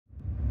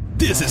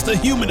This is the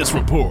Humanist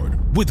Report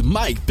with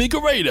Mike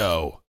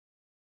Figueredo.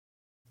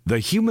 The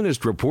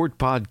Humanist Report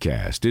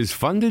podcast is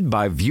funded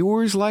by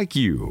viewers like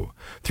you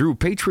through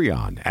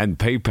Patreon and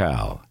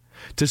PayPal.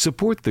 To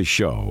support the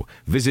show,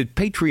 visit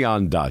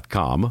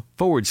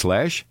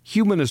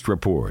patreon.com/Humanist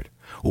Report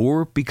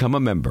or become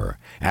a member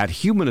at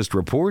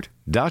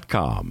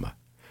humanistreport.com.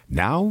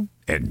 Now,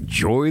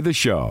 enjoy the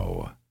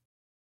show.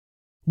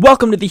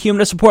 Welcome to the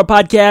Humanist Report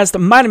podcast.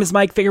 My name is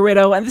Mike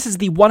Figueredo, and this is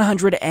the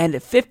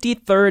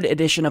 153rd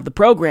edition of the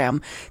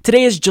program.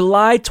 Today is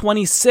July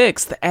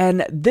 26th,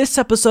 and this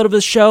episode of the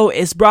show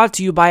is brought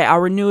to you by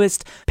our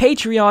newest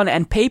Patreon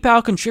and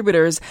PayPal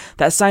contributors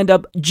that signed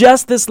up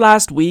just this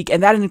last week,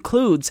 and that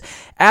includes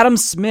Adam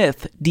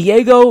Smith,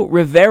 Diego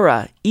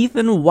Rivera,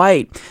 Ethan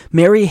White,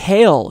 Mary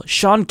Hale,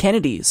 Sean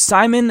Kennedy,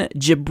 Simon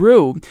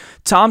Gibru,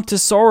 Tom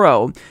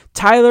Tesoro,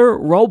 Tyler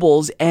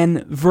Robles,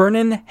 and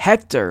Vernon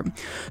Hector.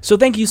 So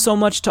thank you so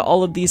much to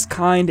all of these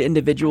kind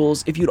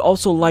individuals. If you'd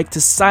also like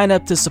to sign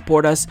up to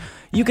support us,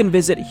 you can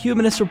visit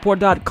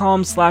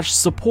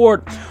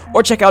humanistreport.com/support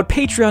or check out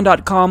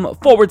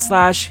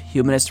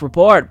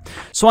patreon.com/humanistreport.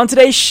 So on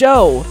today's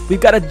show,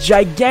 we've got a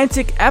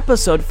gigantic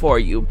episode for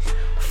you.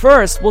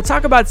 First, we'll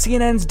talk about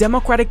CNN's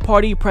Democratic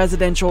Party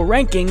presidential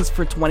rankings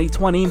for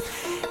 2020,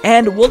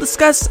 and we'll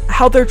discuss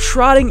how they're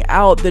trotting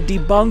out the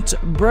debunked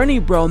Bernie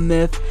Bro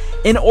myth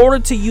in order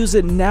to use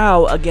it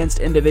now against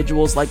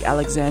individuals like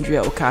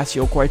Alexandria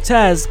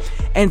Ocasio-Cortez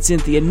and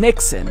Cynthia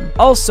Nixon.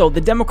 Also,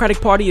 the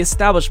Democratic Party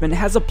establishment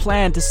has a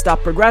plan to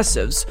stop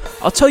progressives.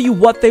 I'll tell you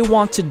what they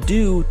want to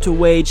do to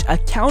wage a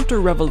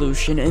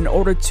counter-revolution in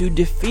order to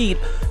defeat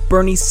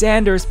Bernie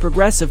Sanders'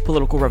 progressive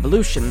political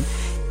revolution.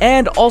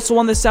 And also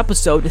on this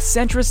episode,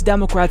 centrist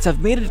Democrats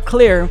have made it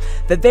clear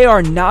that they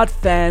are not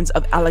fans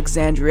of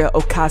Alexandria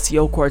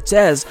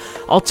Ocasio-Cortez.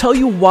 I'll tell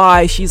you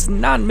why she's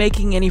not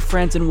making any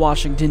friends in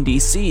Washington,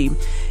 D.C.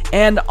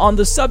 And on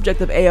the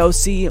subject of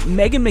AOC,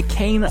 Meghan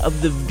McCain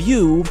of The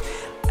View,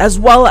 as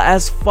well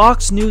as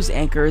Fox News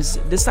anchors,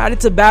 decided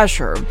to bash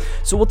her.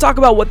 So we'll talk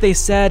about what they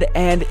said,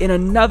 and in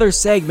another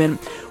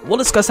segment, we'll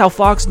discuss how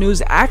Fox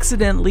News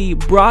accidentally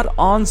brought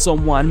on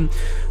someone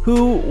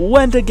who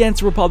went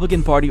against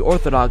Republican Party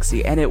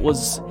orthodoxy, and it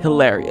was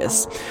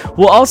hilarious.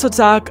 We'll also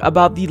talk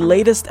about the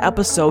latest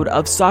episode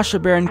of Sacha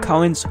Baron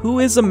Cohen's Who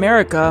is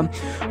America,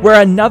 where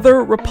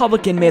another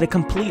Republican made a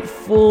complete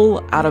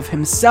fool out of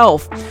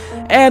himself.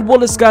 And we'll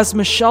discuss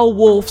Michelle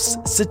Wolf's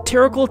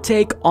satirical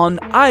take on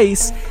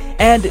ICE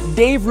and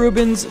Dave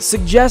Rubin's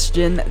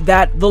suggestion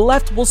that the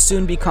left will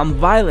soon become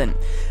violent.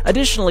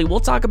 Additionally, we'll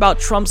talk about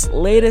Trump's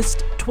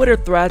latest Twitter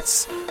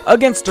threats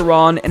against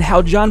Iran and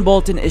how John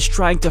Bolton is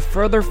trying to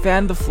further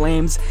fan the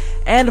flames.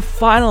 And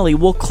finally,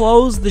 we'll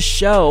close the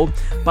show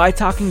by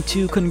talking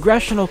to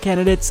congressional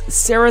candidates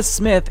Sarah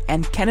Smith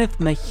and Kenneth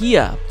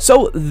Mejia.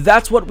 So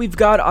that's what we've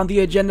got on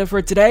the agenda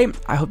for today.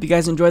 I hope you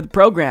guys enjoy the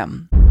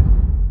program.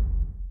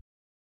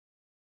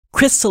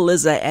 Chris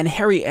Cillizza and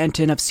Harry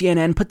Enton of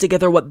CNN put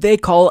together what they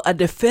call a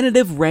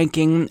definitive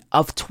ranking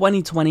of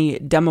 2020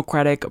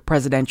 Democratic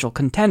presidential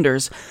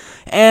contenders,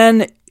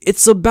 and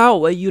it's about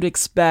what you'd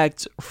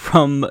expect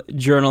from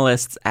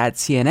journalists at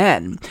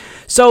CNN.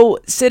 So,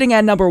 sitting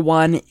at number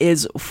 1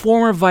 is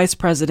former Vice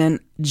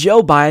President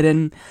Joe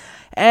Biden,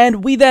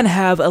 and we then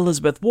have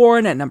Elizabeth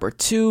Warren at number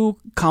 2,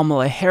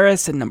 Kamala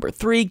Harris at number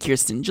 3,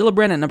 Kirsten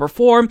Gillibrand at number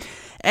 4,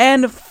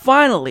 and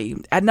finally,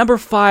 at number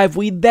 5,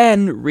 we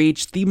then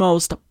reach the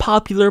most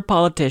popular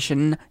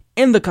politician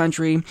in the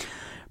country,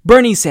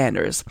 Bernie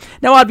Sanders.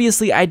 Now,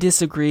 obviously, I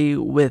disagree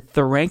with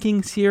the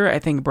rankings here. I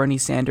think Bernie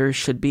Sanders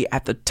should be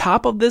at the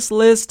top of this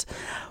list,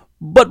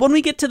 but when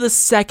we get to the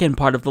second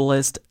part of the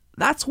list,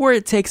 that's where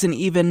it takes an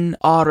even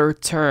odder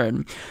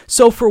turn.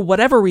 So for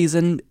whatever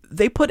reason,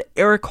 they put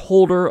Eric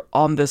Holder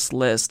on this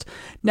list.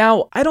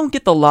 Now, I don't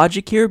get the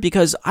logic here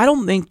because I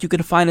don't think you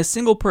can find a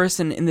single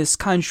person in this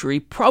country,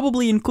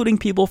 probably including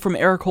people from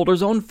Eric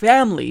Holder's own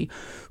family,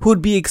 who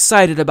would be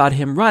excited about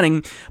him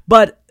running.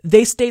 But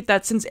they state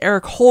that since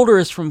Eric Holder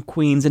is from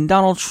Queens and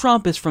Donald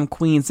Trump is from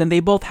Queens, and they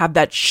both have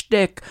that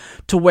shtick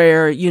to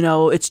where,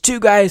 it's two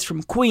guys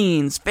from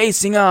Queens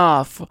facing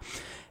off.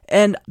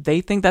 And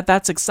they think that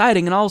that's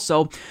exciting. And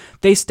also,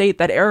 they state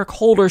that Eric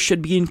Holder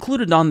should be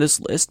included on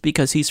this list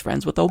because he's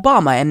friends with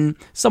Obama. And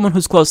someone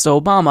who's close to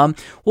Obama,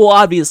 well,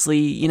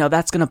 obviously,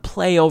 that's going to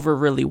play over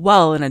really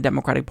well in a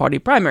Democratic Party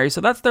primary.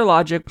 So that's their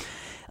logic.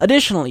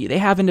 Additionally, they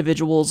have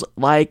individuals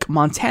like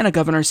Montana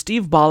Governor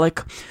Steve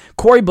Bullock,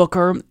 Cory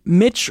Booker,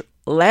 Mitch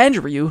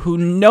Landrieu, who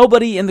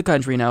nobody in the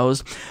country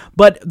knows,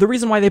 but the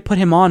reason why they put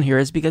him on here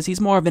is because he's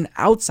more of an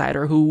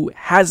outsider who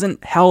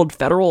hasn't held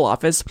federal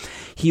office.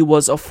 He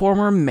was a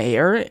former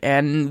mayor,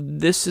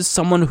 and this is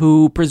someone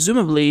who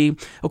presumably,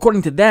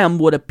 according to them,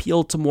 would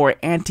appeal to more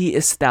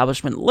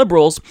anti-establishment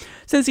liberals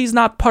since he's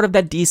not part of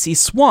that DC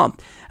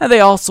swamp. And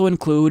they also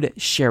include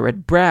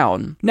Sherrod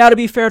Brown. Now, to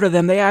be fair to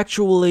them, they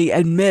actually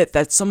admit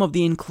that some of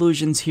the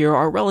inclusions here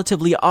are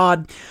relatively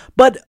odd,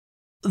 but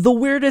the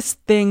weirdest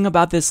thing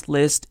about this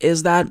list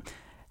is that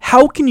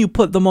how can you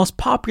put the most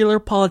popular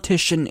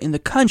politician in the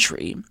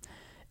country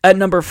at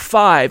number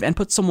 5 and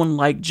put someone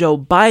like Joe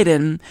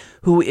Biden,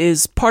 who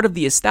is part of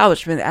the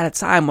establishment at a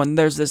time when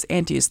there's this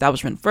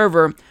anti-establishment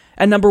fervor,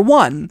 at number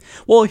 1?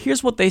 Well,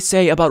 here's what they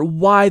say about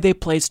why they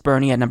placed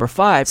Bernie at number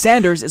 5.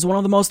 Sanders is one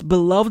of the most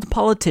beloved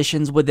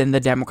politicians within the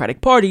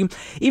Democratic Party,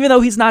 even though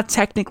he's not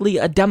technically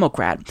a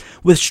Democrat.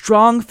 With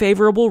strong,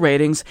 favorable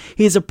ratings,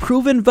 he is a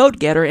proven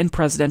vote-getter in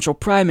presidential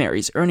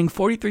primaries, earning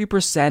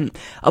 43%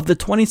 of the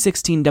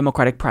 2016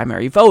 Democratic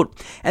primary vote.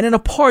 And in a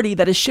party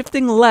that is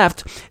shifting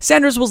left,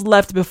 Sanders was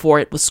left before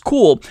it was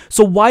cool.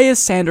 So why is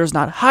Sanders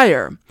not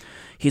higher?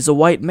 He's a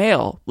white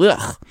male.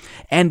 Ugh.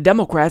 And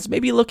Democrats may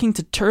be looking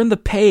to turn the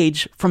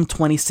page from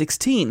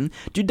 2016.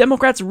 Do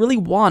Democrats really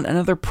want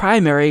another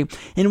primary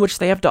in which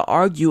they have to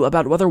argue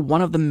about whether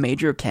one of the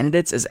major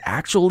candidates is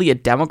actually a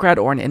Democrat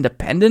or an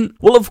independent?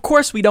 Well, of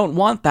course we don't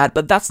want that,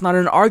 but that's not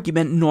an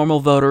argument normal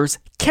voters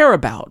care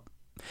about.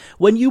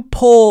 When you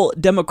poll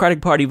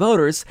Democratic Party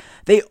voters,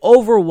 they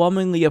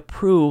overwhelmingly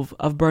approve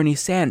of Bernie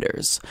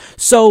Sanders.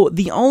 So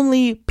the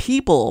only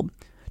people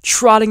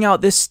trotting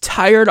out this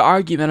tired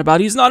argument about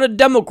he's not a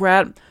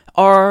Democrat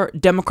are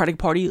Democratic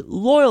Party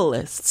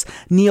loyalists,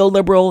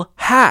 neoliberal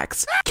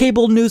hacks,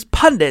 cable news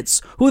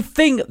pundits who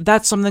think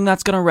that's something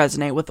that's going to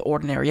resonate with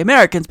ordinary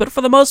Americans. But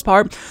for the most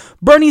part,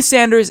 Bernie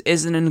Sanders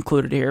isn't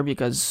included here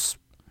because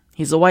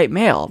he's a white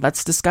male.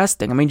 That's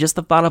disgusting. I mean, just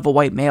the thought of a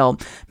white male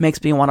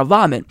makes me want to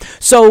vomit.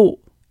 So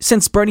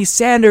since Bernie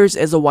Sanders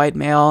is a white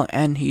male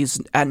and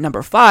he's at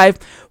number 5,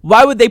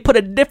 why would they put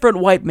a different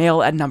white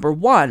male at number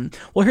 1?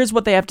 Well, here's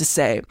what they have to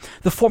say.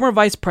 The former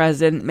vice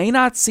president may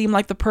not seem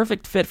like the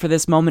perfect fit for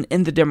this moment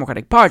in the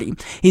Democratic Party.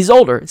 He's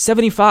older,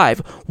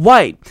 75,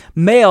 white,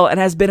 male, and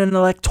has been in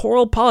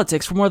electoral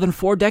politics for more than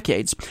 4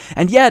 decades.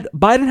 And yet,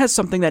 Biden has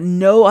something that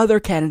no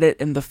other candidate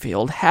in the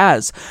field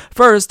has.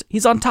 First,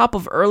 he's on top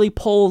of early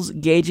polls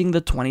gauging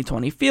the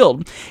 2020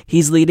 field.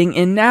 He's leading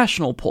in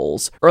national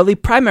polls, early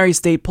primary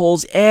state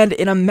polls, and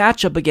in a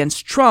matchup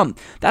against Trump.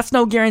 That's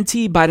no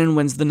guarantee Biden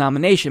wins the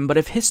nomination, but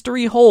if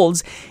history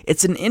holds,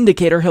 it's an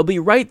indicator he'll be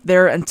right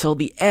there until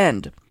the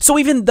end. So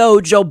even though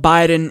Joe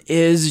Biden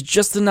is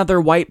just another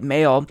white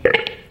male,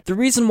 the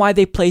reason why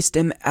they placed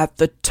him at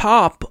the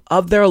top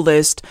of their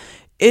list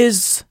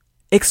is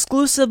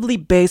exclusively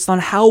based on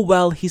how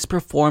well he's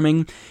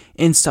performing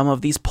in some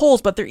of these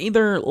polls, but they're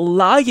either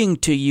lying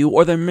to you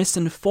or they're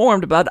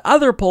misinformed about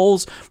other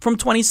polls from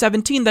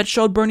 2017 that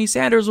showed Bernie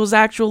Sanders was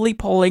actually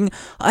polling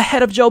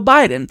ahead of Joe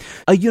Biden.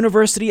 A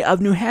University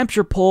of New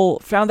Hampshire poll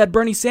found that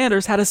Bernie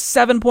Sanders had a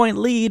 7-point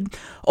lead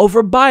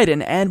over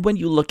Biden, and when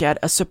you look at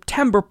a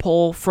September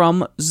poll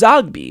from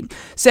Zogby,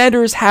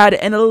 Sanders had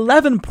an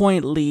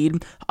 11-point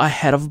lead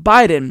ahead of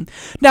Biden.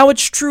 Now,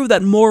 it's true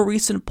that more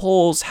recent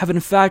polls have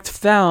in fact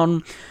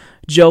found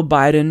Joe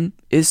Biden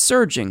is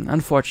surging,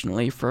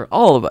 unfortunately for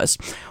all of us.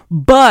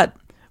 But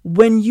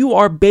when you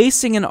are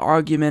basing an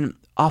argument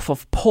off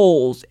of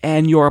polls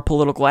and you're a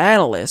political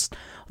analyst,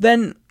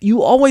 then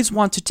you always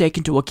want to take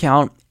into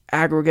account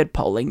aggregate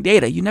polling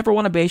data. You never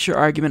want to base your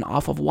argument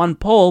off of one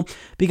poll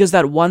because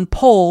that one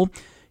poll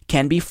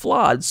can be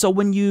flawed. So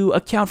when you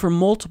account for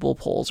multiple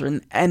polls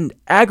and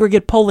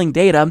aggregate polling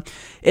data,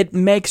 it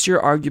makes your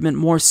argument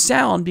more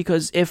sound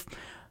because if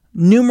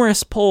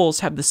numerous polls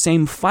have the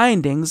same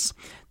findings,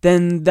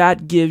 then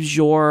that gives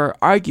your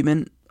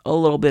argument a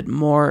little bit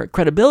more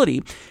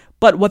credibility.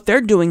 But what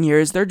they're doing here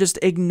is they're just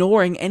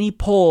ignoring any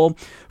poll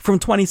from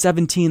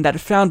 2017 that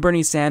found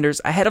Bernie Sanders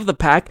ahead of the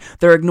pack.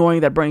 They're ignoring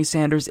that Bernie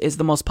Sanders is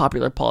the most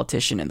popular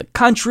politician in the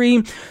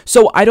country.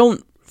 So I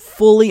don't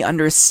fully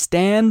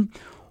understand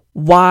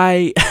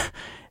why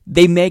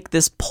they make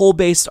this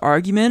poll-based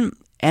argument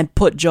and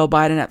put Joe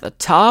Biden at the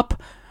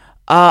top.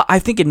 I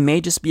think it may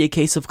just be a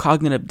case of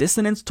cognitive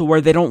dissonance to where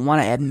they don't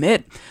want to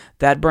admit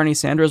that Bernie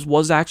Sanders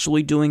was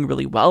actually doing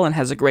really well and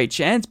has a great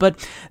chance,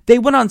 but they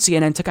went on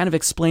CNN to kind of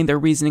explain their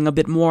reasoning a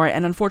bit more,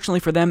 and unfortunately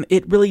for them,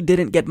 it really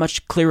didn't get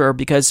much clearer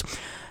because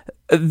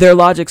their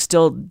logic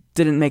still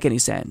didn't make any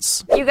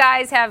sense. You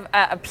guys have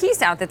a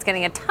piece out that's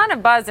getting a ton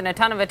of buzz and a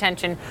ton of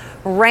attention,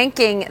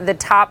 ranking the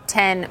top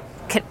 10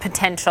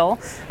 potential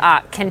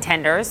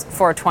contenders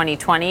for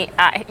 2020.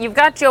 You've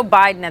got Joe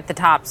Biden at the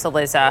top,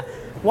 Saliza.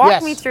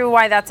 Walk me through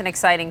why that's an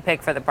exciting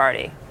pick for the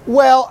party.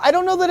 Well, I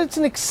don't know that it's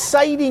an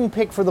exciting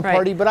pick for the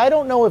party, but I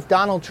don't know if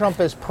Donald Trump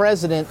is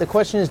president. The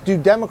question is, do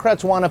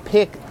Democrats want to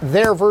pick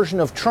their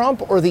version of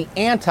Trump or the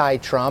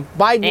anti-Trump?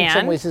 Biden, in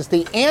some ways, is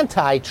the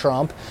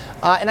anti-Trump.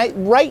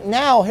 Right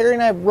now, Harry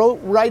and I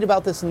write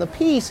about this in the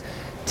piece.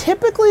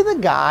 Typically, the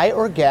guy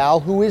or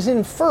gal who is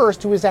in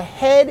first, who is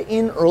ahead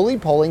in early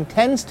polling,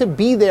 tends to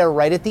be there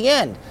right at the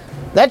end.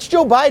 That's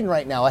Joe Biden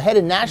right now, ahead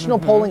in national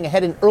polling,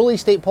 ahead in early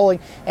state polling,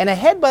 and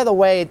ahead, by the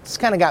way, it's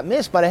kind of got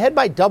missed, but ahead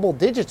by double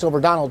digits over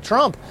Donald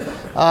Trump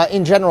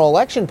in general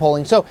election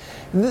polling. So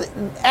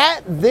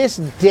at this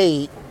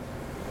date,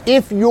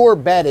 if you're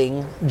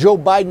betting, Joe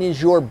Biden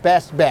is your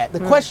best bet.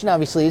 The question,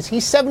 obviously, is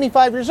he's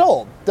 75 years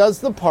old. Does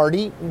the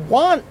party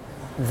want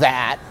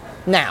that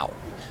now?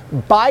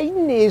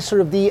 Biden is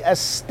sort of the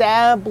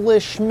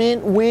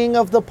establishment wing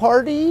of the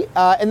party,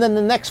 and then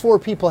the next four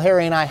people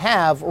Harry and I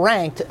have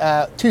ranked,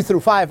 2 through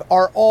 5,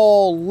 are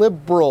all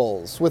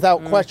liberals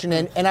without question,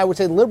 and I would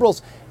say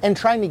liberals and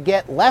trying to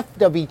get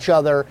left of each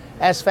other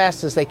as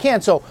fast as they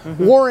can. So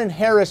Warren,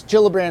 Harris,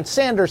 Gillibrand,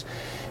 Sanders.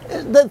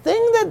 The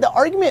thing that the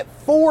argument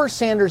for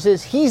Sanders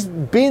is he's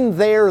been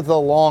there the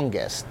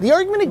longest. The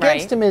argument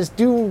against him is,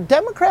 do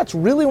Democrats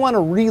really want to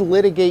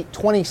relitigate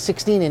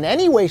 2016 in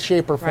any way,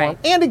 shape, or form?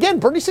 And again,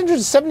 Bernie Sanders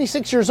is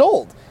 76 years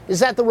old. Is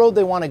that the road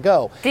they want to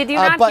go? Did you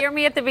not hear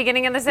me at the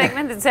beginning of the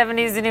segment that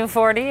 70 is the new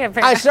 40?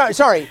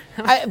 Sorry.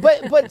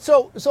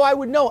 So I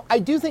would know. I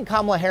do think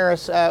Kamala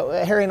Harris,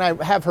 Harry and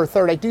I have her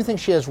third. I do think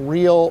she has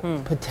real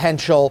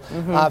potential.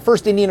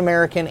 First Indian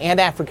American and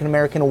African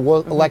American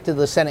elected to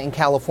the Senate in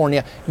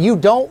California. You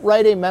don't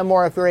write a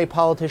memoir if you're a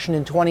politician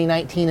in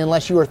 2019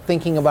 unless you are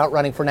thinking about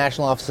running for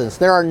national offices.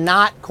 There are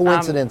not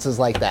coincidences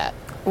like that.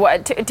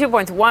 Well, 2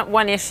 points.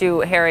 One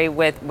issue, Harry,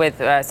 with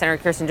Senator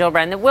Kirsten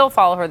Gillibrand that will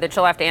follow her, that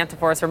she'll have to answer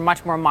for us her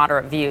much more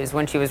moderate views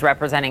when she was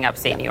representing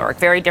upstate New York.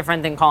 Very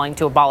different than calling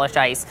to abolish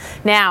ICE.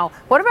 Now,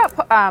 what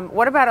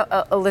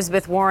about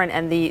Elizabeth Warren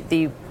and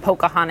the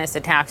Pocahontas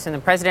attacks on the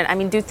president? I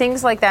mean, do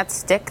things like that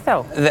stick,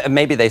 though?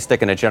 Maybe they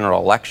stick in a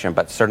general election,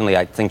 but certainly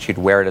I think she'd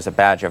wear it as a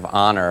badge of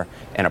honor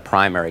in a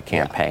primary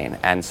campaign.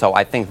 And so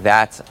I think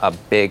that's a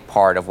big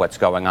part of what's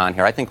going on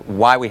here. I think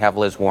why we have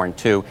Liz Warren,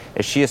 too,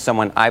 is she is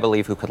someone I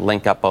believe who could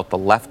link up both the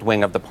left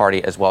wing of the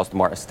party as well as the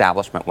more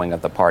establishment wing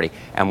of the party.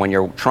 And when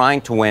you're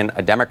trying to win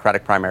a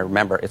Democratic primary,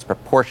 remember, it's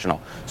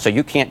proportional. So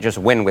you can't just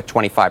win with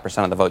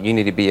 25% of the vote. You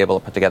need to be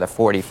able to put together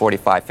 40,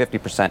 45,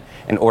 50%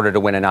 in order to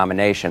win a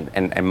nomination.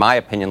 And in my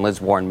opinion,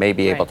 Liz Warren may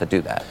be able to do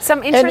that.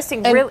 Some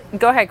interesting,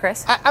 go ahead,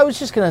 Chris. I was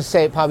just going to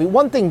say, Pavi,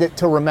 one thing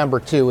to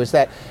remember, too, is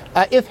that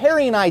if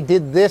Harry and I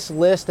did this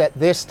list at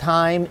this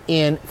time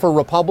for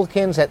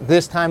Republicans at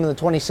this time in the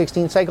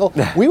 2016 cycle,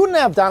 we wouldn't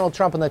have Donald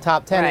Trump in the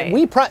top 10.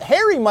 Right.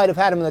 Harry might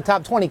have had him in the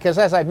top 20 because,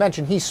 as I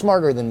mentioned, he's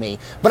smarter than me.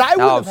 But I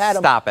wouldn't have had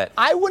him. Stop it.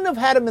 I wouldn't have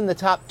had him in the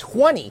top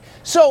 20.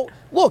 So,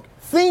 look,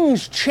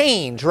 things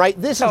change, right?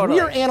 We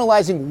are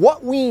analyzing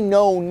what we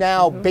know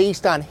now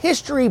based on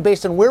history,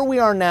 based on where we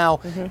are now,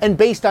 and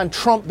based on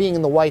Trump being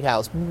in the White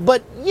House.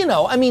 But,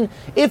 I mean,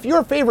 if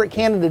your favorite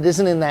candidate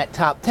isn't in that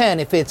top 10,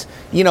 if it's,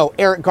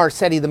 Eric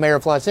Garcetti, the mayor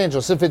of Los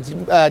Angeles, if it's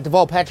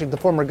Deval Patrick, the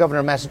former governor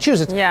of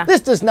Massachusetts,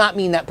 this does not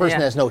mean that person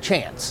has no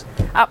chance.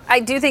 I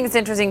do think it's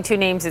interesting, 2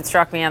 names that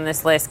struck me on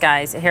this list,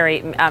 guys.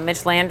 Harry,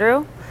 Mitch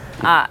Landrieu.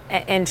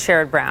 And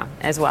Sherrod Brown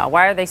as well.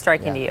 Why are they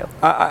striking to you?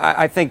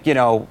 I think,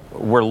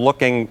 we're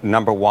looking,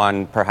 number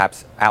one,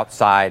 perhaps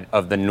outside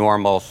of the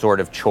normal sort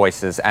of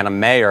choices. And a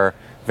mayor,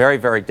 very,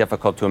 very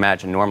difficult to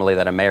imagine normally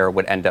that a mayor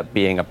would end up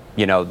being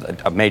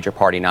a major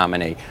party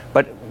nominee.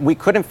 But we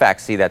could, in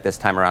fact, see that this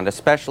time around,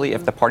 especially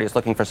if the party is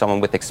looking for someone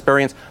with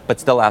experience, but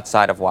still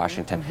outside of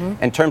Washington.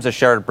 In terms of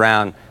Sherrod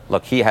Brown,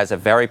 look, he has a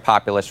very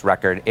populist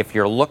record. If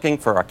you're looking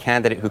for a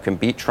candidate who can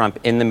beat Trump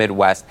in the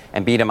Midwest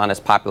and beat him on his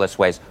populist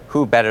ways,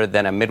 who better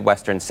than a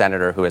Midwestern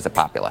senator who is a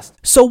populist?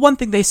 So one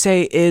thing they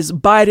say is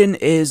Biden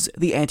is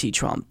the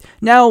anti-Trump.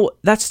 Now,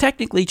 that's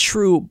technically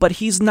true, but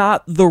he's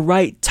not the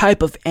right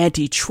type of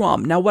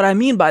anti-Trump. Now, what I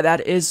mean by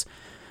that is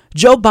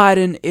Joe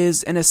Biden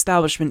is an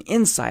establishment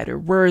insider,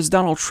 whereas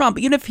Donald Trump,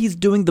 even if he's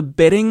doing the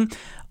bidding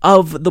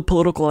of the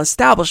political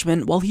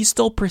establishment, well, he's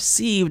still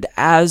perceived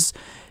as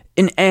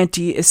an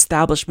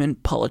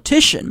anti-establishment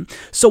politician.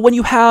 So when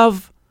you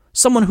have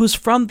someone who's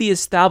from the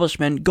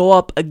establishment go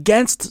up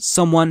against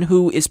someone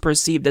who is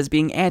perceived as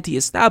being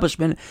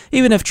anti-establishment,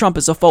 even if Trump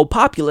is a faux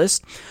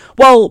populist,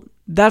 well,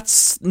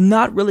 that's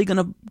not really going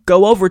to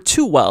go over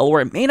too well,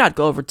 or it may not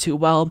go over too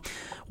well,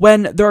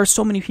 when there are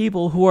so many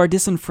people who are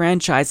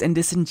disenfranchised and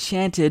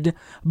disenchanted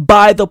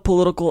by the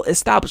political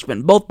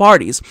establishment, both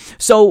parties.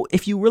 So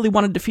if you really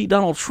want to defeat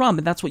Donald Trump,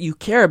 and that's what you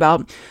care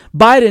about,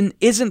 Biden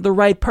isn't the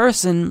right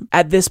person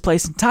at this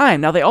place in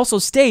time. Now, they also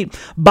state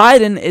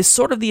Biden is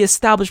sort of the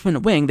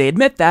establishment wing. They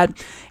admit that.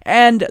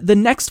 And the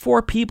next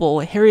 4 people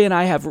Harry and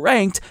I have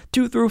ranked,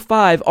 2 through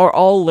 5, are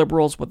all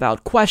liberals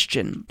without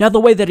question. Now, the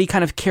way that he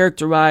kind of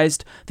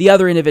characterized the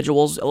other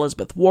individuals,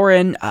 Elizabeth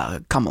Warren,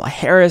 Kamala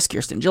Harris,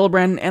 Kirsten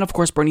Gillibrand, and of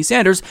course Bernie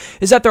Sanders,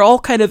 is that they're all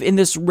kind of in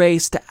this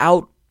race to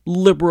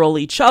out-liberal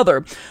each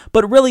other.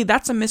 But really,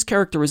 that's a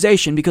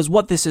mischaracterization, because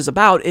what this is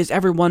about is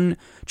everyone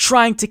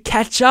trying to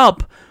catch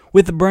up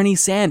with Bernie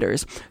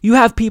Sanders. You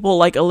have people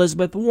like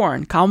Elizabeth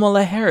Warren,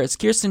 Kamala Harris,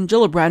 Kirsten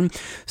Gillibrand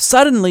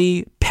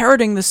suddenly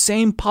parroting the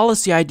same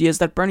policy ideas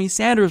that Bernie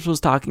Sanders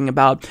was talking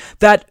about,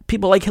 that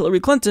people like Hillary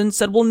Clinton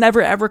said will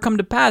never ever come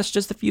to pass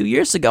just a few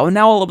years ago. And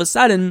now all of a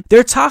sudden,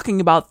 they're talking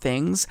about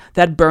things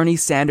that Bernie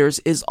Sanders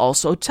is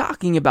also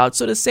talking about.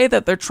 So to say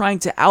that they're trying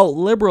to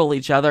out-liberal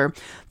each other,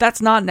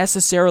 that's not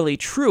necessarily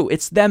true.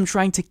 It's them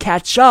trying to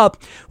catch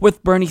up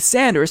with Bernie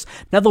Sanders.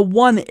 Now, the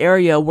one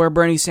area where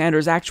Bernie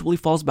Sanders actually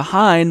falls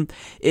behind Biden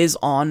is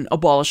on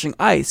abolishing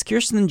ICE.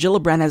 Kirsten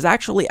Gillibrand has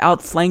actually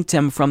outflanked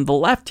him from the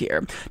left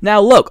here.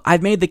 Now, look,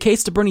 I've made the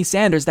case to Bernie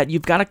Sanders that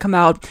you've got to come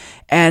out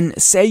and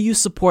say you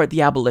support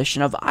the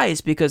abolition of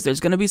ICE, because there's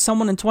going to be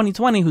someone in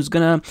 2020 who's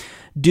going to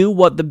do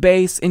what the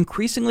base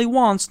increasingly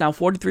wants. Now,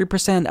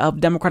 43% of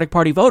Democratic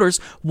Party voters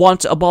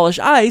want to abolish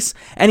ICE,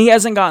 and he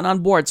hasn't gotten on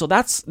board, so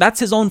that's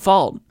his own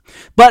fault.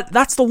 But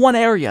that's the one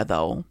area,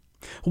 though,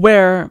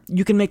 where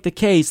you can make the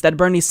case that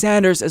Bernie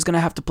Sanders is going to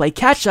have to play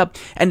catch-up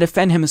and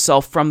defend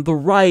himself from the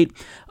right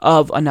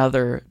of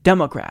another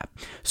Democrat.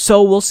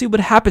 So we'll see what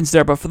happens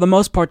there, but for the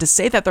most part, to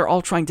say that they're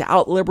all trying to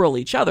out-liberal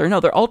each other, no,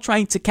 they're all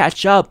trying to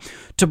catch up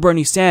to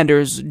Bernie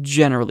Sanders,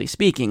 generally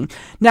speaking.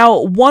 Now,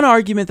 one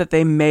argument that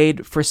they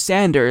made for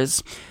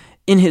Sanders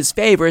in his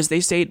favor is they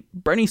say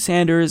Bernie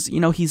Sanders,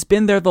 he's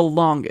been there the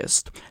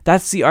longest.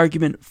 That's the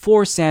argument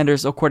for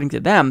Sanders, according to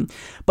them.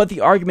 But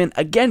the argument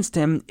against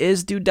him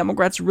is, do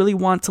Democrats really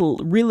want to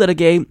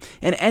relitigate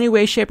in any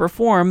way, shape, or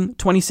form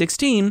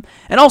 2016?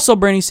 And also,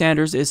 Bernie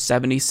Sanders is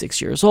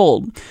 76 years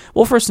old.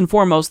 Well, first and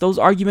foremost, those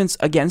arguments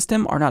against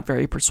him are not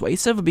very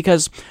persuasive,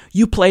 because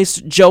you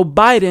placed Joe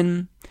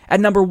Biden at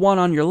number 1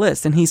 on your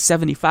list, and he's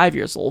 75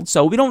 years old.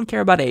 So we don't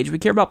care about age, we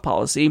care about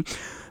policy.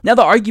 Now,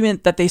 the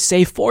argument that they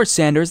say for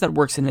Sanders that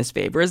works in his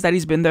favor is that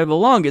he's been there the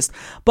longest.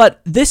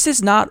 But this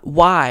is not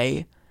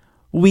why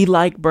we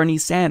like Bernie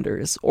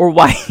Sanders, or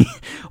why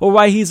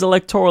he's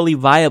electorally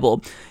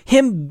viable.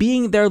 Him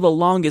being there the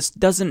longest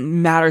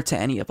doesn't matter to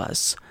any of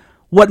us.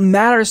 What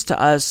matters to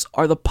us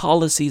are the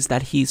policies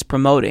that he's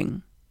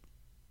promoting.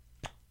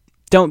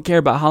 Don't care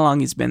about how long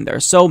he's been there.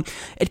 So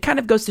it kind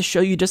of goes to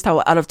show you just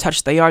how out of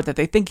touch they are, that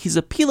they think he's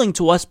appealing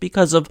to us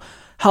because of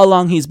how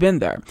long he's been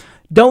there.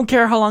 Don't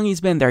care how long he's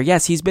been there.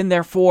 Yes, he's been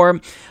there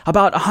for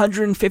about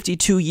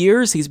 152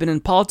 years. He's been in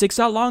politics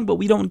that long, but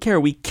we don't care.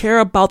 We care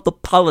about the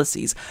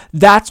policies.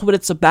 That's what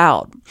it's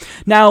about.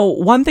 Now,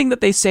 one thing that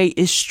they say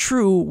is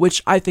true,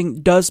 which I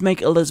think does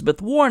make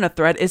Elizabeth Warren a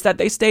threat, is that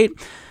they state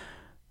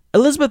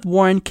Elizabeth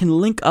Warren can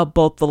link up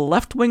both the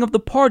left wing of the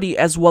party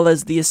as well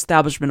as the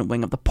establishment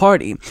wing of the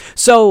party.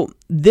 So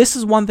this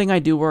is one thing I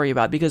do worry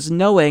about, because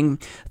knowing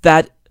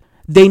that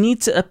they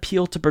need to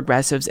appeal to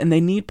progressives, and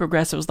they need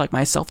progressives like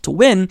myself to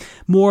win,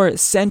 more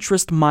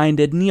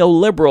centrist-minded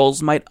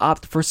neoliberals might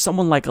opt for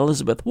someone like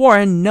Elizabeth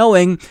Warren,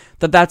 knowing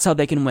that that's how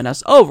they can win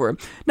us over.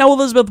 Now,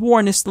 Elizabeth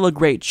Warren is still a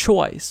great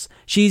choice.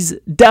 She's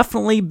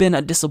definitely been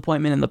a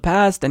disappointment in the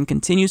past and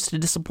continues to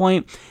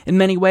disappoint in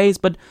many ways,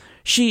 but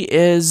she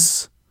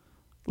is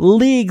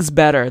leagues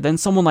better than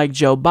someone like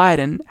Joe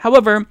Biden.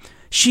 However,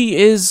 she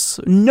is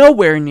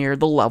nowhere near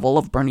the level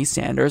of Bernie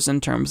Sanders in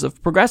terms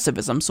of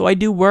progressivism, so I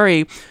do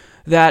worry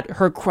that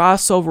her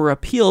crossover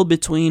appeal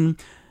between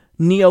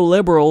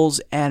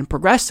neoliberals and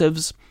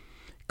progressives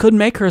could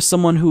make her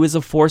someone who is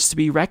a force to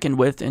be reckoned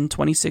with in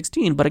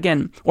 2016, but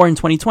again, or in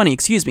 2020,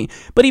 excuse me.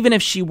 But even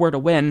if she were to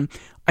win,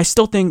 I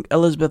still think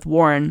Elizabeth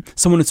Warren,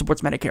 someone who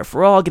supports Medicare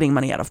for all, getting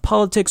money out of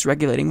politics,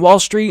 regulating Wall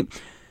Street,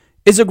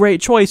 is a great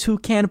choice who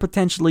can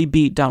potentially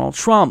beat Donald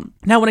Trump.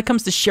 Now, when it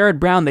comes to Sherrod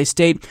Brown, they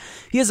state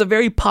he has a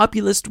very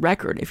populist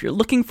record. If you're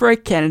looking for a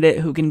candidate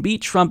who can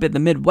beat Trump in the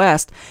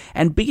Midwest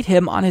and beat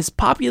him on his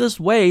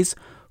populist ways,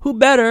 who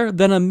better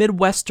than a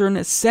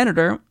Midwestern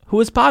senator who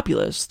is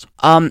populist?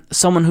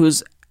 Someone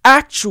who's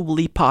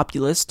actually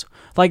populist,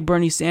 like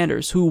Bernie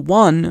Sanders, who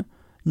won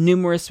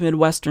numerous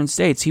Midwestern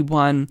states. He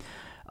won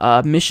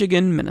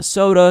Michigan,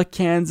 Minnesota,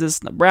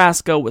 Kansas,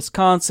 Nebraska,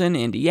 Wisconsin,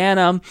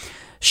 Indiana.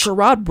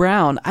 Sherrod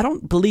Brown, I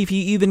don't believe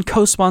he even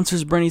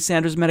co-sponsors Bernie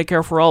Sanders'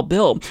 Medicare for All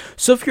bill.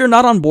 So if you're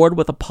not on board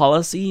with a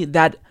policy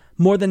that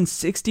more than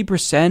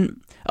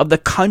 60% of the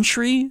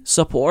country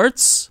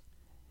supports,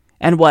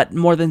 and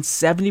more than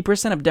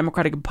 70% of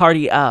Democratic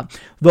Party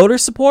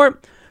voters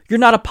support, you're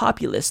not a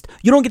populist.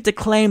 You don't get to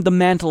claim the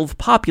mantle of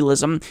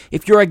populism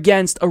if you're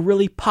against a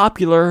really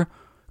popular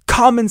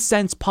common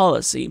sense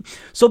policy.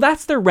 So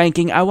that's their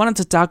ranking. I wanted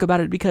to talk about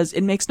it because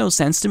it makes no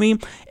sense to me.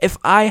 If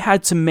I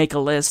had to make a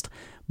list,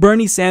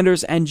 Bernie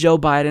Sanders and Joe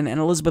Biden and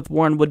Elizabeth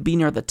Warren would be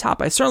near the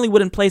top. I certainly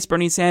wouldn't place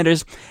Bernie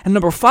Sanders at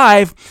number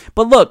 5.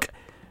 But look,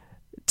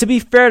 to be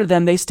fair to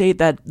them, they state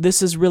that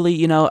this is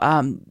really,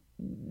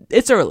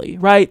 it's early,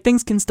 right?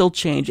 Things can still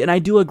change, and I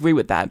do agree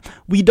with that.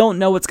 We don't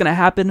know what's going to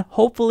happen.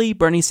 Hopefully,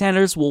 Bernie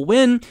Sanders will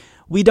win.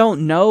 We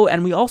don't know,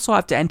 and we also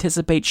have to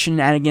anticipate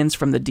shenanigans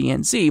from the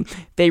DNC.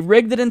 They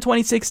rigged it in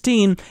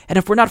 2016, and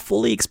if we're not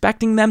fully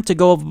expecting them to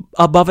go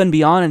above and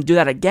beyond and do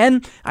that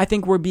again, I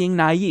think we're being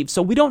naive.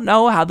 So we don't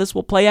know how this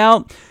will play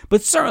out,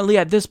 but certainly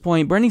at this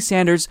point, Bernie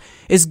Sanders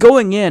is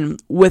going in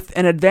with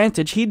an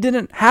advantage he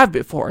didn't have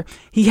before.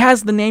 He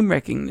has the name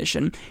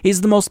recognition.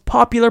 He's the most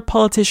popular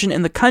politician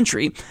in the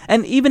country,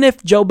 and even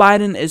if Joe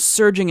Biden is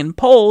surging in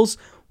polls,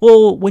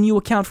 well, when you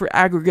account for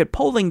aggregate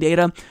polling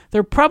data,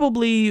 they're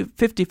probably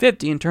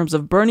 50-50 in terms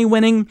of Bernie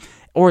winning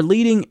or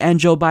leading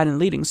and Joe Biden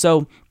leading.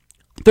 So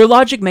their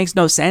logic makes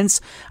no sense.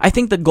 I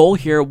think the goal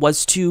here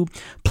was to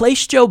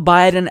place Joe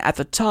Biden at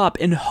the top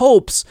in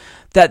hopes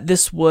that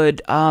this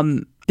would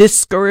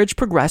discourage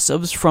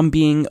progressives from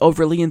being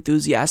overly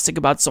enthusiastic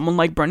about someone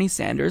like Bernie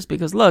Sanders,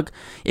 because look,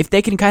 if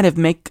they can kind of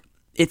make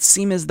it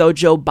seem as though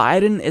Joe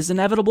Biden is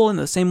inevitable in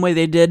the same way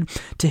they did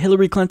to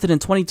Hillary Clinton in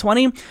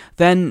 2020,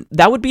 then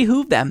that would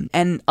behoove them.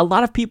 And a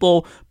lot of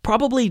people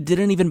probably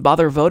didn't even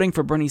bother voting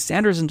for Bernie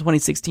Sanders in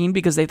 2016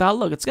 because they thought,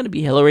 look, it's going to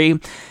be Hillary.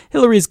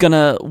 Hillary's going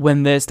to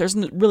win this. There's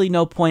really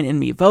no point in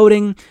me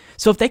voting.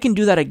 So if they can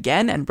do that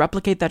again and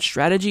replicate that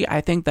strategy,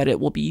 I think that it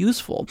will be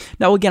useful.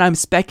 Now, again, I'm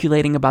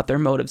speculating about their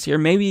motives here.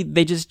 Maybe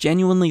they just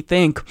genuinely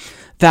think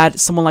that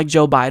someone like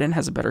Joe Biden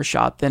has a better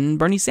shot than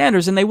Bernie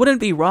Sanders, and they wouldn't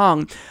be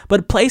wrong.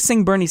 But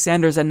placing Bernie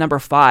Sanders at number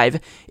 5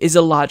 is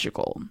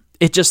illogical.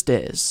 It just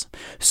is.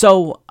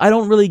 So I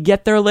don't really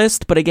get their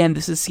list, but again,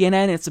 this is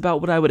CNN. It's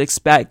about what I would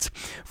expect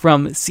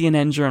from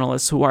CNN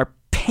journalists who are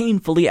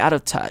painfully out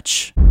of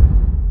touch.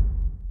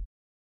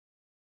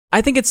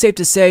 I think it's safe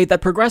to say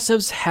that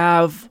progressives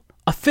have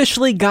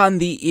officially gotten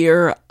the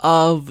ear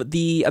of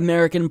the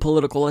American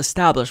political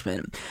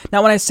establishment.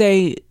 Now, when I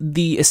say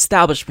the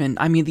establishment,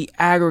 I mean the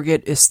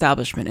aggregate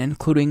establishment,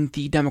 including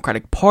the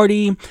Democratic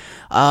Party,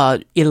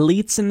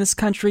 elites in this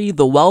country,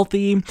 the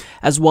wealthy,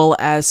 as well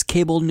as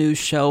cable news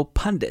show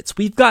pundits.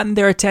 We've gotten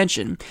their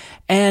attention,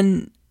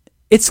 and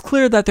it's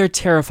clear that they're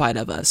terrified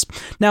of us.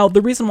 Now,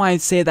 the reason why I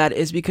say that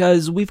is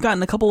because we've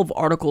gotten a couple of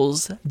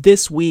articles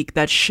this week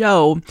that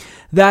show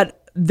that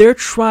they're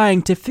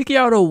trying to figure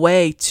out a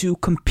way to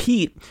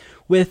compete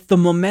with the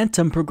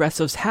momentum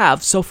progressives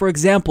have. So, for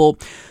example,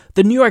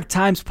 the New York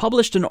Times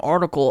published an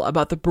article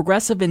about the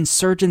progressive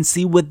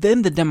insurgency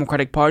within the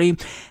Democratic Party,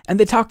 and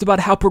they talked about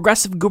how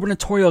progressive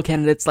gubernatorial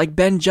candidates like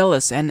Ben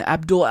Jealous and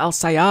Abdul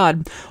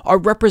al-Sayed are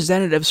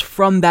representatives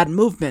from that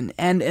movement.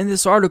 And in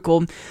this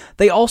article,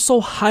 they also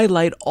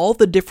highlight all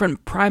the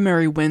different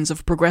primary wins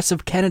of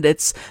progressive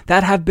candidates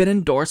that have been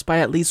endorsed by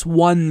at least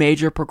one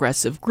major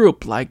progressive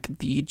group, like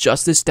the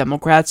Justice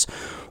Democrats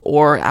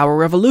or Our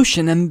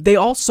Revolution. And they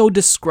also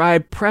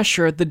describe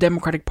pressure the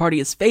Democratic Party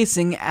is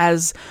facing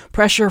as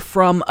pressure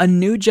from a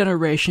new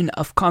generation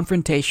of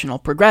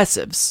confrontational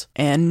progressives.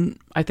 And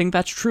I think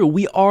that's true.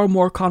 We are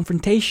more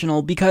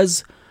confrontational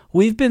because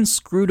we've been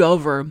screwed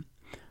over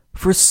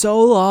for so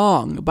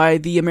long by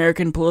the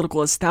American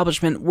political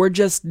establishment. We're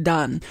just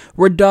done.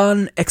 We're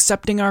done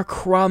accepting our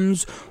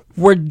crumbs.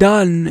 We're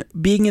done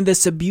being in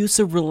this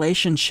abusive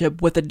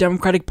relationship with the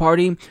Democratic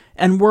Party,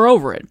 and we're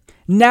over it.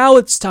 Now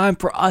it's time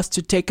for us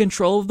to take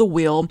control of the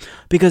wheel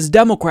because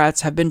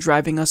Democrats have been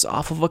driving us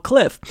off of a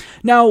cliff.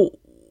 Now,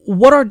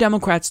 what are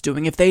Democrats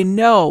doing? If they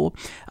know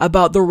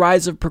about the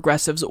rise of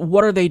progressives,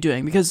 what are they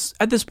doing? Because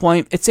at this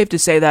point, it's safe to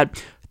say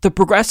that the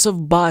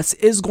progressive bus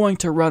is going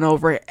to run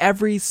over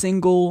every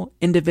single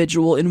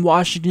individual in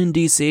Washington,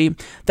 D.C.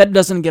 that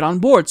doesn't get on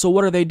board. So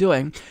what are they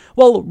doing?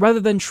 Well, rather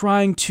than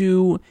trying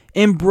to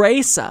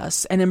embrace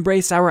us and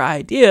embrace our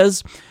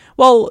ideas,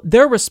 well,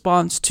 their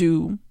response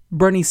to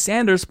Bernie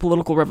Sanders'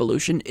 political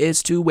revolution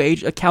is to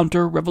wage a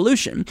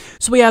counter-revolution.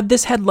 So we have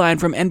this headline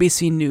from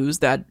NBC News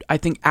that I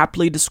think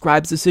aptly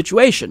describes the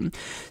situation.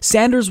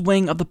 Sanders'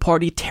 wing of the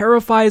party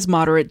terrifies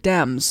moderate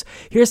Dems.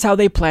 Here's how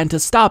they plan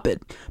to stop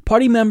it.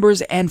 Party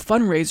members and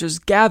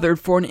fundraisers gathered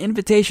for an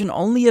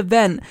invitation-only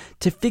event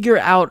to figure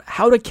out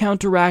how to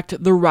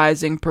counteract the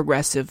rising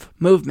progressive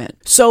movement.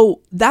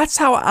 So that's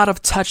how out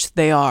of touch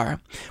they are.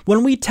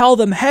 When we tell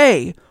them,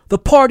 hey, the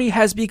party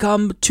has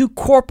become too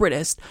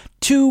corporatist,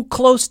 too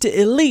close to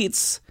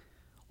elites,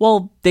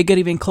 well, they get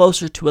even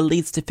closer to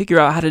elites to figure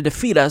out how to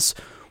defeat us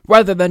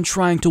rather than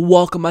trying to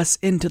welcome us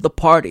into the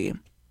party.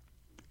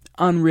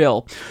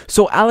 Unreal.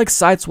 So Alex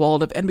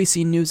Seitzwald of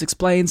NBC News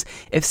explains,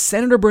 if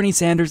Senator Bernie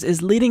Sanders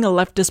is leading a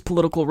leftist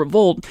political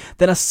revolt,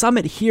 then a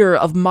summit here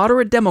of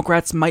moderate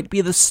Democrats might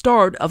be the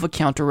start of a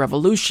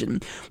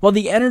counter-revolution. While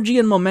the energy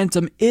and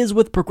momentum is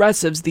with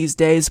progressives these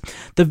days,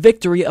 the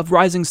victory of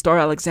rising star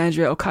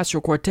Alexandria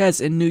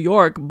Ocasio-Cortez in New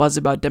York, buzz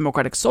about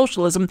democratic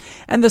socialism,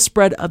 and the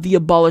spread of the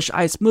Abolish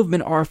ICE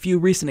movement are a few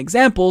recent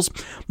examples,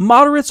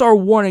 moderates are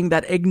warning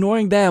that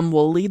ignoring them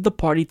will lead the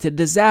party to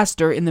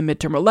disaster in the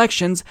midterm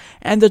elections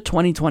and the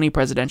 2020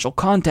 presidential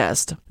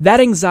contest. That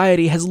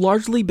anxiety has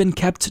largely been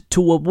kept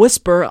to a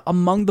whisper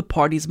among the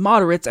party's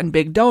moderates and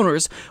big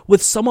donors,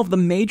 with some of the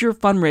major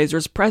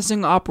fundraisers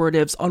pressing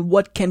operatives on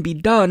what can be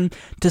done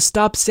to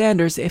stop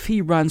Sanders if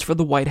he runs for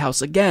the White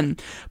House again.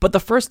 But the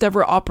first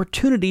ever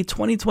Opportunity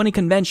 2020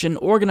 convention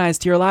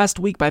organized here last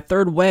week by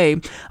Third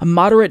Way, a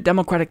moderate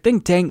Democratic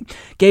think tank,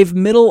 gave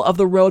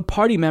middle-of-the-road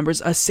party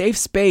members a safe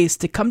space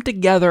to come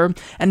together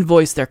and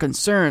voice their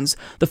concerns.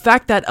 The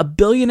fact that a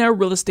billionaire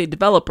real estate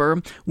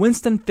developer,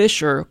 Winston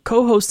Fisher,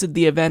 co-hosted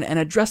the event and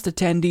addressed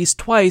attendees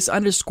twice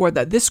underscored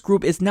that this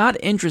group is not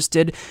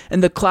interested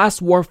in the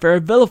class warfare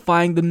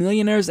vilifying the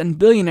millionaires and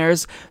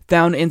billionaires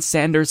found in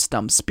Sanders'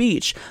 stump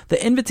speech.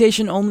 The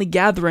invitation-only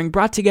gathering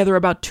brought together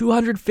about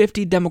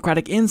 250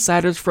 Democratic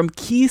insiders from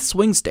key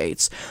swing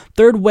states.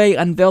 Third Way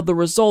unveiled the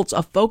results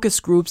of focus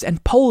groups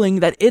and polling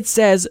that it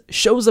says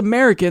shows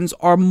Americans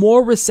are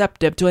more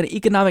receptive to an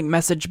economic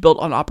message built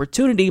on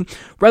opportunity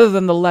rather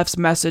than the left's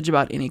message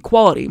about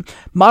inequality.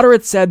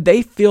 Moderates said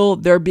they feel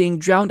they're being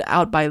drowned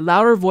out by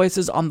louder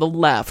voices on the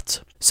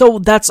left. So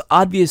that's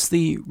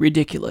obviously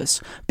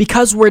ridiculous.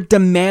 Because we're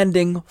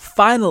demanding,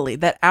 finally,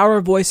 that our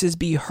voices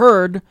be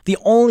heard, the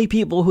only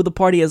people who the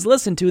party has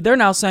listened to, they're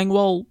now saying,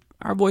 well,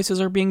 our voices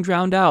are being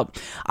drowned out.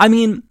 I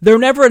mean, they're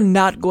never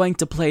not going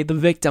to play the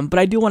victim, but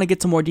I do want to get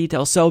to more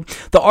details. So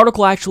the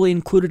article actually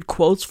included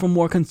quotes from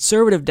more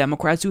conservative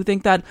Democrats who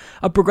think that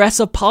a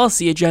progressive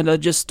policy agenda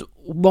just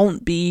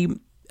won't be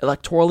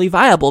electorally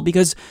viable,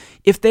 because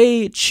if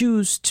they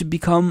choose to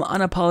become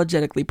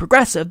unapologetically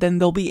progressive, then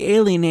they'll be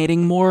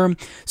alienating more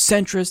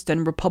centrist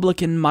and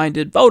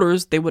Republican-minded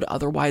voters they would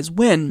otherwise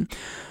win.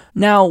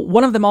 Now,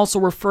 one of them also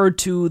referred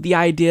to the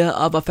idea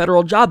of a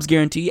federal jobs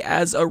guarantee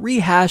as a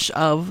rehash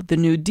of the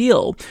New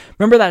Deal.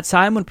 Remember that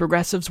time when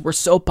progressives were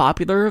so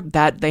popular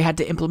that they had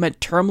to implement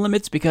term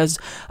limits because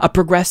a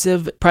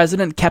progressive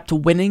president kept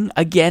winning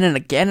again and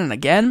again and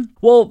again?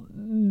 Well,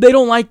 they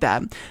don't like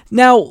that.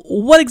 Now,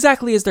 what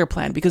exactly is their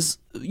plan? Because,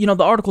 the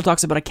article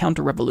talks about a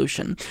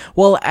counter-revolution.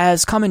 Well,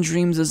 as Common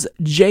Dreams'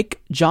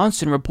 Jake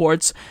Johnson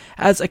reports,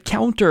 as a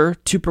counter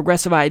to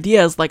progressive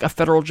ideas like a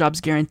federal jobs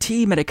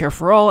guarantee, Medicare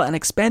for all, and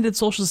expanded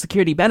Social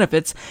Security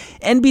benefits,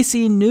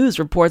 NBC News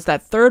reports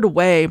that Third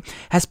Way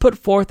has put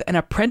forth an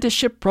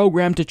apprenticeship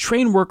program to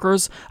train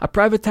workers, a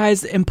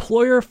privatized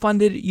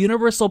employer-funded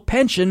universal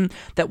pension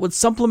that would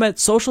supplement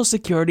Social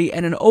Security,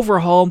 and an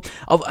overhaul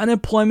of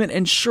unemployment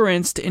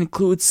insurance to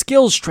include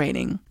skills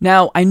training.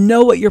 Now, I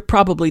know what you're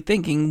probably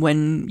thinking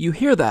when you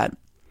hear that.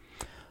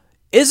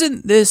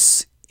 Isn't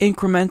this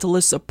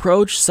incrementalist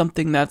approach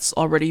something that's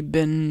already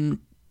been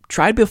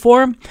tried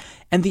before?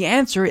 And the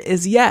answer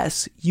is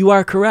yes, you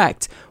are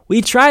correct.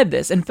 We tried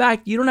this. In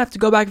fact, you don't have to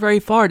go back very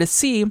far to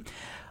see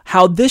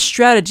how this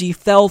strategy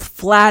fell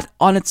flat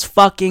on its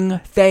fucking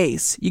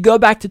face. You go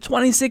back to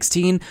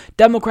 2016,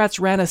 Democrats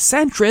ran a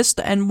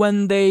centrist, and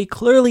when they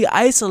clearly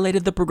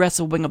isolated the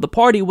progressive wing of the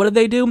party, what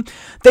did?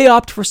 They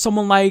opt for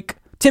someone like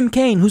Tim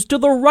Kaine, who's to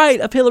the right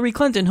of Hillary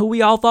Clinton, who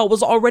we all thought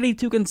was already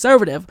too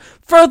conservative,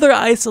 further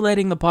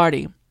isolating the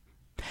party.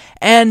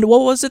 And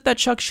what was it that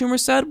Chuck Schumer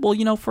said?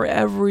 Well, for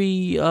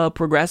every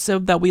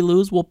progressive that we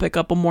lose, we'll pick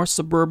up a more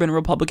suburban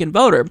Republican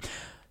voter.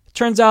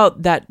 Turns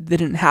out that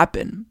didn't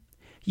happen.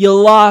 You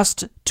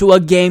lost to a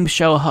game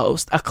show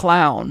host, a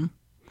clown.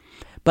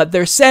 But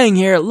they're saying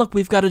here, look,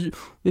 we've got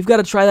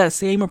to try that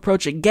same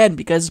approach again,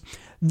 because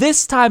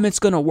this time it's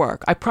going to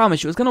work. I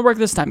promise you, it's going to work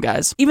this time,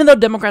 guys. Even though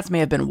Democrats may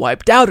have been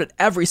wiped out at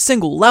every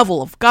single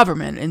level of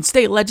government in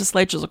state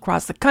legislatures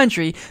across the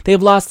country,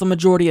 they've lost the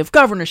majority of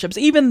governorships.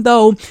 Even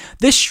though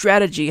this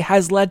strategy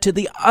has led to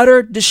the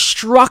utter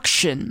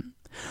destruction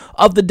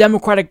of the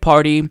Democratic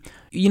Party,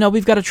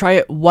 we've got to try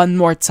it one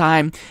more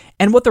time.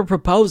 And what they're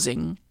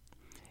proposing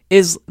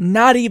is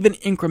not even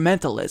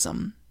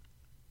incrementalism.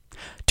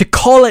 To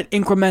call it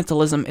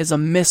incrementalism is a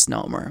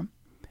misnomer.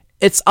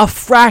 It's a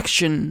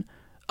fraction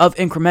of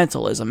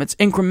incrementalism. It's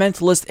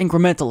incrementalist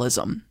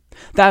incrementalism.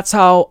 That's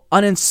how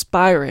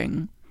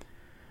uninspiring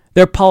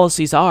their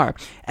policies are.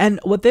 And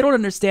what they don't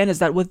understand is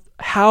that with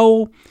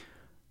how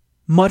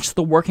much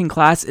the working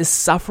class is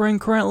suffering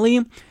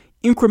currently,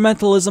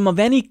 incrementalism of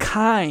any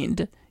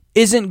kind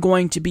isn't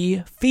going to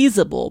be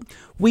feasible.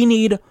 We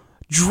need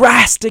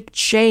drastic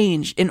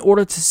change in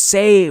order to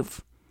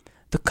save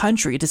the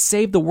country, to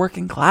save the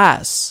working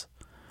class.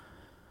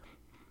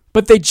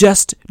 But they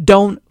just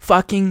don't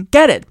fucking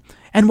get it.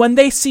 And when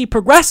they see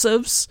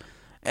progressives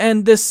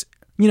and this,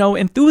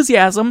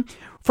 enthusiasm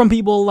from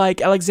people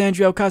like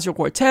Alexandria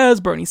Ocasio-Cortez,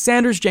 Bernie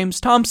Sanders,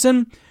 James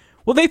Thompson,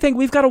 well, they think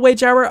we've got to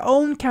wage our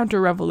own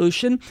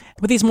counter-revolution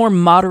with these more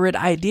moderate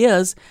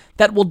ideas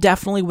that will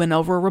definitely win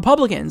over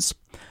Republicans.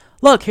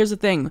 Look, here's the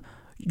thing.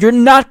 You're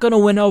not going to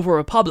win over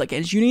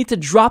Republicans. You need to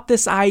drop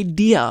this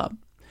idea.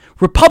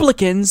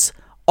 Republicans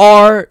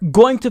are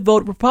going to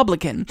vote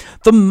Republican.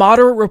 The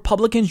moderate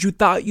Republicans you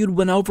thought you'd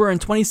win over in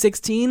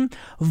 2016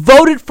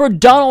 voted for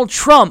Donald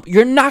Trump.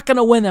 You're not going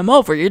to win them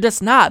over. You're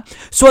just not.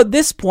 So at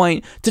this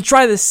point, to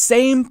try the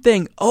same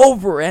thing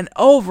over and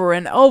over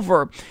and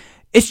over,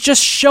 it's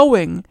just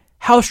showing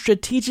how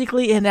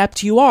strategically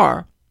inept you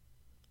are.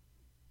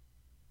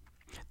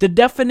 The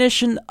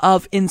definition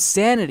of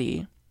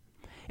insanity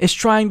is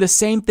trying the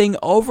same thing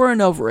over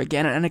and over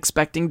again and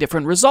expecting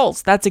different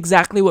results. That's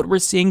exactly what we're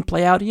seeing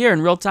play out here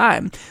in real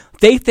time.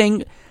 They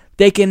think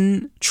they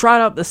can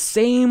trot out the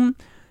same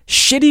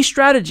shitty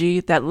strategy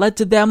that led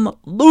to them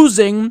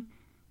losing,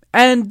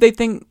 and they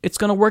think it's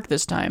going to work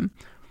this time.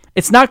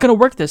 It's not going to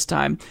work this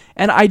time.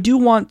 And I do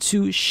want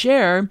to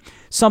share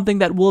something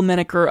that Will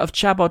Menaker of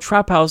Chapo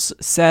Trap House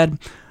said,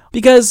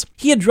 because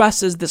he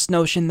addresses this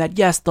notion that,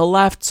 yes, the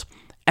left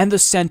and the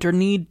center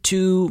need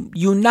to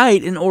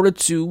unite in order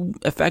to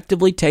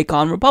effectively take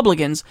on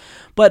Republicans.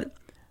 But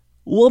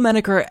Will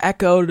Menaker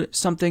echoed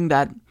something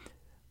that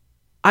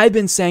I've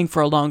been saying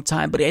for a long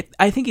time, but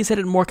I think he said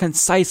it more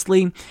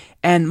concisely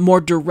and more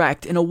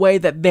direct in a way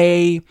that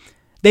they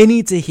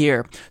need to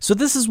hear. So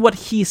this is what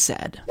he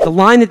said. The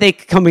line that they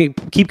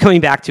keep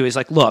coming back to is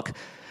look,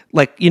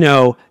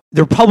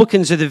 the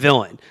Republicans are the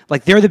villain.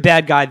 Like, they're the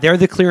bad guy. They're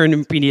the clear and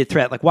immediate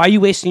threat. Like, why are you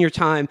wasting your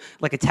time,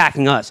 like,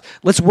 attacking us?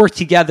 Let's work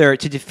together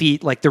to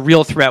defeat, like, the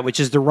real threat, which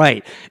is the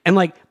right. And,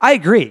 like, I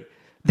agree.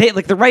 They,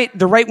 like, the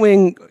right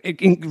wing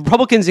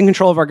Republicans in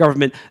control of our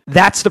government,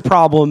 that's the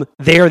problem.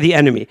 They are the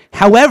enemy.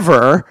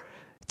 However,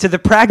 to the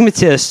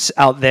pragmatists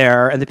out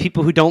there and the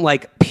people who don't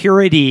like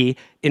purity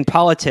in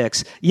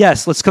politics,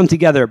 yes, let's come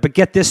together, but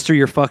get this through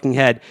your fucking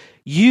head.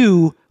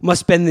 You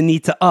must bend the knee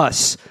to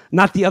us,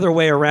 not the other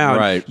way around.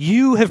 Right.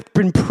 You have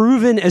been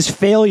proven as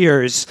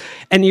failures,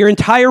 and your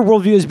entire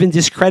worldview has been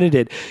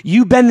discredited.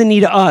 You bend the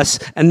knee to us,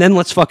 and then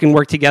let's fucking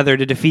work together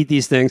to defeat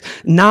these things,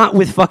 not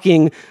with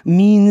fucking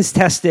means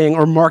testing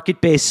or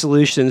market-based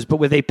solutions, but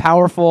with a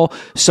powerful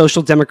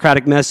social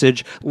democratic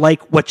message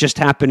like what just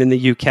happened in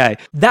the UK.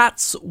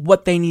 That's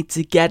what they need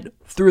to get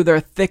through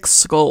their thick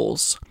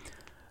skulls.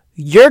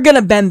 You're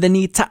gonna bend the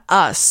knee to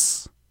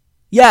us.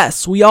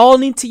 Yes, we all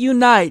need to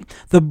unite.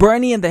 The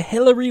Bernie and the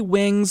Hillary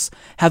wings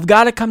have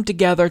got to come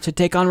together to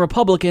take on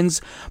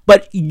Republicans,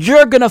 but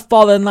you're gonna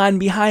fall in line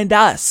behind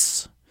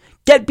us.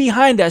 Get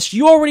behind us.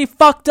 You already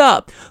fucked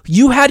up.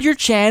 You had your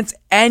chance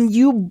and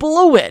you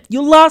blew it.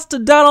 You lost to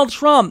Donald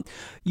Trump.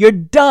 You're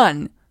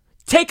done.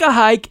 Take a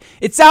hike.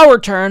 It's our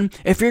turn.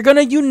 If you're going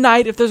to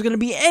unite, if there's going to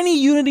be any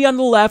unity on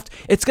the left,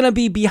 it's going to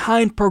be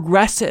behind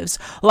progressives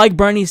like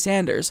Bernie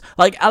Sanders,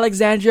 like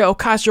Alexandria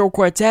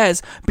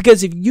Ocasio-Cortez,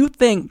 because if you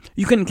think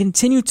you can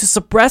continue to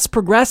suppress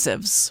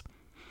progressives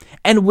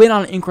and win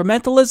on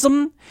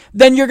incrementalism,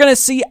 then you're going to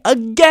see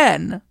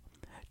again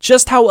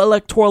just how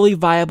electorally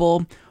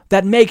viable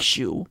that makes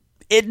you.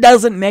 It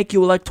doesn't make you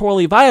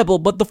electorally viable,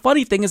 but the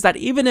funny thing is that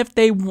even if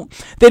they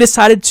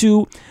decided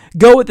to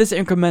go with this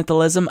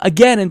incrementalism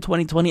again in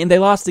 2020 and they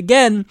lost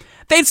again,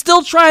 they'd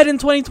still try it in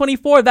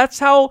 2024. That's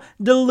how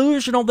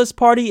delusional this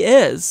party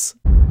is.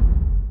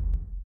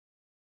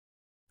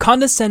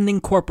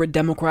 Condescending corporate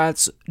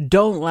Democrats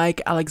don't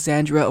like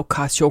Alexandria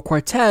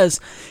Ocasio-Cortez,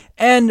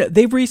 and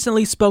they've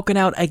recently spoken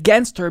out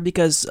against her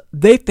because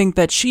they think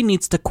that she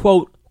needs to,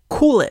 quote,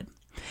 cool it.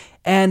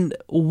 And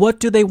what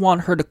do they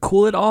want her to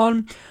cool it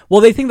on?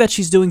 Well, they think that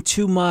she's doing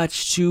too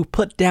much to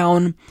put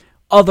down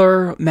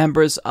other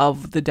members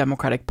of the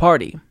Democratic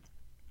Party.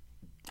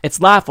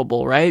 It's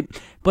laughable, right?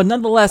 But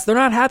nonetheless, they're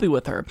not happy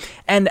with her.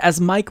 And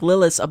as Mike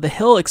Lillis of The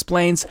Hill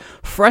explains,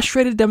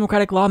 frustrated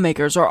Democratic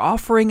lawmakers are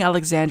offering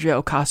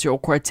Alexandria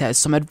Ocasio-Cortez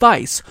some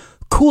advice.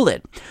 Cool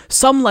it.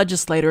 Some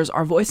legislators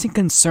are voicing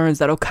concerns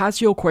that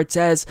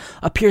Ocasio-Cortez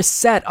appears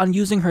set on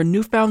using her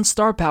newfound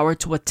star power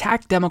to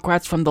attack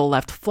Democrats from the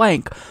left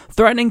flank,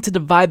 threatening to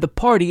divide the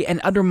party and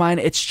undermine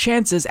its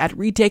chances at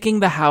retaking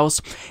the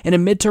House in a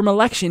midterm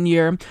election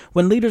year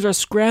when leaders are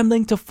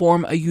scrambling to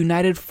form a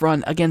united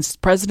front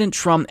against President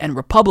Trump and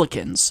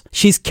Republicans.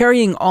 She's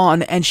carrying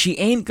on, and she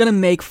ain't gonna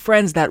make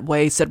friends that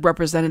way, said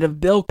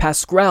Representative Bill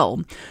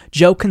Pascrell.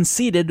 Joe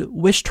conceded,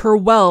 wished her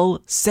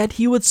well, said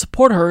he would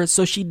support her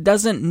so she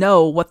doesn't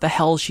know what the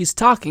hell she's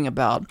talking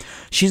about.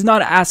 She's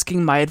not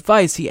asking my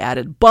advice, he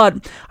added,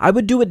 but I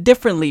would do it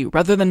differently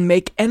rather than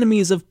make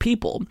enemies of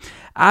people.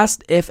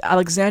 Asked if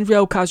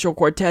Alexandria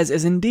Ocasio-Cortez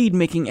is indeed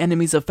making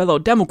enemies of fellow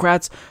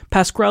Democrats,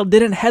 Pascrell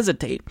didn't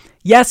hesitate.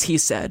 Yes, he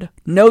said,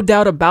 no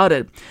doubt about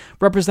it.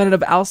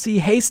 Representative Alcee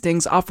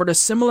Hastings offered a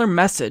similar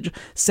message,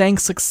 saying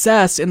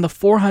success in the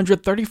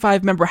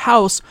 435-member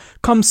House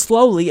comes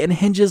slowly and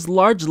hinges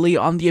largely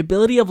on the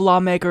ability of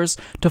lawmakers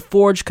to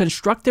forge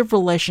constructive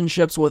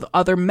relationships with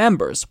other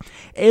members.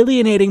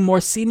 Alienating more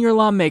senior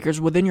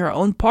lawmakers within your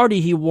own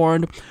party, he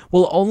warned,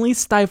 will only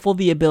stifle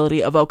the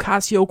ability of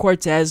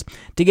Ocasio-Cortez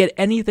to get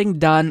anything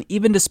done,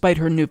 even despite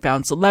her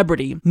newfound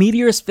celebrity.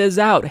 Meteors fizz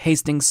out,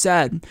 Hastings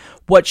said.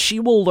 What she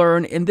will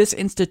learn in this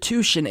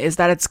institution is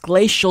that it's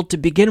glacial to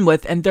begin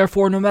with, and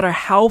therefore no matter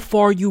how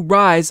far you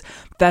rise,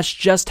 that's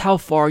just how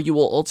far you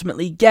will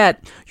ultimately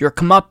get your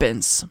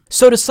comeuppance.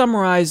 So to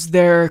summarize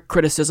their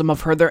criticism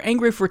of her, they're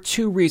angry for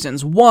two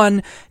reasons.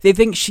 One, they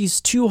think she's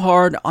too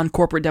hard on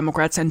corporate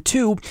Democrats, and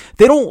two,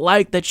 they don't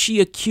like that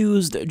she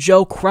accused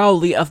Joe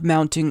Crowley of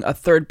mounting a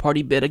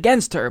third-party bid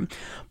against her.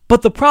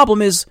 But the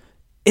problem is,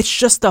 it's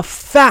just a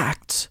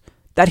fact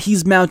that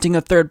he's mounting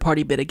a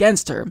third-party bid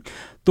against her.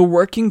 The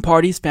Working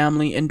Party's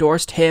family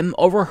endorsed him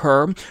over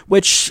her,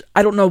 which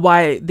I don't know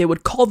why they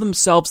would call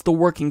themselves the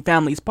Working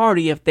Families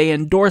Party if they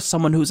endorse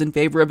someone who's in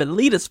favor of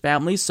elitist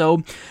families,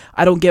 so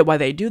I don't get why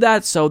they do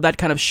that, so that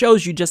kind of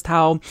shows you just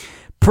how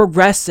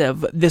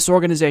progressive this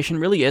organization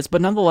really is,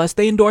 but nonetheless,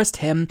 they endorsed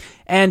him,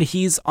 and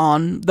he's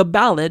on the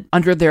ballot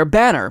under their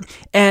banner,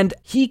 and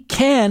he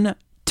can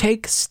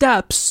take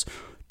steps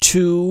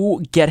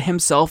to get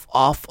himself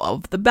off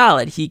of the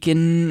ballot. He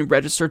can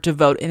register to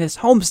vote in his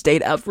home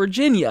state of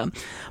Virginia,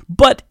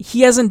 but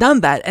he hasn't done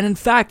that. And in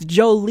fact,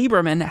 Joe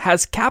Lieberman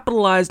has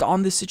capitalized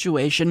on this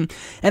situation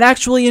and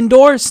actually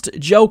endorsed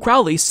Joe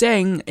Crowley,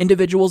 saying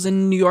individuals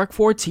in New York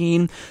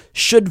 14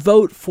 should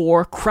vote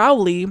for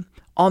Crowley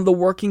on the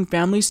Working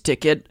Families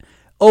ticket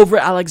over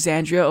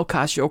Alexandria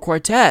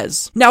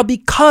Ocasio-Cortez. Now,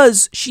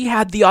 because she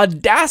had the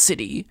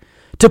audacity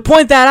to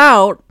point that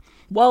out,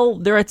 well,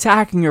 they're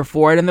attacking her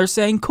for it, and they're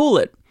saying, cool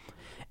it.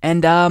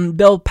 And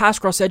Bill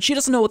Pascrell said she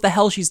doesn't know what the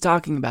hell she's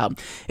talking about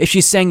if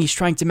she's saying he's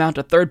trying to mount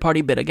a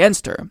third-party bid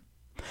against her.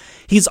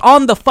 He's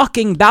on the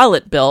fucking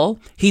ballot, Bill.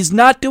 He's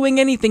not doing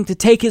anything to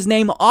take his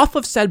name off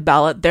of said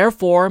ballot.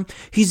 Therefore,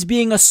 he's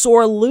being a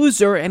sore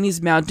loser and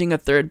he's mounting a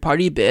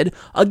third-party bid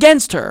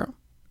against her.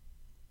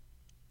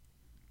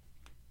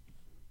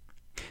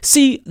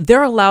 See,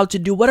 they're allowed to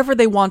do whatever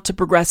they want to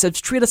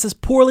progressives, treat us as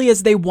poorly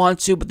as they want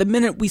to, but the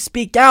minute we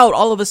speak out,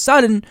 all of a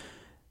sudden,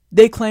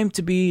 they claim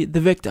to be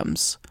the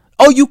victims.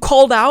 Oh, you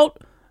called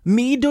out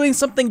me doing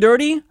something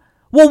dirty?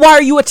 Well, why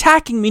are you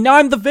attacking me? Now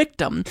I'm the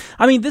victim.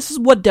 I mean, this is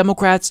what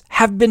Democrats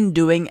have been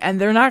doing, and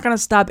they're not going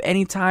to stop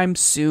anytime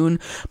soon.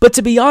 But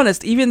to be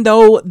honest, even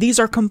though these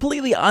are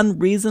completely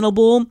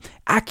unreasonable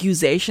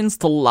accusations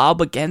to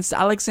lob against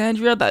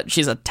Alexandria, that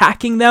she's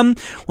attacking them,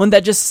 when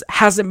that just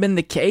hasn't been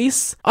the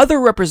case, other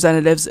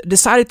representatives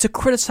decided to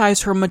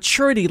criticize her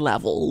maturity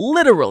level,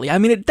 literally. I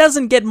mean, it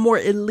doesn't get more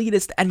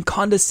elitist and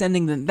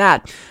condescending than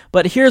that.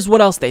 But here's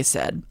what else they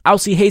said.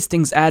 Alcee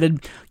Hastings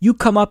added, "You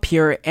come up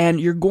here and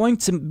you're going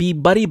to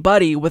be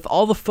buddy-buddy with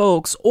all the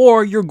folks,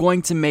 or you're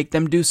going to make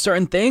them do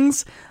certain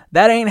things.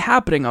 That ain't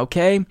happening,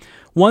 okay?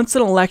 Once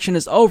an election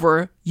is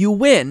over, you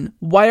win.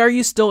 Why are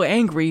you still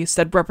angry?"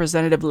 said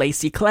Representative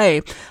Lacy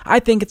Clay.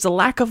 I think it's a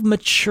lack of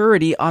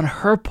maturity on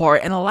her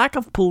part and a lack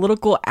of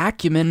political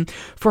acumen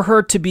for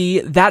her to be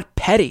that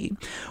petty.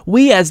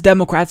 We as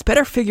Democrats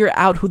better figure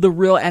out who the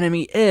real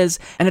enemy is,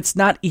 and it's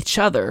not each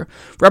other.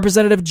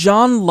 Representative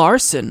John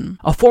Larson,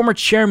 a former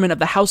chairman of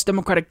the House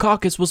Democratic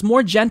Caucus, was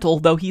more gentle,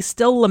 though he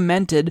still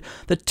lamented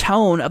the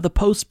tone of the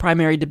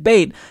post-primary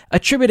debate,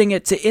 attributing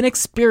it to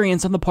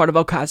inexperience on the part of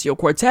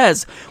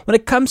Ocasio-Cortez. When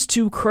it comes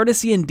to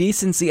courtesy and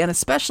decency, and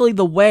especially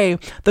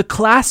the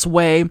class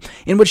way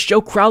in which Joe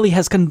Crowley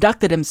has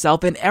conducted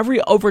himself in every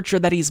overture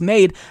that he's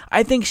made,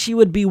 I think she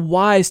would be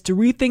wise to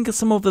rethink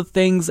some of the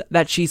things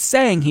that she's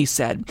saying, he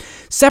said.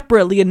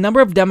 Separately, a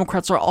number of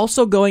Democrats are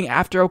also going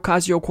after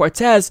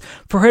Ocasio-Cortez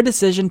for her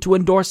decision to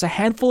endorse a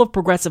handful of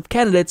progressive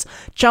candidates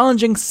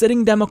challenging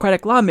sitting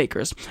Democratic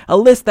lawmakers, a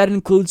list that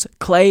includes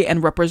Clay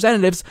and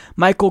Representatives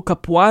Michael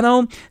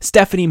Capuano,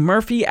 Stephanie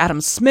Murphy,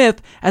 Adam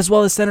Smith, as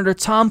well as Senator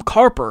Tom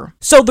Carper.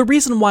 So the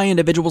reason why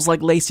individuals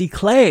like Lacy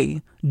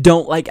Clay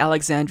don't like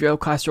Alexandria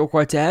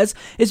Ocasio-Cortez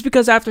is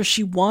because after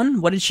she won,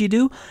 what did she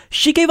do?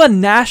 She gave a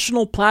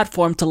national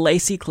platform to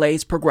Lacy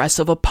Clay's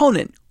progressive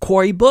opponent,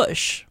 Cori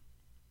Bush,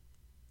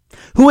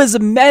 who is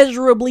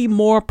immeasurably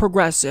more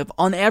progressive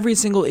on every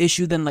single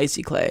issue than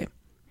Lacy Clay.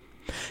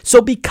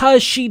 So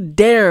because she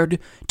dared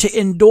to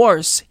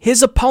endorse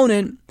his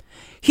opponent,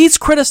 he's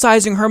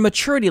criticizing her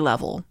maturity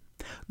level.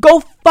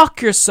 Go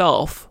fuck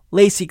yourself,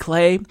 Lacy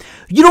Clay.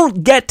 You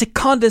don't get to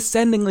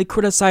condescendingly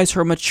criticize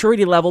her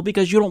maturity level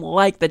because you don't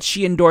like that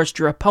she endorsed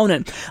your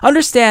opponent.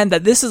 Understand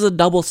that this is a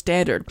double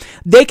standard.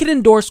 They can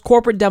endorse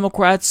corporate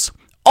Democrats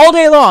all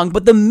day long,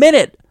 but the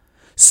minute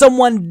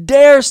someone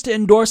dares to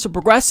endorse a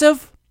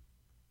progressive,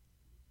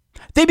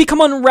 they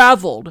become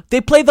unraveled. They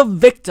play the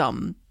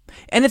victim.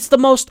 And it's the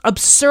most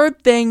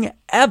absurd thing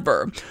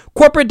ever.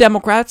 Corporate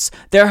Democrats,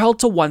 they're held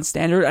to one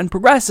standard, and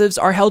progressives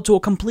are held to a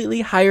completely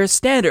higher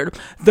standard.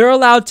 They're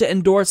allowed to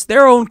endorse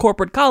their own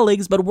corporate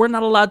colleagues, but we're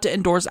not allowed to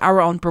endorse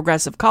our own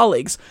progressive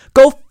colleagues.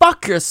 Go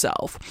fuck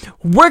yourself.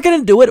 We're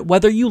gonna do it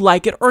whether you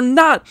like it or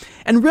not.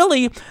 And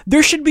really,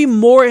 there should be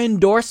more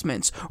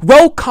endorsements.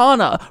 Ro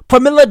Khanna,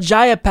 Pramila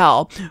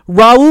Jayapal,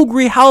 Raul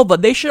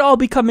Grijalva, they should all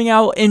be coming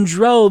out in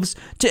droves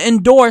to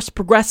endorse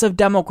progressive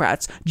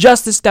Democrats,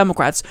 Justice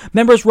Democrats,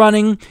 members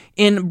running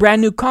in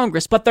brand new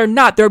Congress, but they're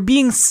not. They're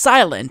being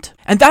silent.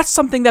 And that's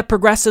something that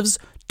progressives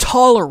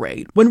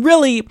tolerate, when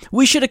really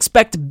we should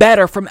expect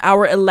better from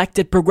our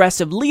elected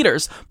progressive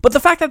leaders. But the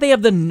fact that they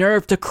have the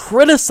nerve to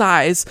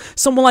criticize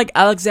someone like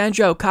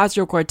Alexandria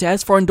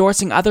Ocasio-Cortez for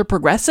endorsing other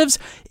progressives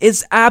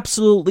is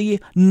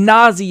absolutely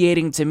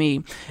nauseating to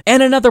me.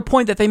 And another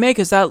point that they make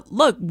is that,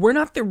 look, we're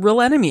not the real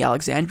enemy,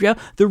 Alexandria.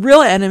 The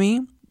real enemy,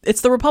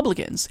 it's the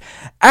Republicans.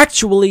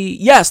 Actually,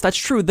 yes, that's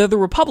true. They're the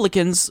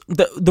Republicans.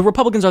 The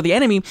Republicans are the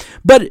enemy.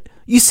 But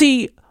you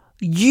see,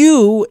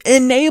 you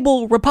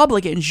enable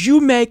Republicans. You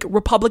make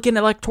Republican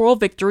electoral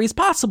victories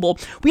possible.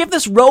 We have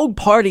this rogue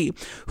party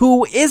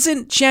who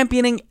isn't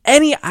championing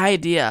any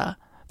idea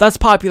that's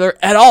popular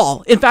at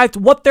all. In fact,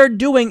 what they're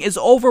doing is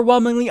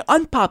overwhelmingly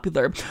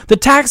unpopular. The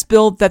tax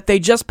bill that they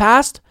just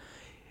passed,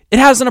 it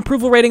has an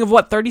approval rating of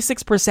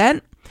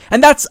 36%?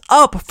 And that's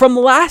up from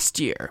last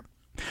year.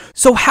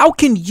 So how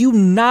can you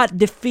not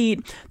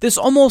defeat this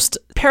almost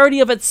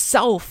parody of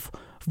itself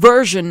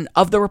version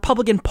of the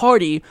Republican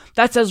Party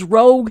that's as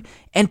rogue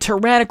and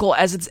tyrannical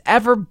as it's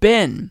ever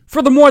been?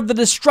 Furthermore, the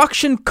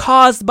destruction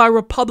caused by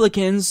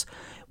Republicans,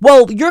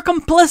 well, you're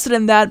complicit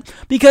in that,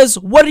 because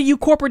what do you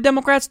corporate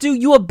Democrats do?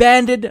 You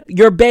abandoned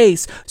your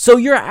base. So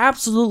you're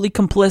absolutely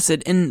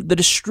complicit in the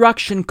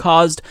destruction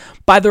caused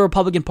by the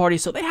Republican Party.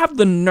 So they have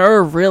the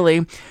nerve,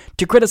 really,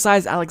 to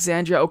criticize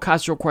Alexandria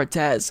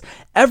Ocasio-Cortez.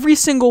 Every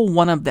single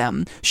one of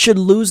them should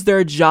lose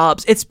their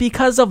jobs. It's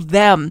because of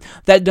them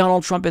that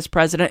Donald Trump is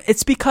president.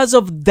 It's because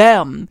of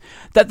them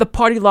that the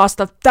party lost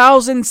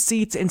 1,000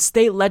 seats in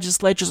state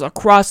legislatures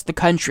across the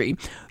country.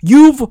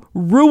 You've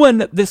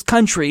ruined this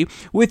country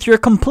with your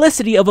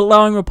complicity of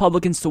allowing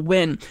Republicans to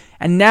win.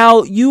 And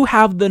now you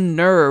have the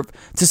nerve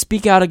to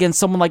speak out against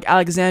someone like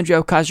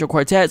Alexandria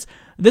Ocasio-Cortez.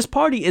 This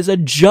party is a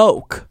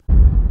joke.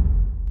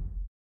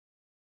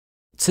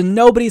 To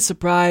nobody's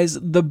surprise,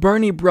 the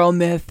Bernie bro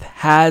myth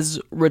has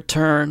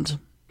returned.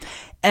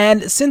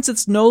 And since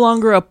it's no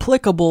longer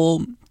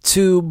applicable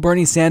to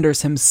Bernie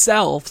Sanders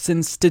himself,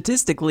 since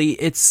statistically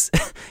it's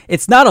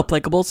not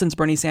applicable, since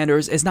Bernie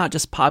Sanders is not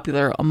just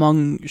popular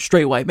among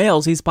straight white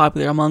males, he's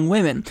popular among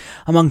women,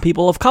 among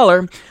people of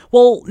color.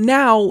 Well,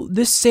 now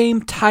this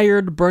same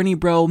tired Bernie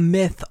bro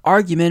myth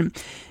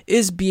argument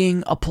is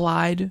being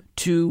applied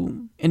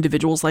to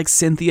individuals like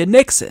Cynthia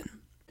Nixon.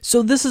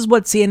 So this is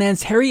what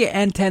CNN's Harry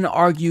Anten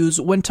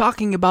argues when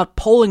talking about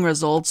polling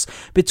results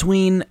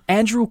between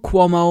Andrew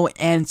Cuomo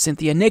and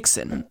Cynthia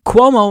Nixon.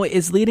 Cuomo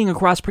is leading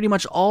across pretty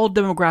much all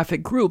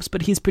demographic groups,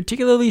 but he's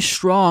particularly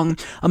strong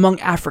among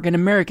African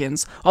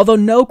Americans. Although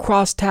no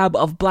crosstab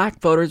of black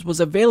voters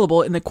was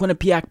available in the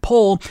Quinnipiac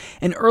poll,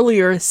 an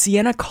earlier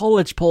Siena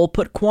College poll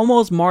put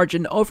Cuomo's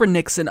margin over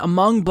Nixon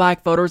among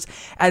black voters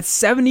at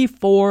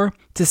 74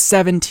 to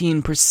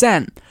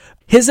 17%.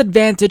 His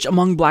advantage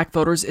among black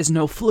voters is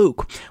no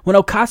fluke. When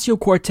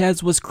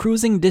Ocasio-Cortez was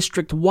cruising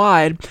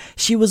district-wide,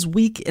 she was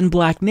weak in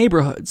black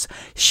neighborhoods.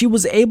 She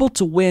was able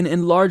to win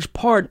in large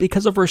part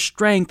because of her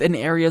strength in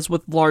areas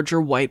with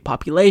larger white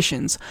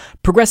populations.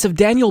 Progressive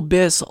Daniel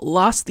Biss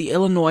lost the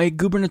Illinois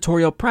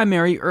gubernatorial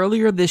primary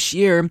earlier this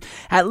year,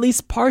 at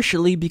least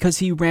partially because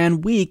he ran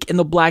weak in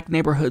the black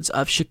neighborhoods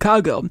of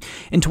Chicago.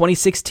 In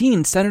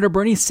 2016, Senator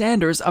Bernie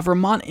Sanders, a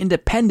Vermont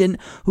independent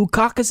who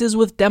caucuses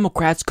with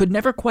Democrats, could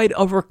never quite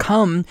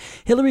overcome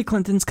Hillary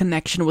Clinton's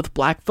connection with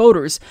black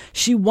voters.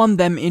 She won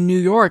them in New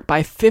York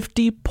by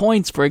 50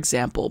 points, for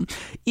example.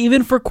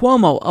 Even for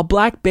Cuomo, a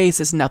black base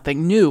is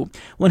nothing new.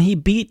 When he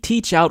beat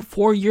Teachout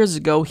 4 years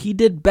ago, he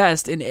did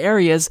best in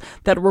areas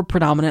that were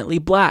predominantly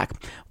black.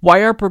 Why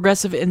are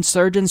progressive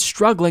insurgents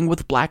struggling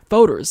with black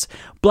voters?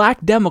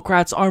 Black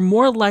Democrats are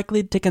more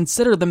likely to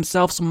consider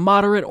themselves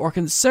moderate or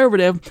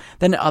conservative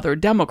than other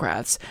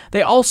Democrats.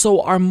 They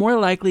also are more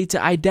likely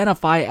to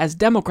identify as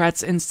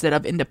Democrats instead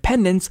of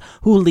independents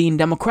who lean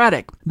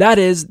Democratic. That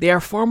is, they are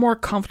far more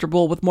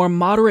comfortable with more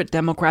moderate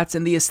Democrats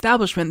in the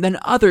establishment than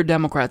other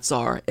Democrats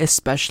are,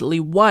 especially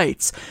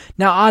whites.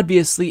 Now,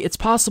 obviously, it's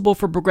possible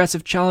for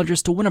progressive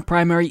challengers to win a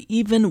primary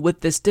even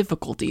with this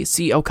difficulty,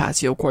 see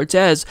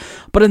Ocasio-Cortez,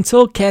 but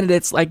until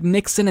candidates like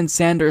Nixon and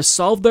Sanders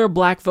solve their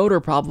black voter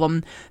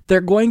problem,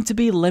 they're going to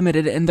be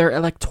limited in their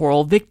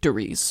electoral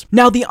victories.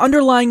 Now, the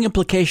underlying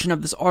implication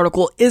of this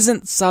article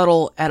isn't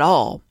subtle at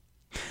all.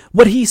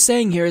 What he's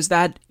saying here is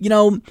that,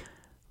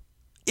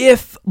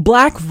 if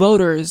black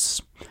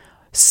voters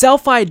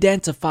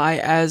self-identify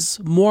as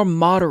more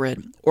moderate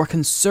or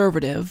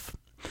conservative,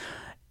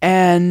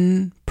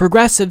 and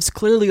progressives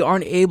clearly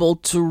aren't able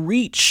to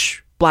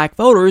reach black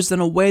voters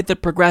in a way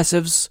that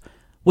progressives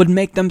would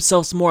make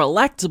themselves more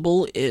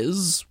electable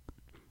is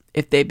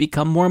if they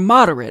become more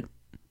moderate.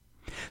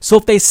 So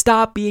if they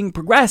stop being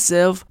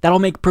progressive, that'll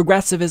make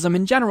progressivism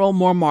in general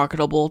more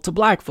marketable to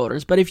black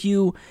voters. But if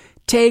you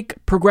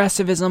take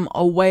progressivism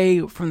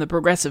away from the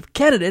progressive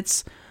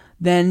candidates,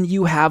 then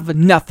you have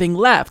nothing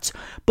left.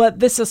 But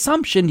this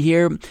assumption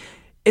here,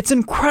 it's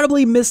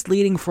incredibly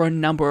misleading for a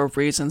number of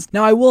reasons.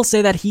 Now, I will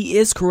say that he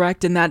is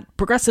correct in that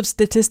progressives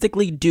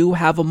statistically do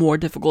have a more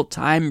difficult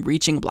time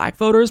reaching black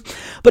voters,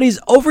 but he's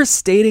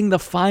overstating the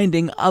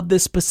finding of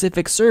this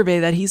specific survey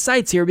that he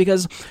cites here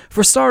because,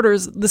 for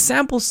starters, the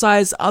sample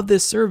size of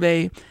this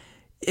survey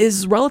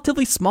is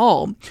relatively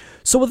small.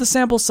 So with a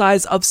sample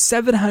size of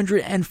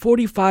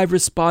 745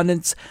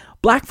 respondents,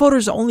 black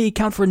voters only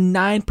account for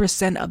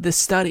 9% of this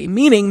study,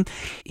 meaning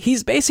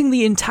he's basing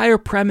the entire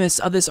premise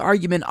of this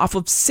argument off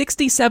of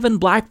 67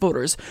 black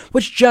voters,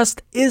 which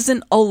just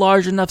isn't a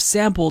large enough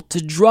sample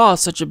to draw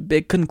such a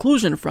big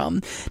conclusion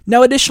from.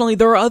 Now, additionally,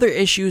 there are other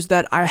issues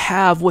that I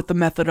have with the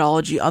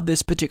methodology of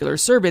this particular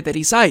survey that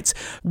he cites.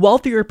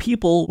 Wealthier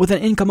people with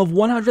an income of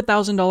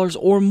 $100,000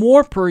 or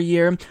more per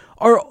year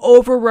are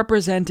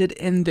overrepresented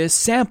in this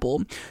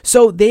sample.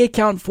 So they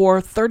account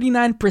for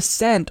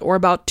 39% or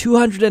about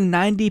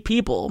 290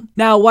 people.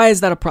 Now, why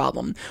is that a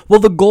problem? Well,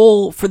 the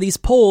goal for these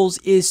polls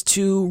is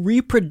to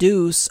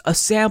reproduce a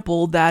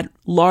sample that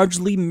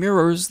largely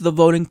mirrors the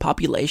voting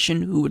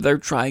population who they're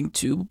trying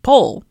to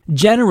poll.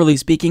 Generally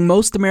speaking,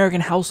 most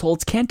American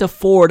households can't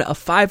afford a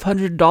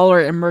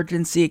 $500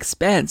 emergency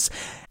expense.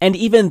 And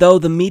even though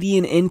the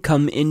median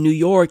income in New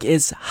York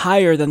is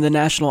higher than the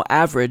national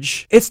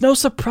average, it's no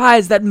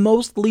surprise that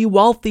mostly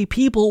wealthy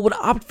people would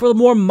opt for the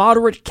more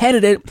moderate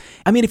candidate.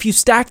 I mean, if you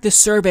stack this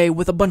survey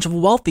with a bunch of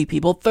wealthy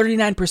people,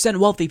 39%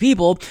 wealthy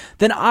people,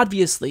 then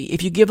obviously,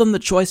 if you give them the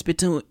choice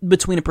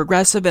between a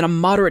progressive and a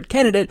moderate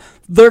candidate,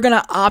 they're going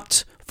to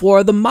opt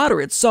for the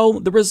moderate. So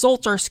the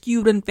results are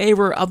skewed in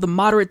favor of the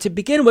moderate to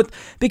begin with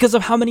because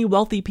of how many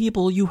wealthy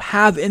people you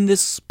have in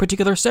this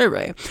particular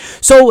survey.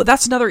 So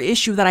that's another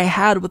issue that I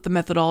had with the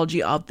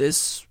methodology of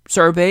this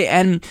survey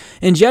and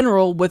in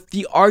general with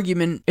the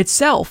argument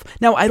itself.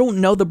 Now, I don't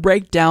know the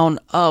breakdown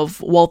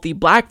of wealthy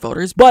black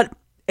voters, but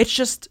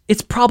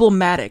it's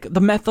problematic.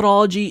 The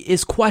methodology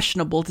is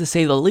questionable, to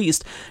say the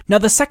least. Now,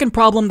 the second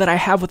problem that I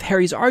have with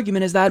Harry's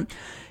argument is that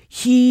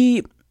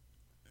he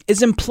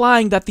is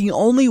implying that the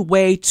only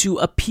way to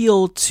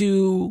appeal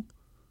to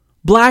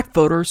black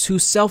voters who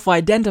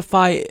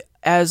self-identify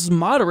as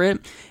moderate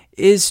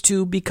is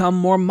to become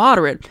more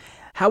moderate.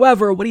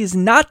 However, what he's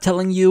not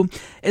telling you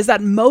is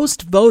that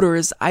most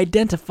voters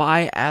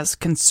identify as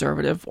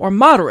conservative or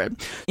moderate.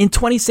 In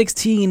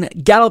 2016,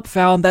 Gallup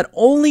found that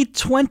only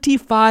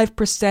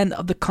 25%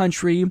 of the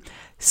country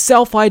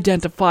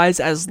self-identifies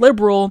as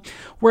liberal,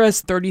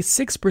 whereas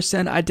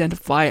 36%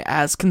 identify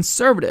as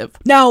conservative.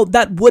 Now,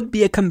 that would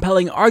be a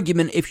compelling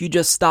argument if you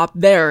just stop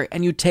there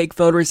and you take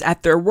voters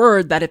at their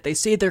word that if they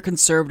say they're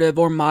conservative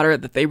or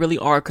moderate, that they really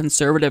are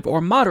conservative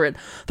or moderate.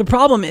 The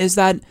problem is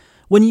that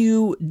when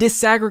you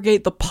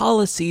disaggregate the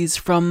policies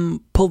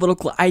from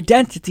political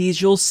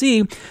identities, you'll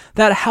see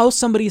that how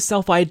somebody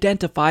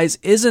self-identifies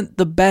isn't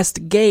the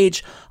best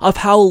gauge of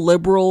how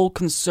liberal,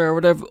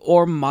 conservative,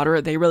 or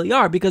moderate they really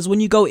are. Because when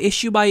you go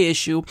issue by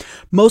issue,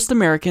 most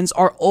Americans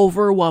are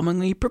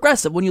overwhelmingly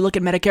progressive. When you look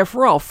at Medicare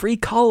for all, free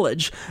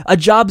college, a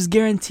jobs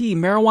guarantee,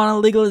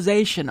 marijuana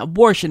legalization,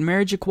 abortion,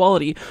 marriage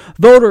equality,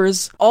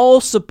 voters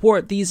all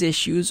support these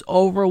issues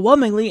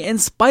overwhelmingly in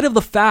spite of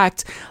the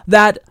fact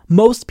that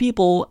most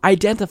people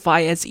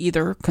identify as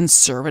either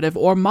conservative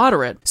or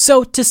moderate.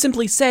 So to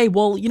simply say,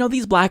 well,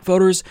 these black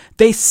voters,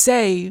 they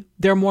say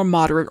they're more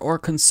moderate or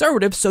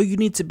conservative, so you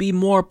need to be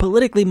more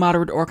politically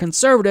moderate or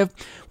conservative,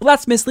 well,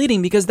 that's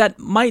misleading because that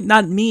might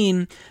not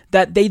mean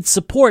that they'd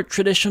support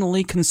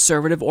traditionally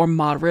conservative or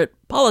moderate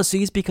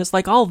policies because,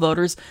 like all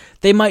voters,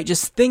 they might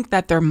just think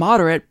that they're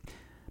moderate,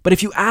 but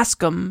if you ask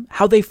them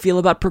how they feel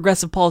about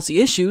progressive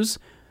policy issues,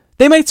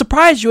 they might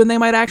surprise you and they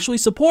might actually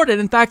support it.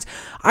 In fact,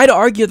 I'd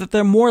argue that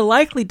they're more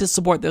likely to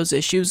support those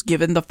issues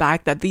given the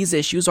fact that these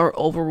issues are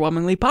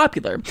overwhelmingly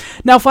popular.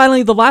 Now,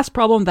 finally, the last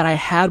problem that I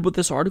had with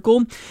this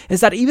article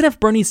is that even if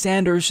Bernie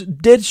Sanders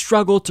did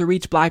struggle to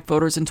reach black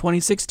voters in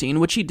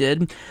 2016, which he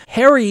did,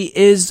 Harry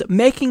is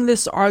making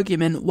this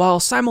argument while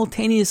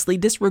simultaneously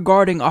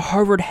disregarding a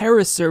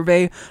Harvard-Harris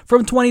survey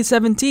from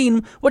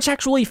 2017, which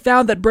actually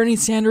found that Bernie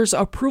Sanders'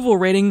 approval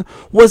rating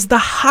was the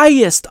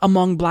highest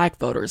among black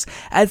voters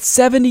at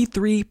 73%.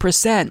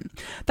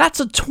 That's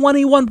a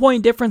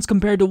 21-point difference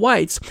compared to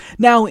whites.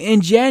 Now,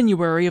 in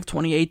January of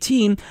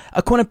 2018,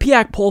 a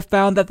Quinnipiac poll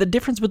found that the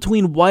difference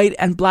between white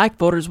and black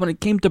voters when it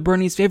came to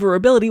Bernie's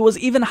favorability was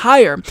even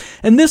higher.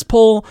 In this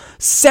poll,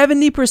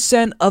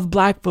 70% of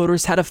black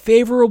voters had a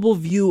favorable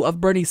view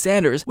of Bernie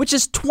Sanders, which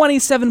is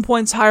 27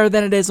 points higher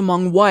than it is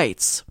among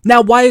whites.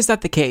 Now, why is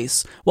that the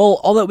case? Well,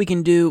 all that we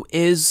can do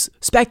is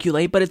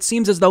speculate, but it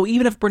seems as though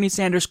even if Bernie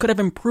Sanders could have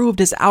improved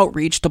his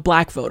outreach to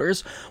black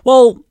voters,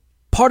 well,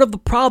 part of the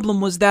problem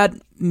was that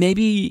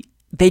maybe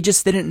they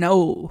just didn't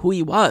know who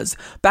he was.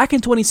 Back in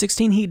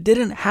 2016, he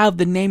didn't have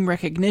the name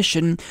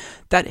recognition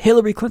that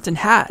Hillary Clinton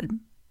had.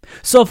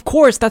 So of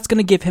course that's going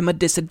to give him a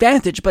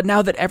disadvantage, but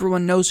now that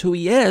everyone knows who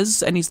he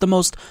is, and he's the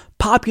most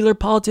popular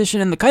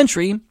politician in the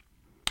country,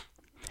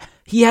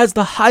 he has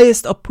the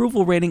highest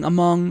approval rating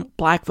among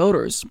black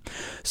voters.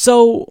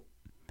 So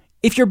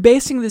if you're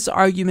basing this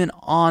argument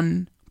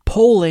on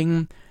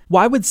polling,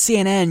 why would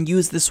CNN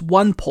use this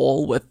one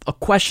poll with a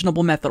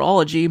questionable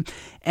methodology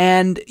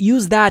and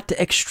use that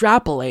to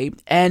extrapolate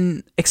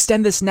and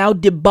extend this now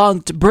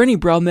debunked Bernie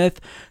bro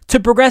myth to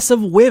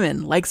progressive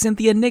women like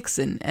Cynthia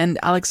Nixon and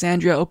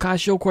Alexandria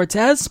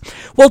Ocasio-Cortez?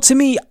 Well, to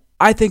me,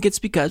 I think it's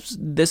because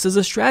this is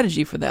a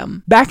strategy for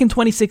them. Back in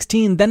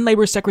 2016, then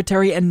Labor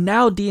Secretary and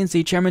now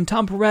DNC Chairman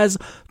Tom Perez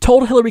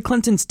told Hillary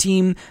Clinton's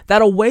team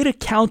that a way to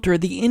counter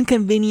the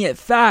inconvenient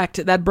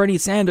fact that Bernie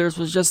Sanders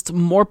was just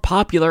more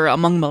popular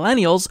among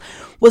millennials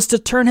was to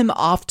turn him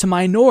off to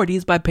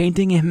minorities by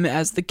painting him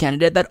as the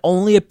candidate that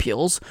only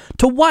appeals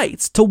to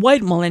whites, to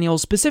white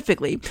millennials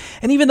specifically.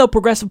 And even though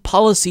progressive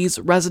policies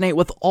resonate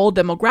with all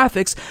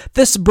demographics,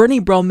 this Bernie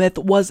bro myth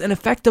was an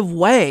effective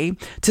way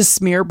to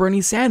smear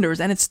Bernie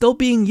Sanders, and it's still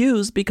being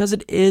used because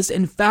it is,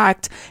 in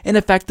fact, an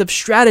effective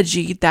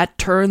strategy that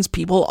turns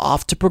people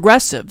off to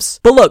progressives.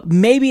 But look,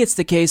 maybe it's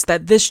the case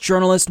that this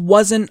journalist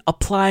wasn't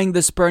applying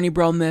this Bernie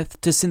bro myth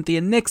to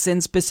Cynthia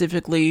Nixon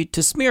specifically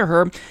to smear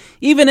her,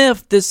 even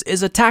if this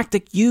is a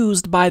tactic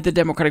used by the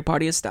Democratic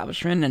Party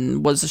establishment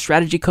and was a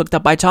strategy cooked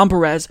up by Tom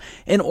Perez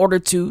in order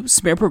to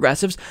smear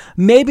progressives.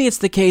 Maybe it's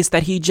the case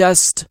that he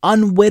just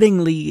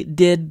unwittingly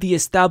did the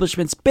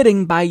establishment's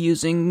bidding by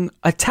using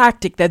a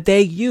tactic that they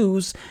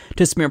use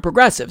to smear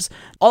progressives.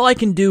 All I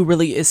can do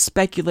really is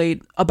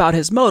speculate about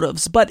his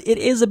motives, but it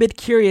is a bit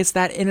curious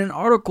that in an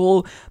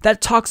article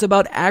that talks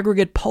about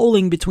aggregate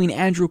polling between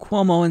Andrew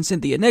Cuomo and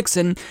Cynthia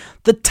Nixon,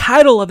 the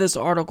title of this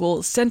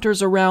article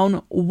centers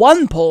around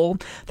one poll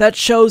that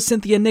shows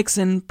Cynthia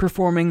Nixon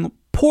performing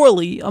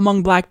poorly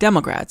among black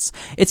Democrats.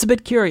 It's a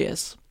bit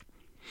curious.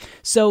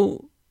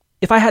 So,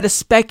 if I had to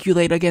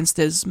speculate against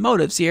his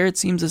motives here, it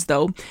seems as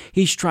though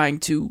he's trying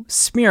to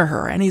smear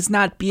her, and he's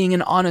not being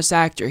an honest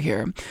actor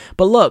here.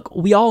 But look,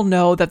 we all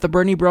know that the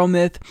Bernie bro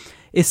myth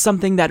is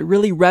something that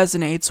really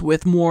resonates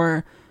with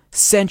more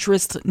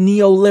centrist,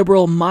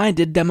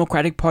 neoliberal-minded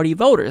Democratic Party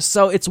voters.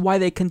 So it's why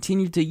they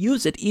continue to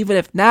use it, even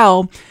if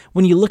now,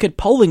 when you look at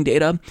polling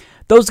data,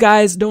 those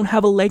guys don't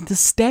have a leg to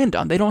stand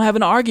on. They don't have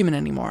an argument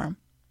anymore.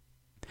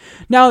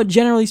 Now,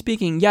 generally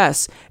speaking,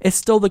 yes, it's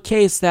still the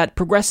case that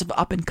progressive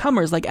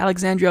up-and-comers like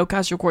Alexandria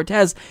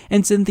Ocasio-Cortez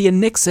and Cynthia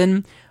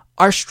Nixon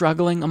are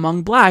struggling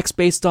among blacks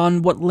based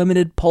on what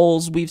limited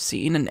polls we've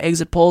seen and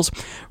exit polls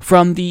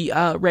from the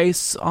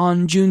race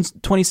on June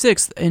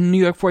 26th in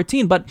New York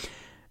 14. But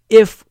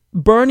if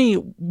Bernie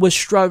was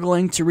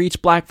struggling to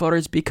reach black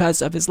voters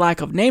because of his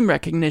lack of name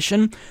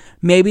recognition,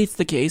 maybe it's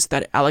the case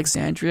that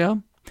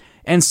Alexandria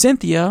and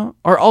Cynthia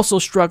are also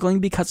struggling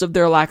because of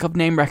their lack of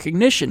name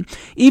recognition.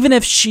 Even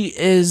if she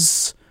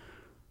is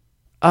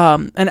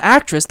an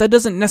actress, that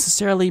doesn't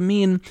necessarily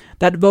mean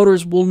that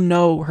voters will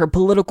know her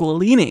political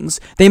leanings.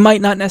 They might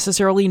not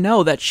necessarily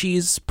know that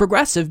she's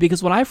progressive,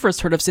 because when I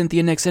first heard of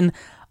Cynthia Nixon,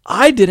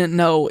 I didn't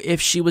know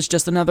if she was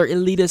just another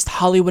elitist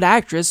Hollywood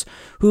actress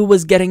who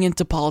was getting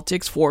into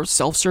politics for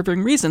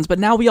self-serving reasons. But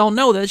now we all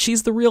know that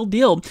she's the real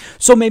deal.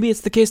 So maybe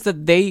it's the case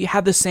that they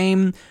had the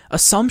same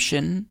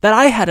assumption that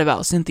I had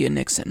about Cynthia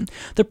Nixon.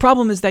 The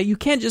problem is that you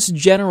can't just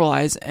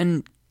generalize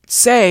and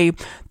say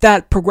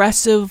that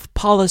progressive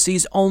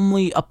policies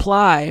only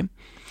apply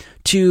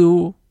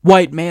to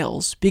white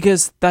males,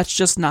 because that's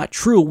just not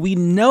true. We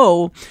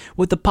know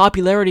with the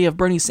popularity of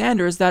Bernie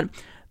Sanders that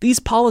these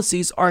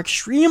policies are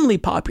extremely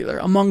popular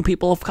among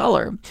people of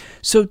color.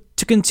 So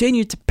to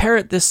continue to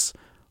parrot this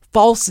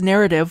false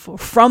narrative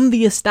from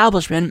the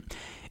establishment,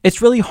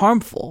 it's really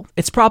harmful.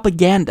 It's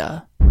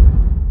propaganda.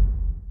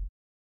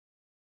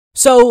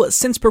 So,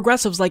 since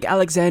progressives like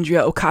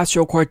Alexandria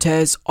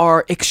Ocasio-Cortez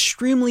are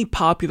extremely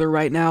popular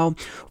right now,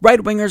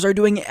 right-wingers are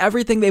doing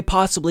everything they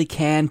possibly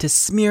can to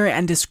smear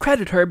and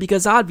discredit her,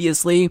 because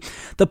obviously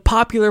the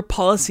popular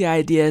policy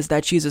ideas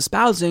that she's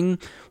espousing,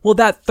 well,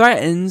 that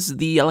threatens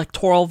the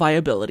electoral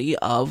viability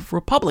of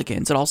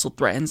Republicans. It also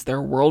threatens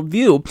their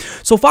worldview.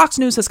 So Fox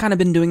News has kind of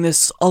been doing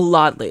this a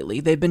lot lately.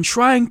 They've been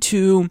trying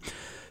to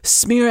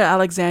smear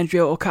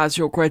Alexandria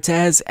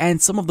Ocasio-Cortez,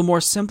 and some of the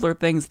more simpler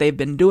things they've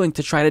been doing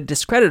to try to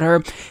discredit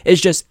her is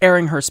just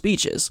airing her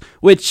speeches,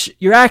 which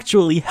you're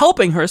actually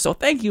helping her, so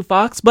thank you,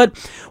 Fox. But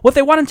what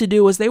they wanted to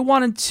do was they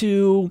wanted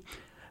to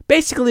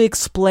basically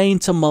explain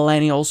to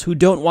millennials who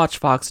don't watch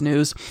Fox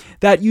News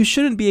that you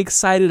shouldn't be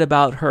excited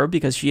about her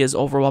because she is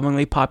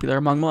overwhelmingly popular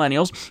among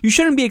millennials. You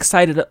shouldn't be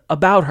excited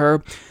about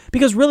her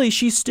because really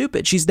she's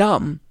stupid, she's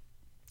dumb.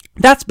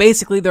 That's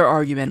basically their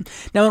argument.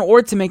 Now, in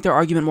order to make their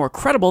argument more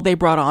credible, they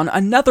brought on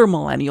another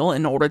millennial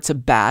in order to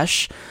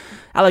bash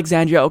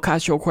Alexandria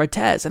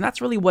Ocasio-Cortez, and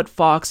that's really what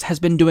Fox has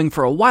been doing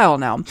for a while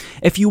now.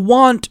 If you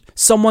want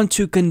someone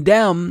to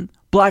condemn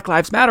Black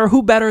Lives Matter,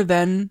 who better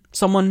than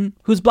someone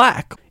who's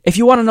black? If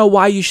you want to know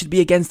why you should be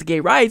against gay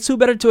rights, who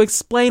better to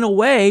explain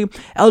away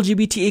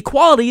LGBT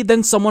equality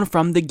than someone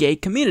from the gay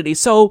community?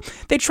 So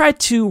they tried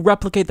to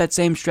replicate that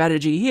same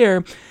strategy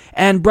here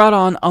and brought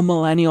on a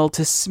millennial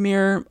to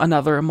smear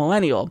another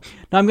millennial.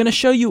 Now I'm going to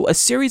show you a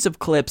series of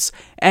clips,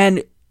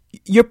 and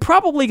you're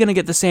probably going to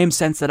get the same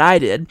sense that I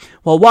did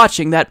while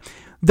watching, that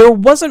there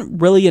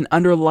wasn't really an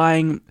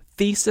underlying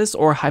thesis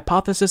or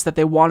hypothesis that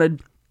they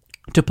wanted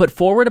to put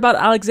forward about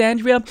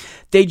Alexandria.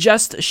 They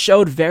just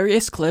showed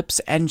various clips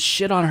and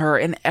shit on her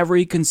in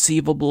every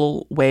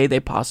conceivable way they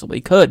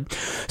possibly could.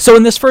 So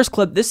in this first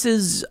clip, this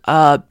is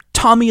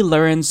Tommy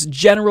Lahren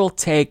general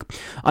take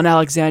on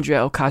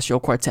Alexandria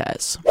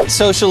Ocasio-Cortez.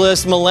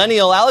 Socialist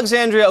millennial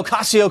Alexandria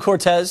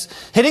Ocasio-Cortez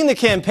hitting the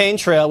campaign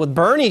trail with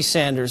Bernie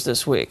Sanders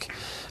this week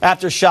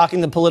after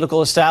shocking the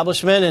political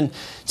establishment and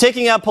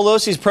taking out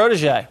Pelosi's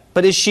protege.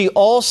 But is she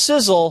all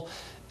sizzle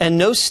and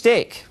no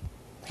steak?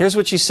 Here's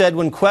what she said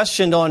when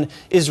questioned on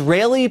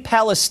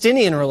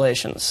Israeli-Palestinian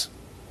relations.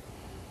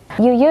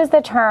 You used the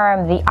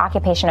term the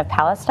occupation of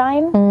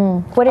Palestine.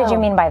 What did you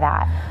mean by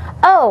that?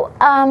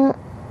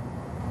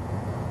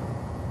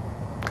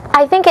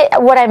 I think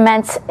what I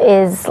meant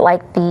is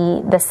like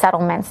the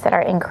settlements that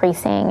are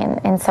increasing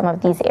in some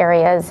of these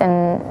areas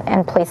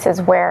and places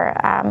where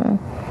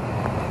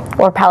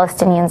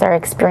Palestinians are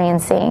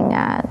experiencing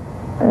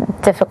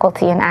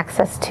difficulty in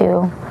access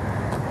to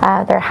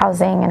their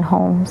housing and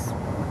homes.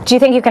 Do you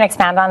think you can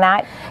expand on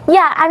that?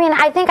 Yeah, I mean,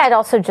 I think I'd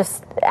also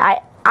I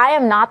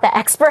am not the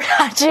expert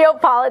on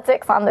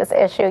geopolitics on this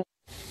issue.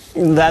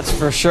 That's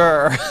for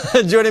sure.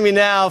 Joining me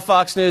now,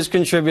 Fox News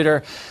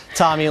contributor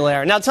Tommy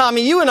Lahren. Now,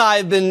 Tommy, you and I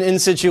have been in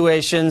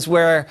situations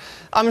where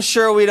I'm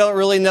sure we don't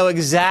really know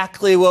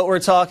exactly what we're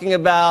talking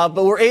about,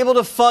 but we're able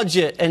to fudge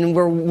it and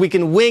we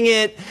can wing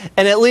it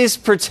and at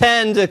least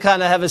pretend to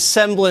kind of have a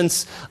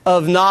semblance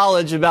of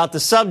knowledge about the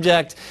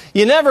subject.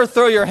 You never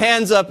throw your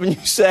hands up and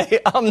you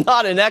say, I'm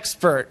not an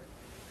expert.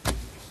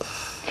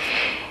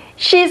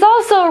 She's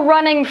also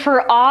running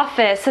for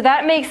office, so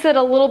that makes it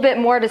a little bit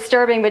more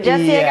disturbing. But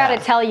Jesse, I gotta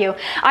tell you,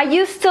 I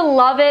used to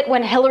love it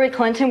when Hillary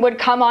Clinton would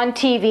come on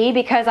TV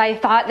because I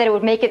thought that it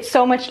would make it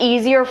so much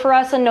easier for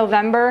us in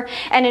November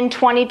and in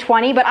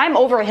 2020, but I'm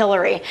over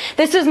Hillary.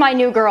 This is my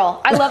new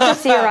girl. I love to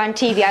see her on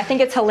TV. I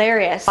think it's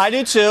hilarious. I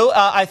do too.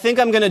 I think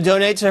I'm going to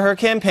donate to her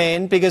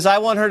campaign because I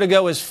want her to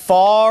go as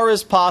far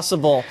as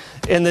possible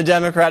in the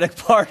Democratic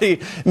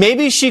Party.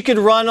 Maybe she could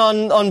run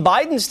on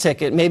Biden's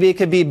ticket. Maybe it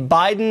could be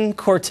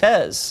Biden-Cortez.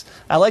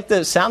 I like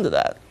the sound of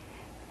that.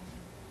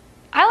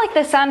 I like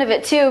the sound of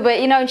it too, but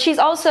and she's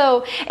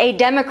also a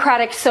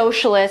democratic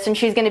socialist, and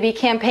she's going to be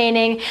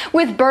campaigning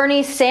with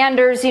Bernie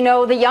Sanders.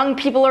 The young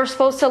people are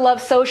supposed to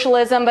love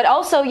socialism, but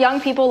also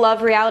young people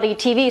love reality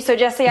TV. So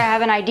Jesse, I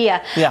have an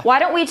idea. Why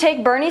don't we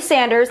take Bernie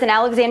Sanders and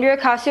Alexandria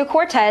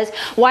Ocasio-Cortez,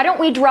 why don't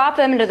we drop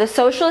them into the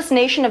socialist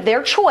nation of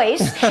their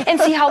choice and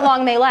see how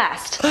long they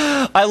last?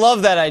 I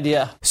love that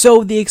idea.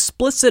 So the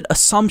explicit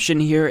assumption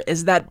here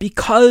is that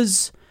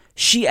because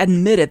she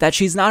admitted that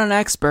she's not an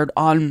expert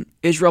on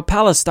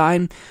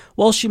Israel-Palestine,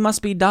 well, she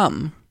must be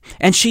dumb.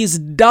 And she's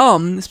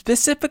dumb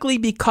specifically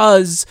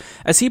because,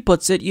 as he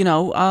puts it,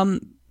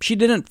 she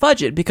didn't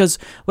fudge it. Because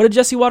what did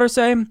Jesse Waters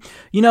say?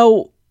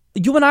 You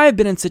and I have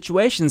been in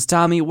situations,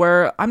 Tommy,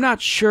 where I'm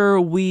sure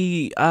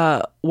we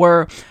don't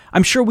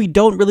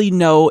really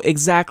know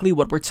exactly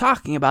what we're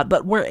talking about,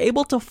 but we're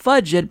able to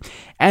fudge it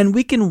and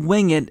we can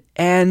wing it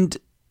and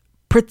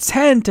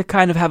pretend to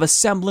kind of have a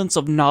semblance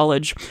of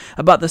knowledge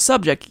about the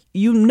subject.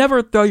 You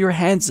never throw your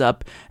hands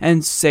up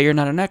and say you're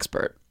not an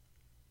expert.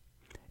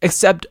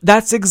 Except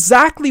that's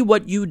exactly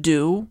what you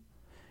do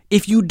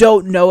if you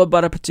don't know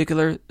about a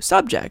particular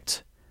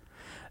subject.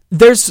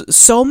 There's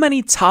so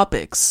many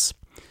topics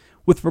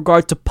with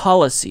regard to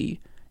policy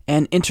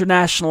and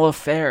international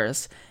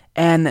affairs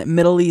and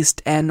Middle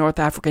East and North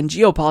African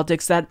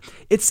geopolitics that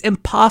it's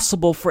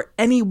impossible for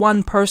any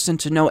one person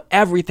to know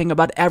everything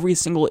about every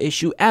single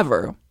issue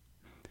ever.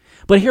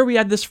 But here we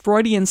had this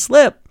Freudian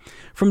slip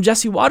from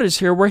Jesse Waters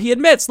here where he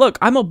admits, look,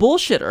 I'm a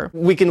bullshitter.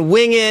 We can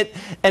wing it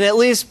and at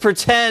least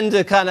pretend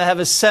to kind of have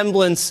a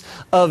semblance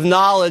of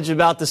knowledge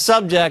about the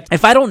subject.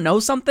 If I don't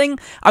know something,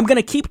 I'm going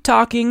to keep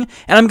talking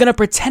and I'm going to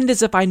pretend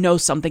as if I know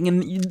something.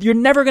 And you're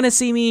never going to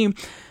see me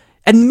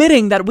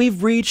admitting that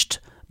we've reached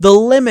the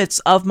limits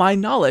of my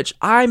knowledge.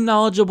 I'm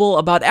knowledgeable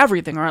about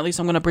everything, or at least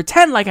I'm going to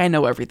pretend like I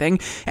know everything.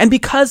 And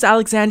because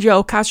Alexandria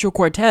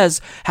Ocasio-Cortez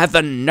had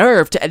the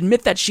nerve to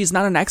admit that she's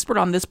not an expert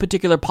on this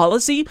particular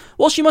policy,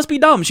 well, she must be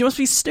dumb. She must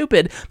be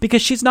stupid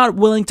because she's not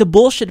willing to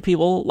bullshit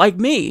people like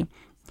me.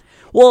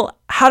 Well,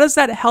 how does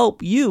that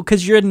help you?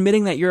 Because you're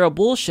admitting that you're a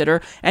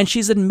bullshitter and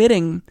she's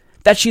admitting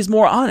that she's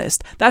more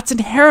honest. That's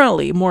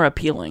inherently more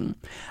appealing.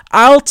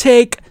 I'll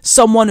take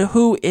someone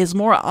who is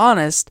more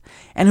honest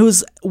and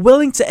who's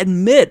willing to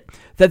admit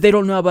that they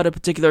don't know about a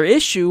particular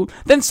issue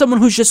than someone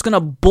who's just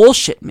gonna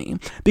bullshit me.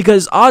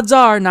 Because odds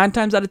are, 9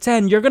 times out of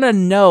 10, you're gonna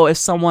know if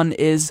someone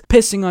is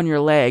pissing on your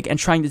leg and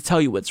trying to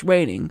tell you it's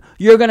raining.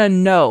 You're gonna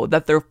know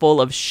that they're full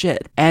of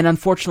shit. And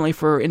unfortunately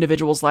for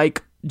individuals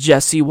like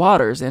Jesse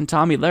Waters and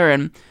Tomi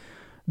Lahren,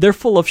 they're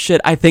full of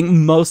shit, I think,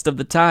 most of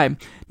the time.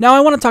 Now,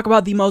 I want to talk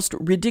about the most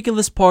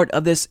ridiculous part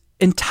of this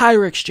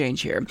entire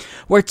exchange here,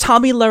 where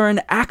Tomi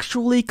Lahren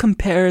actually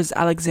compares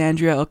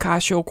Alexandria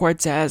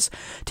Ocasio-Cortez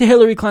to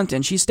Hillary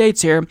Clinton. She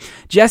states here,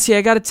 Jesse,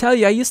 I gotta tell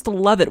you, I used to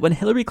love it when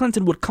Hillary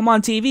Clinton would come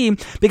on TV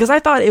because I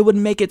thought it would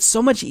make it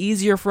so much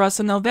easier for us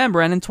in November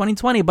and in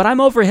 2020, but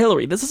I'm over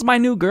Hillary. This is my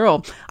new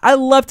girl. I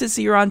love to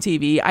see her on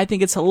TV. I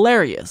think it's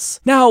hilarious.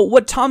 Now,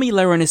 what Tomi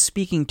Lahren is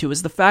speaking to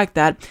is the fact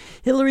that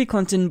Hillary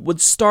Clinton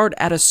would start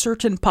at a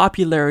certain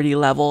popularity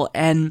level,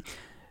 and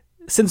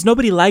since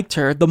nobody liked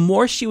her, the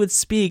more she would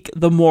speak,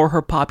 the more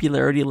her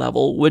popularity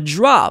level would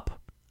drop.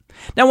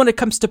 Now, when it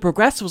comes to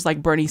progressives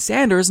like Bernie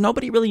Sanders,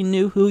 nobody really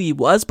knew who he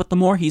was, but the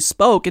more he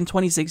spoke in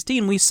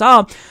 2016, we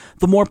saw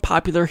the more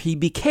popular he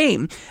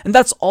became. And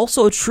that's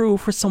also true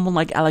for someone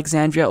like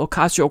Alexandria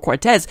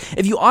Ocasio-Cortez.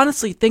 If you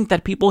honestly think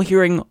that people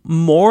hearing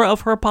more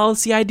of her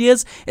policy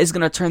ideas is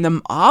going to turn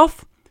them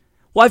off,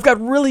 well, I've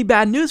got really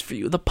bad news for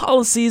you. The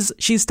policies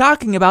she's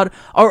talking about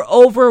are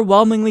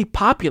overwhelmingly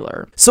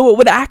popular. So it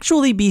would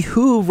actually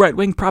behoove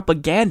right-wing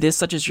propagandists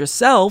such as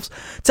yourselves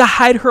to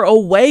hide her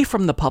away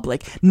from the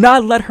public,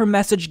 not let her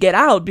message get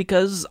out,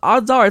 because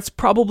odds are it's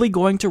probably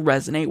going to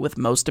resonate with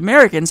most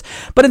Americans.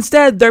 But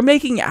instead, they're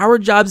making our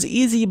jobs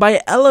easy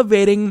by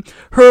elevating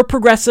her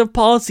progressive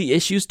policy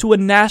issues to a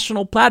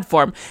national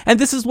platform. And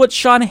this is what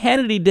Sean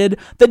Hannity did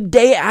the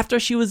day after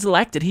she was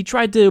elected. He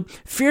tried to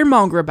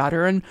fearmonger about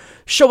her and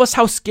show us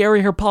how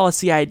scary her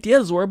policy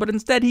ideas were, but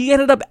instead he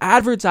ended up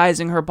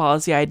advertising her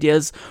policy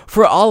ideas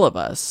for all of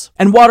us.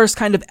 And Waters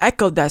kind of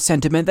echoed that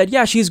sentiment that,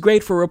 yeah, she's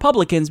great for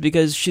Republicans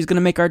because she's going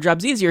to make our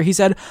jobs easier. He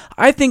said,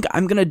 I think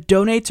I'm going to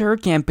donate to her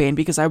campaign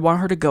because I want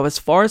her to go as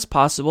far as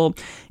possible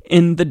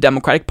in the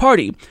Democratic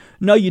Party.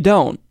 No, you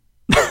don't.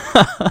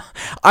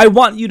 I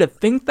want you to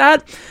think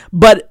that,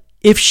 but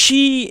if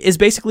she is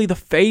basically the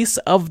face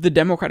of the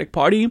Democratic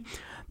Party,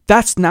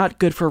 that's not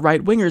good for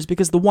right-wingers,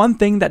 because the one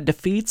thing that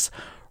defeats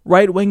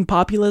right-wing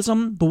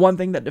populism, the one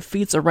thing that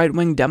defeats a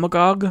right-wing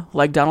demagogue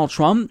like Donald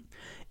Trump,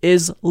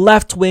 is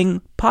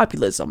left-wing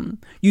populism.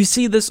 You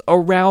see this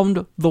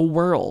around the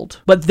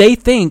world. But they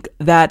think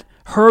that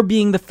her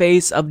being the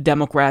face of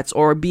Democrats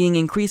or being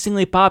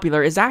increasingly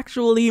popular is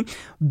actually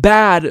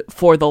bad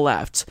for the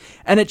left.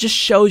 And it just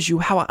shows you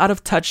how out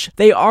of touch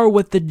they are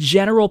with the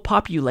general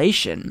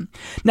population.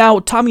 Now,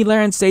 Tomi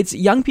Lahren states,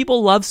 young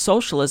people love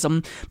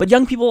socialism, but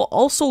young people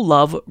also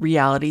love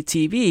reality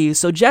TV.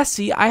 So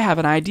Jesse, I have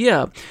an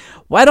idea.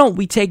 Why don't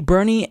we take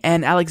Bernie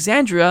and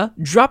Alexandria,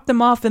 drop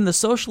them off in the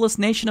socialist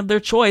nation of their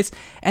choice,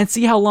 and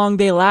see how long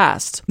they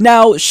last?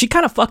 Now, she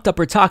kind of fucked up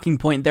her talking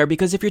point there,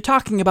 because if you're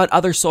talking about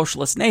other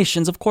socialist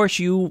nations, of course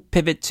you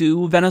pivot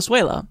to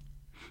Venezuela.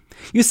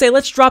 You say,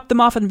 let's drop them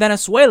off in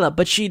Venezuela,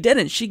 but she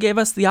didn't. She gave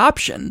us the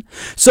option.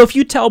 So if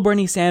you tell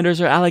Bernie Sanders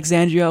or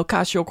Alexandria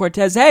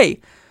Ocasio-Cortez,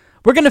 hey,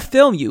 we're going to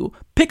film you,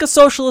 pick a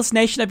socialist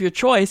nation of your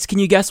choice, can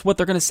you guess what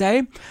they're going to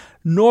say?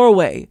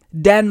 Norway,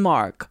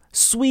 Denmark,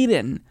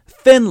 Sweden,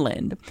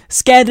 Finland,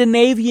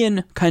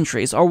 Scandinavian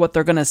countries are what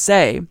they're going to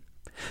say.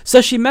 So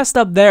she messed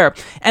up there.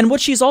 And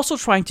what she's also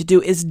trying to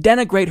do is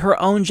denigrate her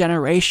own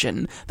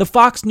generation. The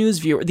Fox News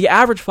viewer, the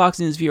average Fox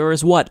News viewer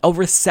is what,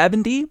 over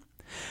 70?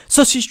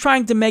 So she's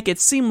trying to make it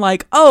seem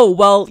like, oh,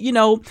 well, you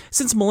know,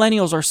 since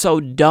millennials are so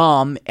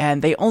dumb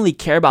and they only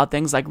care about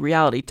things like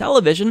reality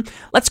television,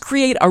 let's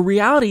create a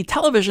reality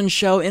television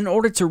show in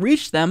order to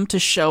reach them, to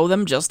show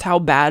them just how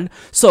bad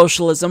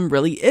socialism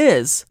really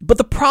is. But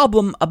the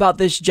problem about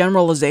this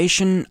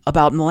generalization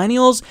about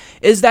millennials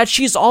is that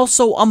she's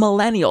also a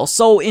millennial.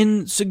 So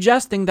in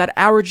suggesting that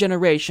our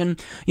generation,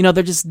 you know,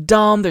 they're just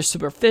dumb, they're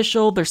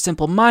superficial, they're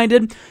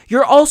simple-minded,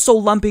 you're also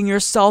lumping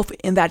yourself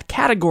in that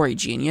category,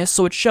 genius.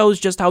 So it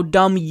shows just how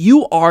dumb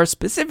you are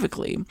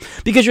specifically.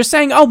 Because you're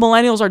saying, oh,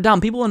 millennials are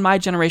dumb. People in my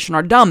generation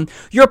are dumb.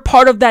 You're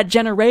part of that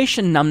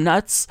generation,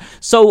 numbnuts.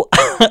 So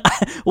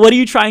what are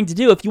you trying to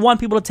do? If you want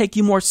people to take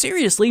you more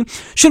seriously,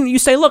 shouldn't you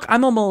say, look,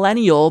 I'm a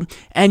millennial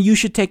and you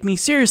should take me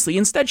seriously?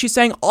 Instead, she's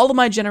saying all of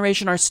my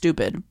generation are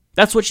stupid.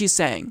 That's what she's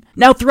saying.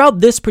 Now, throughout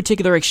this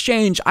particular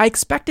exchange, I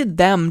expected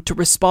them to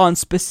respond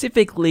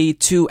specifically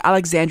to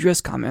Alexandria's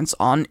comments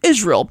on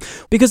Israel,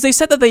 because they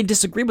said that they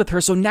disagree with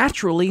her, so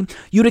naturally,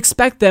 you'd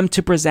expect them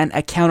to present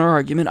a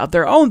counter-argument of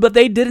their own, but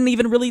they didn't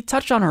even really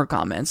touch on her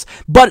comments.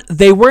 But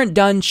they weren't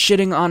done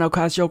shitting on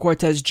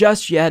Ocasio-Cortez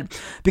just yet,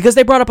 because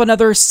they brought up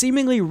another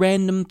seemingly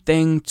random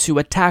thing to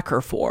attack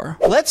her for.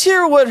 Let's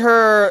hear what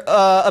her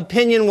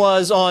opinion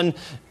was on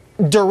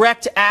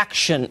direct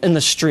action in the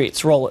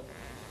streets. Roll it.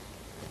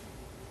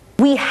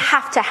 We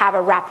have to have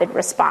a rapid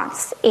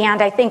response.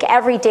 And I think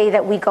every day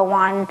that we go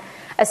on,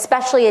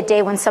 especially a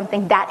day when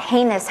something that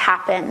heinous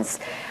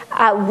happens,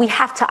 we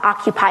have to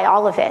occupy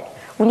all of it.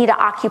 We need to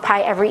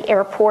occupy every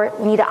airport.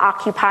 We need to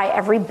occupy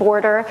every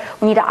border.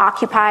 We need to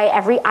occupy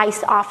every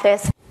ICE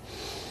office.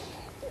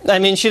 I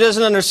mean, she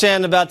doesn't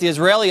understand about the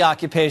Israeli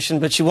occupation,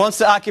 but she wants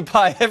to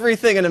occupy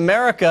everything in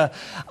America.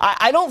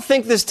 I don't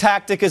think this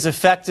tactic is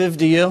effective,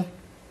 do you?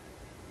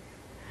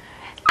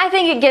 I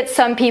think it gets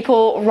some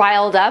people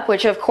riled up,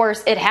 which of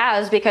course it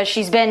has because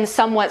she's been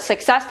somewhat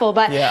successful.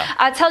 But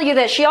I'll tell you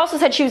that she also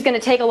said she was going to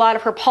take a lot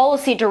of her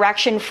policy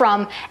direction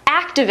from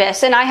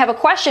activists. And I have a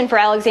question for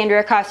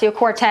Alexandria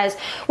Ocasio-Cortez.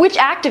 Which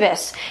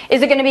activists?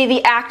 Is it going to be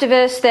the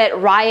activists that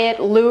riot,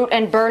 loot,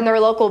 and burn their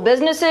local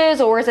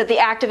businesses? Or is it the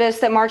activists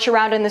that march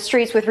around in the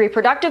streets with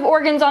reproductive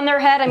organs on their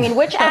head? I mean,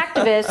 which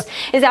activists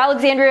is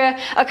Alexandria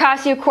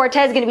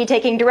Ocasio-Cortez going to be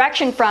taking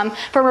direction from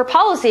her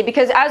policy?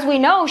 Because as we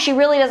know, she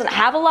really doesn't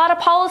have a lot of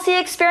policy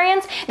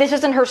experience. This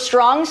isn't her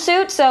strong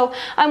suit, so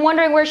I'm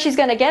wondering where she's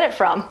going to get it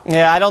from.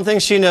 Yeah, I don't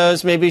think she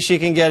knows. Maybe she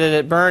can get it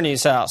at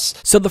Bernie's house.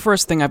 So the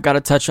first thing I've got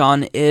to touch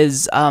on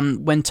is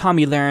when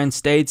Tomi Lahren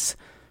states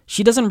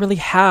she doesn't really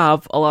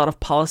have a lot of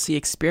policy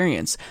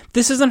experience.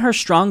 This isn't her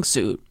strong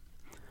suit.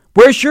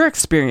 Where's your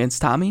experience,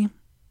 Tommy?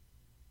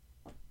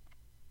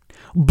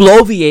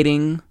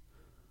 Bloviating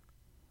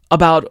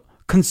about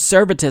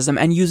conservatism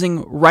and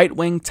using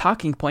right-wing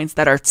talking points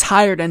that are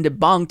tired and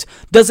debunked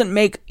doesn't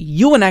make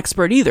you an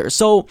expert either.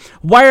 So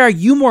why are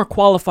you more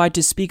qualified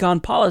to speak on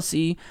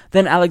policy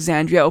than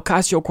Alexandria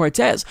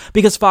Ocasio-Cortez?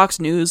 Because Fox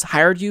News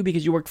hired you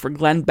because you worked for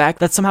Glenn Beck,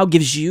 that somehow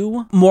gives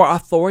you more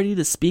authority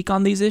to speak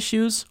on these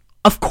issues?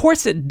 Of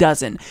course it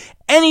doesn't.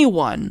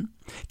 Anyone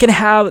can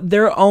have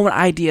their own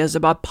ideas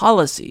about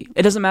policy.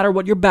 It doesn't matter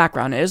what your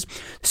background is.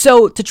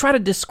 So to try to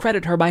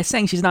discredit her by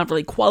saying she's not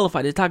really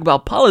qualified to talk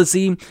about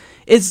policy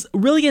is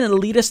really an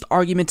elitist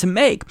argument to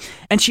make.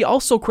 And she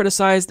also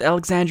criticized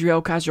Alexandria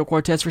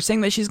Ocasio-Cortez for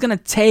saying that she's going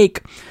to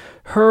take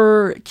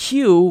her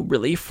cue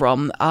really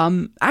from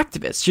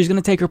activists. She's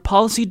going to take her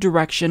policy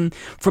direction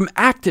from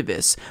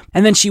activists.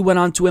 And then she went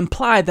on to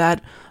imply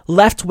that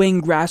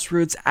left-wing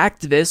grassroots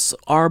activists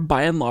are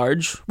by and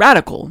large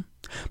radical.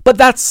 But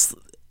that's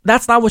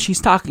not what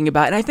she's talking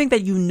about, and I think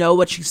that you know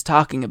what she's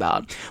talking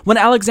about. When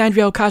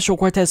Alexandria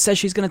Ocasio-Cortez says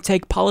she's going to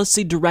take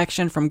policy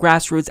direction from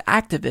grassroots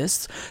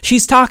activists,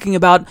 she's talking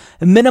about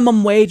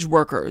minimum wage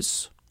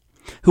workers.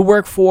 who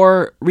work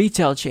for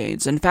retail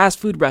chains and fast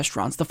food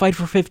restaurants, the Fight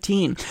for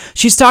 15.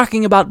 She's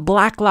talking about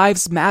Black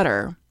Lives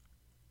Matter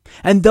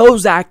and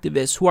those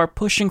activists who are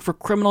pushing for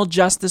criminal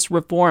justice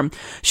reform.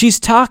 She's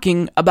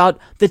talking about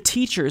the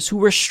teachers who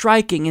were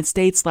striking in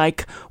states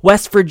like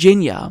West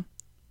Virginia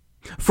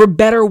for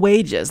better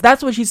wages.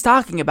 That's what she's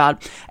talking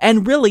about.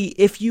 And really,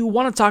 if you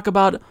want to talk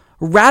about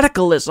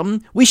radicalism,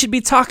 we should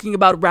be talking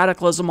about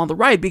radicalism on the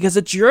right, because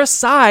it's your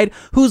side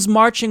who's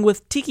marching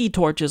with tiki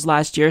torches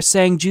last year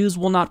saying Jews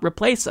will not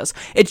replace us.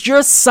 It's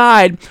your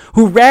side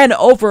who ran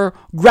over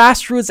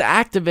grassroots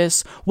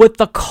activists with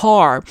the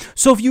car.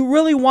 So if you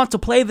really want to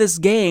play this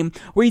game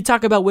where you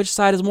talk about which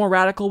side is more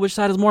radical, which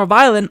side is more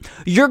violent,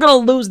 you're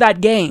going to lose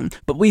that game.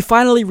 But we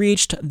finally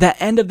reached the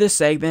end of this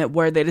segment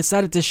where they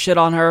decided to shit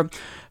on her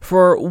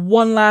for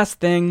one last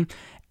thing.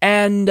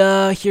 And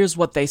here's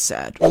what they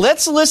said.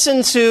 Let's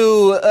listen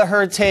to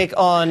her take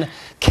on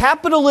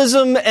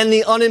capitalism and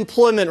the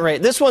unemployment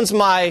rate. This one's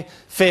my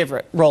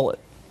favorite. Roll it.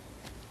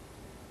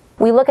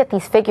 We look at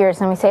these figures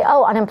and we say,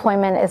 oh,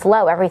 unemployment is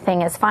low,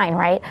 everything is fine,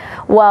 right?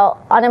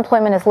 Well,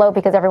 unemployment is low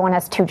because everyone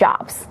has 2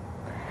 jobs.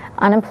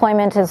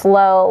 Unemployment is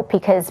low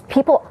because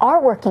people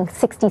are working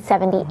 60,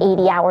 70,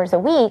 80 hours a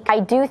week. I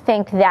do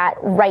think that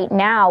right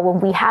now, when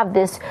we have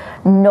this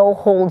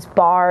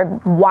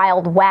no-holds-barred,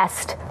 Wild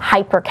West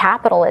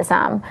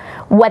hyper-capitalism,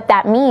 what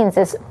that means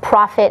is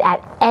profit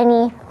at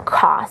any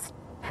cost.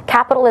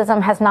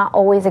 Capitalism has not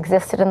always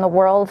existed in the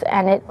world,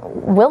 and it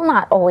will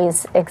not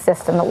always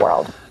exist in the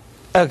world.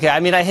 Okay, I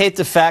mean, I hate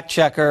to fact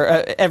check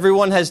her.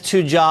 Everyone has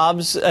 2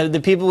 jobs.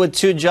 The people with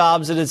 2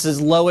 jobs, it is its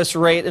lowest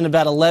rate in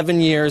about 11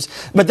 years.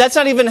 But that's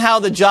not even how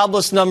the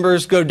jobless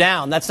numbers go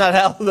down. That's not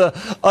how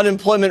the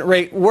unemployment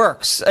rate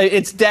works.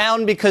 It's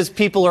down because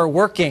people are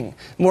working.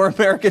 More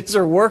Americans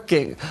are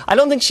working. I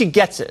don't think she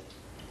gets it.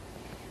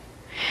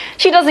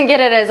 She doesn't get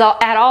it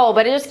at all,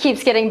 but it just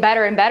keeps getting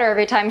better and better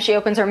every time she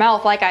opens her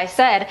mouth. Like I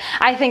said,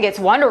 I think it's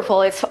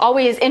wonderful. It's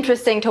always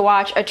interesting to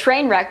watch a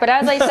train wreck. But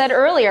as I said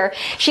earlier,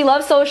 she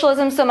loves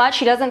socialism so much,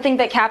 she doesn't think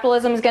that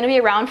capitalism is going to be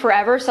around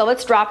forever. So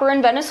let's drop her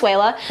in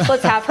Venezuela.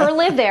 Let's have her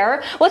live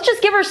there. Let's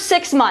just give her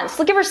 6 months.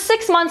 Let's give her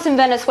 6 months in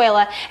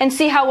Venezuela and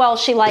see how well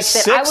she likes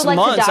it. I would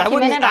like to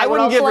document it. I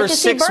wouldn't give her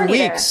 6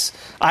 weeks.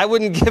 I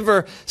wouldn't give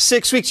her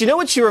 6 weeks. You know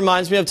what she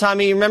reminds me of,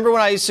 Tommy? You remember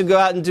when I used to go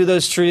out and do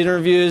those street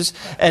interviews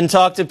and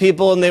talk to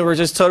people and they were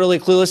just totally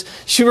clueless?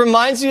 She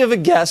reminds me of a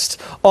guest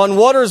on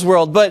Water's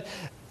World. But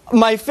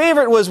my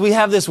favorite was, we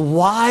have this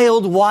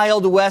wild,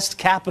 wild west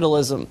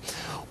capitalism.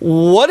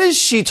 What is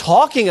she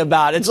talking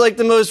about? It's like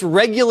the most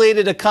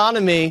regulated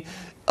economy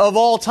of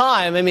all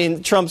time. I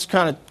mean, Trump's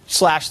kind of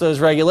slashed those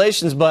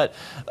regulations, but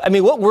I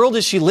mean, what world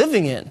is she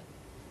living in?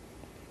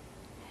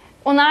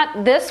 Well,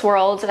 not this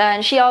world,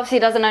 and she obviously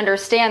doesn't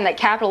understand that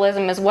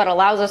capitalism is what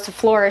allows us to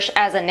flourish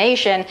as a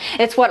nation.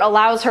 It's what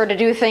allows her to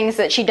do things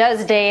that she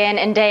does day in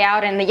and day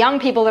out, and the young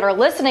people that are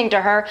listening to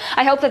her,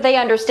 I hope that they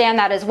understand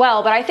that as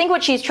well. But I think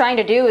what she's trying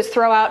to do is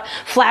throw out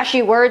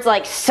flashy words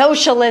like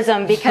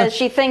socialism, because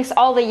she thinks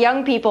all the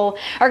young people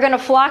are going to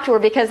flock to her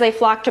because they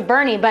flock to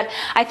Bernie. But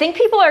I think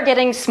people are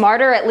getting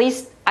smarter, at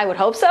least I would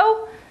hope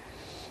so.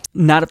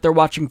 Not if they're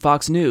watching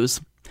Fox News.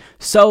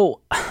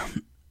 So,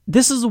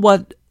 this is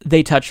what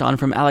they touched on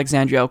from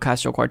Alexandria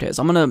Ocasio-Cortez.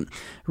 I'm going to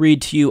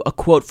read to you a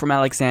quote from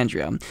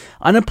Alexandria.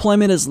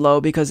 Unemployment is low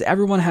because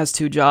everyone has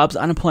 2 jobs.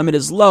 Unemployment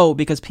is low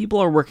because people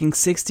are working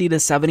 60 to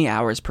 70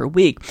 hours per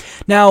week.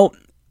 Now,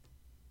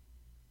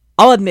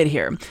 I'll admit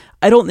here,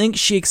 I don't think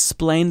she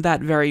explained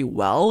that very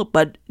well,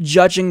 but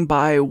judging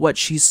by what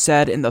she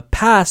said in the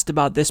past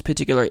about this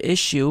particular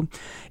issue,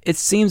 it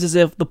seems as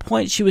if the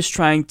point she was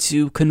trying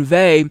to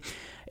convey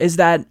is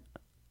that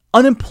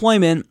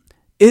unemployment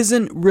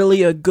isn't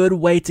really a good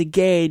way to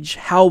gauge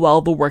how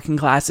well the working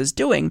class is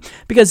doing.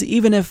 Because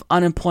even if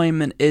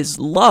unemployment is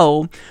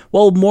low,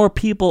 well, more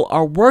people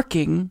are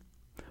working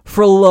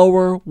for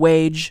lower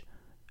wage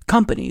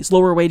companies,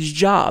 lower wage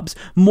jobs.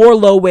 More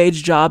low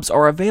wage jobs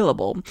are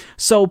available.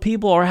 So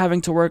people are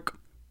having to work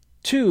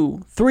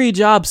 2, 3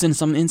 jobs in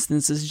some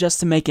instances just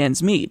to make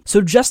ends meet.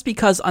 So just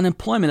because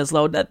unemployment is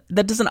low, that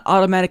doesn't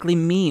automatically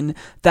mean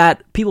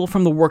that people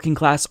from the working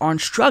class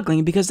aren't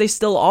struggling, because they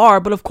still are.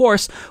 But of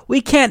course,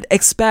 we can't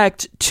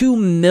expect 2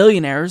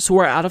 millionaires who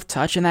are out of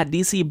touch in that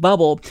DC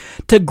bubble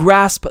to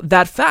grasp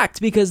that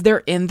fact, because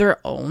they're in their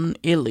own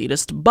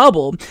elitist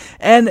bubble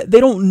and they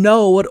don't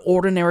know what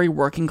ordinary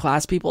working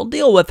class people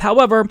deal with.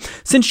 However,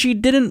 since she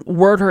didn't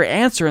word her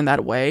answer in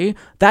that way,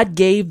 that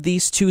gave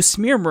these 2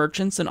 smear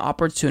merchants an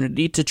opportunity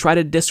to try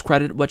to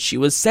discredit what she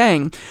was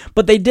saying.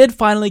 But they did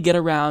finally get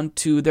around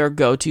to their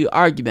go-to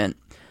argument: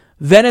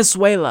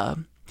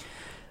 Venezuela.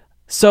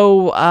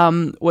 So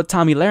what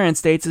Tomi Lahren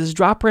states is,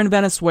 drop her in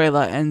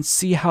Venezuela and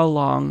see how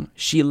long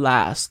she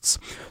lasts.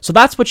 So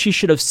that's what she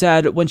should have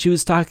said when she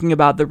was talking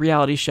about the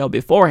reality show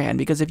beforehand,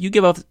 because if you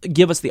give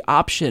us the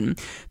option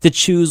to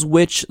choose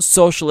which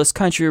socialist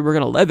country we're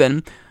going to live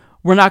in,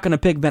 we're not going to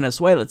pick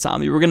Venezuela,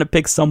 Tommy. We're going to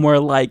pick somewhere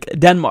like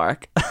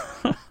Denmark.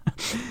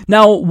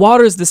 Now,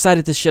 Waters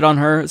decided to shit on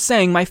her,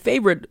 saying my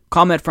favorite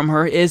comment from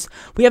her is,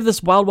 we have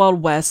this wild,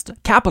 wild west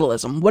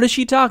capitalism. What is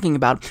she talking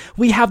about?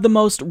 We have the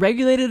most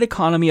regulated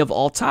economy of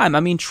all time. I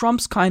mean,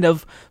 Trump's kind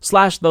of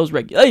slashed those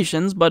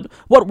regulations, but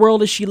what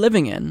world is she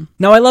living in?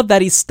 Now, I love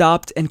that he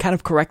stopped and kind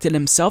of corrected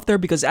himself there,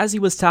 because as he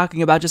was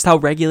talking about just how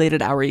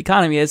regulated our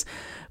economy is,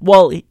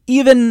 well,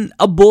 even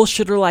a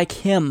bullshitter like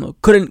him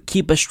couldn't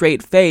keep a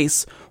straight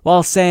face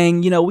while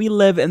saying, we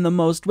live in the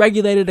most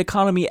regulated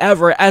economy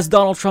ever, as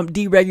Donald Trump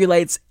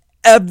deregulates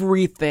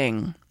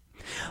everything.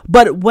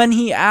 But when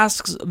he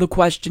asks the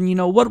question,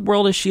 what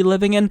world is she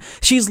living in?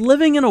 She's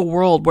living in a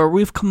world where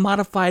we've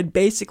commodified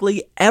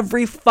basically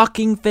every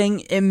fucking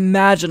thing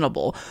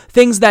imaginable.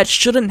 Things that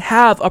shouldn't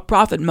have a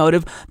profit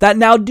motive that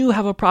now do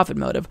have a profit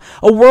motive.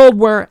 A world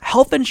where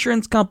health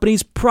insurance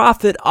companies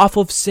profit off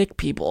of sick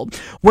people.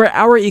 Where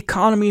our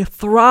economy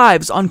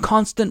thrives on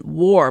constant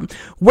war.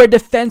 Where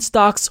defense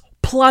stocks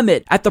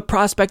plummet at the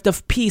prospect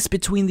of peace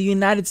between the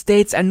United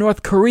States and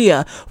North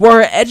Korea,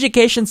 where her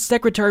education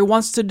secretary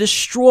wants to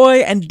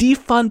destroy and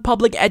defund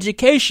public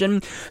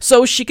education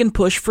so she can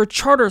push for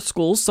charter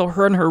schools so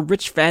her and her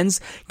rich friends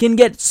can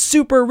get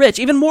super rich,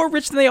 even more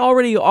rich than they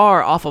already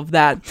are off of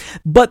that.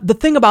 But the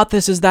thing about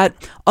this is that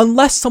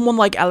unless someone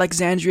like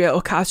Alexandria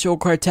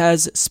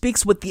Ocasio-Cortez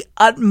speaks with the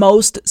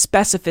utmost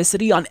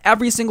specificity on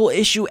every single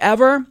issue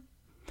ever,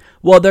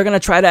 well, they're going to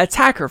try to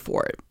attack her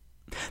for it.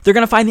 They're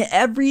going to find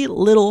every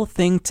little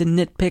thing to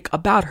nitpick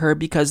about her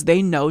because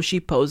they know she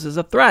poses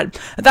a threat.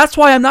 And that's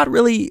why I'm not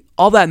really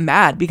all that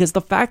mad, because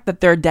the fact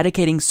that they're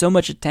dedicating so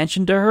much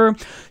attention to her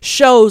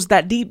shows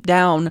that deep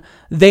down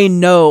they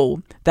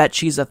know that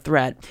she's a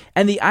threat.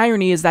 And the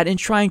irony is that in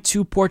trying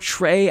to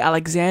portray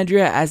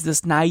Alexandria as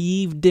this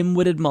naive,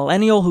 dim-witted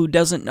millennial who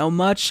doesn't know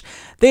much,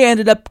 they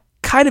ended up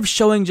kind of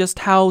showing just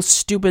how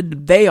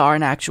stupid they are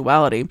in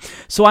actuality.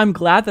 So I'm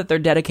glad that they're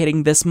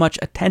dedicating this much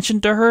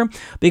attention to her,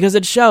 because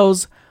it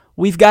shows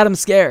we've got them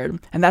scared,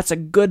 and that's a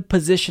good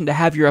position to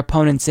have your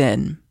opponents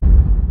in.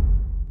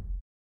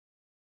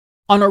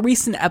 On a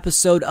recent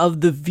episode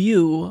of The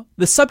View,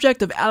 the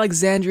subject of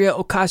Alexandria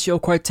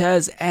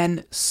Ocasio-Cortez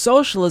and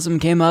socialism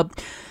came up,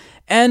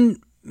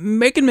 and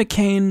Meghan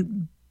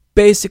McCain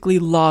basically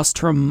lost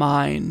her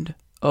mind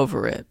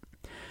over it.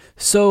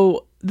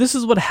 So this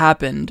is what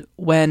happened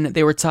when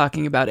they were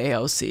talking about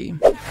AOC.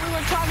 We were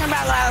talking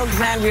about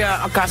Alexandria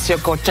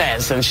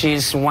Ocasio-Cortez, and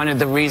she's one of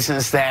the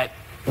reasons that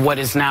what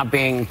is now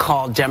being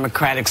called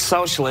democratic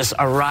socialists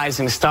are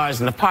rising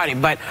stars in the party.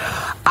 But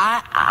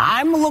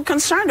I'm a little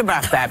concerned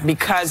about that,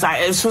 because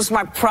this was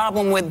my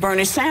problem with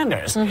Bernie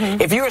Sanders.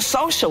 Mm-hmm. If you're a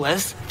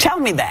socialist,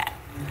 tell me that.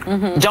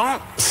 Mm-hmm.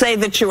 Don't say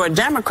that you're a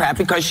Democrat,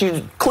 because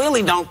you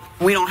clearly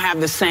we don't have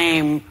the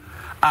same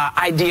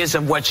ideas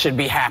of what should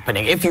be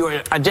happening if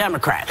you're a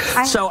Democrat.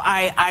 So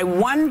I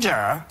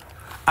wonder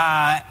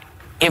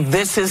if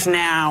this is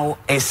now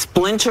a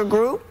splinter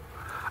group,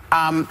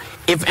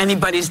 if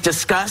anybody's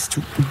discussed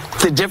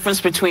the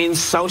difference between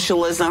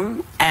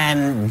socialism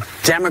and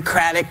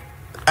democratic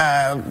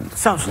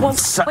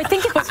socialism.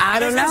 I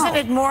don't know. Isn't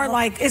it more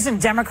like,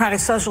 isn't democratic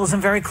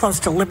socialism very close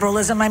to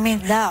liberalism? I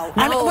mean, no.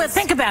 Well,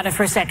 think about it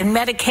for a second.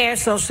 Medicare,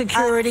 Social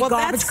Security,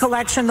 garbage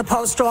collection, the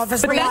post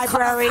office, the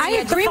library.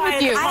 I agree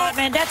with you.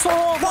 That's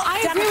all. Well,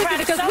 I agree with you,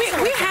 because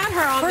we had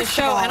her on the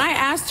show, and I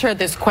asked her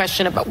this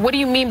question about what do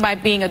you mean by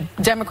being a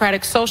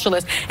democratic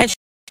socialist? And she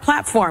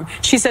platform.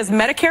 She says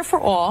Medicare for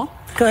all.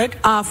 Good.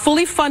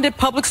 Fully funded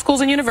public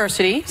schools and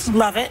universities.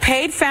 Love it.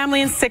 Paid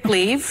family and sick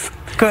leave.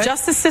 Good.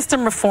 Justice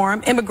system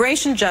reform,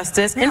 immigration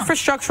justice,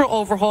 infrastructural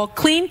overhaul,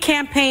 clean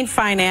campaign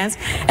finance,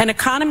 an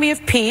economy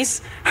of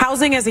peace,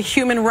 housing as a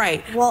human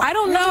right. Well, I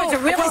don't know. It's a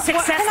really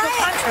successful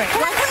country.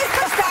 Can I please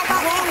push back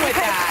on wrong with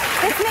that?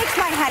 This makes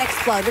my head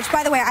explode, which,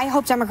 by the way, I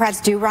hope Democrats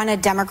do run a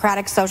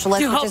democratic socialist.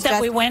 Do you hope that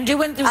we win? Do you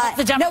want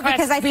the Democrats No,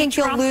 because I think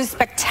you'll lose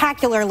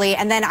spectacularly,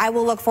 and then I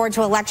will look forward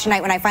to election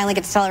night when I finally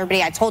get to tell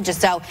everybody I told you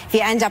so if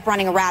you end up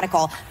running a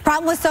radical.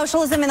 Problem with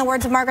socialism, in the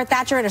words of Margaret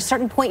Thatcher, at a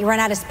certain point you run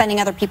out of spending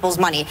other people's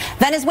money.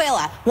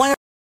 Venezuela, one of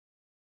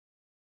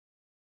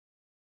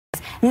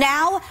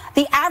Now,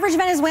 the average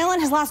Venezuelan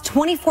has lost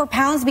 24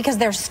 pounds because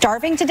they're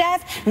starving to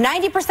death.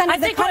 90% of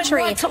the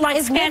country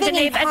is living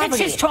in poverty. I think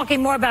she's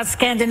talking more about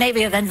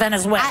Scandinavia than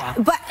Venezuela.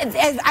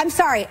 I'm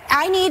sorry.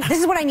 This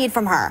is what I need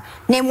from her.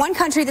 Name one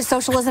country that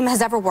socialism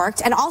has ever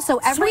worked, and also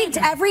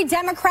every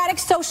democratic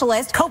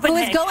socialist who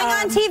is going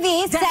on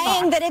TV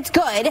saying that it's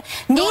good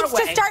needs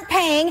to start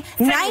paying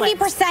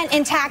 90%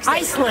 in taxes.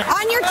 Iceland.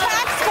 On your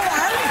tax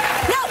form.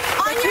 No,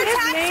 on your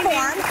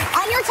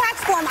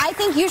tax form, I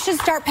think you should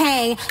start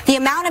paying the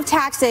amount of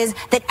taxes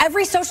that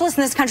every socialist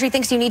in this country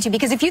thinks you need to.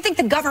 Because if you think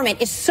the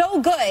government is so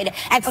good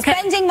at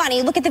spending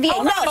money, look at the VA.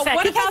 Because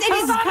it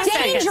is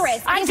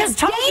dangerous. I just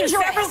told you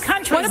several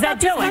countries that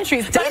do it. I'm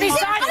sorry.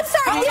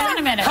 Hold on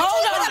a minute.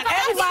 Hold on.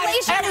 Everybody.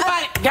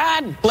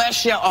 God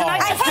bless you all. I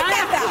hate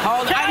that belt.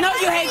 Hold on. I know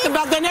you hate the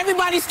belt. Then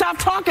everybody stop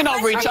talking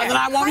over each other, and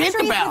I won't hit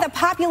the belt. With a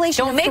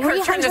population of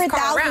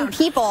 300,000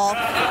 people,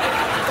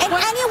 in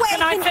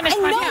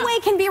no way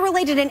can be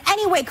related in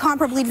any way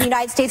comparable honorably to the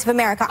United States of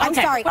America. I'm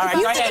sorry. If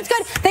you think it's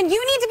good, then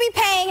you need to be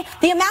paying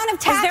the amount of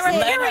taxes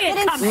that in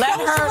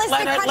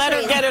socialistic countries. Let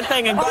her get her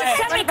thing and go ahead.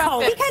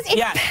 Because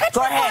it's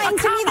petrifying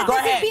to me that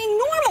this is being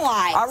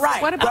normalized. All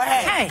right, go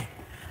ahead.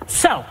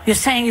 So, you're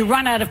saying you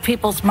run out of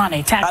people's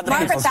money,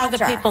 Other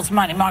people's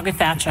money, Margaret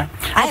Thatcher.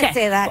 I didn't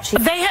say that.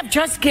 They have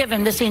just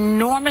given this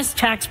enormous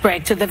tax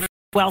break to the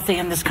wealthy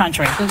in this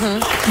country.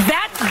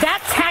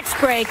 That tax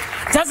break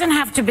doesn't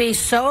have to be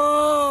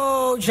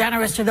so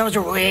generous to those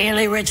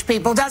really rich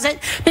people, does it?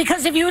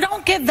 Because if you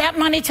don't give that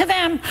money to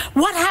them,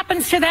 what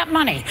happens to that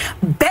money?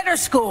 Better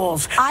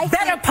schools,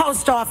 better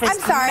post office, I'm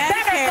sorry.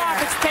 better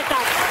garbage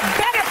pickup,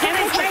 better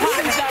police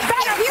departments,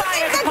 better If you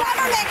think the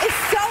government is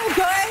so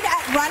good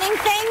at running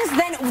things,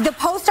 then the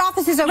post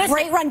office is a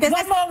great run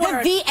business.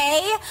 The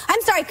VA,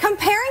 I'm sorry,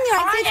 comparing the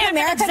United States of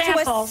America to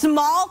a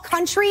small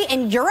country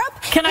in Europe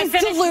is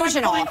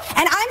delusional. And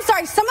I'm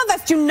sorry, some of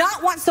us do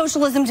not want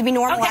socialism to be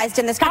normalized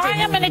in this country. I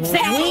am an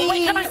example.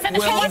 Wait, can I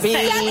finish?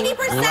 70%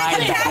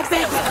 of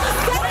taxes.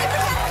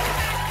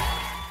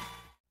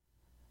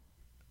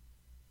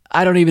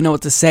 I don't even know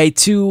what to say.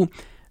 To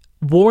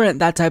warrant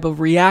that type of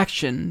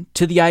reaction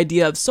to the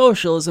idea of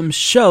socialism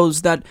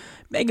shows that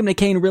Meghan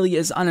McCain really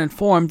is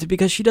uninformed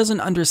because she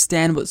doesn't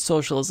understand what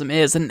socialism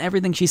is, and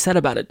everything she said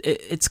about it,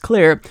 it's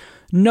clear.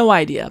 No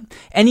idea.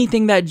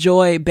 Anything that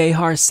Joy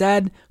Behar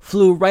said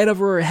flew right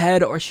over her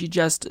head, or she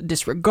just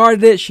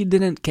disregarded it. She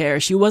didn't care.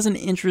 She wasn't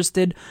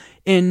interested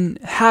in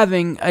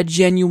having a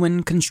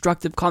genuine,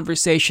 constructive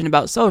conversation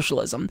about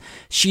socialism.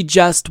 She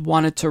just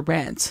wanted to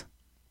rant.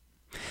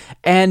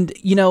 And,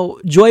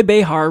 Joy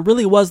Behar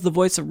really was the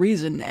voice of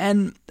reason,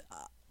 and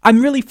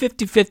I'm really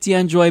 50-50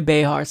 on Joy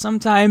Behar.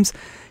 Sometimes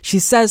she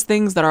says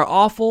things that are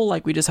awful,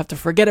 like we just have to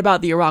forget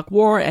about the Iraq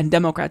War and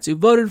Democrats who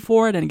voted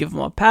for it and give them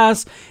a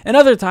pass. And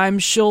other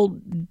times she'll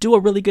do a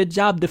really good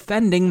job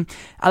defending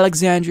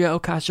Alexandria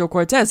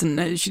Ocasio-Cortez,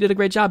 and she did a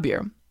great job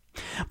here.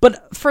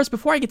 But first,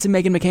 before I get to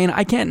Meghan McCain,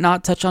 I can't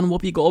not touch on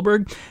Whoopi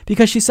Goldberg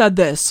because she said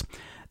this.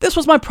 This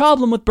was my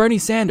problem with Bernie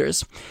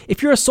Sanders.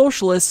 If you're a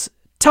socialist,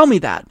 tell me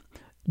that.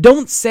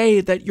 Don't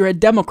say that you're a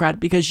Democrat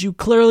because you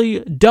clearly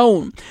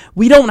don't.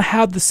 We don't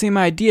have the same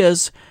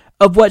ideas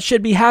of what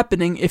should be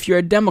happening if you're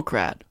a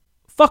Democrat.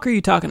 Fuck are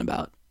you talking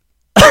about?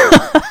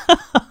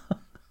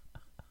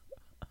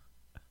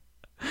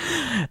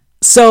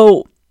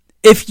 So,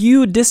 if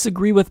you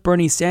disagree with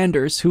Bernie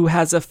Sanders, who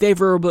has a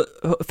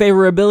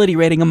favorability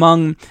rating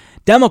among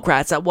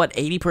Democrats at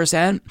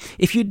 80%?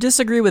 If you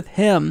disagree with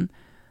him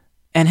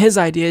and his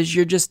ideas,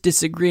 you're just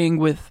disagreeing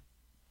with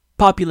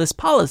populist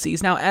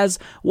policies. Now, as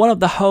one of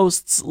the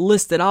hosts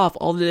listed off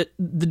all the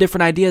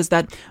different ideas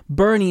that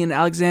Bernie and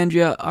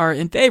Alexandria are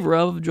in favor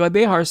of, Joy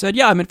Behar said,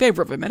 yeah, I'm in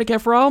favor of it.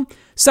 Medicare for all?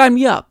 Sign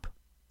me up.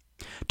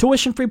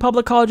 Tuition-free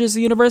public colleges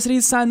and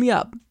universities? Sign me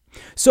up.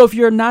 So if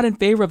you're not in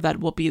favor of that,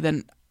 Whoopi,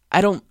 then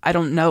I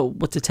don't know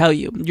what to tell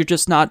you. You're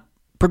just not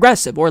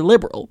progressive or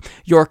liberal.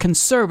 You're a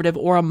conservative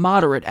or a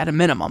moderate at a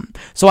minimum.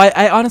 So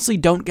I honestly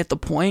don't get the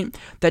point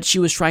that she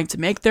was trying to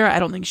make there. I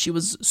don't think she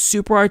was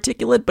super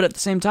articulate, but at the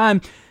same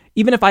time,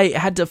 even if I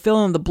had to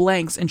fill in the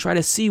blanks and try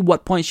to see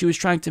what point she was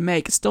trying to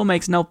make, it still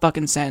makes no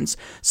fucking sense.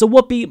 So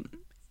Whoopi,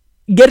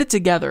 get it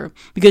together,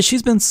 because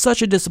she's been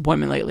such a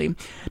disappointment lately.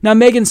 Now,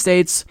 Meghan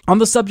states, on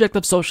the subject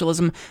of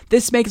socialism,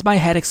 this makes my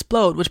head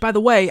explode, which, by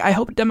the way, I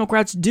hope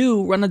Democrats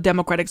do run a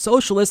democratic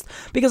socialist,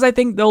 because I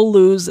think they'll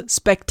lose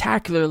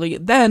spectacularly.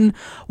 Then,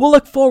 we'll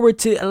look forward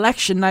to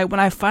election night when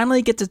I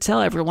finally get to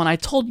tell everyone I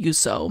told you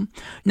so.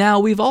 Now,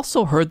 we've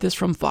also heard this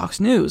from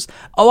Fox News.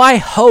 Oh, I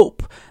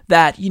hope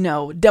that,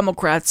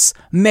 Democrats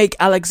make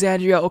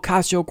Alexandria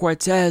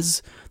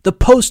Ocasio-Cortez the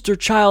poster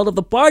child of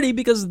the party,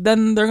 because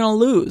then they're going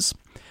to lose.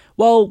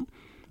 Well,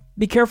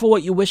 be careful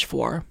what you wish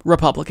for,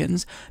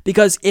 Republicans,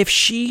 because if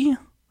she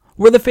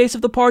were the face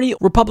of the party,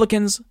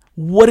 Republicans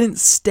wouldn't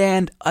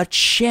stand a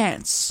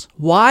chance.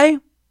 Why?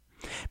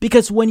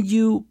 Because when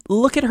you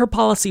look at her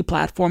policy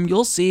platform,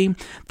 you'll see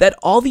that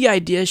all the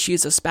ideas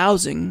she's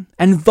espousing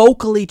and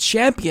vocally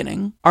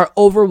championing are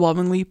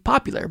overwhelmingly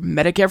popular.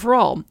 Medicare for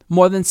all,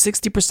 more than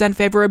 60%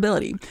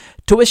 favorability.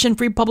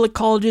 Tuition-free public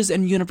colleges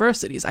and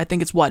universities, I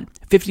think it's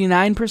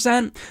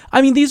 59%?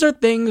 I mean, these are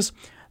things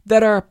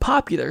that are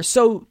popular.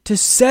 So to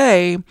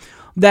say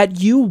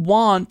that you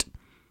want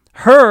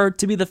her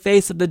to be the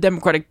face of the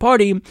Democratic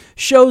Party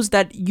shows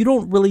that you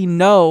don't really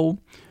know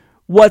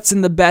what's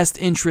in the best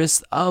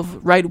interest of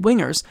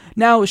right-wingers.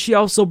 Now, she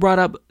also brought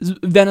up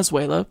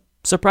Venezuela.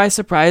 Surprise,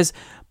 surprise.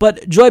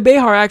 But Joy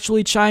Behar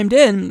actually chimed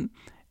in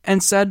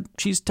and said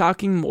she's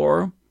talking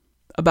more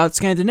about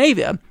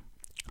Scandinavia.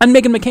 And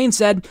Meghan McCain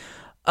said,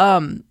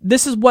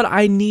 this is what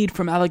I need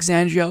from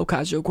Alexandria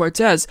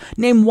Ocasio-Cortez.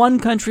 Name one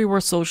country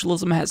where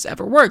socialism has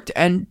ever worked.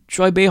 And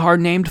Joy Behar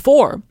named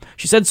 4.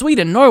 She said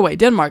Sweden, Norway,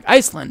 Denmark,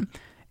 Iceland.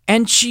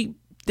 And she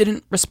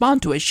didn't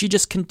respond to it. She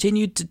just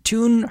continued to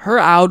tune her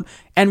out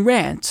and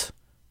rant.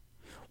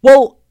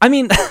 Well, I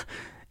mean,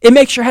 it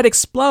makes your head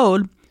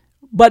explode,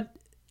 but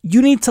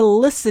you need to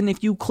listen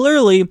if you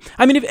clearly...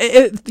 I mean,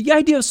 if the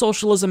idea of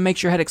socialism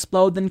makes your head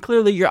explode, then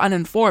clearly you're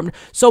uninformed.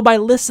 So by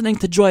listening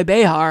to Joy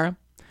Behar,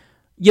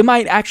 you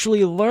might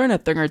actually learn a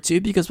thing or two,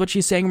 because what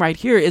she's saying right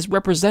here is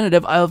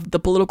representative of the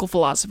political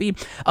philosophy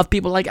of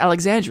people like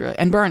Alexandria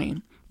and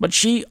Bernie. But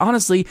she,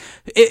 honestly,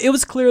 it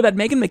was clear that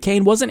Meghan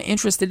McCain wasn't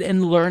interested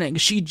in learning.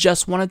 She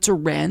just wanted to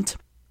rant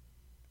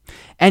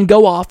and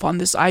go off on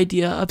this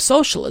idea of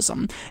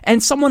socialism.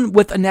 And someone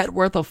with a net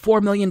worth of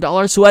 $4 million,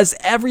 who has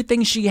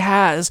everything she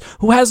has,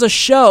 who has a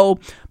show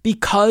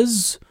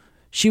because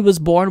she was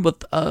born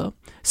with a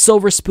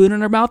silver spoon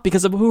in her mouth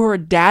because of who her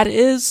dad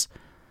is,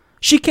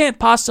 she can't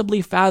possibly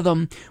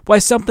fathom why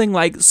something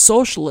like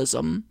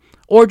socialism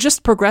or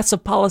just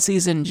progressive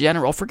policies in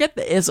general, forget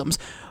the isms,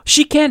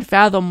 she can't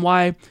fathom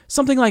why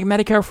something like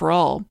Medicare for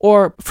All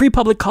or free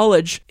public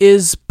college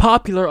is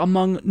popular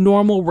among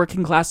normal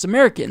working class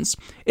Americans.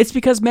 It's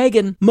because,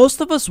 Meghan,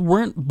 most of us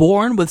weren't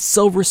born with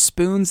silver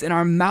spoons in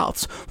our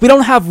mouths. We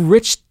don't have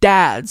rich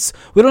dads.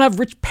 We don't have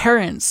rich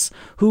parents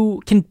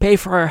who can pay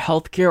for our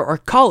healthcare or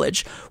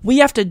college. We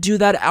have to do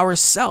that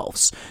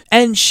ourselves.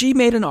 And she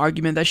made an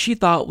argument that she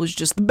thought was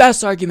just the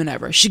best argument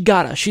ever.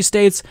 She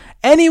states,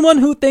 anyone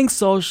who thinks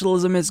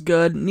socialism is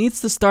good needs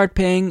to start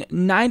paying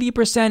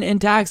 90% in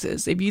taxes.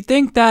 If you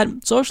think that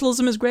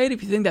socialism is great,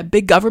 if you think that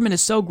big government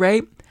is so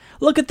great,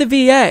 look at the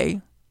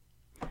VA.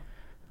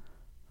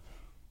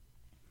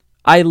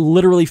 I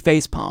literally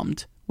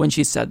facepalmed when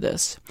she said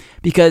this,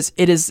 because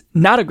it is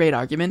not a great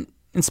argument,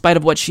 in spite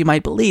of what she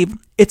might believe.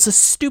 It's a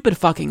stupid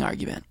fucking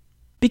argument.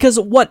 Because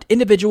what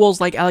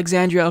individuals like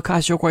Alexandria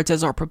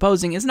Ocasio-Cortez are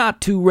proposing is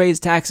not to raise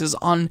taxes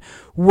on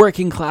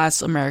working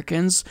class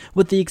Americans,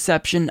 with the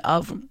exception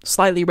of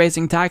slightly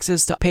raising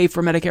taxes to pay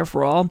for Medicare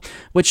for All,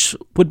 which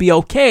would be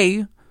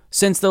okay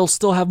since they'll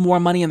still have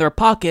more money in their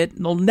pocket.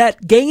 They'll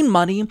net gain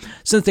money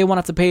since they won't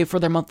have to pay for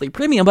their monthly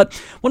premium. But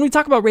when we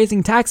talk about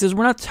raising taxes,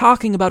 we're not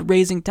talking about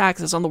raising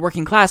taxes on the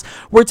working class.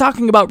 We're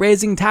talking about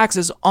raising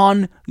taxes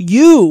on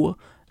you,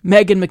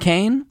 Meghan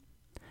McCain.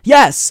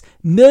 Yes,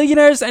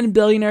 millionaires and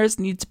billionaires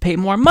need to pay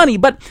more money,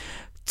 but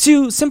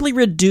to simply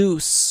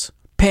reduce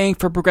paying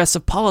for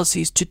progressive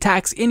policies to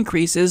tax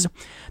increases,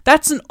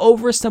 that's an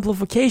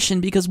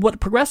oversimplification, because what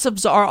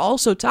progressives are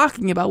also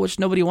talking about, which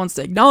nobody wants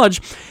to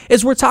acknowledge,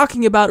 is we're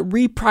talking about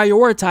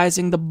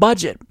reprioritizing the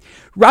budget.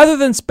 Rather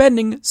than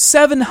spending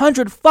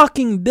 $700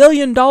 fucking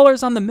billion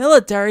on the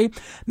military,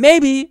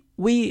 maybe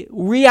we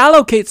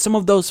reallocate some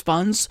of those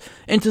funds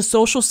into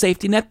social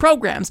safety net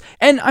programs.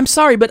 And I'm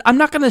sorry, but I'm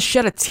not going to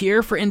shed a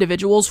tear for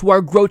individuals who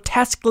are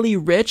grotesquely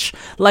rich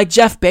like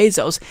Jeff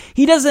Bezos.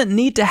 He doesn't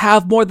need to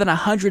have more than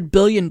 $100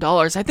 billion.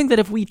 I think that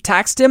if we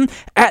taxed him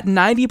at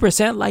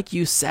 90%, like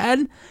you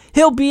said,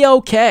 he'll be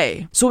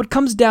okay. So it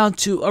comes down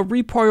to a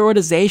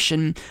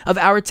reprioritization of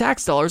our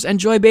tax dollars. And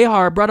Joy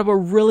Behar brought up a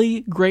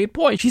really great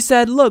point. She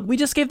said, look, we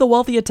just gave the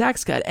wealthy a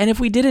tax cut. And if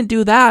we didn't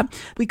do that,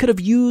 we could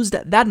have used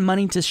that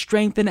money to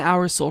strengthen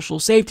our social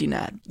safety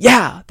net.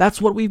 Yeah,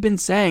 that's what we've been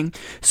saying.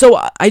 So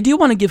I do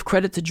want to give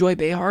credit to Joy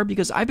Behar,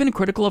 because I've been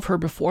critical of her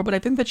before, but I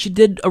think that she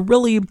did a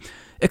really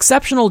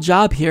exceptional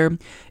job here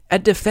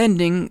at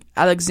defending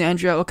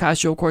Alexandria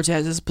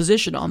Ocasio-Cortez's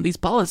position on these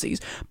policies.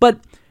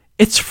 But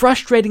it's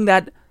frustrating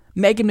that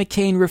Meghan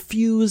McCain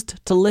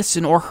refused to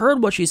listen or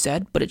heard what she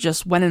said, but it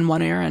just went in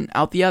one ear and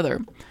out the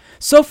other.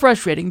 So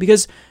frustrating,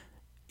 because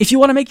if you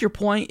want to make your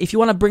point, if you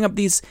want to bring up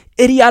these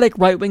idiotic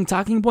right-wing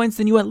talking points,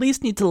 then you at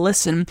least need to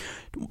listen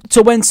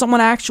to when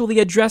someone actually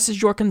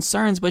addresses your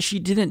concerns, but she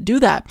didn't do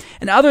that.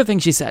 And other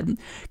things she said,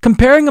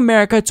 comparing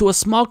America to a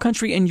small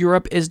country in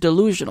Europe is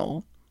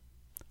delusional.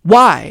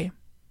 Why?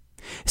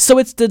 So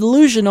it's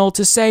delusional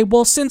to say,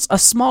 well, since a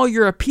small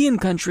European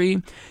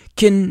country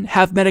can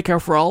have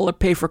Medicare for all or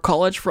pay for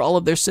college for all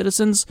of their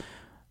citizens,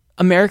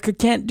 America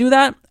can't do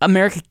that.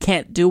 America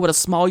can't do what a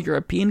small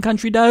European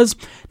country does.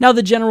 Now,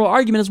 the general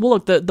argument is, well,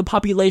 look, the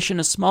population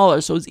is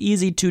smaller, so it's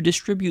easy to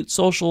distribute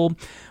social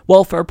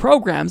welfare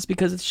programs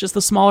because it's just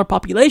a smaller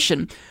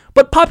population.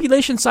 But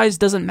population size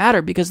doesn't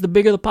matter, because the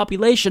bigger the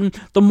population,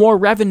 the more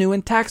revenue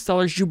and tax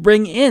dollars you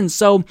bring in.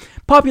 So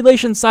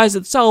population size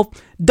itself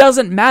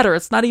doesn't matter.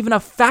 It's not even a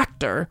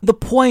factor. The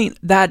point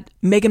that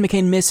Meghan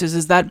McCain misses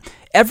is that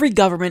every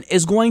government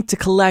is going to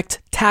collect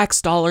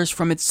tax dollars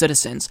from its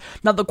citizens.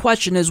 Now, the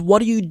question is, what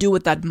do you do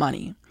with that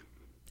money?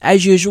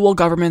 As usual,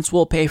 governments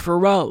will pay for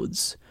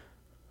roads.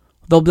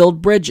 They'll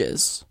build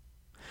bridges.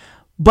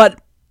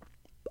 But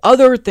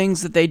other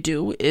things that they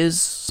do is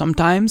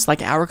sometimes,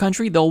 like our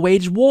country, they'll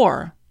wage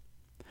war.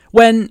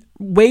 When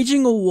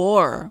waging a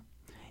war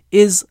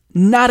is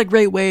not a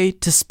great way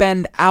to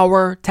spend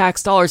our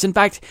tax dollars. In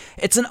fact,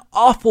 it's an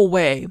awful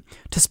way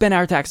to spend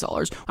our tax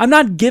dollars. I'm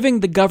not giving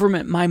the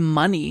government my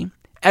money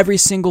every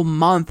single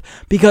month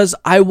because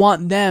I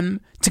want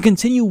them to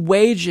continue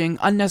waging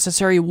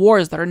unnecessary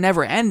wars that are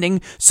never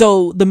ending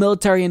so the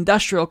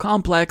military-industrial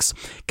complex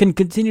can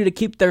continue to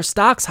keep their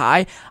stocks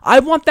high.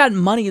 I want that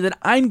money that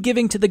I'm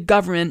giving to the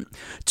government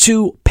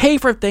to pay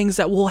for things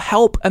that will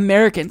help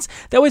Americans.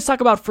 They always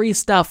talk about free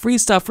stuff, free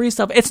stuff, free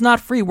stuff. It's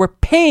not free. We're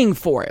paying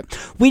for it.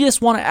 We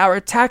just want our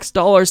tax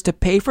dollars to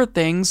pay for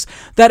things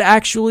that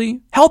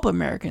actually help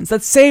Americans,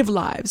 that save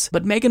lives.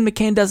 But Meghan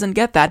McCain doesn't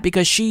get that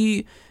because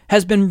she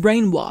has been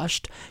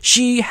brainwashed.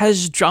 She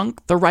has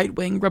drunk the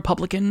right-wing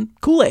Republican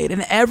Kool-Aid,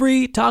 and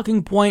every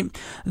talking point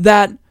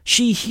that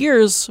she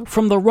hears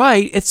from the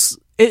right,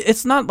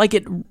 it's not like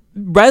it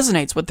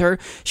resonates with her.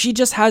 She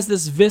just has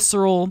this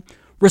visceral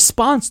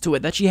response to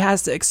it that she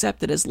has to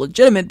accept it as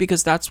legitimate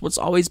because that's what's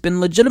always been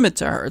legitimate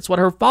to her. It's what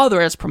her father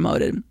has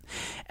promoted.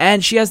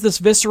 And she has this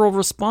visceral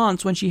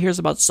response when she hears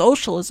about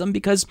socialism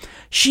because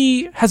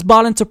she has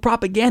bought into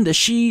propaganda.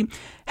 She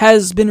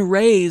has been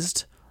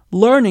raised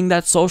learning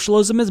that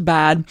socialism is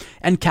bad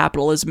and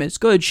capitalism is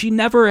good. She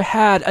never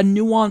had a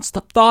nuanced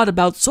thought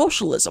about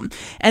socialism.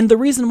 And the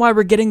reason why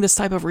we're getting this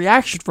type of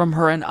reaction from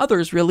her and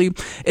others really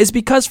is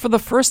because for the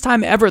first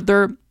time ever,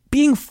 they're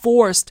being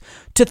forced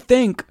to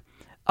think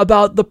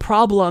about the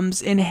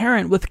problems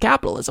inherent with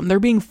capitalism. They're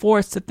being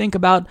forced to think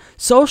about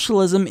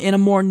socialism in a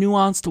more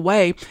nuanced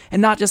way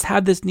and not just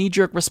have this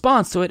knee-jerk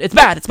response to it. It's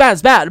bad, it's bad,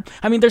 it's bad.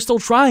 I mean, they're still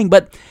trying,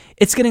 but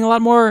it's getting a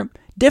lot more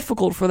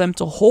difficult for them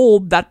to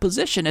hold that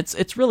position.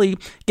 It's really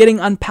getting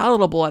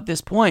unpalatable at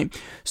this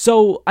point.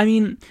 So, I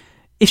mean,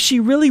 if she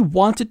really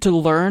wanted to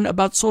learn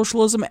about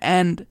socialism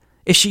and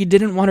if she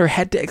didn't want her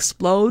head to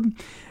explode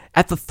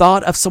at the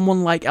thought of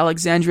someone like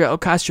Alexandria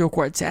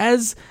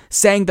Ocasio-Cortez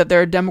saying that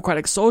they're a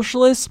democratic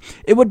socialist,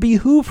 it would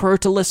behoove her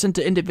to listen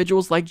to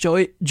individuals like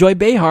Joy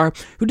Behar,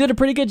 who did a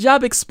pretty good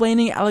job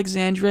explaining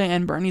Alexandria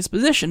and Bernie's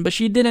position, but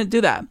she didn't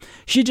do that.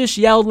 She just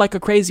yelled like a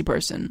crazy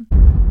person.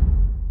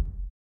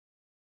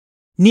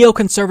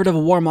 Neoconservative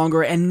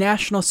warmonger and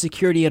national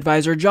security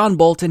advisor John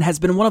Bolton has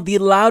been one of the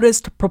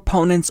loudest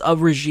proponents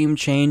of regime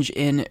change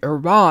in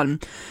Iran.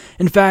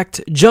 In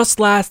fact, just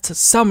last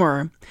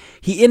summer,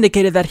 he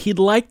indicated that he'd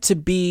like to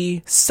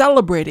be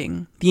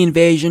celebrating the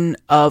invasion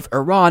of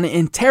Iran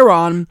in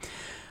Tehran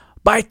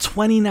by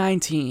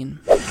 2019.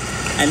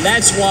 And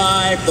that's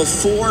why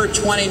before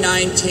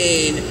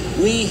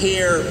 2019, we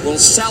here will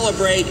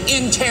celebrate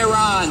in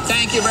Tehran.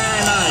 Thank you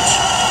very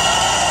much.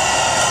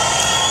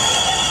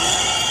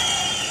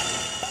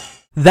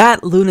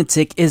 That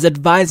lunatic is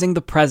advising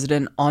the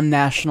president on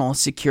national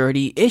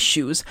security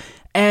issues,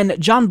 and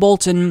John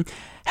Bolton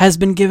has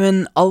been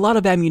given a lot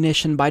of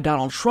ammunition by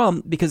Donald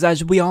Trump because,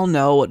 as we all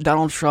know,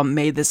 Donald Trump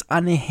made this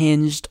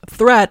unhinged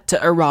threat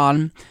to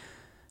Iran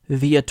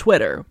via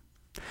Twitter.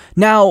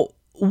 Now,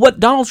 what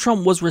Donald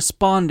Trump was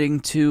responding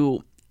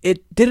to,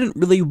 it didn't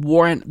really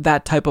warrant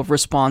that type of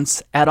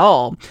response at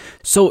all.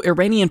 So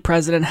Iranian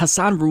President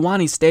Hassan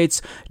Rouhani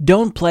states,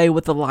 "Don't play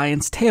with the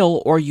lion's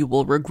tail or you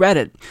will regret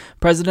it."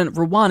 President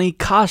Rouhani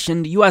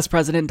cautioned U.S.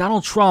 President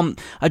Donald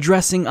Trump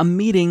addressing a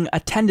meeting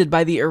attended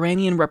by the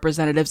Iranian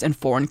representatives in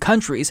foreign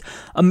countries.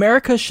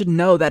 America should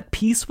know that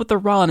peace with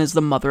Iran is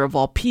the mother of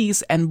all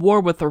peace and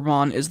war with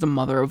Iran is the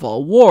mother of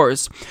all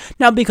wars.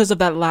 Now, because of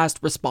that last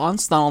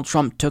response, Donald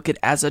Trump took it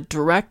as a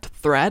direct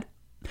threat,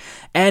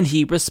 and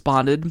he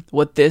responded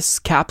with this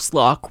caps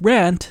lock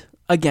rant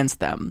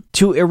against them.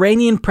 To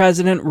Iranian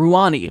President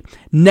Rouhani,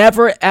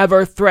 "Never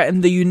ever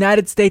threaten the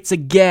United States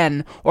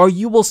again, or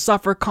you will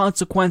suffer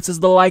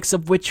consequences the likes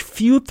of which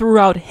few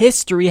throughout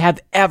history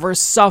have ever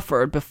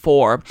suffered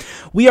before.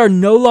 We are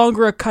no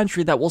longer a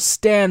country that will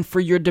stand for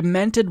your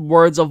demented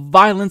words of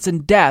violence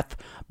and death.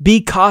 Be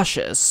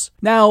cautious."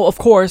 Now, of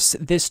course,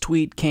 this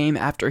tweet came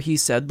after he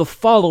said the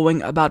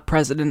following about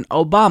President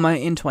Obama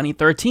in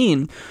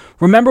 2013.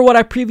 "Remember what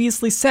I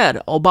previously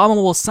said, Obama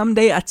will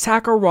someday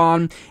attack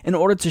Iran in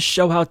order to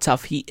show how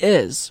tough he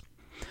is."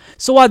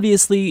 So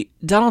obviously,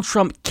 Donald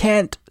Trump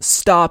can't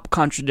stop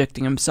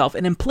contradicting himself,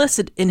 and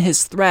implicit in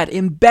his threat,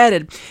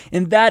 embedded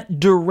in that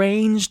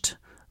deranged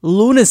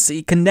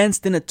lunacy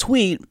condensed in a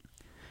tweet,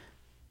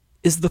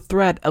 is the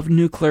threat of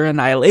nuclear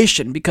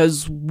annihilation,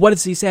 because what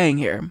is he saying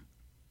here?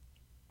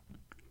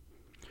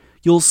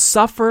 You'll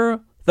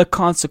suffer the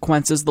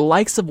consequences, the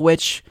likes of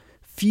which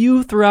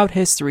few throughout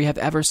history have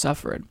ever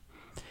suffered.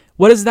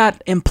 What does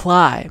that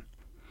imply?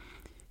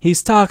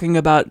 He's talking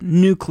about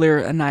nuclear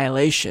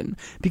annihilation.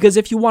 Because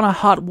if you want a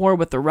hot war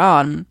with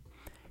Iran,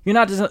 you're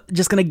not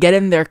just going to get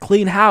in there,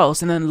 clean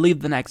house, and then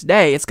leave the next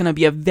day. It's going to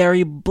be a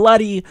very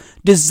bloody,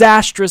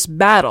 disastrous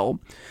battle.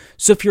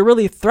 So if you're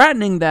really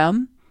threatening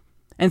them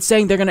and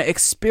saying they're going to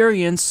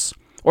experience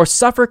or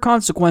suffer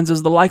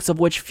consequences the likes of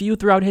which few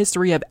throughout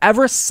history have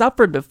ever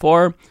suffered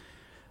before,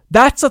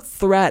 that's a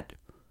threat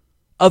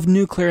of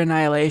nuclear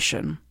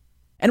annihilation.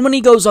 And when he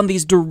goes on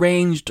these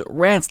deranged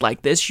rants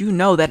like this, you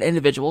know that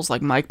individuals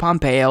like Mike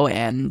Pompeo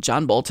and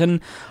John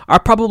Bolton are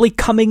probably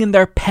coming in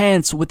their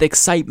pants with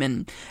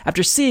excitement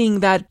after seeing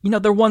that,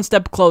 they're one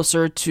step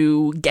closer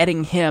to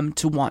getting him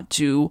to want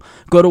to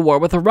go to war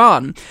with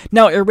Iran.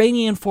 Now,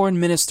 Iranian Foreign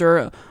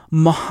Minister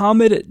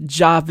Mohammad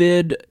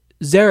Javad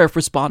Zarif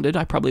responded,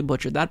 I probably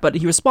butchered that, but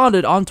he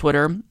responded on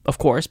Twitter, of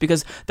course,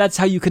 because that's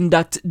how you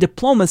conduct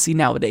diplomacy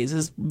nowadays,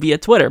 is via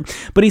Twitter.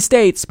 But he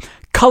states,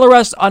 color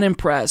us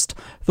unimpressed.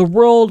 The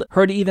world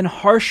heard even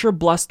harsher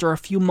bluster a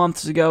few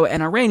months ago,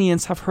 and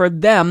Iranians have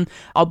heard them,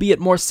 albeit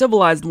more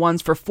civilized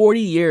ones, for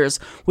 40 years.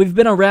 We've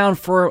been around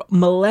for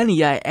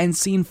millennia and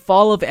seen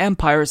fall of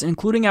empires,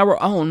 including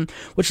our own,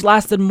 which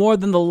lasted more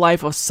than the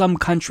life of some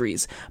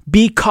countries.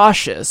 Be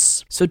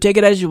cautious. So take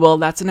it as you will,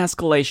 that's an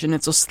escalation.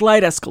 It's a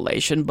slight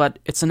escalation, but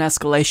it's an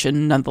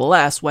escalation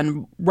nonetheless,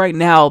 when right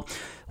now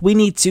we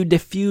need to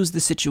diffuse the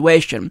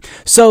situation.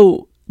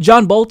 So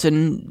John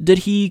Bolton, did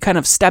he kind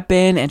of step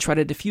in and try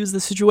to defuse the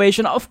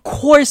situation? Of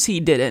course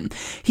he didn't.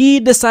 He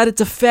decided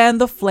to fan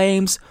the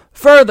flames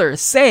further,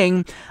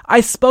 saying,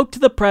 I spoke to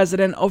the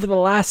president over the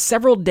last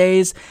several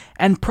days,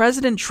 and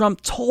President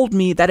Trump told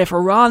me that if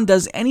Iran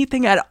does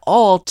anything at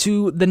all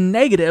to the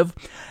negative,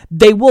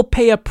 they will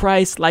pay a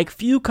price like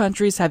few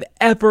countries have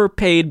ever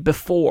paid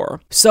before.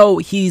 So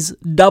he's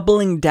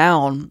doubling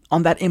down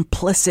on that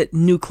implicit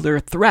nuclear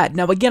threat.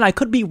 Now, again, I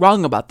could be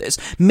wrong about this.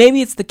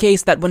 Maybe it's the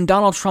case that when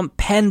Donald Trump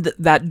penned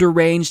that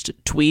deranged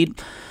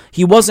tweet,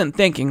 he wasn't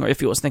thinking, or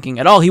if he was thinking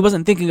at all, he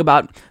wasn't thinking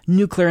about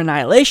nuclear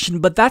annihilation,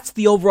 but that's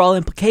the overall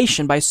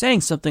implication by saying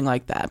something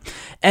like that.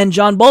 And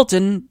John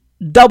Bolton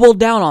doubled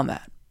down on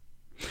that.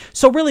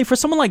 So really, for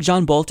someone like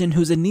John Bolton,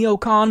 who's a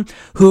neocon,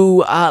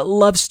 who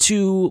loves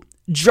to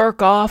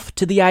jerk off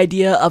to the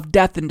idea of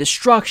death and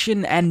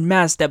destruction and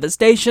mass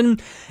devastation,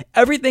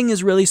 everything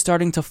is really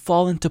starting to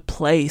fall into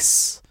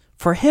place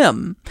for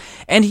him.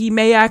 And he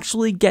may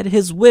actually get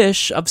his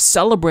wish of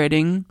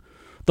celebrating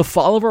the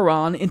fall of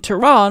Iran in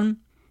Tehran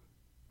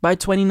by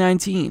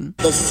 2019.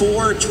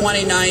 Before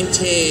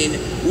 2019,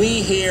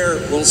 we here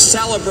will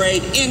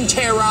celebrate in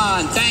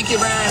Tehran. Thank you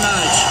very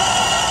much.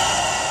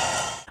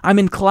 I'm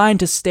inclined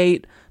to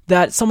state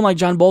that someone like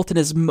John Bolton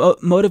is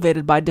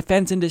motivated by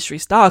defense industry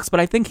stocks, but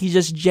I think he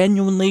just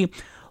genuinely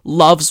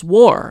loves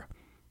war.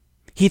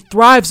 He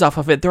thrives off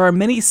of it. There are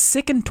many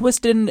sick and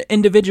twisted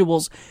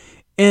individuals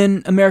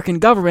in American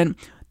government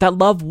that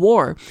love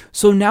war.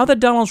 So now that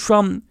Donald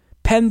Trump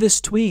penned this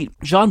tweet,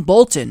 John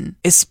Bolton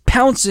is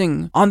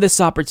pouncing on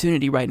this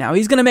opportunity right now.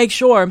 He's going to make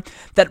sure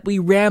that we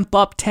ramp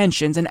up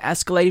tensions and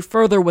escalate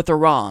further with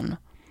Iran.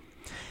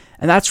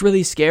 And that's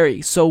really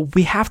scary. So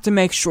we have to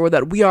make sure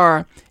that we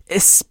are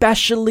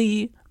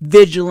especially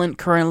vigilant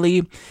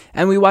currently,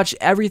 and we watch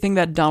everything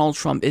that Donald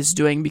Trump is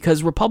doing,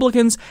 because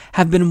Republicans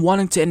have been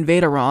wanting to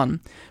invade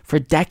Iran for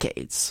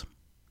decades.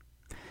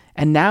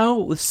 And now,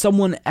 with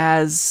someone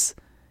as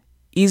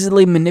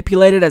easily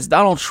manipulated as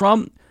Donald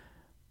Trump,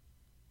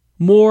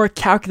 more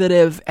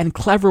calculative and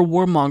clever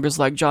warmongers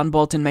like John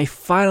Bolton may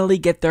finally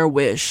get their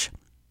wish.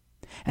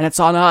 And it's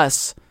on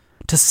us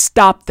to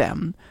stop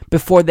them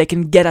before they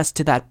can get us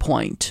to that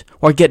point,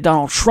 or get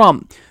Donald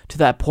Trump to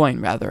that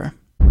point, rather.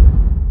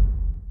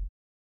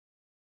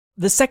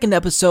 The second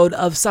episode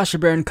of Sacha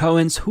Baron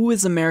Cohen's Who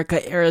is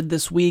America aired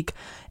this week,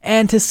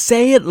 and to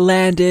say it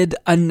landed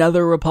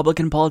another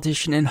Republican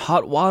politician in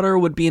hot water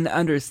would be an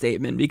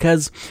understatement,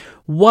 because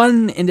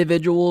one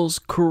individual's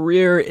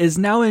career is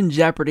now in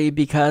jeopardy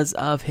because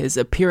of his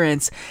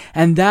appearance,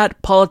 and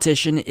that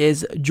politician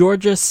is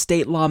Georgia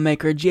state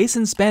lawmaker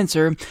Jason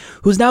Spencer,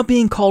 who's now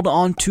being called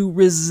on to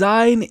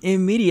resign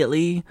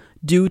immediately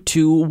due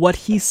to what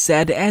he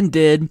said and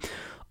did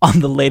on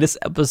the latest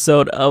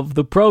episode of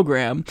the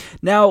program.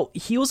 Now,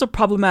 he was a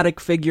problematic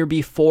figure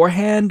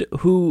beforehand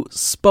who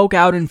spoke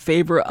out in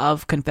favor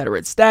of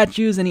Confederate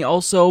statues, and he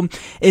also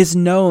is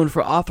known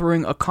for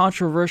authoring a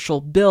controversial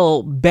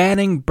bill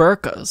banning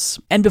burqas.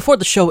 And before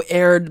the show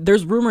aired,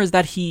 there's rumors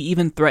that he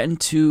even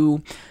threatened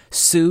to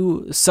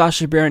sue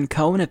Sacha Baron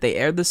Cohen if they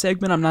aired the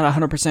segment. I'm not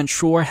 100%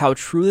 sure how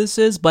true this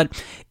is,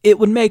 but it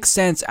would make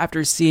sense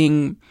after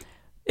seeing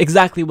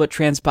exactly what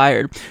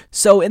transpired.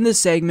 So in this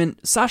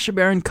segment, Sacha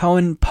Baron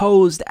Cohen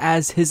posed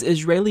as his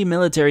Israeli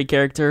military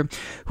character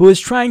who is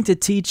trying to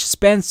teach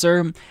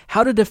Spencer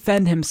how to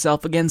defend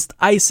himself against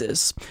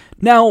ISIS.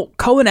 Now,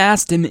 Cohen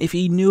asked him if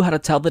he knew how to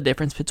tell the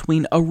difference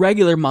between a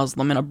regular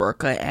Muslim in a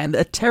burqa and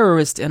a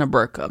terrorist in a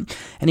burqa,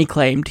 and he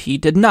claimed he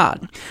did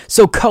not.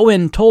 So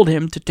Cohen told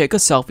him to take a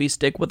selfie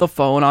stick with a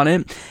phone on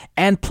it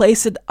and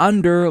place it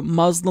under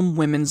Muslim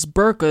women's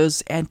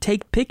burqas and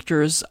take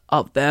pictures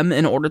of them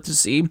in order to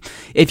see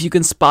if you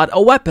can spot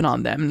a weapon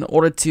on them, in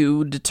order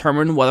to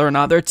determine whether or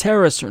not they're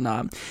terrorists or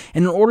not.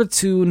 And in order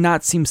to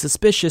not seem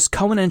suspicious,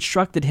 Cohen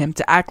instructed him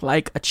to act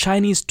like a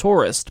Chinese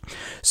tourist.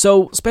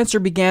 So Spencer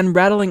began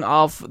rattling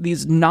off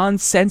these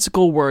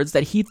nonsensical words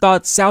that he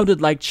thought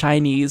sounded like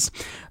Chinese,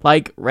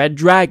 like Red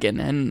Dragon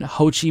and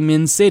Ho Chi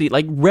Minh City,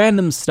 like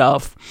random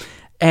stuff.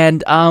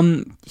 And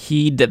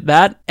he did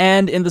that.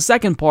 And in the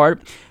second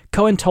part,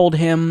 Cohen told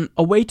him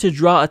a way to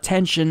draw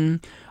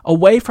attention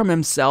away from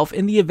himself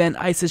in the event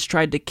ISIS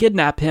tried to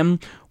kidnap him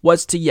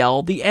was to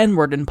yell the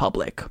N-word in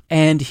public.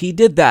 And he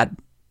did that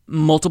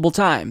multiple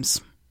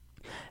times.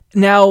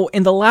 Now,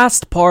 in the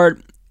last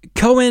part,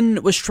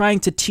 Cohen was trying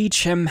to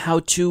teach him how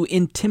to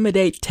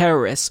intimidate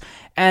terrorists,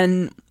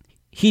 and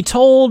he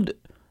told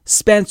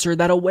Spencer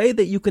that a way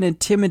that you can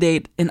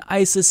intimidate an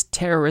ISIS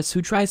terrorist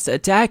who tries to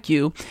attack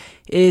you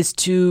is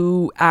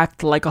to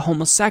act like a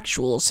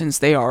homosexual, since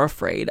they are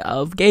afraid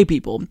of gay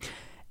people.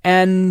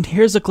 And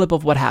here's a clip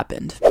of what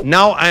happened.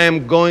 Now I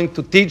am going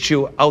to teach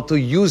you how to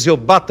use your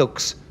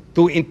buttocks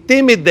to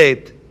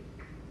intimidate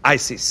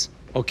ISIS.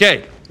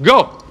 Okay,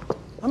 go.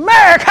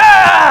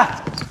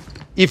 America!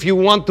 If you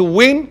want to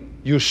win,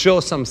 you show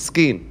some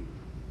skin.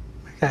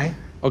 Okay.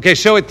 Okay,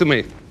 show it to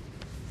me.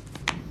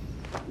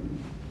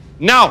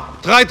 Now,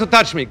 try to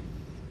touch me.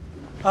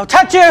 I'll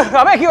touch you.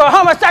 I'll make you a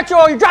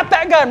homosexual. You drop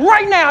that gun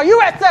right now.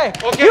 USA.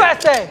 Okay.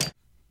 USA.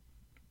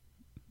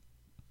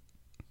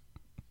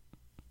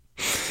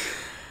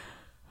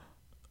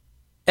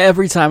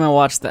 Every time I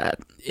watch that,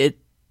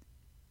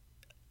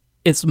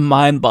 it's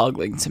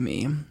mind-boggling to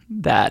me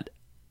that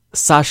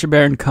Sacha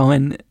Baron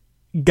Cohen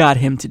got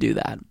him to do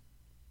that.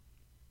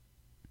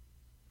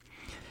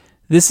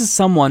 This is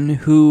someone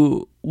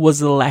who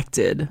was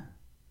elected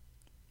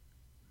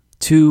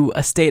to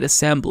a state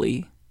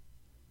assembly.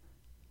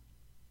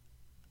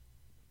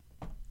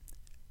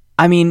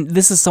 I mean,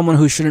 this is someone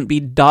who shouldn't be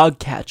dog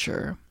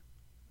catcher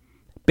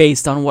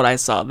based on what I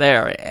saw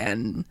there,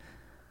 and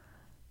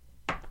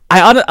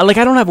I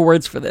don't have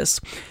words for this.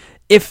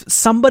 If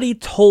somebody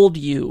told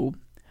you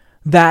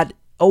that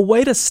a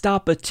way to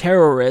stop a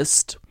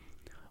terrorist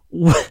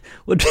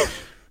would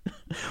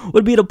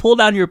be to pull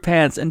down your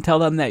pants and tell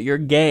them that you're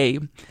gay,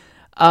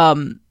 I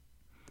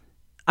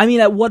mean,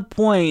 at what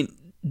point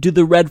do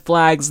the red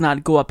flags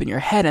not go up in your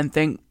head and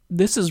think,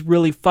 this is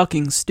really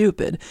fucking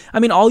stupid? I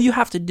mean, all you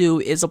have to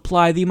do is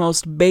apply the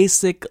most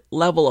basic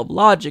level of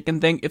logic and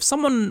think, if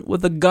someone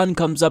with a gun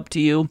comes up to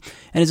you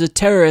and is a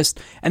terrorist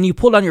and you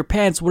pull down your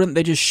pants, wouldn't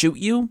they just shoot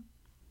you?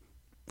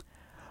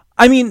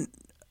 I mean,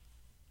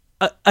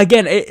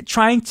 again,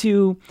 trying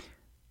to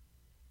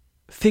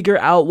figure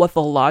out what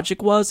the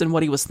logic was and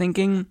what he was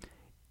thinking,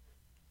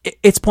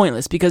 it's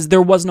pointless because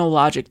there was no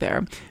logic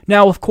there.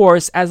 Now, of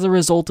course, as a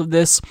result of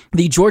this,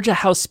 the Georgia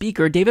House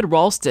Speaker, David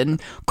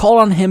Ralston, called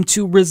on him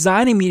to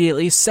resign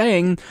immediately,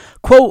 saying,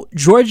 quote,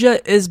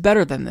 Georgia is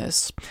better than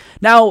this.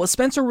 Now,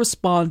 Spencer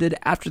responded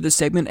after the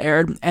segment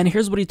aired, and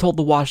here's what he told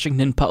the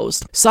Washington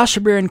Post.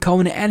 Sacha Baron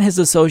Cohen and his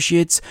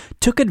associates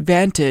took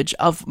advantage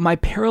of my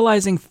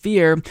paralyzing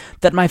fear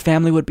that my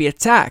family would be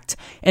attacked.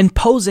 And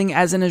posing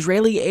as an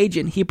Israeli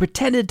agent, he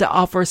pretended to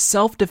offer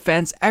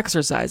self-defense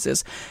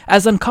exercises.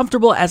 As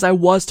uncomfortable as I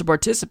was to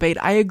participate,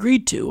 I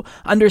agreed to,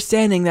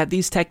 understanding that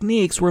these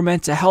techniques were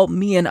meant to help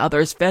me and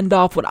others fend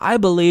off what I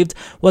believed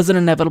was an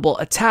inevitable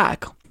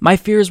attack. My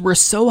fears were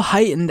so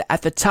heightened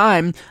at the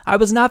time, I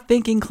was not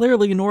thinking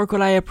clearly, nor could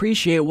I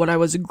appreciate what I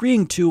was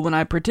agreeing to when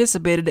I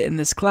participated in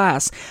this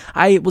class.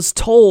 I was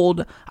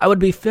told I would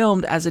be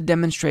filmed as a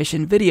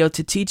demonstration video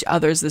to teach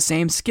others the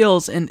same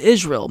skills in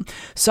Israel.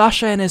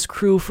 Sacha and his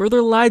crew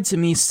further lied to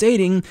me,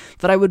 stating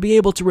that I would be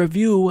able to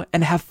review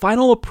and have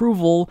final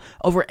approval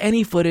over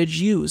any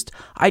footage used.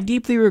 I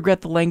deeply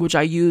regret the language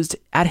I used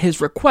at his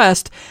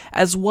request,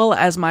 as well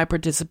as my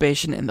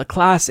participation in the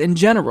class in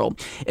general.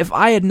 If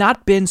I had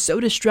not been so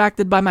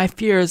distracted by my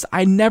fears,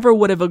 I never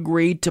would have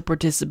agreed to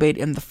participate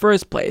in the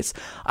first place.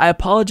 I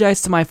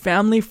apologize to my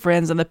family,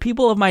 friends, and the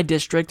people of my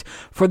district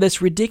for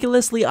this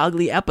ridiculously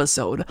ugly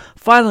episode.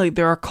 Finally,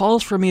 there are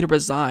calls for me to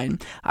resign.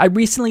 I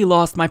recently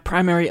lost my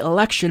primary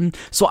election,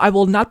 so I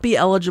will not be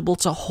eligible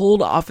to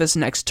hold office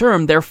next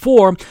term.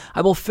 Therefore,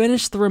 I will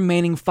finish the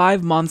remaining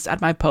 5 months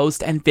at my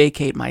post and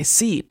vacate my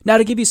seat. Now,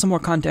 to give you some more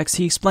context,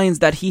 he explains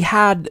that he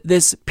had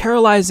this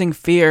paralyzing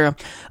fear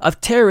of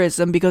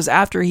terrorism because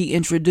after he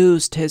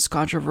introduced his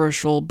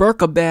controversial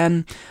burqa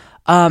ban,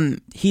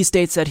 he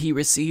states that he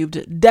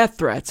received death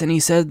threats, and he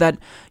said that,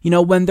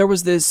 when there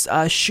was this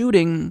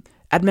shooting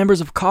at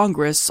members of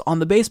Congress on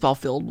the baseball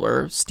field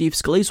where Steve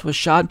Scalise was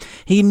shot,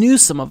 he knew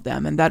some of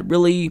them, and that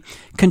really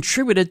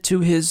contributed to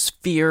his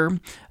fear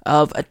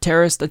of a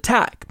terrorist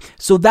attack.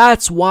 So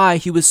that's why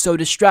he was so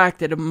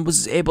distracted and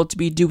was able to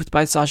be duped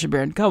by Sacha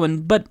Baron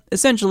Cohen. But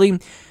essentially,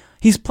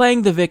 he's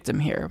playing the victim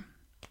here.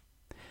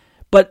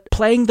 But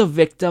playing the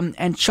victim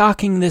and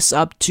chalking this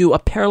up to a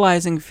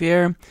paralyzing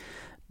fear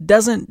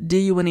doesn't do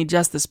you any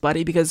justice,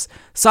 buddy, because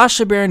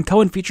Sacha Baron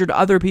Cohen featured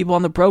other people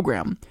on the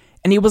program,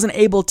 and he wasn't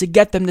able to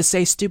get them to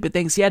say stupid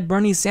things. He had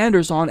Bernie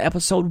Sanders on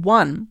episode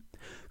 1.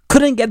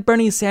 Couldn't get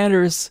Bernie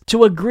Sanders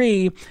to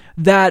agree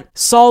that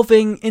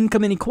solving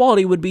income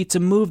inequality would be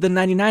to move the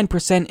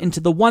 99% into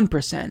the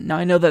 1%. Now,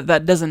 I know that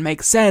that doesn't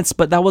make sense,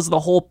 but that was the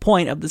whole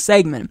point of the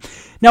segment.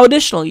 Now,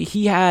 additionally,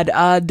 he had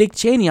Dick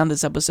Cheney on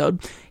this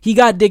episode. He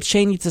got Dick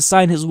Cheney to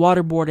sign his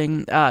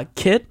waterboarding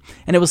kit,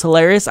 and it was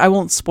hilarious. I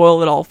won't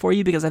spoil it all for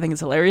you because I think it's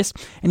hilarious,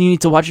 and you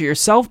need to watch it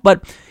yourself,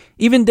 but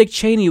even Dick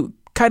Cheney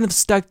kind of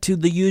stuck to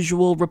the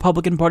usual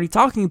Republican Party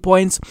talking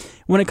points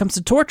when it comes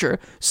to torture.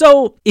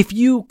 So if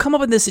you come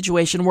up in this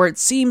situation where it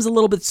seems a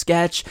little bit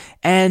sketch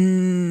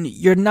and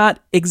you're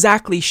not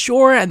exactly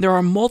sure, and there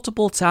are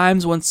multiple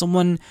times when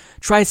someone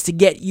tries to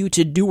get you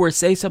to do or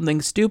say something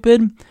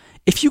stupid,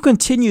 if you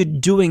continue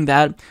doing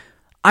that,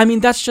 I mean,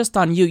 that's just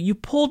on you. You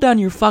pull down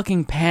your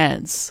fucking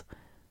pants.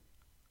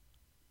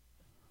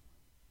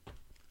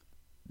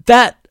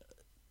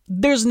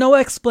 There's no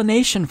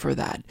explanation for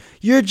that.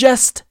 You're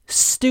just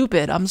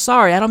stupid. I'm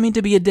sorry. I don't mean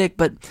to be a dick,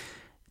 but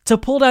to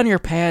pull down your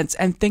pants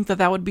and think that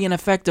that would be an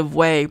effective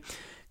way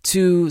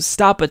to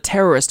stop a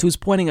terrorist who's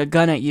pointing a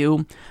gun at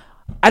you,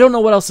 I don't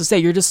know what else to say.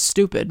 You're just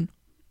stupid.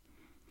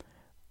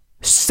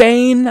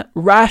 Sane,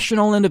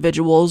 rational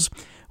individuals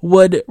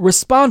would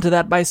respond to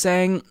that by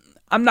saying,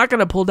 I'm not going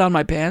to pull down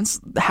my pants.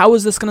 How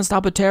is this going to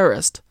stop a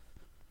terrorist?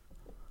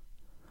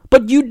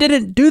 But you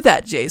didn't do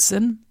that,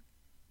 Jason.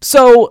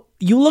 So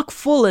you look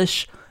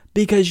foolish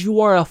because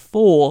you are a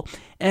fool.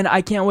 And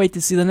I can't wait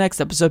to see the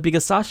next episode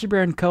because Sacha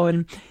Baron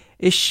Cohen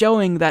is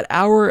showing that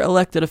our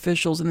elected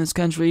officials in this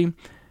country,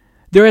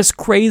 they're as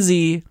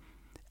crazy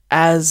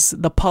as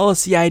the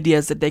policy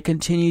ideas that they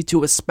continue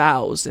to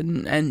espouse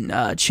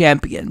and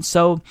champion.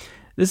 So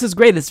this is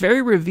great. It's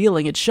very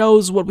revealing. It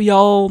shows what we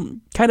all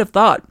kind of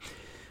thought.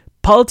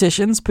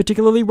 Politicians,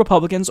 particularly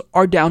Republicans,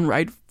 are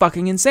downright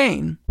fucking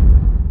insane.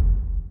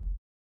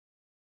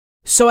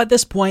 So at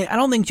this point, I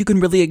don't think you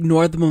can really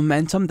ignore the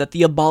momentum that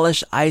the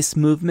Abolish ICE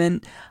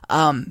movement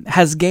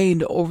has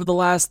gained over the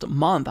last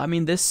month. I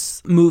mean,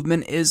 this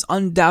movement is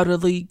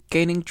undoubtedly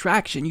gaining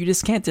traction. You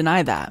just can't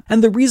deny that.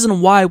 And the reason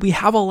why we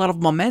have a lot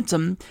of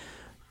momentum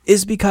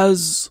is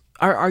because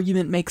our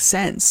argument makes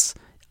sense.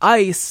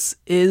 ICE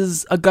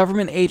is a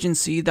government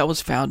agency that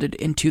was founded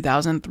in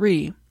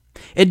 2003.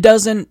 It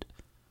doesn't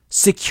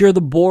secure the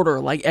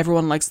border like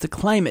everyone likes to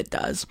claim it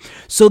does.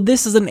 So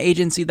this is an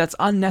agency that's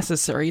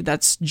unnecessary,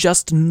 that's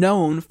just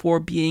known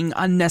for being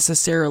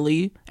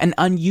unnecessarily and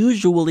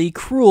unusually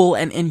cruel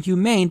and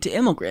inhumane to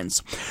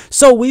immigrants.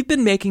 So we've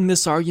been making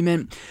this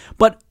argument,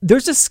 but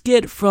there's a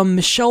skit from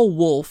Michelle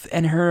Wolf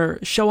and her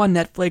show on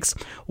Netflix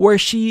where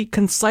she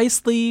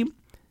concisely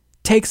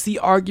takes the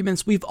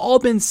arguments we've all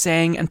been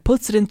saying and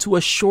puts it into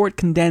a short,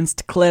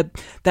 condensed clip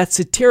that's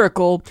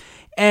satirical,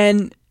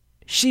 and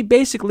she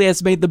basically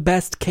has made the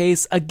best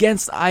case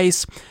against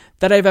ICE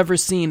that I've ever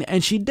seen,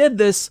 and she did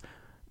this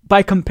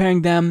by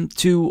comparing them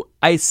to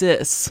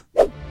ISIS.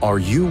 Are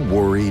you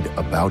worried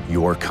about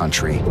your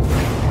country?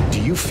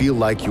 Do you feel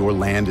like your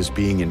land is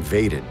being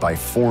invaded by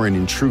foreign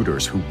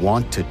intruders who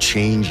want to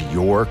change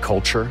your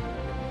culture?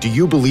 Do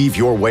you believe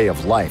your way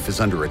of life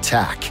is under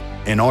attack?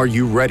 And are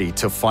you ready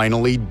to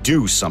finally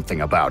do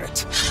something about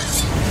it?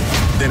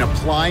 Then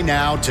apply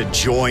now to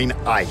join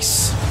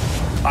ICE.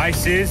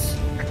 ICE is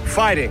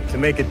fighting to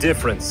make a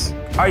difference.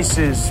 ICE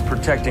is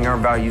protecting our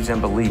values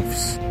and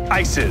beliefs.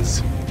 ICE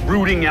is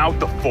rooting out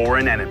the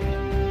foreign enemy.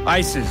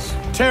 ICE is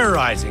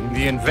terrorizing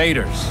the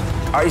invaders.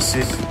 ICE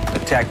is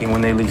attacking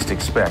when they least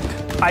expect.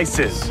 ICE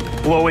is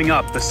blowing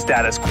up the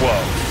status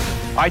quo.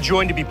 I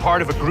joined to be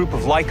part of a group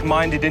of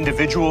like-minded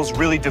individuals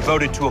really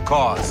devoted to a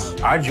cause.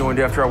 I joined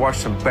after I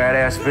watched some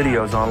badass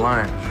videos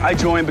online. I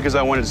joined because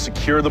I wanted to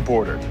secure the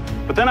border.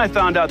 But then I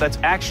found out that's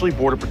actually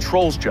Border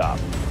Patrol's job.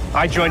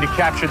 I joined to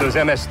capture those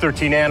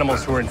MS-13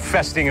 animals who are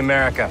infesting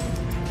America.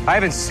 I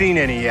haven't seen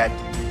any yet,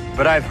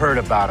 but I've heard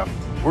about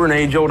them. We're an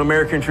age-old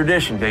American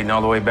tradition dating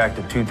all the way back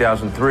to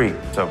 2003.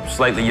 So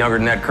slightly younger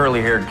than that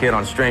curly-haired kid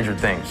on Stranger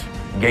Things,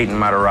 Gaten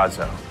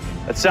Matarazzo.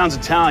 That sounds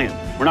Italian.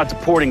 We're not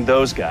deporting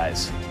those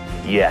guys.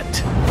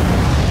 Yet.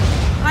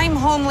 I'm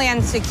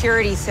Homeland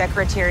Security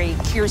Secretary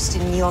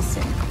Kirstjen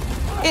Nielsen.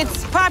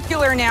 It's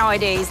popular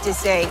nowadays to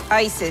say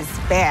ICE is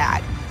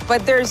bad,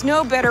 but there's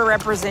no better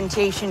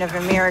representation of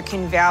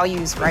American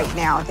values right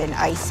now than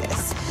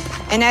ISIS.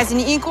 And as an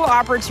equal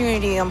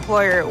opportunity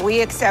employer,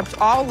 we accept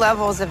all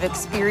levels of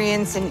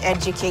experience and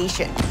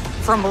education,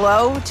 from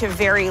low to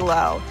very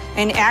low,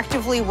 and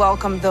actively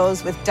welcome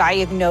those with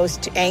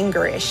diagnosed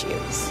anger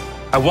issues.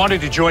 I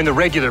wanted to join the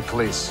regular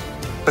police,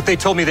 but they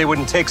told me they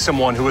wouldn't take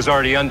someone who was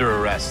already under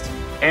arrest.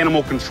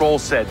 Animal Control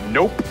said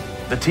nope.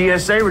 The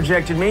TSA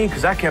rejected me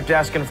because I kept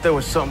asking if there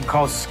was something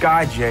called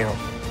Sky Jail.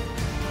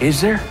 Is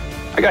there?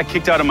 I got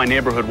kicked out of my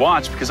neighborhood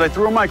watch because I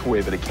threw a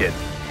microwave at a kid.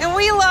 And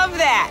we love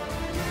that.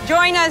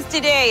 Join us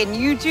today and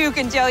you too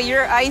can tell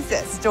your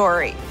ISIS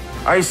story.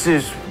 ICE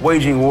is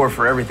waging war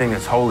for everything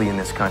that's holy in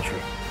this country.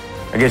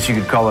 I guess you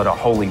could call it a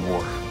holy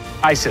war.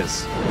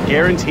 ISIS,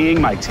 guaranteeing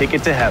my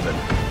ticket to heaven.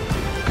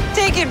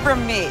 Take it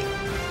from me.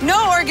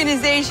 No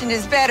organization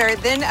is better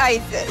than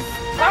ISIS.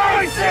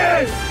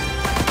 ISIS!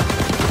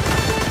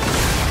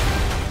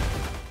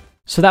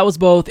 So that was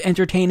both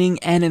entertaining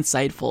and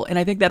insightful, and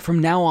I think that from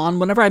now on,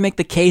 whenever I make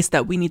the case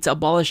that we need to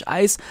abolish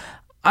ICE,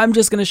 I'm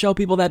just going to show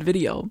people that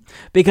video,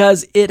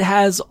 because it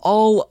has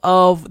all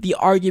of the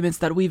arguments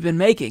that we've been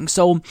making.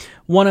 So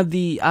one of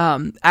the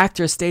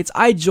actors states,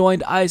 I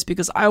joined ICE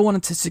because I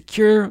wanted to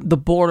secure the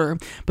border,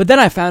 but then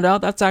I found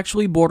out that's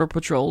actually Border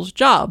Patrol's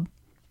job.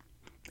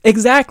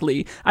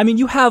 Exactly. I mean,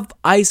 you have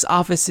ICE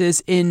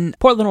offices in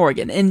Portland,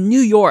 Oregon, in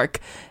New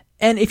York,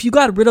 and if you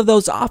got rid of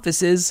those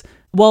offices,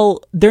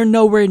 well, they're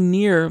nowhere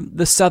near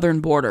the southern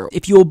border.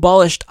 If you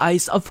abolished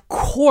ICE, of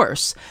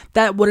course,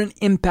 that wouldn't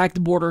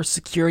impact border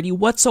security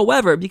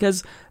whatsoever,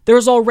 because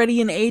there's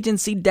already an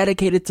agency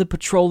dedicated to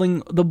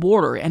patrolling the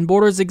border, and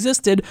borders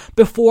existed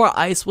before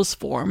ICE was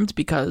formed,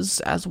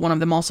 because, as one of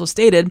them also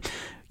stated,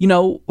 you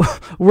know,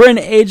 we're an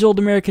age-old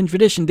American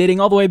tradition dating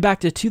all the way back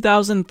to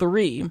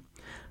 2003.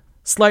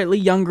 Slightly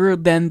younger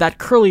than that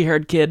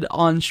curly-haired kid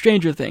on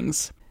Stranger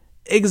Things.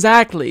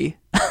 Exactly.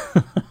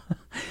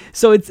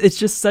 So it's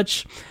just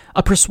such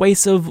a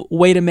persuasive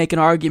way to make an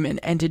argument,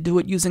 and to do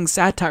it using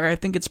satire, I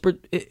think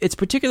it's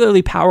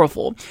particularly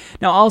powerful.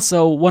 Now,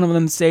 also, one of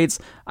them states,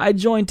 I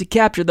joined to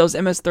capture those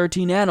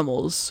MS-13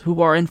 animals who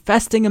are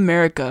infesting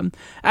America.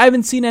 I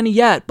haven't seen any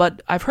yet,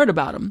 but I've heard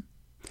about them.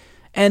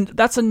 And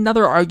that's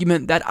another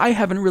argument that I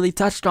haven't really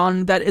touched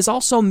on that is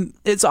often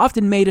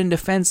made in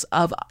defense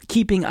of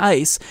keeping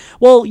ICE.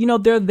 Well,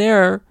 they're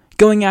there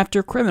going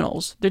after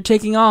criminals. They're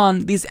taking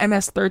on these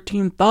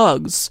MS-13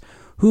 thugs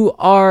who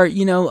are,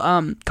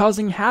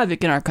 causing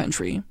havoc in our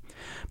country.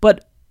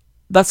 But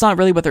that's not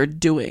really what they're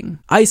doing.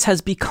 ICE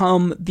has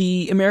become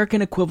the American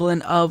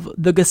equivalent of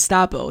the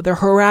Gestapo. They're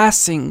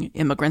harassing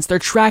immigrants. They're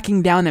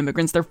tracking down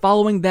immigrants. They're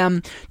following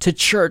them to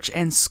church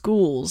and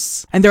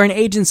schools. And they're an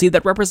agency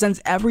that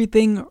represents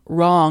everything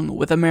wrong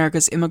with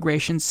America's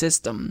immigration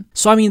system.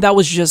 So,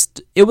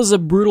 it was a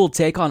brutal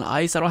take on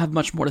ICE. I don't have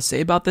much more to say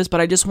about this,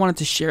 but I just wanted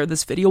to share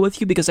this video with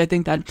you because I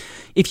think that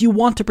if you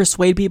want to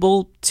persuade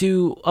people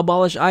to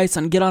abolish ICE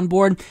and get on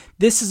board,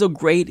 this is a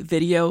great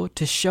video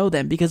to show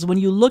them. Because when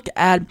you look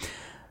at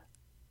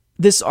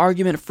this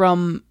argument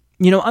from,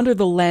 under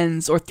the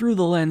lens, or through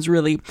the lens,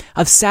 really,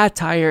 of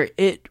satire,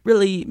 it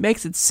really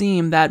makes it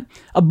seem that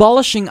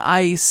abolishing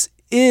ICE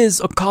is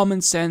a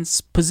common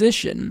sense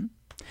position.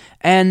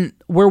 And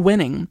we're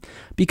winning.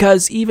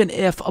 Because even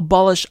if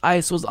abolish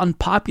ICE was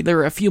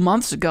unpopular a few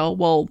months ago,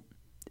 well,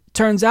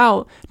 turns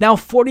out now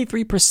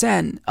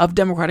 43% of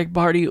Democratic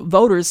Party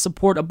voters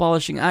support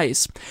abolishing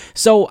ICE.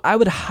 So I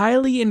would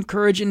highly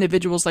encourage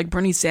individuals like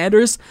Bernie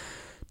Sanders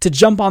to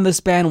jump on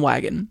this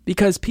bandwagon,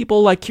 because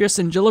people like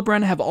Kirsten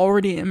Gillibrand have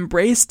already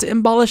embraced to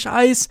abolish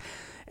ICE,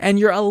 and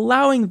you're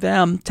allowing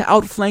them to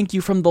outflank you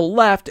from the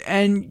left,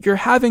 and you're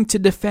having to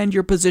defend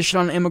your position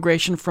on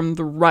immigration from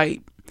the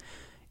right.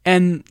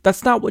 And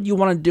that's not what you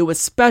want to do,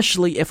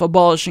 especially if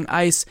abolishing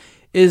ICE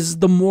is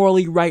the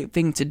morally right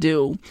thing to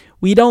do.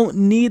 We don't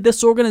need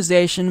this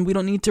organization. We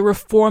don't need to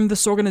reform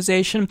this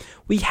organization.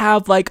 We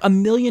have like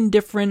 1 million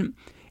different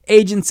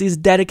agencies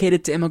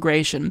dedicated to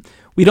immigration.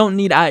 We don't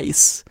need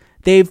ICE.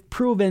 They've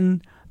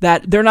proven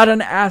that they're not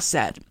an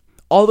asset.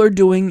 All they're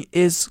doing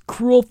is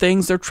cruel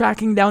things. They're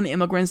tracking down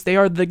immigrants. They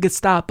are the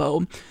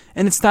Gestapo.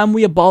 And it's time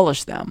we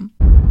abolish them.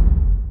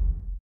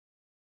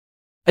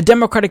 A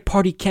Democratic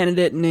Party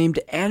candidate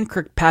named Ann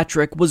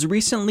Kirkpatrick was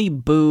recently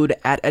booed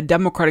at a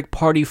Democratic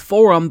Party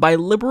forum by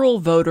liberal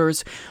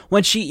voters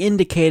when she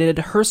indicated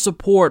her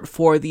support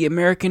for the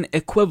American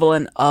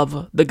equivalent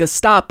of the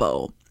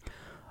Gestapo,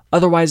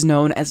 otherwise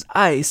known as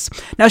ICE.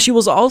 Now, she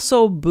was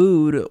also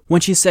booed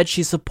when she said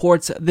she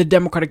supports the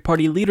Democratic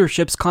Party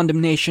leadership's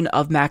condemnation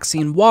of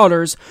Maxine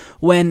Waters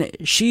when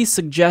she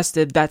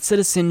suggested that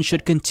citizens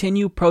should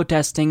continue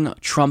protesting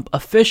Trump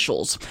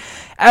officials.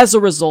 As a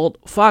result,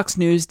 Fox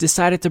News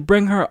decided to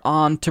bring her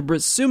on to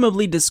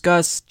presumably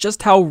discuss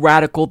just how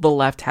radical the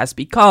left has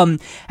become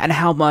and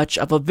how much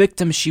of a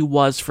victim she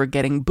was for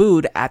getting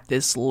booed at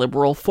this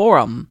liberal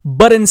forum.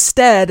 But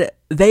instead,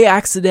 they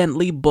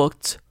accidentally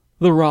booked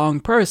the wrong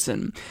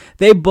person.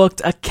 They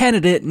booked a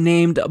candidate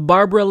named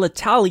Barbara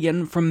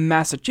L'Italian from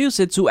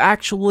Massachusetts who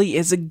actually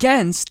is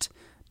against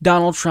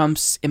Donald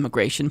Trump's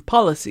immigration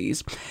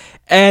policies.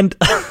 And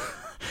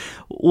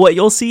what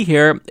you'll see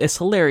here is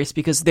hilarious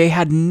because they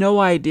had no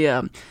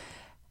idea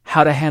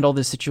how to handle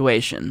this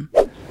situation.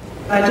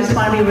 I just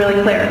want to be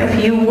really clear.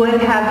 If you would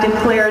have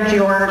declared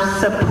your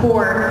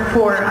support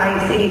for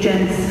ICE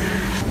agents,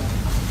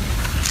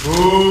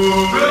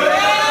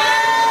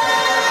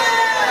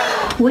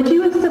 would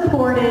you have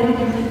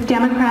supported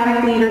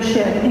Democratic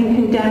leadership in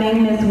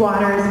condemning Ms.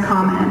 Waters'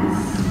 comments?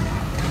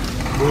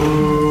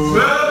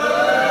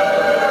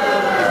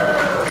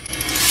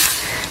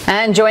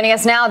 And joining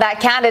us now, that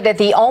candidate,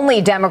 the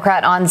only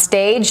Democrat on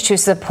stage to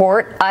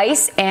support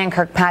ICE, Ann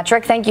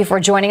Kirkpatrick. Thank you for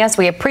joining us.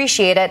 We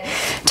appreciate it.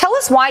 Tell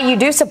us why you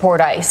do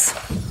support ICE.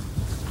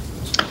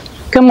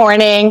 Good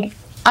morning.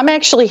 I'm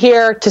actually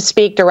here to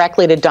speak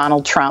directly to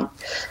Donald Trump.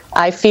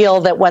 I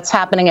feel that what's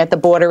happening at the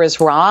border is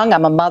wrong.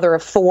 I'm a mother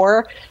of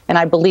 4, and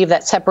I believe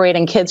that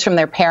separating kids from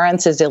their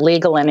parents is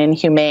illegal and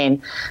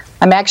inhumane.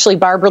 I'm actually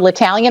Barbara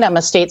L'Italian. I'm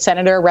a state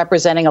senator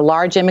representing a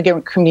large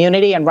immigrant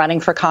community and running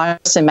for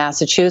Congress in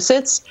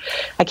Massachusetts.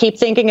 I keep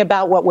thinking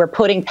about what we're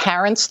putting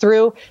parents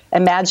through,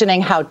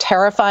 imagining how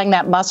terrifying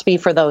that must be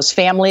for those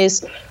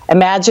families,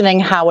 imagining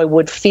how it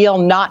would feel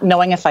not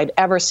knowing if I'd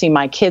ever see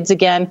my kids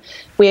again.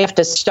 We have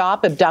to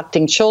stop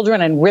abducting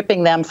children and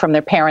ripping them from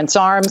their parents'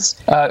 arms,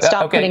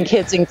 stop putting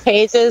kids in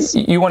cages,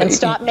 and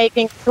stop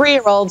making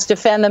 3-year-olds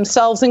defend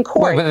themselves in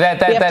court. But that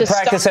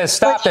practice has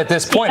stopped at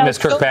this point, Ms.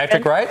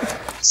 Kirkpatrick, right?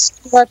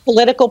 Score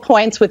political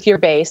points with your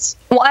base.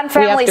 Well, and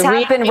families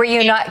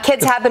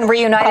kids have been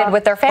reunited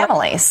with their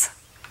families.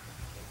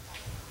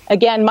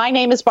 Again, my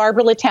name is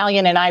Barbara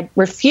L'Italian, and I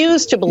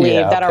refuse to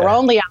believe that our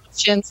only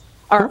options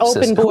are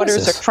open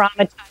borders or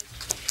traumatized.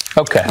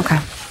 Okay.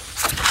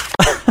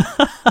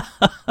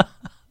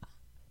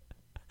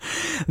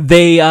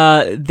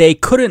 They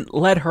couldn't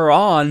let her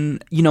on,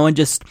 and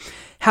just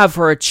have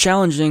her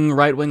challenging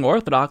right-wing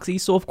orthodoxy.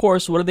 So, of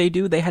course, what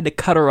do? They had to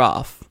cut her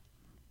off.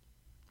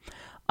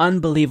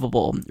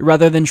 unbelievable.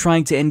 Rather than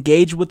trying to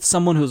engage with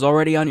someone who's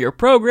already on your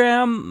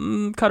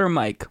program, cut her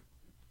mic.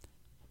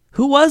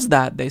 Who was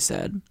that, they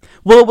said.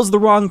 Well, it was the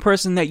wrong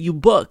person that you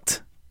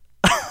booked.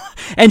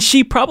 And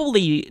she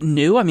probably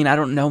knew, I mean, I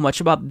don't know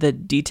much about the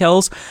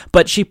details,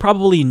 but she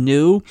probably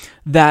knew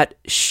that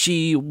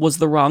she was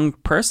the wrong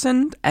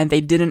person and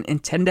they didn't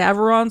intend to have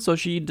her on, so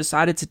she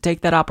decided to take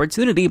that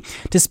opportunity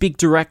to speak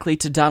directly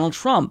to Donald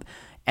Trump.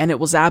 And it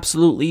was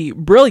absolutely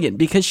brilliant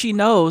because she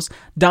knows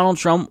Donald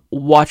Trump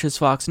watches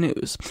Fox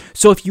News.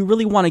 So if you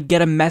really want to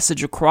get a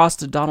message across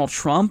to Donald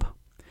Trump,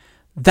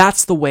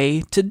 that's the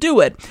way to do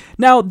it.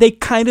 Now, they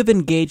kind of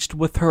engaged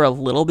with her a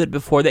little bit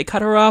before they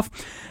cut her off.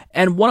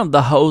 And one of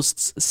the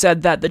hosts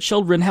said that the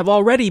children have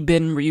already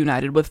been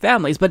reunited with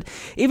families. But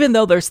even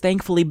though there's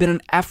thankfully been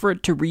an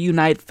effort to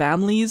reunite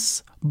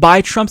families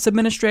by Trump's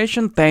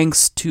administration,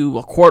 thanks to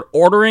a court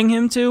ordering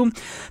him to,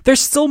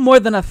 there's still more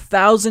than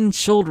 1,000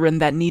 children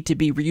that need to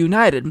be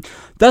reunited.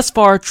 Thus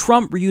far,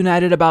 Trump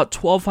reunited about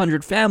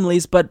 1,200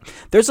 families, but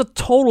there's a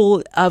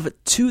total of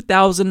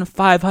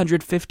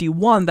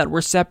 2,551 that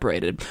were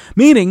separated.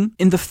 Meaning,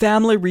 in the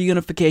family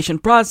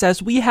reunification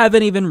process, we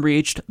haven't even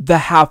reached the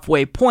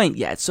halfway point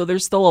yet, so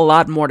there's still a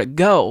lot more to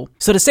go.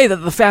 So to say that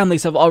the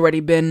families have already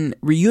been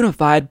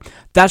reunified,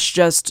 that's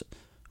just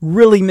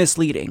really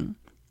misleading.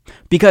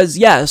 Because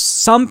yes,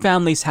 some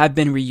families have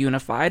been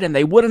reunified, and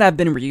they wouldn't have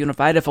been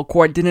reunified if a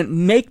court didn't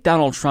make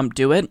Donald Trump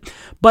do it,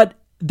 but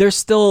there's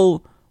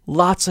still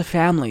lots of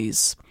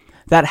families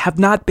that have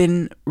not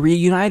been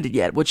reunited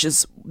yet, which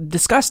is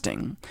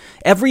disgusting.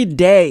 Every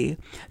day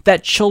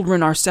that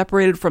children are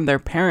separated from their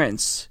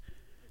parents,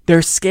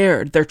 they're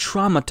scared, they're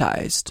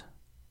traumatized.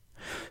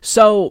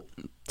 So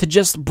to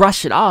just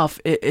brush it off,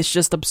 it's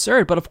just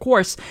absurd. But of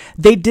course,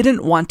 they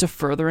didn't want to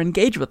further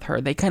engage with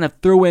her. They kind of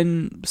threw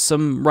in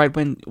some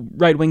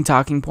right-wing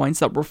talking points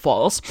that were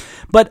false.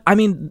 But, I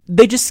mean,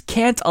 they just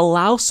can't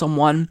allow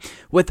someone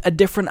with a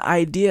different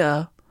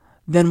idea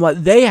than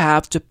what they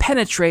have to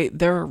penetrate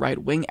their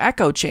right-wing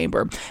echo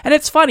chamber. And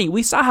it's funny,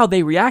 we saw how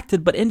they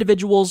reacted, but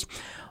individuals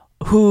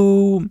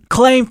who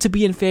claim to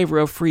be in favor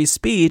of free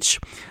speech,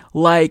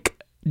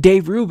 like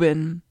Dave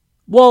Rubin,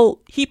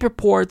 well, he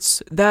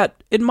purports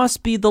that it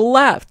must be the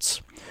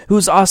left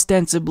who's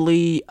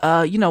ostensibly,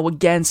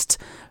 against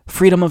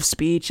freedom of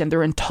speech and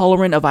they're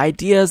intolerant of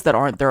ideas that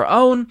aren't their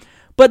own.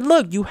 But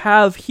look, you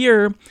have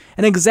here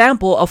an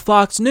example of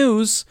Fox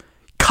News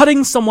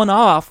cutting someone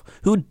off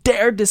who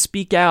dared to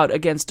speak out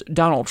against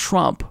Donald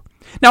Trump.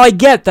 Now, I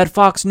get that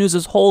Fox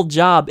News' whole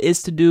job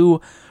is to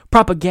do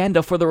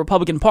propaganda for the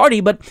Republican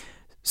Party, but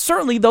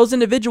certainly those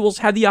individuals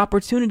had the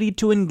opportunity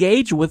to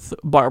engage with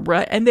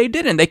Barbara, and they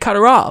didn't. They cut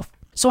her off.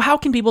 So how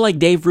can people like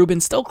Dave Rubin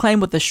still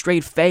claim with a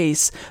straight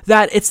face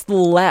that it's the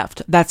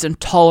left that's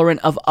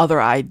intolerant of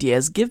other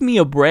ideas? Give me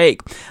a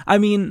break. I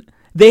mean,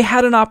 they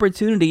had an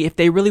opportunity, if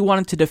they really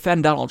wanted to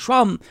defend Donald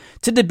Trump,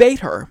 to debate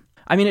her.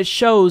 I mean, it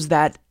shows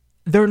that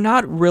they're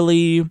not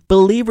really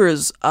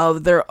believers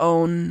of their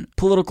own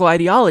political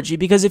ideology,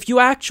 because if you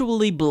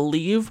actually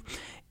believe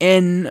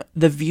in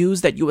the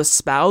views that you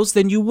espouse,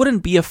 then you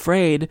wouldn't be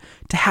afraid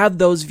to have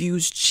those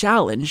views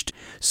challenged.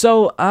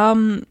 So,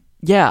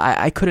 yeah,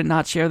 I couldn't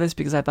not share this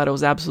because I thought it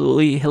was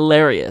absolutely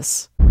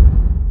hilarious.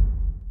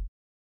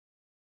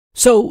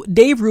 So,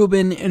 Dave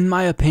Rubin, in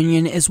my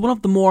opinion, is one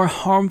of the more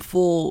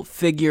harmful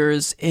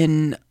figures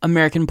in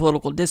American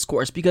political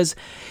discourse because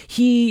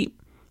he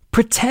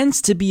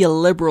pretends to be a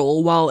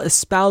liberal while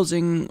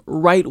espousing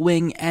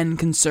right-wing and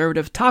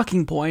conservative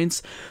talking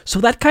points, so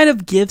that kind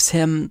of gives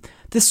him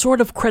this sort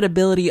of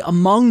credibility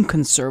among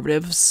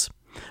conservatives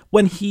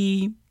when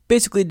he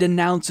basically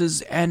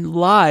denounces and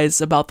lies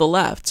about the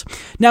left.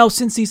 Now,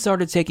 since he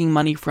started taking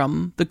money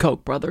from the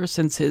Koch brothers,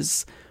 since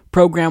his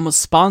program was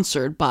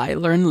sponsored by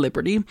Learn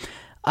Liberty,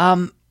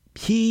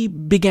 he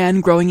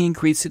began growing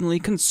increasingly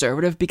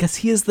conservative because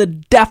he is the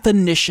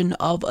definition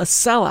of a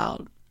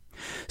sellout.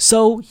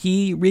 So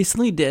he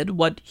recently did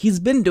what he's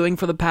been doing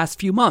for the past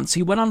few months.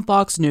 He went on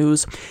Fox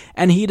News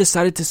and he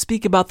decided to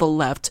speak about the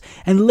left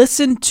and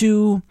listen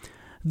to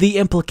the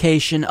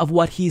implication of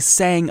what he's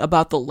saying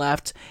about the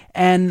left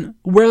and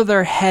where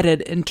they're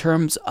headed in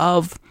terms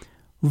of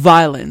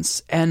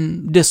violence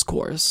and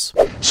discourse.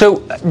 So,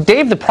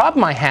 Dave, the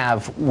problem I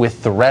have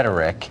with the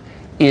rhetoric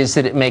is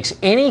that it makes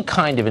any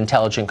kind of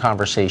intelligent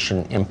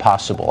conversation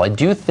impossible. I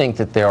do think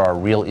that there are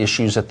real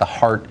issues at the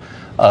heart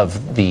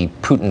of the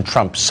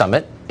Putin-Trump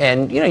summit,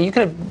 and you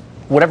can have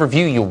whatever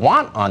view you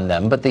want on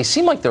them, but they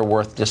seem like they're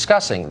worth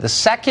discussing. The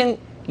second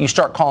you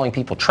start calling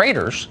people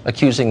traitors,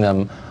 accusing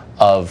them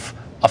of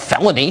a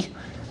felony,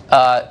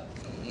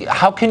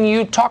 how can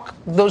you talk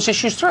those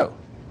issues through?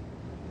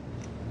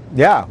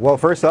 Yeah, well,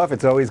 first off,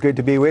 it's always good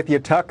to be with you,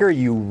 Tucker,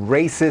 you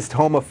racist,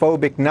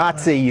 homophobic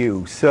Nazi,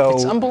 you. So,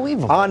 it's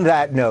unbelievable. On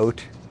that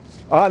note,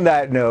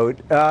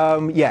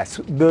 yes,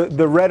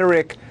 the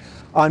rhetoric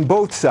on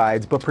both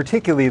sides, but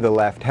particularly the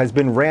left, has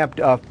been ramped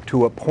up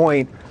to a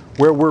point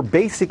where we're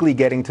basically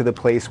getting to the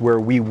place where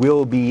we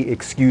will be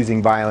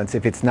excusing violence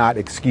if it's not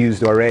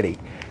excused already.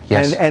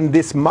 Yes. And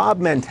this mob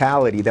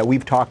mentality that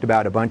we've talked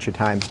about a bunch of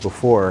times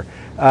before,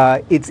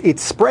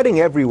 it's spreading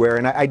everywhere.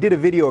 And I did a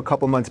video a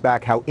couple months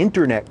back how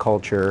internet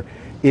culture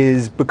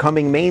is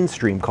becoming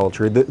mainstream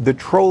culture. The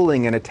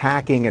trolling and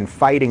attacking and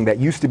fighting that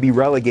used to be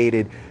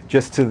relegated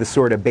just to the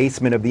sort of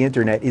basement of the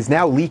internet is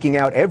now leaking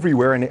out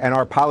everywhere, and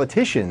our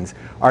politicians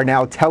are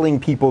now telling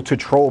people to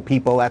troll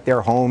people at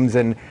their homes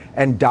and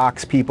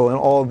dox people and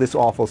all of this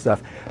awful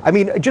stuff. I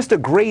mean, just a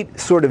great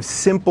sort of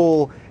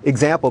simple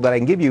example that I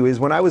can give you is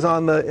when I was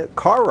on the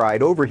car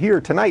ride over here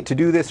tonight to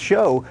do this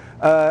show,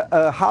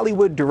 a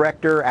Hollywood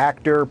director,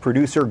 actor,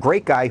 producer,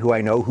 great guy who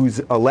I know,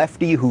 who's a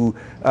lefty, who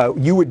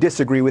you would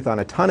disagree with on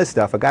a ton of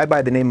stuff, a guy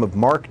by the name of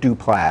Mark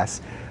Duplass,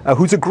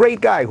 who's a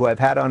great guy who I've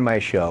had on my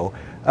show,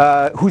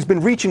 who's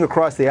been reaching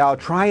across the aisle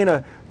trying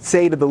to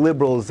say to the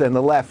liberals and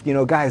the left, you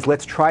know, guys,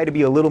 let's try to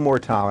be a little more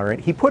tolerant.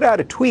 He put out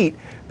a tweet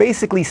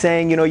basically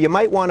saying, you know, you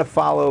might want to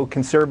follow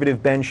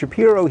conservative Ben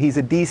Shapiro. He's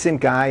a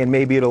decent guy and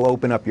maybe it'll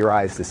open up your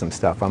eyes to some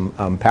stuff.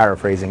 I'm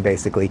paraphrasing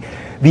basically.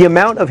 The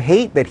amount of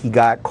hate that he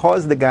got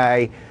caused the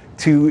guy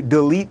to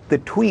delete the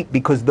tweet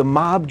because the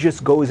mob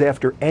just goes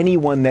after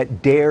anyone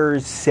that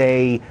dares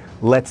say,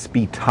 let's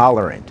be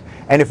tolerant.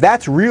 And if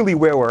that's really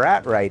where we're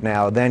at right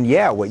now, then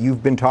yeah, what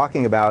you've been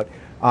talking about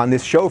on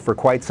this show for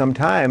quite some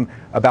time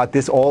about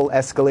this all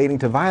escalating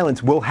to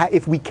violence,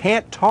 if we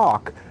can't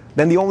talk,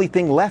 then the only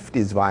thing left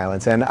is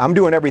violence. And I'm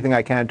doing everything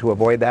I can to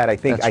avoid that. I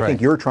think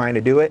you're trying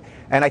to do it.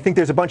 And I think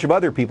there's a bunch of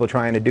other people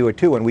trying to do it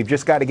too. And we've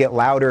just got to get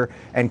louder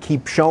and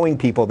keep showing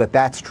people that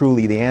that's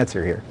truly the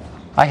answer here.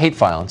 I hate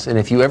violence, and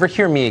if you ever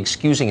hear me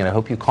excusing it, I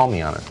hope you call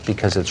me on it,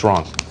 because it's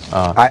wrong.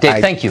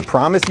 Dave, thank you.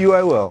 Promise you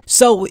I will.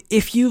 So,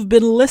 if you've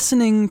been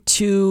listening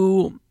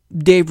to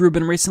Dave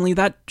Rubin recently,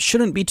 that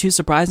shouldn't be too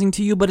surprising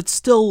to you, but it's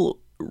still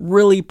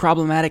really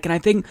problematic, and I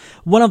think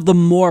one of the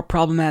more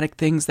problematic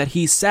things that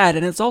he said,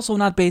 and it's also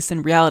not based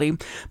in reality,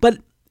 but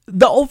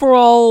the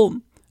overall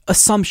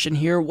assumption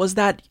here was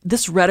that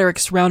this rhetoric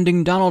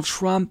surrounding Donald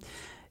Trump,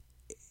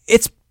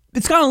 it's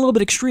gotten a little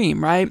bit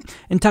extreme, right?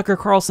 And Tucker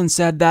Carlson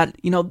said that,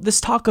 you know,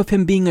 this talk of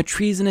him being a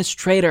treasonous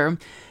traitor,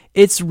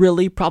 it's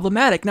really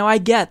problematic. Now, I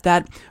get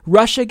that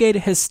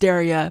Russiagate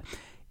hysteria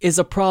is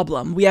a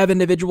problem. We have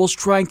individuals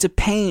trying to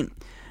paint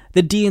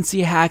the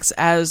DNC hacks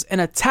as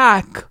an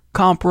attack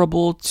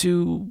comparable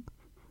to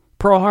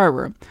Pearl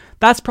Harbor.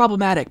 That's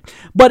problematic.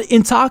 But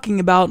in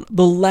talking about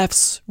the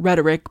left's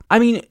rhetoric, I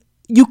mean,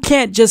 you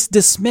can't just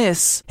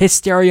dismiss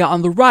hysteria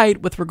on the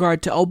right with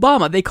regard to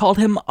Obama. They called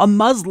him a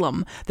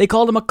Muslim. They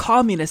called him a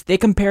communist. They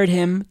compared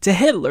him to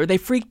Hitler. They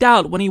freaked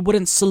out when he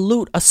wouldn't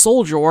salute a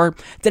soldier or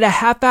did a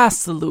half-assed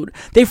salute.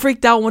 They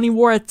freaked out when he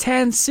wore a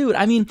tan suit.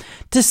 I mean,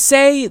 to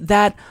say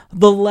that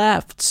the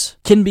left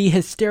can be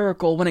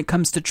hysterical when it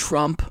comes to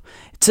Trump,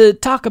 to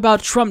talk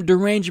about Trump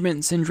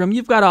derangement syndrome,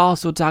 you've got to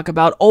also talk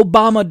about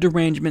Obama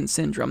derangement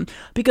syndrome,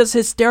 because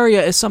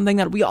hysteria is something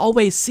that we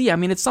always see. I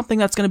mean, it's something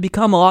that's going to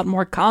become a lot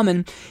more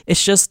common.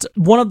 It's just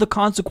one of the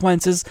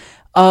consequences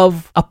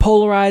of a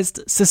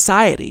polarized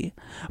society.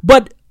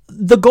 But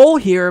the goal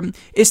here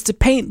is to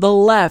paint the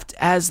left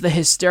as the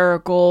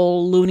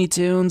hysterical Looney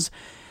Tunes.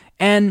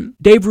 And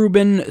Dave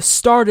Rubin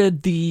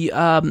started the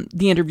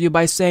interview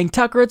by saying,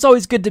 Tucker, it's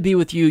always good to be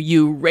with you,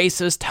 you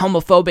racist,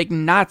 homophobic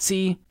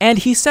Nazi. And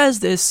he says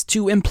this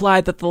to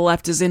imply that the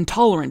left is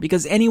intolerant,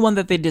 because anyone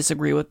that they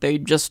disagree with, they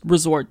just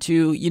resort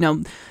to, you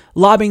know,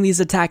 lobbing these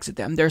attacks at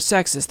them. They're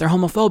sexist, they're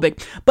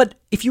homophobic. But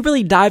if you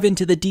really dive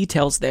into the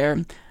details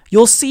there,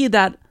 you'll see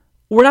that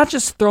we're not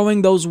just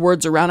throwing those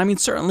words around. I mean,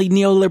 certainly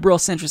neoliberal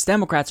centrist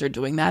Democrats are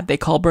doing that. They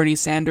call Bernie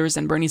Sanders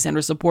and Bernie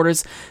Sanders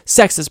supporters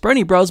sexist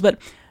Bernie bros, but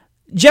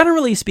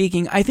generally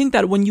speaking, I think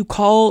that when you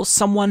call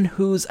someone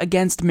who's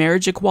against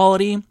marriage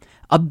equality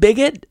a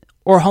bigot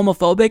or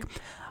homophobic,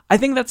 I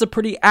think that's a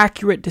pretty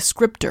accurate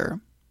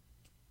descriptor.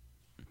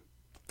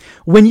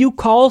 When you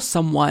call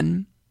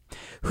someone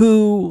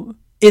who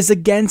is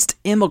against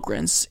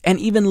immigrants and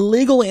even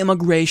legal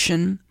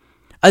immigration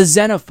a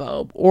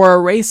xenophobe or a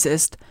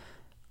racist,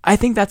 I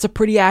think that's a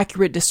pretty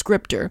accurate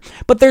descriptor.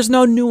 But there's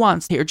no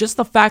nuance here. Just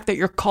the fact that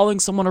you're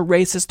calling someone a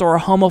racist or a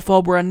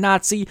homophobe or a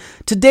Nazi,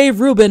 to Dave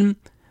Rubin,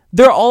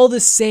 they're all the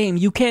same.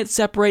 You can't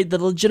separate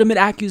the legitimate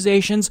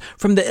accusations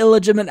from the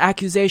illegitimate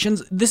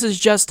accusations. This is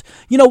just,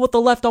 you know, what the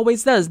left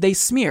always does. They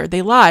smear,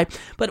 they lie.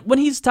 But when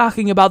he's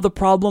talking about the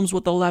problems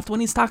with the left,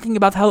 when he's talking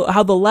about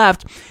how the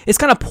left is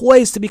kind of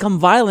poised to become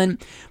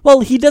violent,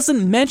 well, he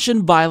doesn't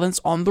mention violence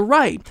on the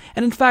right.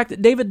 And in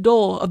fact, David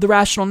Dole of the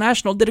Rational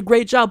National did a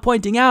great job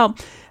pointing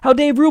out how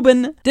Dave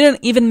Rubin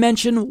didn't even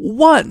mention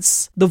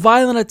once the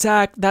violent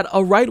attack that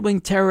a right-wing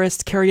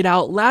terrorist carried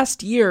out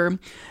last year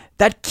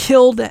that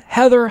killed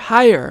Heather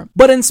Heyer.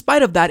 But in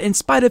spite of that, in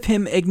spite of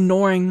him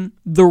ignoring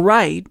the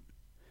right,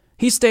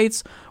 he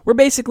states, we're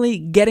basically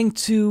getting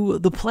to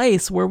the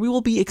place where we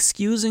will be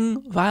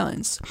excusing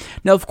violence.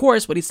 Now, of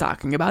course, what he's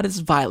talking about is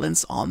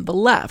violence on the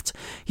left.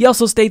 He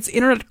also states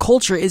internet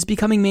culture is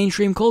becoming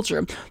mainstream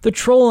culture. The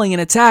trolling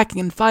and attacking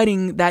and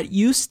fighting that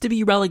used to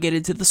be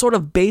relegated to the sort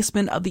of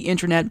basement of the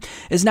internet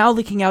is now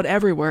leaking out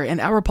everywhere, and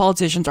our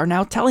politicians are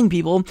now telling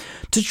people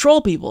to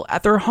troll people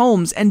at their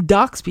homes and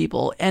dox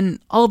people and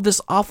all of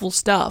this awful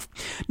stuff.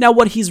 Now,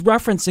 what he's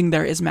referencing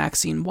there is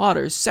Maxine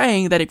Waters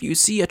saying that if you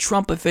see a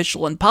Trump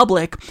official in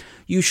public,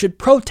 you should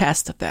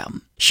protest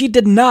them. She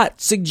did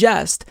not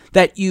suggest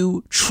that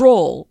you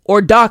troll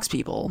or dox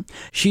people.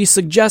 She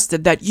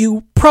suggested that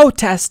you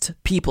protest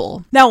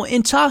people. Now,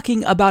 in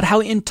talking about how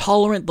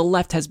intolerant the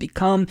left has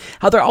become,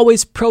 how they're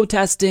always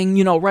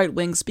protesting,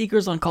 right-wing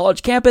speakers on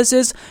college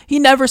campuses, he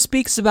never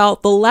speaks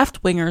about the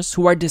left-wingers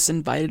who are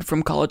disinvited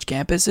from college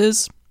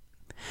campuses.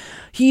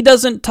 He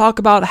doesn't talk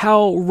about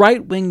how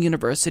right-wing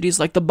universities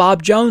like the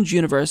Bob Jones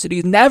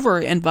University never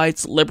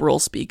invites liberal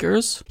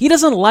speakers. He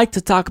doesn't like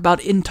to talk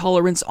about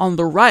intolerance on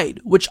the right,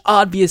 which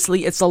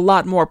obviously it's a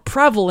lot more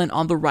prevalent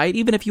on the right,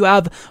 even if you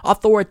have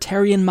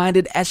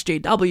authoritarian-minded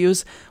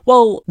SJWs.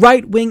 Well,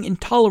 right-wing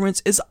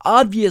intolerance is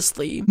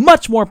obviously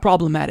much more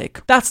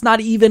problematic. That's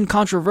not even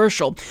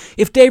controversial.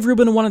 If Dave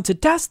Rubin wanted to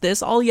test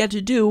this, all he had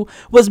to do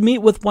was meet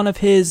with one of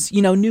his,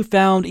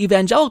 newfound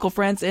evangelical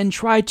friends and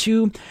try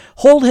to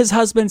hold his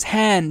husband's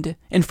hand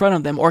in front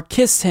of them or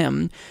kiss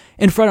him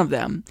in front of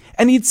them,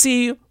 and you'd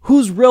see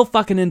who's real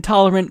fucking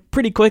intolerant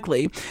pretty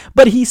quickly.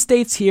 But he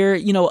states here,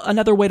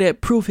 another way to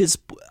prove his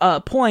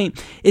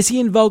point is he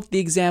invoked the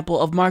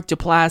example of Mark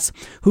Duplass,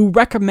 who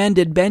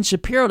recommended Ben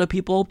Shapiro to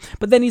people,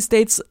 but then he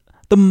states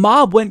the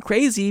mob went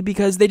crazy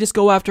because they just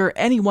go after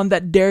anyone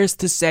that dares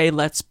to say,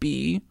 let's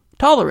be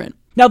tolerant.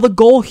 Now, the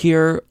goal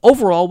here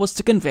overall was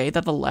to convey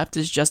that the left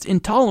is just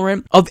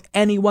intolerant of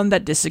anyone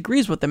that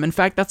disagrees with them. In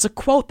fact, that's a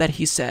quote that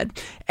he said.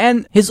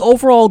 And his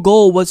overall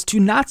goal was to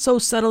not so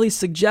subtly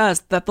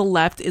suggest that the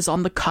left is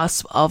on the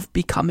cusp of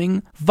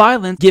becoming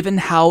violent, given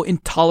how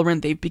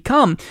intolerant they've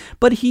become.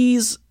 But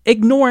he's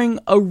ignoring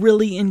a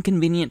really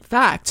inconvenient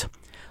fact.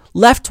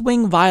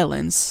 Left-wing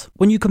violence,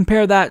 when you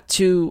compare that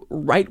to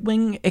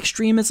right-wing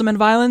extremism and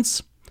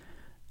violence,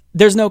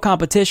 there's no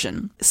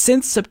competition.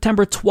 Since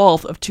September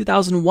 12th of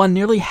 2001,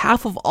 nearly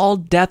half of all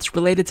deaths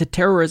related to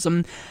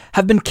terrorism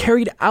have been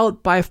carried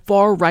out by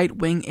far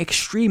right-wing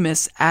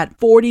extremists at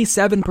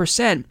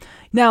 47%.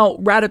 Now,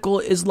 radical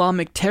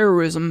Islamic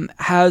terrorism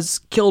has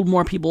killed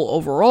more people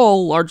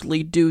overall,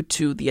 largely due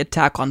to the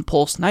attack on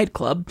Pulse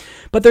nightclub,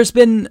 but there's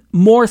been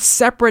more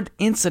separate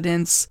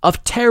incidents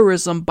of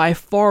terrorism by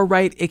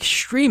far-right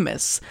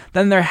extremists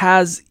than there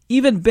has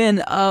even been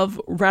of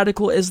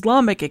radical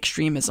Islamic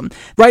extremism.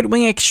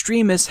 Right-wing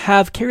extremists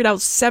have carried out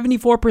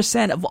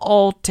 74% of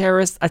all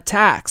terrorist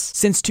attacks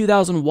since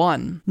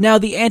 2001. Now,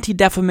 the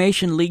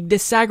Anti-Defamation League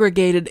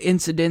disaggregated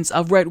incidents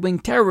of right-wing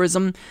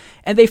terrorism,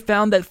 and they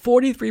found that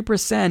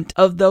 43%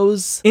 of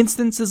those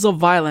instances of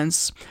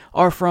violence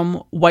are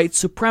from white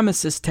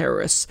supremacist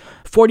terrorists.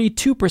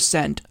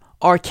 42%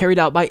 are carried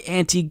out by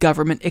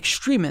anti-government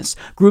extremists,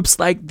 groups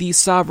like the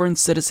Sovereign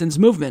Citizens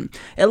Movement.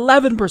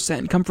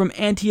 11% come from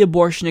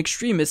anti-abortion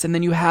extremists, and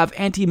then you have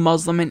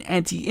anti-Muslim and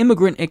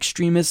anti-immigrant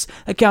extremists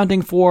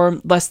accounting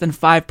for less than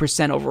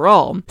 5%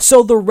 overall.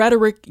 So the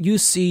rhetoric you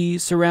see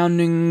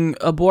surrounding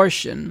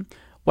abortion,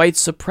 white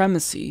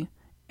supremacy,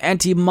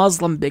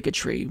 anti-Muslim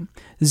bigotry,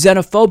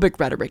 xenophobic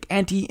rhetoric,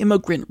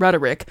 anti-immigrant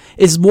rhetoric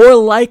is more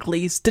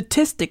likely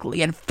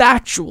statistically and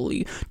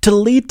factually to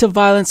lead to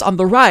violence on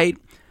the right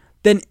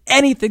than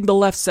anything the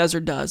left says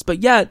or does.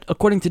 But yet,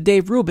 according to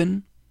Dave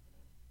Rubin,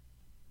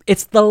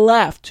 it's the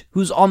left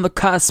who's on the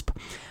cusp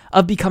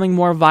of becoming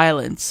more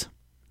violent.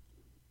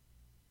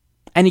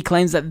 And he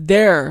claims that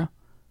they're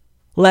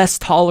less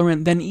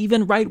tolerant than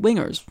even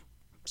right-wingers.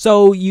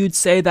 So you'd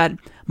say that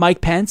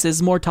Mike Pence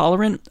is more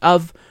tolerant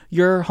of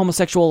your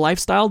homosexual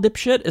lifestyle,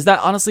 dipshit? Is that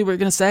honestly what you're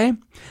going to say?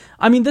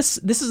 I mean, this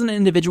is an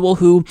individual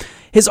who,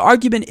 his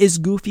argument is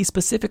goofy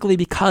specifically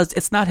because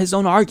it's not his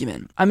own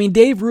argument. I mean,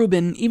 Dave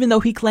Rubin, even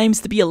though he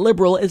claims to be a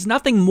liberal, is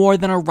nothing more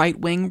than a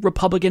right-wing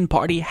Republican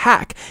Party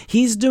hack.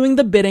 He's doing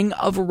the bidding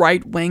of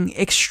right-wing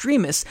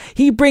extremists.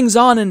 He brings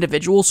on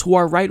individuals who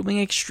are right-wing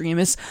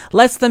extremists,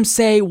 lets them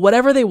say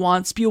whatever they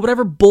want, spew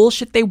whatever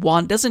bullshit they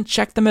want, doesn't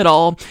check them at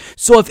all.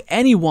 So if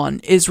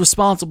anyone is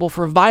responsible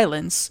for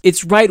violence,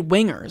 it's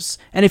right-wingers.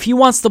 And if he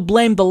wants to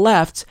blame the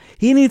left,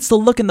 he needs to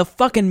look in the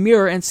fucking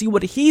mirror and see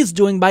what he's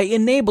doing by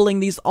enabling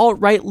these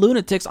alt-right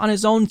lunatics on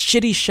his own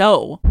shitty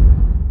show.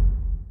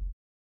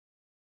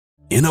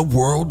 In a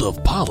world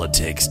of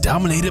politics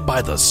dominated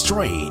by the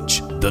strange,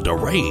 the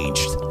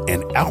deranged,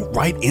 and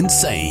outright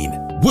insane,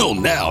 we'll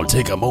now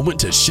take a moment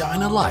to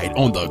shine a light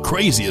on the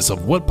craziest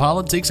of what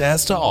politics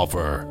has to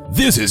offer.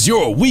 This is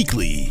your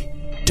weekly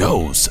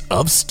dose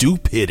of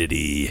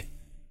stupidity.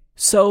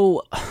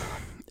 So,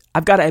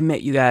 I've got to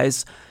admit, you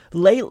guys,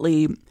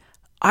 lately,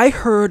 I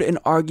heard an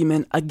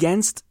argument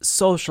against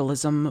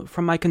socialism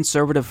from my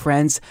conservative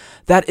friends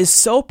that is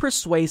so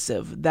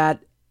persuasive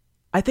that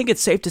I think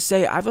it's safe to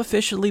say I've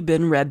officially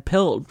been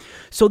red-pilled.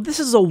 So this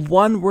is a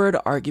one-word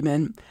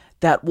argument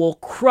that will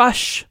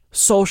crush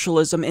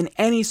socialism in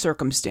any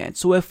circumstance.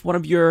 So if one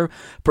of your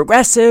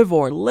progressive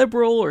or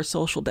liberal or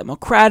social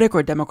democratic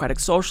or democratic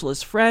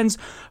socialist friends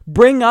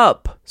bring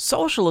up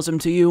socialism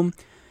to you,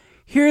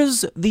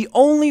 here's the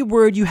only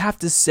word you have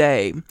to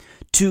say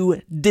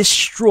to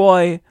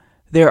destroy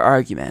their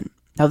argument.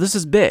 Now this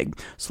is big.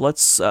 So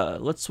let's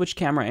switch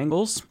camera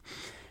angles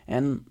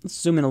and let's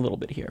zoom in a little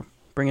bit here.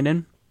 Bring it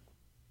in.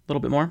 A little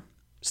bit more.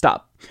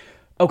 Stop.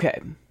 Okay,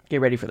 get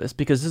ready for this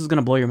because this is going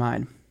to blow your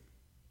mind.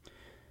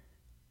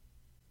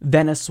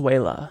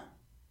 Venezuela.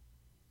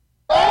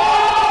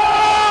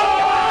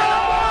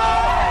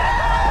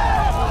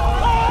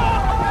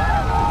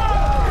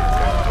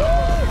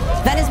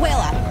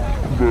 Venezuela.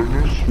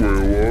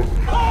 Venezuela.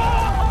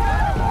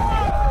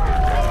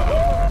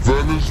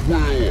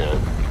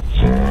 Venezuela.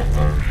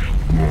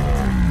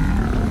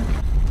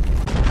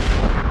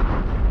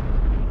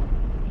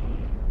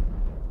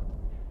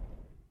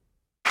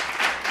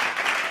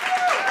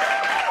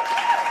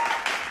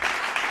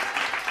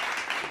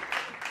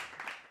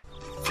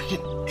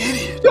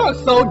 You are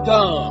so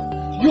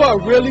dumb. You are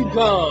really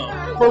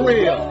dumb. For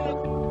real.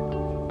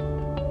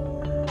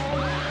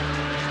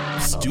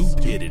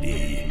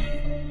 Stupidity.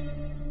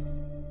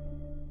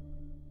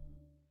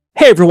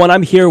 Hey everyone,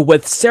 I'm here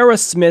with Sarah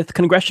Smith,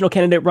 congressional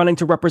candidate running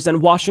to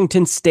represent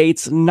Washington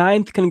State's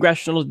 9th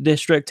Congressional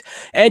District,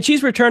 and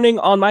she's returning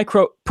on my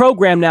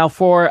program now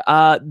for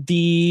I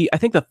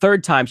think the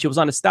third time. She was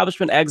on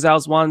Establishment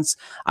Exiles once,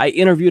 I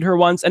interviewed her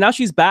once, and now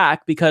she's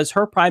back because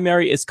her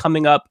primary is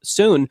coming up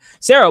soon.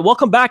 Sarah,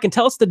 welcome back, and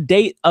tell us the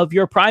date of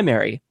your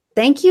primary.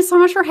 Thank you so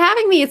much for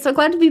having me. It's so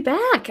glad to be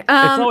back. It's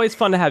always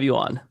fun to have you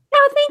on.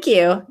 Oh, thank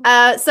you.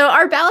 So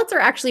our ballots are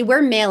actually,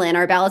 we're mail-in.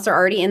 Our ballots are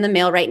already in the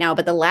mail right now,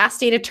 but the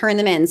last day to turn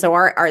them in, so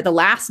the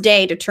last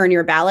day to turn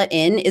your ballot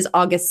in is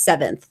August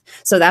 7th.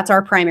 So that's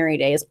our primary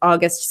day, is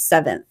August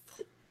 7th.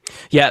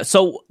 Yeah,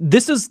 so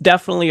this is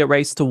definitely a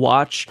race to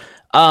watch.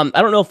 I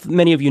don't know if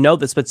many of you know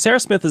this, but Sarah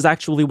Smith is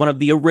actually one of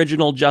the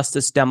original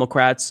Justice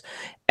Democrats,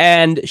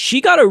 and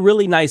she got a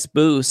really nice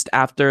boost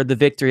after the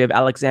victory of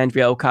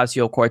Alexandria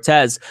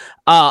Ocasio-Cortez.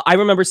 I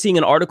remember seeing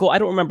an article. I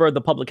don't remember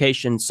the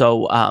publication,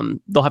 so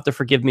they'll have to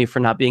forgive me for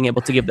not being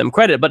able to give them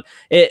credit, but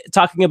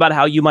talking about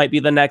how you might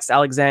be the next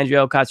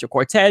Alexandria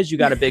Ocasio-Cortez. You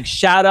got a big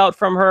shout out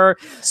from her.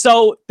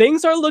 So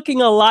things are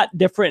looking a lot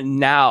different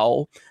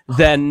now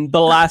than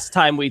the last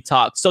time we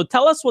talked. So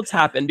tell us what's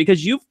happened,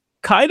 because you've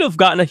kind of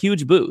gotten a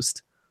huge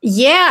boost.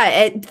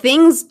 Yeah,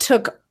 things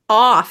took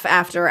off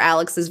after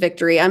Alex's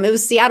victory. It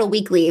was Seattle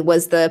Weekly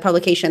was the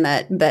publication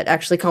that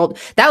actually called.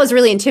 That was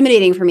really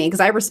intimidating for me because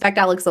I respect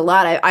Alex a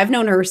lot. I've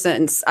known her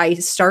since I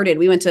started.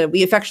 We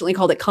affectionately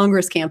called it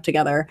Congress Camp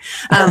together.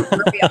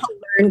 Where we all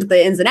learned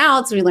the ins and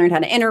outs. We learned how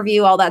to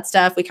interview, all that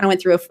stuff. We kind of went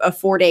through a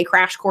 4-day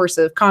crash course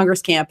of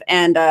Congress Camp,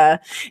 and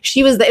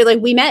she was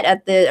we met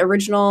at the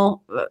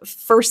original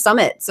first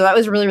summit. So that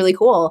was really, really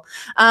cool.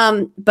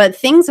 But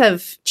things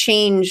have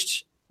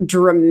changed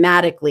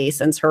dramatically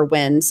since her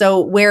win. So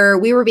where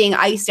we were being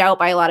iced out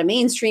by a lot of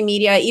mainstream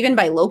media, even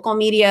by local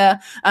media,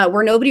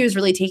 where nobody was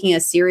really taking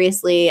us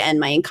seriously, and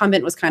my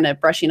incumbent was kind of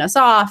brushing us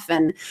off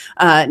and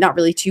not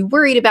really too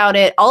worried about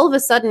it. All of a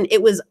sudden,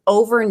 it was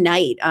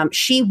overnight.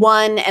 She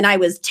won, and I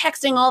was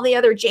texting all the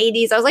other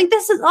JDs. I was like,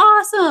 this is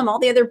awesome. All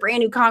the other brand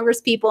new Congress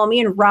people,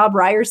 me and Rob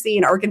Ryersey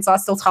in Arkansas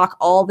still talk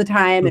all the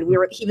time. And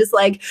he was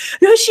like,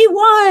 no, she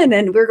won.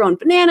 And we were going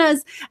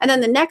bananas. And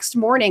then the next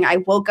morning I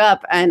woke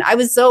up and I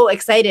was so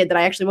excited that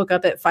I actually woke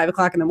up at 5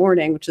 o'clock in the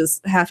morning, which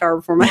is a half hour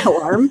before my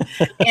alarm.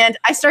 And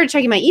I started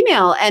checking my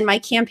email, and my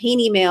campaign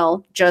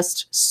email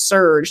just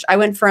surged. I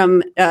went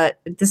from,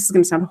 this is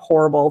going to sound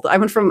horrible, I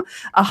went from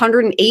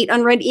 108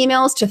 unread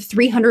emails to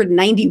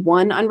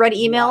 391 unread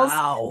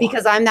emails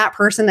because I'm that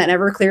person that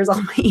never clears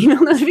all my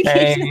email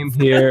notifications.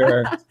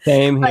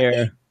 Same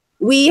here.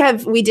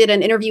 We did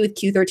an interview with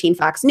Q13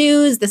 Fox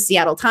News. The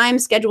Seattle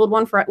Times scheduled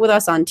one with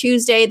us on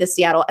Tuesday. The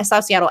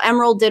South Seattle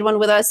Emerald did one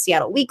with us.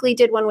 Seattle Weekly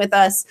did one with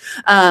us.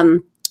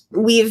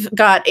 We've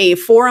got a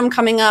forum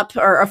coming up,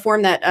 or a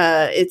forum that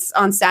it's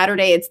on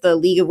Saturday. It's the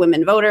League of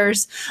Women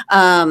Voters.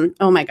 Oh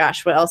my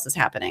gosh, what else is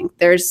happening?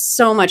 There's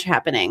so much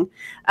happening.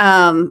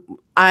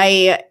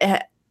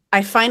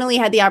 I finally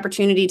had the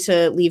opportunity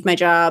to leave my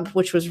job,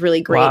 which was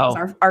really great.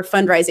 Wow. Our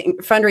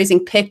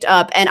fundraising picked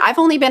up, and I've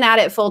only been at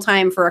it full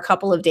time for a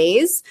couple of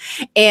days,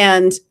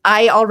 and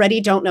I already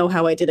don't know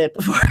how I did it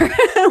before.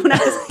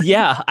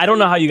 Yeah, I don't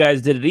know how you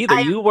guys did it either.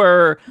 You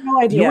were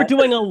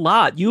doing a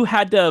lot. You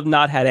had to have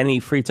not had any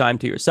free time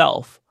to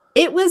yourself.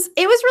 It was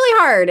really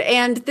hard,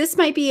 and this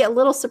might be a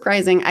little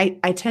surprising.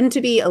 I tend to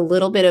be a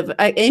little bit of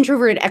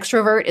introverted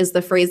extrovert is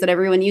the phrase that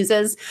everyone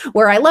uses,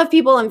 where I love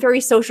people, I'm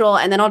very social,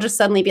 and then I'll just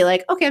suddenly be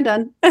like, okay, I'm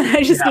done.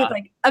 I just need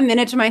like a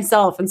minute to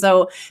myself. And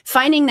so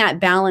finding that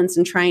balance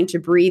and trying to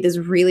breathe is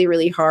really,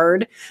 really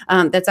hard.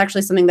 That's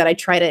actually something that I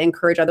try to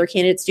encourage other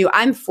candidates to do.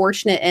 I'm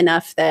fortunate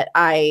enough that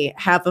I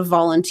have a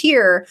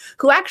volunteer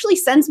who actually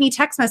sends me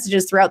text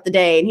messages throughout the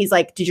day, and he's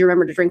like, did you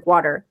remember to drink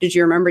water? Did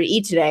you remember to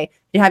eat today?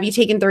 Have you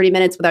taken 30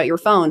 minutes without your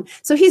phone?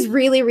 So he's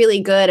really, really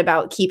good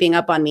about keeping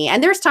up on me.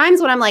 And there's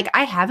times when I'm like,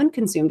 I haven't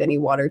consumed any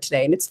water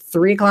today, and it's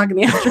 3 o'clock in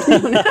the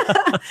afternoon.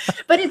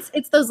 But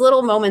it's those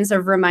little moments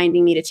of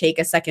reminding me to take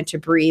a second to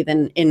breathe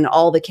in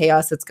all the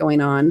chaos that's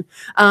going on.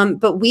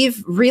 But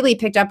we've really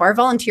picked up our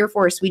volunteer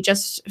force. We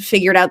just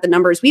figured out the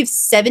numbers. We have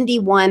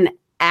 71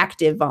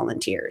 active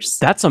volunteers.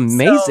 That's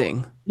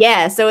amazing.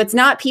 So it's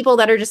not people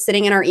that are just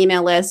sitting in our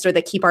email list or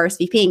that keep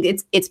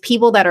RSVPing. It's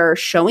people that are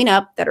showing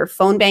up, that are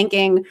phone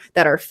banking,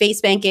 that are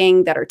face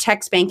banking, that are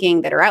text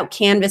banking, that are out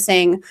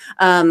canvassing.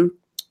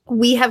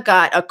 We have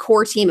got a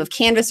core team of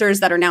canvassers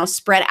that are now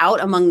spread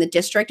out among the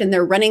district, and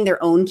they're running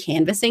their own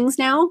canvassings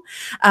now.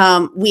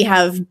 We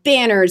have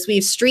banners, we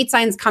have street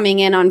signs coming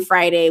in on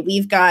Friday.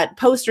 We've got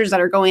posters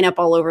that are going up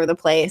all over the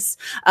place.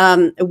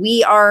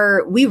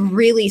 We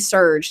really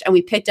surged, and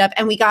we picked up,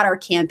 and we got our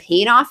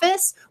campaign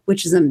office,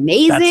 which is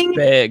amazing.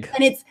 That's big.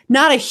 And it's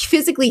not a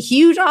physically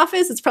huge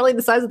office. It's probably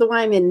the size of the one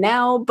I'm in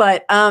now,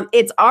 but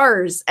it's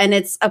ours, and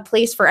it's a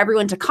place for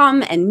everyone to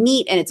come and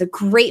meet, and it's a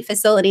great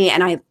facility,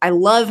 and I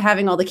love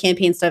having all the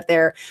campaign stuff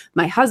there.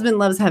 My husband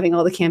loves having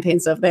all the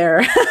campaign stuff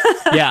there.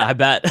 Yeah, I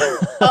bet.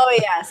 Oh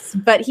yes,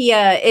 but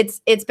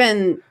it's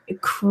been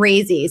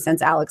crazy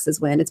since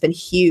Alex's win. It's been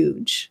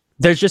huge.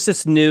 There's just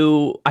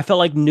I felt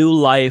like new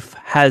life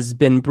has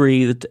been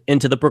breathed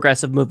into the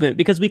progressive movement,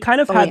 because we kind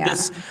of had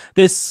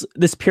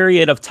this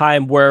period of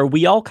time where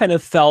we all kind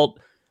of felt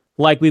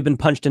like we've been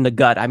punched in the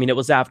gut. I mean, it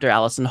was after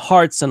Allison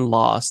Hartson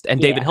lost, and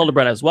David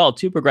Hildebrand as well,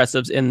 two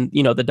progressives in,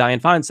 the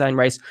Dianne Feinstein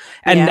race.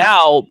 And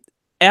now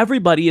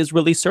everybody is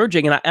really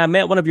surging. And I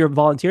met one of your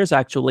volunteers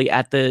actually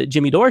at the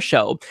Jimmy Dore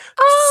show.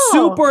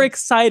 Super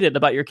excited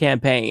about your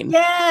campaign.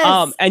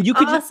 Yes. And you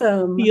could just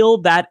feel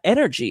that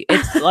energy.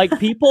 It's like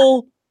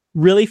people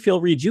really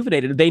feel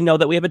rejuvenated. They know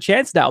that we have a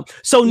chance now.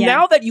 So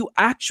now that you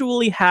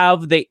actually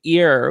have the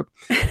ear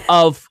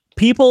of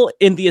people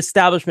in the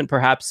establishment,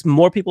 perhaps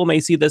more people may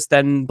see this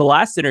than the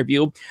last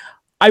interview,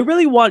 I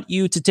really want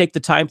you to take the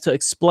time to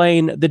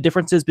explain the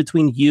differences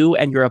between you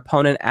and your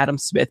opponent, Adam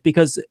Smith,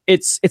 because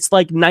it's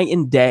like night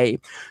and day.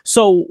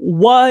 So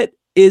what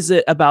is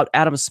it about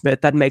Adam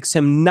Smith that makes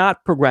him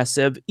not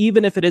progressive,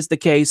 even if it is the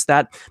case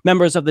that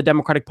members of the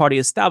Democratic Party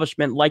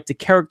establishment like to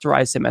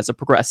characterize him as a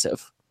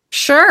progressive?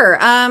 Sure.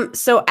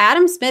 So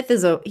Adam Smith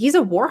he's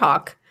a war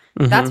hawk.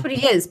 That's what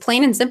he is,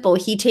 plain and simple.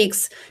 He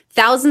takes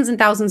thousands and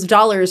thousands of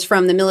dollars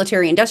from the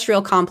military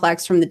industrial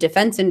complex, from the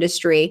defense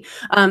industry.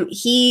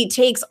 He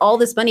takes all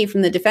this money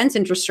from the defense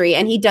industry,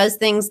 and he does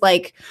things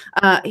like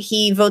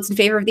he votes in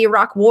favor of the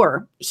Iraq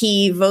War.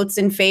 He votes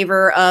in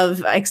favor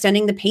of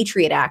extending the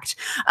Patriot Act.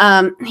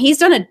 He's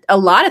done a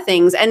lot of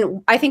things.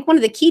 And I think one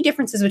of the key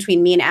differences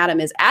between me and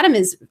Adam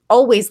is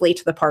always late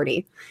to the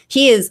party.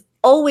 He is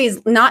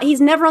he's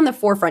never on the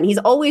forefront. He's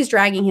always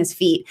dragging his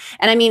feet.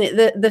 And I mean,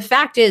 the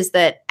fact is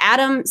that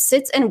Adam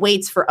sits and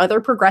waits for other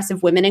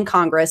progressive women in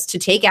Congress to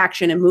take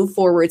action and move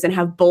forwards and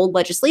have bold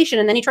legislation.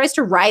 And then he tries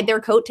to ride their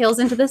coattails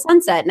into the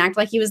sunset and act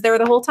like he was there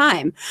the whole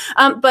time.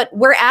 But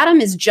where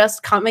Adam is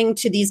just coming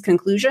to these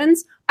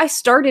conclusions, I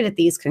started at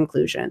these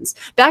conclusions.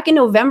 Back in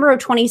November of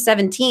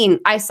 2017,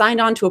 I signed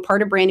on to a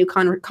part of Brand New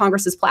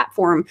Congress's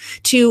platform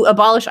to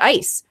abolish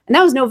ICE. And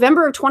that was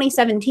November of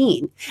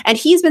 2017. And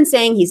he's been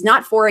saying he's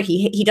not for it.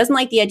 He doesn't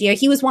like the idea.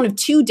 He was one of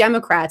 2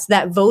 Democrats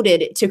that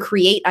voted to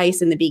create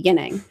ICE in the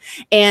beginning.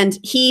 And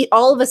he,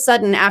 all of a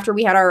sudden, after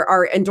we had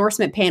our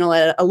endorsement panel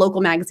at a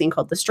local magazine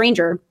called The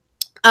Stranger,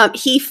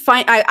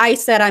 I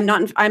said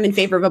I'm in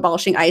favor of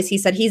abolishing ICE. He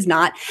said he's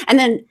not. And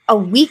then a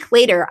week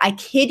later, I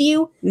kid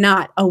you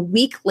not, a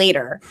week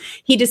later,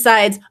 he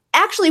decides,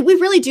 actually, we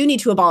really do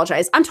need to abolish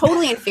ICE. I'm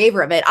totally in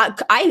favor of it.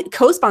 I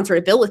co-sponsored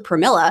a bill with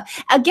Pramila.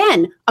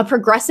 Again, a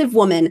progressive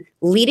woman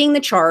leading the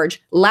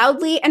charge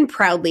loudly and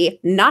proudly,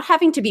 not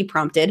having to be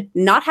prompted,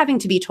 not having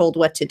to be told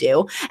what to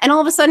do. And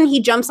all of a sudden he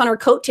jumps on her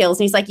coattails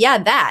and he's like, yeah,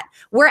 that.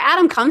 Where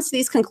Adam comes to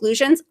these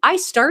conclusions, I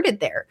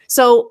started there.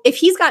 So if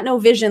he's got no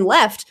vision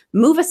left,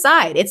 move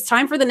aside. It's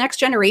time for the next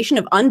generation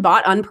of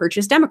unbought,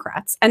 unpurchased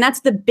Democrats. And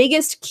that's the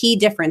biggest key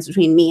difference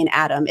between me and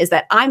Adam, is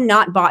that I'm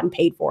not bought and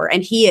paid for,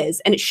 and he is.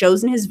 And it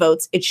shows in his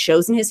votes, it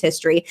shows in his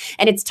history,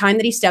 and it's time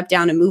that he step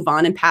down and move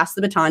on and pass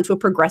the baton to a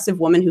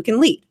progressive woman who can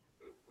lead.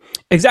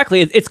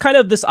 Exactly. It's kind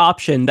of this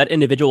option that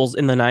individuals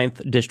in the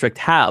 9th district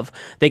have.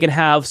 They can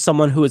have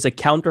someone who is a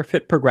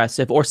counterfeit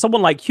progressive, or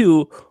someone like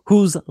you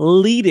who's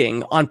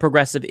leading on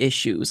progressive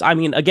issues. I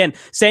mean, again,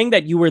 saying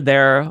that you were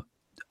there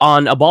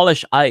on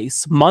Abolish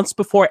ICE months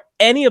before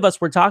any of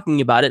us were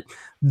talking about it,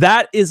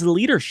 that is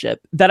leadership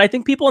that I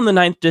think people in the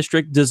 9th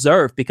district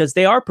deserve, because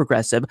they are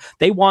progressive.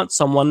 They want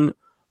someone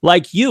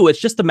like you.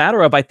 It's just a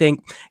matter of, I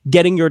think,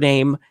 getting your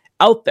name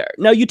out there.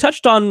 Now, you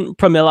touched on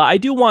Pramila. I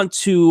do want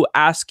to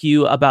ask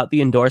you about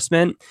the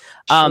endorsement,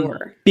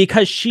 Sure.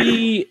 because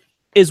she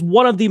is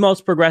one of the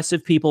most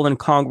progressive people in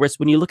Congress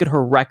when you look at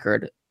her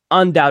record.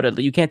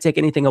 Undoubtedly, you can't take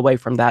anything away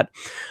from that.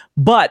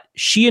 But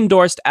she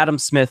endorsed Adam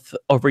Smith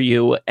over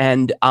you,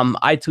 and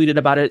I tweeted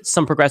about it.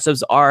 Some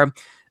progressives are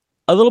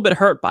a little bit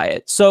hurt by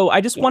it. So I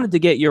just wanted to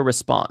get your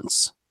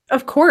response.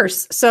 Of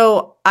course.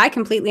 So I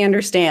completely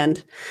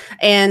understand.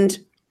 And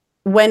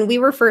when we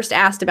were first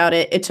asked about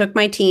it, it took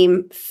my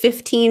team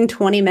 15,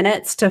 20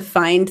 minutes to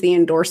find the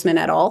endorsement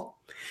at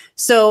all.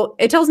 So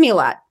it tells me a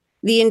lot.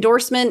 The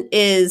endorsement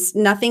is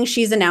nothing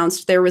she's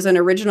announced. There was an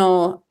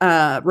original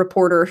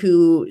reporter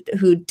who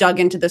dug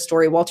into the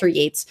story, Walter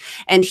Yates,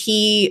 and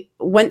he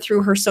went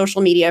through her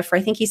social media for,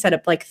 I think he said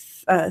it like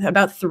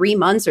about 3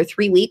 months or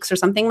 3 weeks or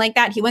something like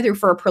that. He went through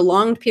for a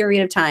prolonged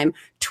period of time,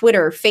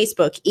 Twitter,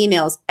 Facebook,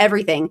 emails,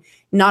 everything,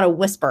 not a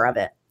whisper of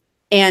it.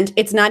 And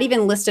it's not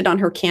even listed on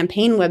her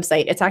campaign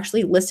website. It's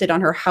actually listed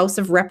on her House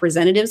of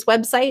Representatives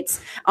websites,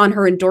 on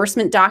her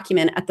endorsement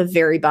document at the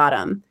very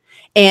bottom.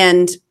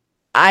 And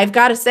I've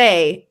got to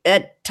say,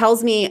 it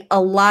tells me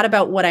a lot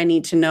about what I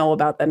need to know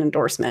about that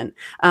endorsement.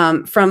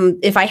 From,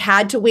 if I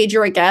had to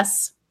wager a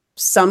guess,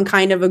 some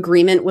kind of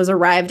agreement was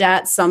arrived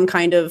at, some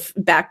kind of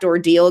backdoor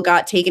deal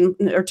got taken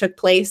or took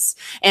place.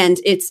 And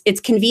it's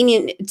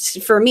convenient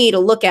for me to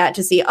look at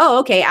to see, oh,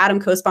 okay, Adam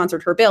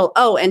co-sponsored her bill.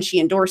 Oh, and she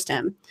endorsed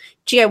him.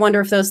 Gee, I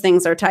wonder if those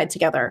things are tied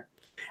together.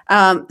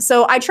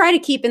 So I try to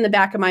keep in the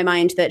back of my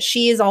mind that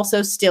she is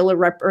also still a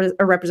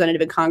representative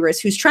in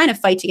Congress who's trying to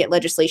fight to get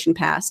legislation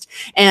passed.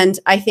 And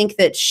I think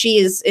that she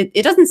is,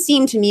 it doesn't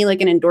seem to me like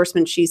an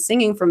endorsement she's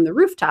singing from the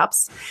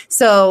rooftops.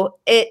 So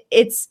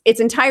it's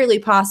entirely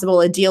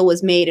possible a deal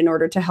was made in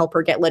order to help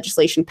her get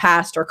legislation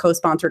passed or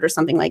co-sponsored or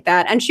something like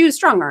that. And she was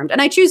strong-armed.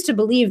 And I choose to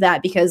believe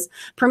that because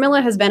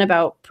Pramila has been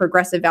about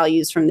progressive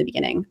values from the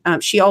beginning.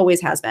 She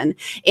always has been.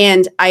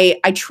 And I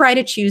try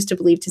to choose to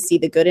believe, to see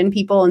the good in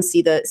people and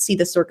see the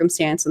circumstance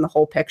and the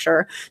whole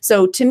picture.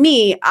 So to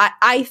me,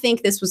 I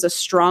think this was a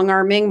strong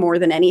arming more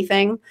than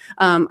anything.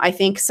 I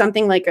think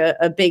something like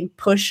a big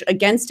push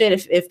against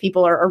it, if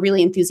people are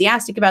really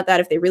enthusiastic about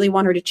that, if they really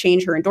want her to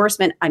change her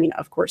endorsement, I mean,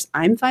 of course,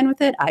 I'm fine with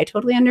it. I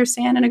totally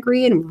understand and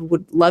agree and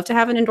would love to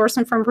have an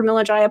endorsement from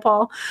Pramila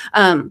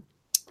Jayapal.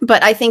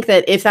 But I think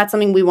that if that's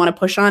something we want to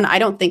push on, I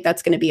don't think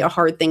that's going to be a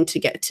hard thing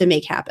to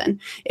make happen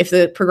if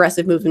the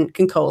progressive movement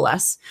can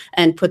coalesce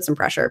and put some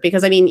pressure.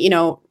 Because I mean, you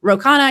know, Ro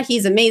Khanna,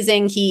 he's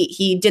amazing.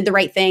 He did the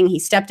right thing. He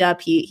stepped up.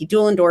 He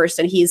dual endorsed,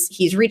 and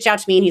he's reached out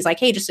to me and he's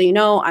like, hey, just so you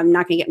know, I'm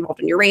not going to get involved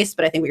in your race,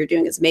 but I think what you're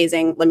doing is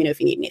amazing. Let me know if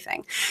you need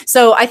anything.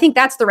 So I think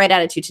that's the right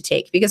attitude to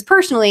take, because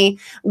personally,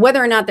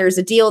 whether or not there's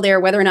a deal there,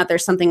 whether or not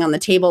there's something on the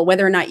table,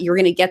 whether or not you're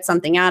going to get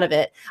something out of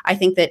it, I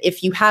think that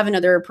if you have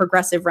another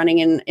progressive running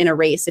in a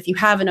race, if you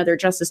have another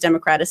Justice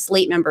Democrat, a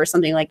slate member,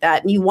 something like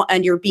that,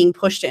 and you're being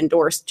pushed to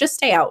endorse, just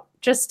stay out.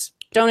 Just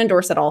don't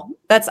endorse at all.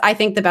 That's, I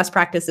think, the best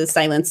practice is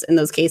silence in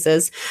those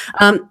cases.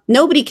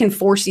 Nobody can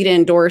force you to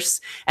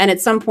endorse. And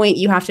at some point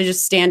you have to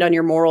just stand on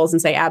your morals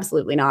and say,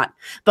 absolutely not.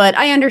 But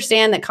I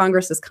understand that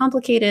Congress is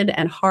complicated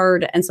and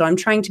hard. And so I'm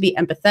trying to be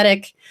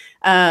empathetic,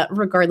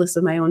 regardless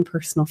of my own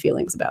personal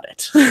feelings about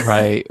it.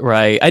 Right.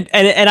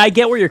 And I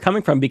get where you're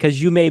coming from,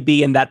 because you may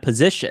be in that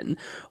position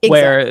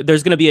where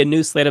there's going to be a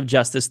new slate of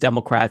Justice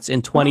Democrats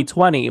in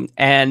 2020.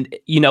 And,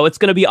 you know, it's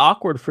going to be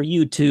awkward for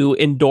you to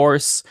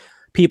endorse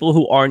people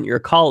who aren't your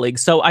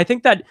colleagues. So I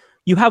think that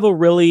you have a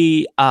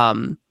really a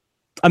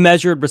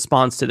measured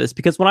response to this,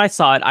 because when I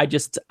saw it,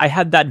 I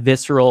had that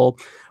visceral,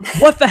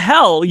 what the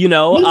hell, you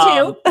know? Me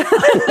too.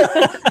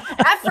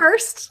 At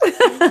first.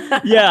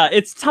 Yeah,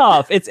 it's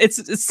tough.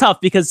 It's tough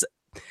because,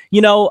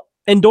 you know,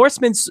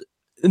 endorsements,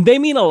 they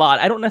mean a lot.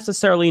 I don't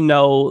necessarily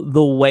know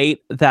the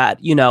weight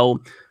that, you know,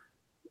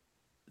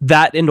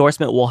 that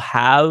endorsement will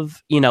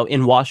have, you know,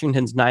 in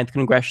Washington's 9th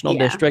congressional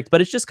district. But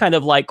it's just kind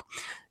of like,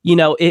 you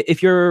know,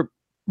 if you're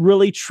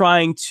really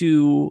trying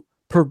to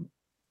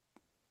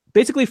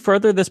basically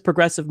further this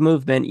progressive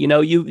movement, you know,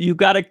 you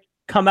got to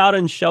come out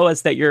and show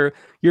us that you're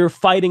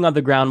fighting on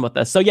the ground with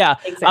us. So yeah,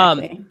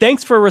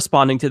 thanks for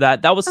responding to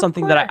that. That was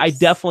something that I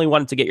definitely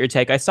wanted to get your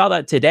take. I saw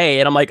that today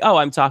and I'm like, oh,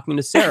 I'm talking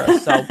to Sarah.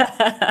 So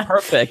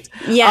perfect.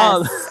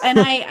 Yes. And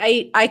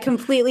I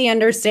completely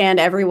understand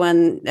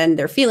everyone and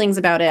their feelings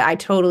about it. I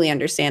totally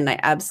understand. I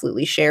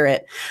absolutely share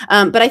it.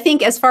 But I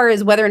think as far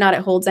as whether or not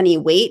it holds any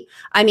weight,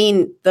 I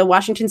mean, the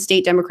Washington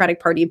State Democratic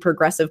Party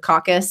Progressive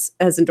Caucus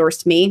has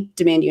endorsed me.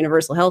 Demand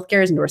Universal Healthcare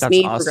has endorsed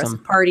me. Awesome.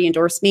 Progressive Party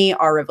endorsed me.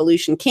 Our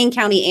Revolution King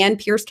County and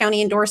Pierce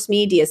County endorsed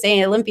me. DSA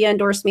and Olympia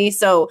endorsed me.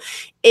 So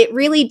it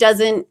really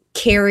doesn't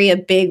carry a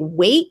big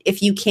weight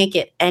if you can't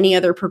get any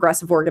other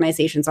progressive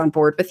organizations on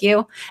board with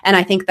you. And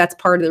I think that's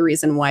part of the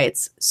reason why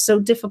it's so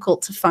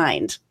difficult to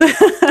find.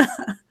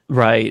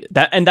 Right.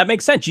 That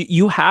makes sense.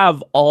 You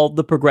have all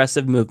the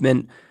progressive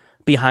movement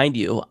behind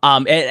you.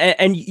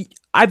 And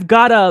I've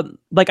got to,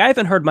 like, I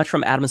haven't heard much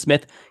from Adam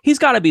Smith. He's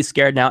got to be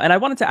scared now. And I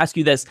wanted to ask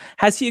you this.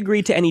 Has he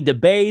agreed to any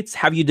debates?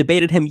 Have you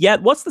debated him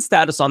yet? What's the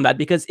status on that?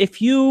 Because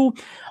if you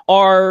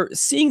are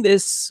seeing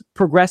this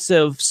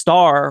progressive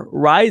star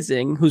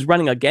rising who's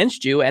running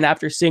against you, and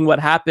after seeing what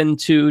happened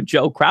to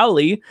Joe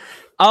Crowley,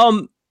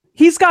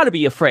 he's got to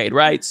be afraid,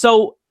 right?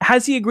 So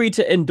has he agreed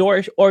to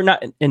endorse, or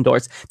not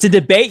endorse, to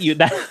debate you?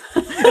 That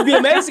it'd be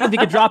amazing if he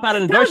could drop out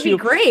and endorse you.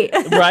 Great,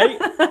 right?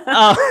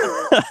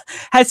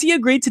 Has he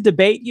agreed to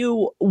debate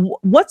you?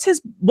 What's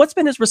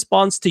been his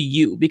response to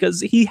you?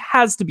 Because he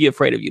has to be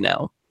afraid of you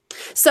now.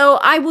 So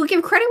I will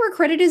give credit where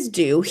credit is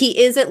due.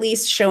 He is at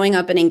least showing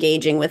up and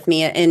engaging with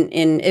me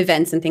in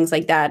events and things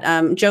like that.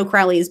 Joe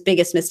Crowley's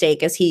biggest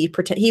mistake is he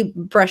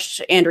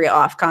brushed Alexandria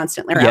off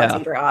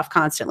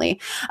constantly.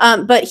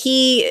 But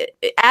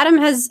Adam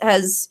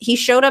has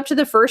showed up to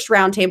the first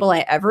roundtable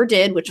I ever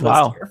did, which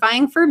was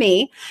terrifying for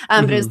me.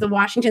 But it was the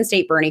Washington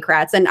State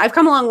Bernie-crats, and I've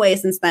come a long way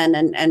since then.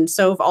 And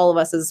so have all of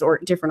us as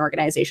different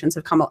organizations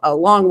have come a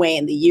long way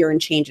in the year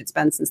and change it's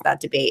been since that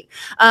debate.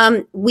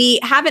 We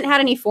haven't had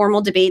any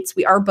formal debates.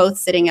 We are both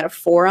sitting at a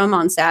forum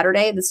on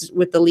Saturday. This is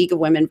with the League of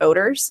Women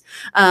Voters.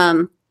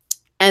 And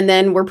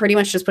then we're pretty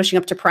much just pushing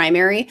up to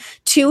primary.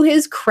 To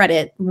his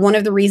credit, one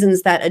of the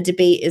reasons that a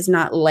debate is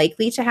not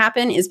likely to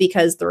happen is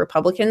because the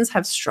Republicans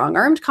have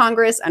strong-armed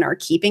Congress and are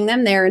keeping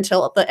them there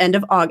until the end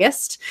of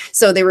August.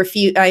 So they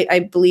refuse,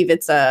 I believe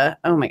it's oh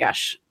my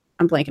gosh,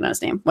 I'm blanking on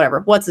his name.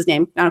 Whatever. What's his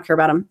name? I don't care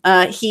about him.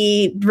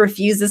 He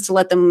refuses to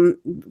let them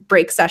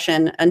break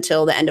session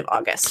until the end of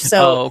August.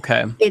 So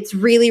it's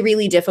really,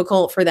 really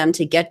difficult for them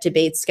to get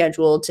debates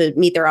scheduled, to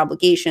meet their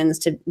obligations,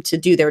 to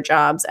do their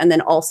jobs, and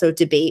then also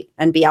debate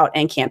and be out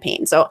and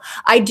campaign. So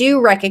I do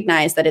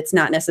recognize that it's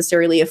not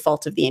necessarily a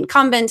fault of the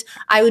incumbent.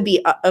 I would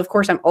be, of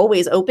course, I'm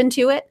always open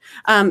to it.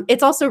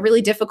 It's also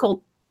really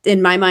difficult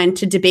in my mind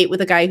to debate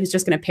with a guy who's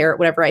just going to parrot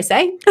whatever I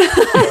say,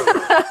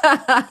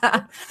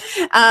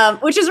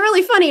 which is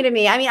really funny to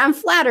me. I mean, I'm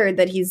flattered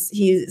that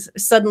he's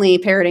suddenly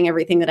parroting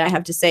everything that I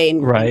have to say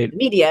in the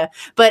media,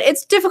 but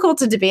it's difficult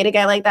to debate a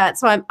guy like that.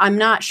 So I'm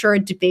not sure a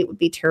debate would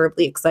be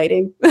terribly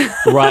exciting.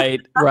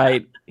 Right.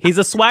 He's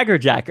a swagger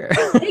jacker.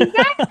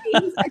 Exactly.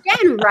 He's,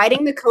 again,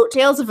 riding the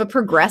coattails of a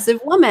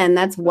progressive woman.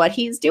 That's what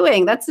he's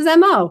doing. That's his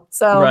MO.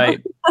 So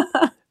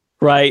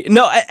Right.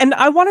 No, and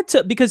I wanted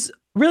to, because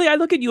really, I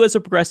look at you as a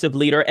progressive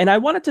leader, and I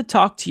wanted to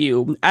talk to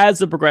you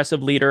as a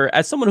progressive leader,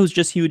 as someone who's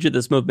just huge in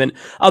this movement,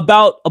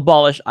 about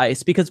abolish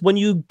ICE. Because when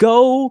you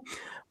go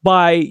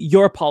by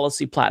your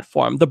policy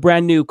platform, the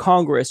brand new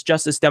Congress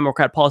Justice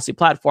Democrat policy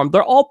platform,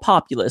 they're all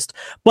populist.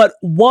 But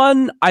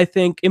one, I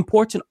think,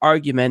 important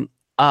argument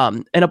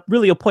and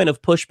really a point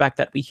of pushback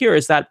that we hear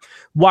is that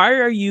why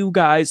are you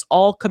guys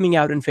all coming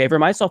out in favor,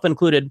 myself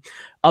included,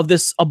 of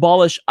this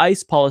abolish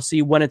ICE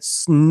policy when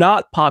it's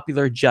not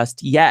popular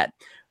just yet?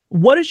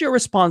 What is your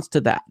response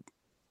to that?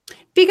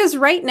 Because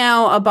right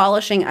now,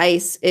 abolishing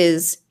ICE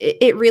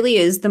it really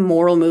is the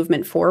moral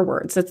movement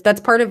forward. So that's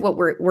part of what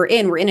we're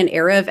in. We're in an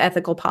era of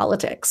ethical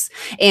politics,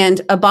 and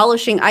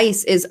abolishing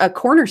ICE is a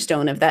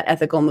cornerstone of that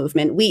ethical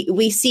movement.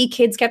 We see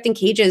kids kept in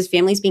cages,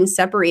 families being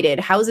separated,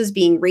 houses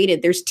being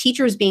raided. There's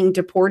teachers being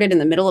deported in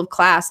the middle of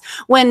class.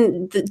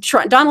 When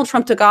Donald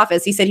Trump took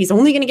office, he said he's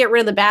only going to get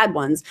rid of the bad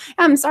ones.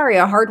 I'm sorry,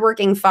 a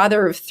hardworking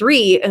father of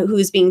 3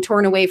 who's being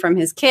torn away from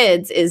his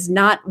kids is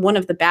not one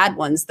of the bad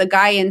ones. The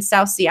guy in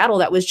South Seattle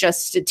that was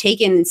just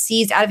taken and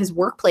seized out of his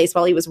workplace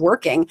while he was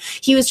working.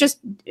 He was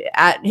just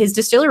at his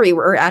distillery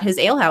or at his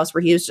alehouse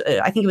where he was,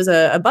 I think he was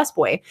a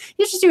busboy.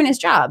 He was just doing his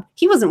job.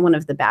 He wasn't one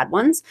of the bad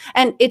ones.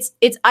 And it's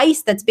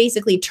ICE that's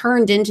basically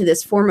turned into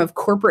this form of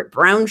corporate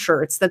brown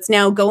shirts that's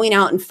now going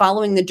out and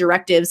following the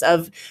directives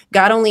of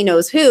God only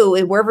knows who,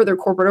 and wherever their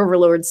corporate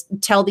overlords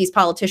tell these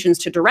politicians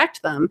to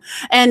direct them.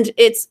 And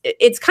it's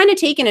kind of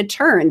taken a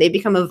turn. They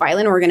become a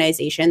violent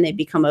organization. They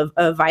become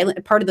a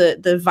violent part of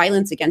the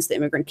violence against the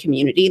immigrant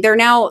community.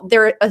 They're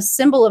a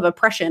symbol of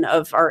oppression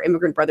of our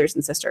immigrant brothers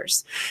and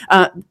sisters.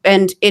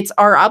 And it's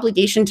our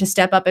obligation to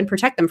step up and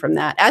protect them from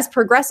that. As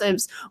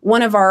progressives,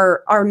 one of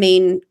our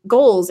main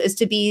goals is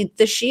to be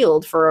the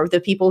shield for the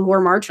people who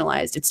are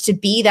marginalized. It's to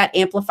be that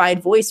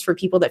amplified voice for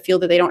people that feel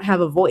that they don't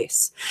have a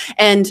voice.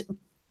 And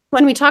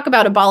when we talk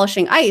about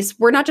abolishing ICE,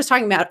 we're not just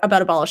talking about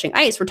abolishing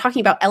ICE. We're talking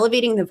about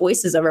elevating the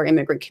voices of our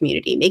immigrant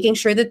community, making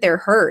sure that they're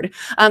heard.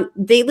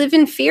 They live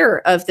in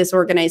fear of this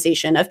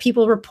organization, of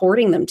people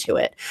reporting them to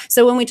it.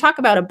 So when we talk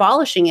about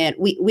abolishing it,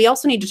 we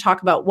also need to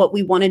talk about what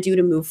we want to do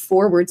to move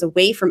forwards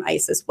away from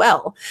ICE as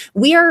well.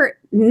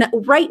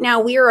 Right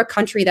now, we are a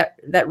country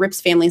that rips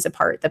families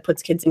apart, that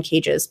puts kids in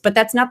cages, but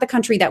that's not the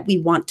country that we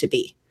want to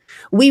be.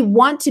 We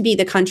want to be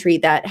the country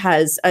that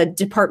has a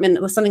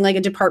department, something like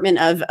a Department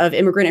of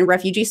Immigrant and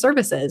Refugee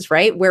Services,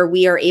 right? Where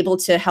we are able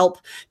to help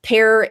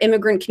pair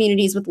immigrant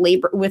communities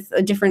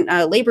with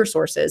different labor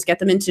sources, get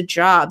them into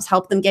jobs,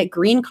 help them get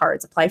green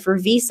cards, apply for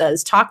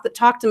visas, talk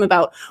to them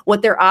about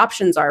what their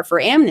options are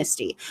for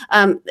amnesty.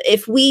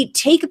 If we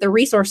take the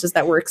resources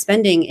that we're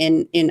expending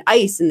in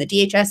ICE and the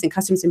DHS and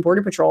Customs and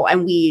Border Patrol,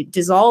 and we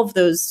dissolve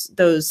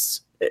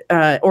those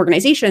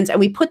organizations and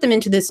we put them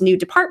into this new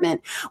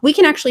department, we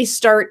can actually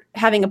start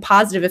having a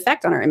positive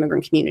effect on our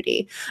immigrant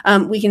community.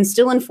 We can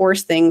still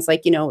enforce things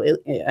like,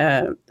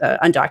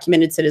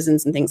 undocumented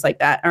citizens and things like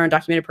that, or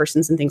undocumented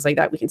persons and things like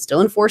that. We can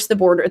still enforce the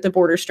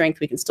border strength.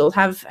 We can still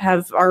have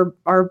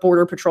our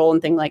border patrol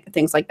and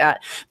things like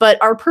that.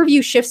 But our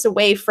purview shifts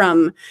away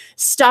from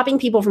stopping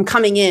people from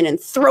coming in and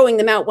throwing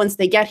them out once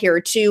they get here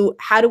to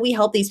how do we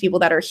help these people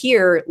that are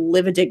here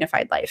live a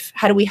dignified life?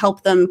 How do we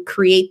help them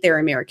create their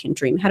American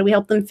dream? How do we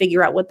help them them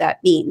figure out what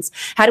that means?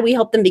 How do we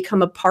help them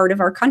become a part of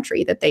our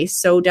country that they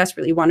so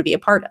desperately want to be a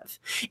part of?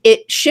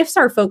 It shifts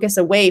our focus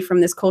away from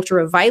this culture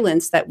of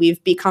violence that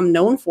we've become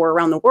known for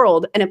around the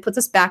world, and it puts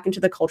us back into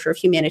the culture of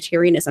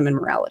humanitarianism and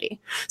morality.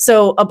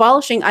 So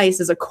abolishing ICE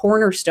is a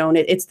cornerstone.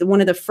 It's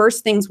one of the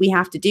first things we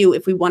have to do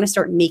if we want to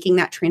start making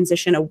that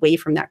transition away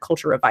from that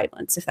culture of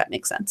violence, if that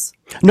makes sense.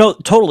 No,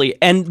 totally.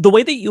 And the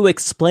way that you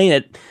explain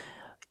it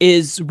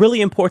is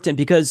really important,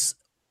 because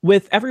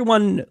with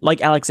everyone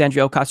like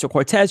Alexandria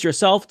Ocasio-Cortez,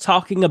 yourself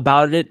talking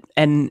about it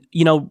and,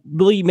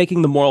 really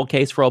making the moral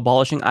case for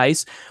abolishing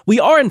ICE, we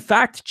are in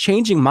fact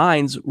changing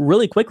minds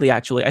really quickly,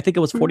 actually. I think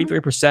it was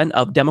 43%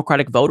 of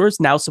Democratic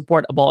voters now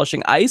support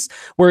abolishing ICE,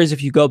 whereas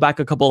if you go back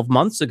a couple of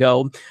months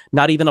ago,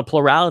 not even a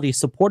plurality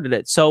supported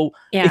it. So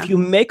if you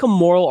make a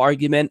moral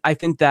argument, I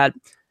think that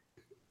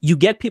you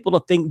get people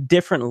to think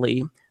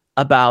differently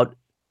about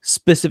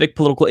specific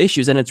political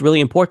issues, and it's really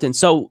important.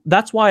 So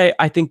that's why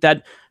I think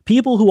that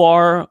people who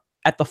are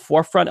at the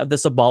forefront of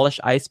this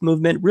abolish ICE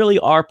movement really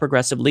are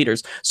progressive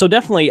leaders. So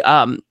definitely,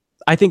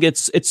 I think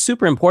it's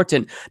super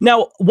important.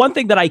 Now, one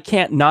thing that I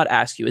can't not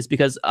ask you is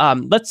because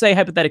let's say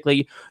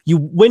hypothetically you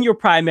win your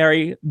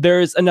primary,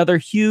 there's another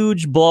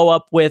huge blow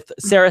up with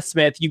Sarah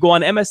Smith. You go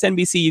on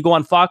MSNBC, you go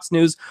on Fox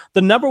News.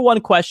 The number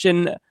one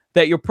question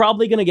that you're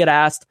probably going to get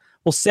asked,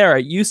 well,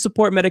 Sarah, you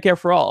support Medicare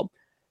for all.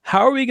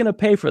 How are we going to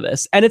pay for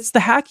this? And it's the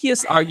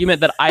hackiest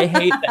argument that I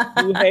hate,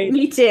 that you hate.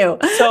 Me too.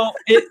 So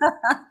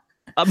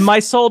my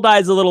soul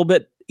dies a little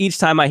bit each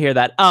time I hear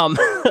that.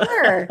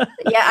 Sure.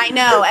 Yeah, I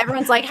know.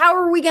 Everyone's like, how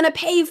are we going to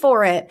pay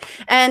for it?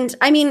 And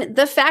I mean,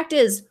 the fact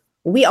is,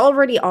 we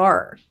already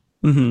are.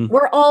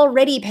 We're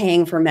already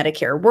paying for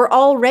Medicare. We're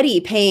already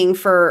paying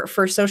for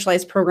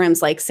socialized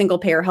programs like single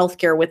payer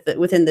healthcare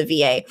within the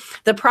VA.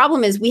 The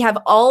problem is we have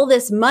all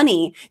this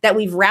money that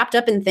we've wrapped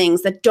up in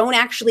things that don't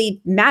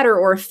actually matter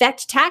or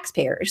affect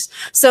taxpayers.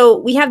 So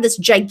we have this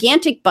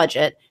gigantic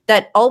budget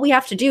that all we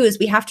have to do is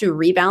we have to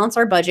rebalance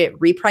our budget,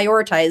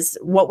 reprioritize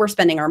what we're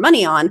spending our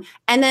money on.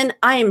 And then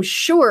I am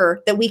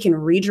sure that we can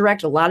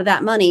redirect a lot of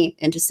that money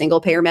into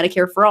single payer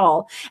Medicare for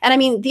all. And I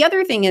mean, the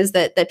other thing is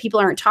that people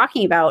aren't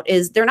talking about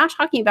is they're not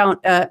talking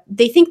about,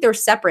 they think they're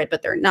separate,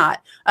 but they're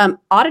not.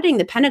 Auditing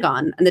the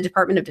Pentagon and the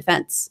Department of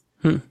Defense.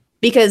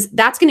 Because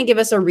that's going to give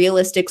us a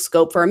realistic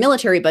scope for our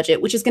military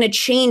budget, which is going to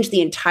change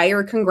the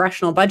entire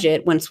congressional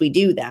budget once we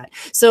do that.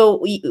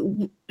 So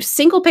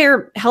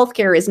single-payer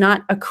healthcare is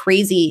not a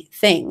crazy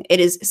thing. It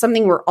is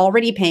something we're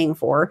already paying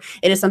for.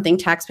 It is something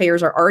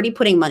taxpayers are already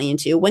putting money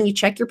into. When you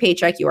check your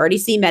paycheck, you already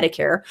see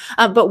Medicare,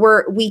 but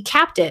we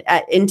capped it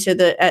at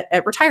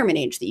retirement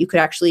age that you could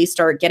actually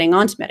start getting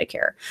onto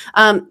Medicare.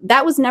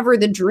 That was never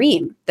the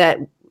dream that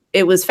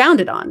it was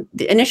founded on.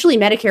 Initially,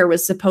 Medicare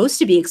was supposed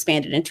to be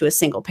expanded into a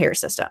single payer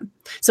system.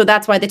 So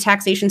that's why the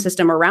taxation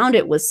system around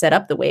it was set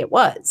up the way it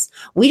was.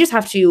 We just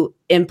have to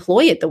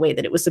employ it the way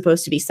that it was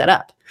supposed to be set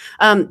up.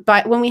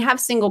 But when we have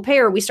single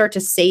payer, we start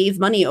to save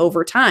money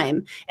over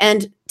time,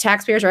 and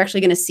taxpayers are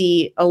actually going to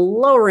see a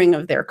lowering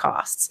of their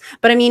costs.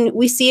 But I mean,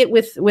 we see it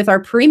with our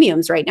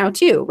premiums right now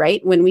too,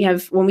 right? When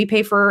we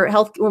pay for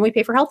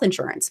health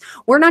insurance,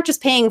 we're not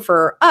just paying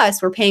for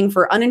us, we're paying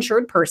for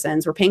uninsured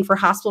persons, we're paying for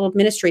hospital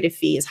administrative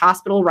fees,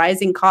 hospital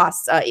rising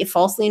costs,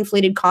 falsely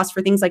inflated costs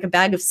for things like a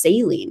bag of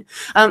saline.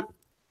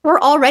 We're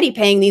already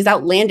paying these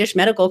outlandish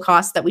medical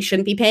costs that we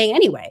shouldn't be paying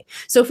anyway.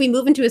 So if we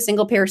move into a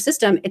single payer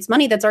system, it's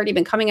money that's already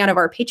been coming out of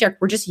our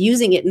paycheck. We're just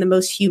using it in the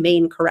most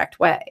humane, correct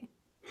way.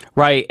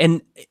 Right.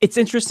 And it's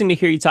interesting to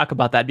hear you talk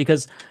about that,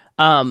 because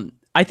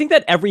I think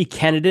that every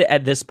candidate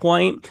at this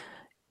point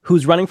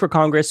who's running for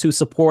Congress, who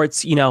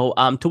supports,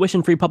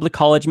 tuition-free public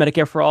college,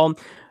 Medicare for all,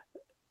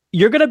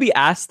 you're going to be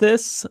asked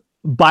this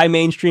by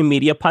mainstream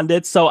media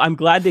pundits. So I'm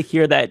glad to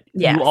hear that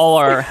you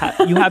all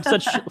you have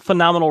such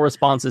phenomenal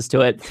responses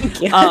to it.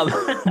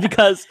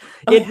 Because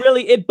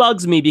it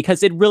bugs me,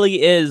 because it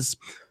really is,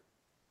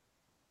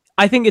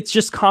 I think it's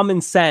just common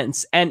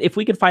sense. And if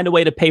we could find a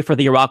way to pay for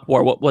the Iraq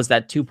war, what was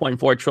that,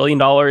 $2.4 trillion?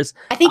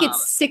 I think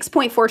it's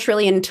 $6.4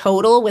 trillion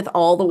total with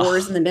all the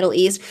wars in the Middle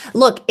East.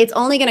 Look, it's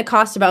only going to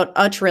cost about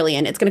 $1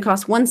 trillion. It's going to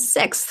cost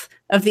 1/6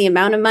 of the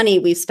amount of money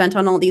we've spent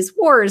on all these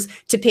wars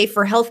to pay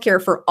for healthcare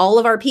for all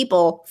of our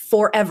people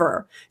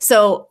forever.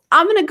 So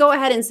I'm going to go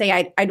ahead and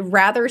say I'd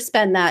rather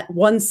spend that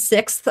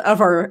 1/6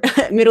 of our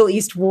Middle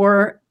East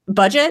war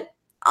budget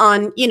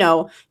on,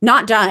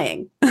 not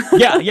dying.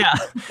 Yeah.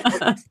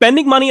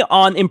 Spending money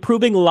on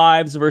improving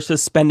lives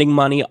versus spending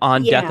money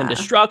on death and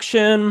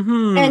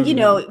destruction.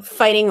 And,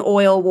 fighting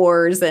oil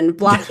wars and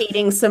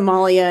blockading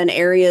Somalia and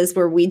areas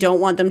where we don't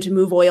want them to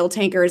move oil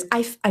tankers.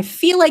 I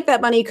feel like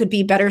that money could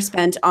be better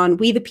spent on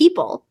we the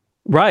people.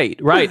 Right.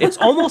 It's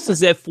almost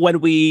as if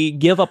when we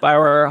give up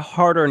our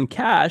hard-earned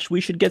cash, we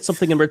should get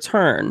something in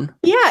return.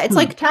 Yeah, it's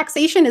like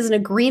taxation is an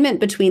agreement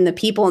between the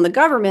people and the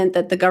government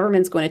that the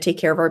government's going to take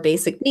care of our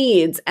basic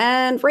needs.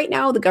 And right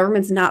now, the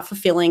government's not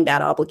fulfilling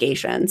that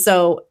obligation.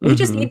 So we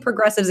just need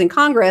progressives in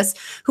Congress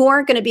who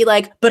aren't going to be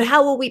like, but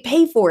how will we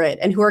pay for it?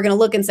 And who are going to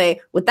look and say,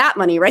 with that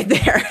money right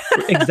there,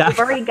 exactly. we've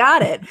already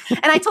got it.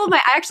 And I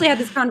actually had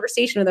this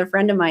conversation with a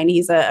friend of mine.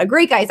 He's a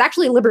great guy. He's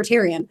actually a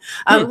libertarian,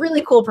 a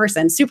really cool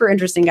person, super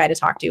interesting guy to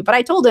talk to. But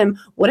I told him,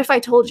 what if I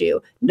told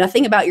you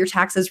nothing about your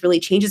taxes really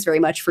changes very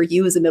much for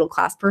you as a middle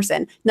class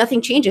person?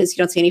 Nothing changes.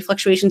 You don't see any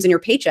fluctuations in your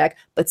paycheck,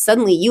 but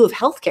suddenly you have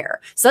healthcare.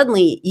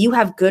 Suddenly you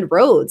have good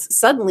roads.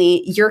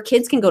 Suddenly your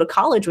kids can go to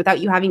college without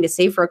you having to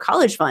save for a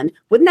college fund.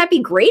 Wouldn't that be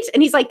great?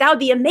 And he's like, that would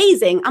be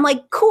amazing. I'm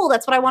like, cool.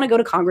 That's what I want to go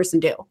to Congress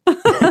and do.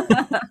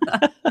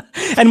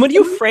 And when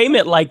you frame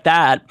it like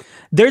that,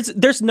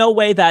 there's no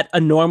way that a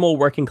normal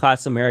working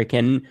class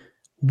American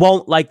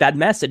won't like that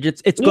message.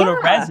 It's going to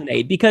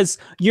resonate because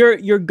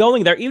you're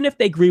going there, even if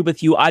they agree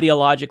with you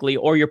ideologically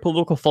or your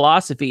political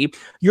philosophy,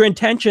 your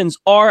intentions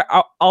are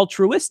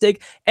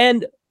altruistic.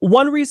 And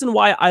one reason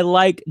why I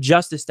like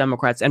Justice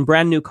Democrats and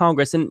brand new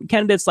Congress and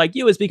candidates like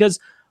you is because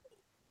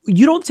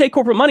you don't take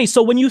corporate money.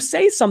 So when you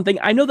say something,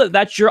 I know that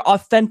that's your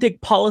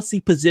authentic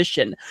policy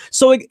position.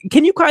 So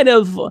can you kind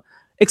of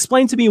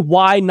explain to me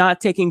why not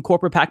taking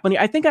corporate PAC money?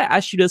 I think I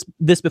asked you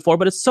this before,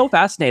 but it's so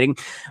fascinating.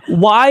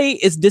 Why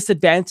is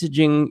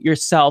disadvantaging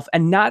yourself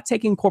and not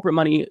taking corporate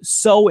money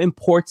so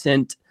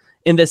important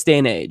in this day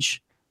and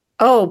age?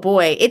 Oh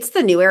boy, it's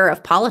the new era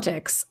of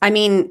politics. I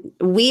mean,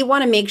 we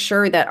want to make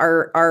sure that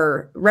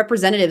our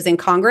representatives in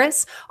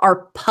Congress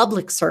are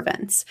public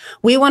servants.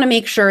 We want to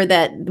make sure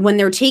that when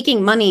they're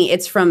taking money,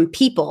 it's from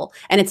people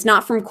and it's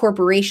not from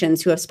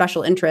corporations who have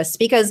special interests,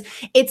 because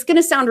it's going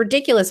to sound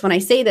ridiculous when I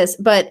say this,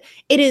 but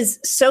it is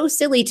so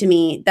silly to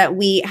me that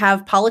we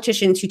have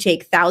politicians who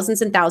take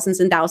thousands and thousands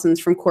and thousands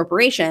from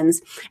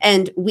corporations,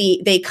 and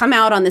they come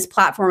out on this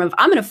platform of,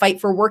 I'm going to fight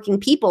for working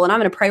people and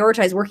I'm going to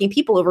prioritize working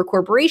people over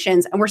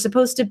corporations, and we're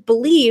supposed to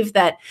believe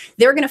that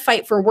they're going to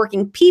fight for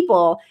working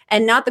people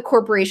and not the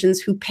corporations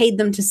who paid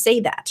them to say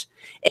that.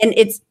 And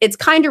it's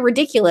kind of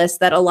ridiculous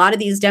that a lot of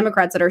these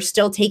Democrats that are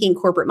still taking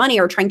corporate money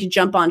are trying to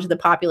jump onto the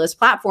populist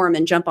platform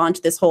and jump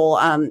onto this whole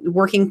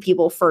working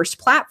people first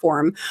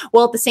platform,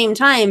 while at the same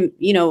time,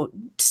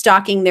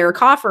 stocking their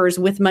coffers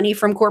with money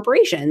from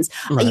corporations.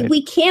 Right.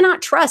 We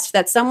cannot trust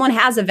that someone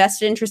has a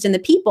vested interest in the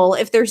people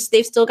if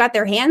they've still got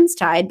their hands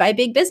tied by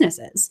big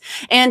businesses.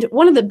 And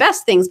one of the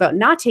best things about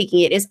not taking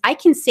it is I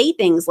can say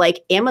things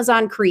like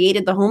Amazon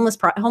created the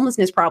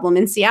homelessness problem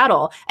in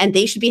Seattle and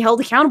they should be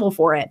held accountable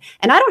for it.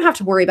 And I don't have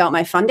to worry about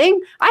my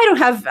funding. I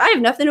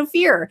have nothing to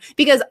fear,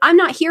 because I'm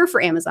not here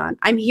for Amazon.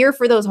 I'm here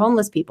for those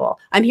homeless people.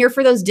 I'm here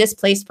for those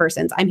displaced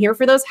persons. I'm here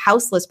for those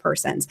houseless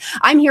persons.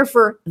 I'm here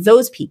for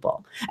those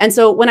people. And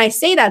so when I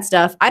say that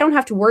stuff, I don't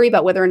have to worry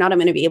about whether or not I'm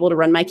going to be able to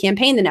run my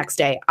campaign the next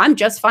day. I'm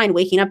just fine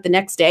waking up the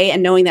next day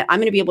and knowing that I'm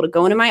going to be able to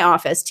go into my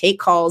office, take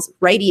calls,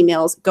 write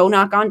emails, go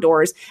knock on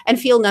doors, and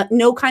feel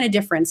no kind of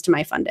difference to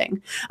my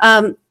funding.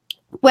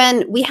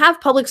 When we have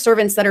public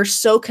servants that are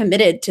so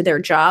committed to their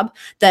job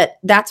that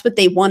that's what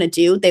they want to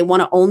do, they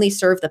want to only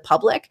serve the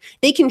public,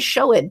 they can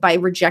show it by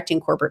rejecting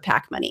corporate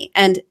PAC money.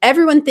 And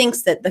everyone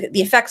thinks that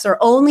the effects are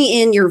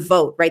only in your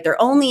vote, right?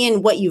 They're only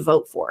in what you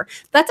vote for.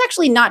 That's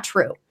actually not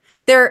true.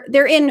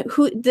 They're in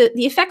who the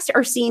effects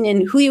are seen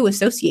in who you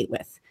associate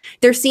with.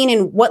 They're seen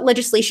in what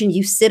legislation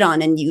you sit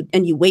on and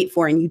you wait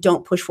for and you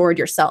don't push forward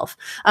yourself.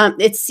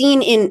 It's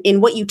seen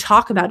in what you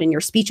talk about in your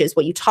speeches,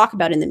 what you talk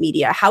about in the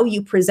media, how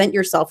you present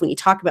yourself when you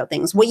talk about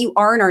things, what you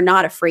are and are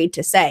not afraid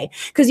to say.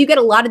 Because you get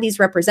a lot of these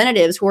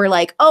representatives who are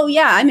like, oh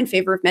yeah, I'm in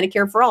favor of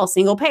Medicare for all,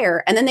 single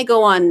payer. And then they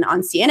go on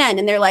CNN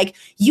and they're like,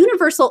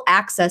 universal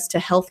access to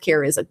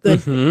healthcare is a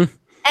good thing.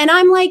 And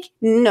I'm like,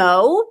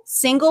 no,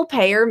 single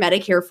payer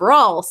Medicare for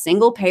all,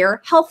 single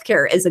payer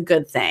healthcare is a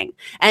good thing.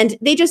 And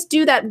they just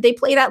do that. They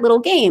play that little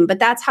game. But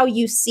that's how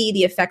you see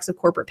the effects of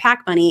corporate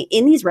PAC money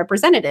in these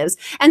representatives.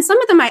 And some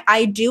of them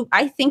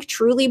I think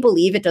truly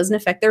believe it doesn't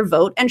affect their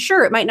vote. And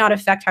sure, it might not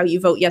affect how you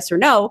vote yes or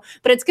no,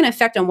 but it's going to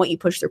affect on what you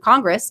push through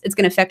Congress. It's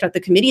going to affect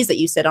the committees that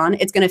you sit on.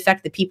 It's going to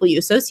affect the people you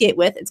associate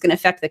with. It's going to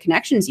affect the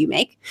connections you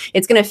make.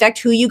 It's going to affect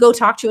who you go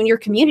talk to in your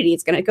community.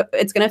 It's going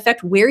to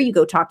affect where you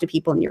go talk to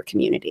people in your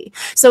community.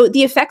 So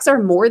the effects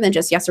are more than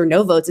just yes or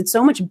no votes. It's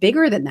so much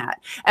bigger than that.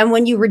 And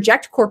when you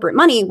reject corporate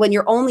money, when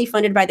you're only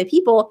funded by the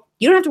people,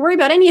 you don't have to worry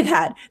about any of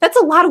that. That's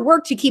a lot of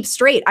work to keep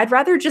straight. I'd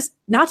rather just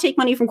not take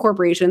money from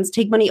corporations,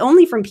 take money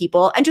only from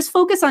people, and just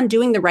focus on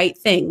doing the right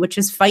thing, which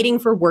is fighting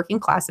for working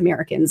class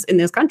Americans in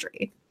this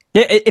country.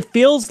 It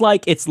feels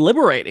like it's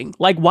liberating.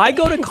 Like, why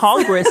go to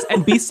Congress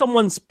and be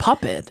someone's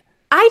puppet?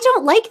 I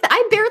don't like that.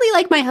 I barely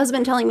like my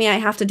husband telling me I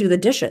have to do the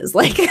dishes.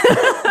 Like,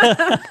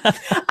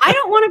 I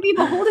don't want to be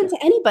beholden to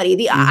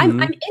anybody. I'm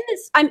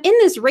in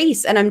this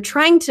race, and I'm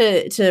trying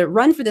to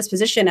run for this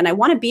position, and I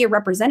want to be a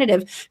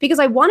representative because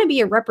I want to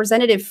be a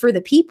representative for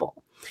the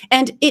people.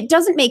 And it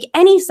doesn't make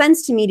any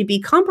sense to me to be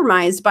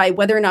compromised by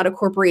whether or not a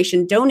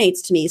corporation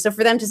donates to me. So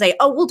for them to say,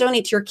 oh, we'll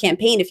donate to your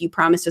campaign if you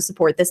promise to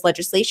support this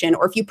legislation,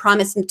 or if you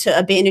promise to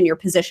abandon your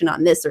position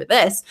on this or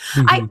this,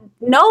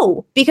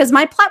 no, because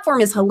my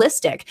platform is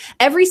holistic.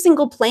 Every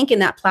single plank in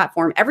that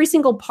platform, every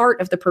single part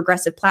of the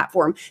progressive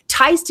platform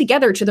ties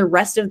together to the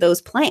rest of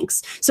those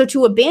planks. So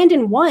to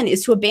abandon one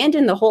is to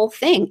abandon the whole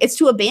thing. It's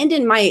to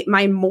abandon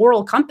my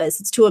moral compass.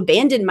 It's to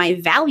abandon my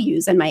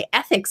values and my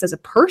ethics as a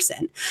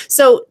person.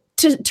 So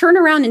to turn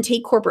around and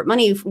take corporate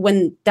money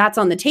when that's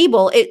on the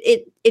table,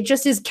 it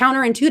just is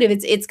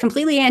counterintuitive. It's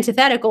completely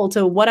antithetical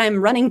to what I'm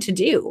running to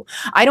do.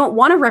 I don't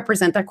want to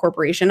represent that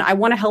corporation. I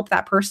want to help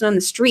that person on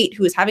the street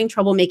who is having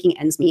trouble making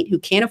ends meet, who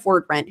can't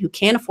afford rent, who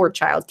can't afford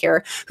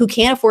childcare, who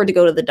can't afford to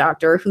go to the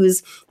doctor,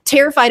 who's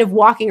terrified of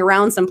walking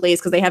around someplace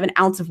because they have an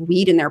ounce of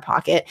weed in their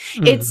pocket.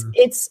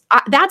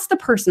 That's the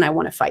person I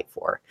want to fight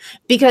for,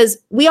 because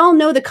we all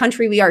know the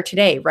country we are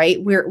today,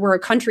 right? We're a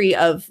country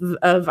of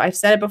I've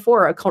said it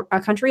before, a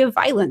country of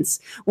violence.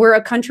 We're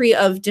a country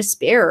of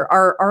despair.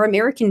 Our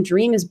American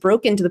dream is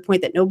broken to the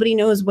point that nobody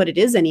knows what it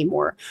is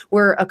anymore.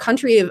 We're a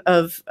country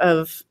of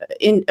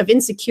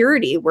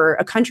insecurity. We're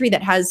a country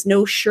that has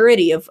no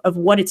surety of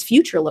what its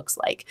future looks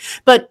like.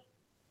 But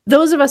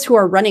those of us who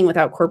are running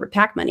without corporate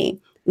PAC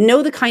money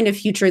know the kind of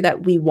future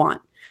that we want.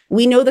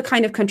 We know the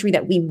kind of country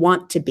that we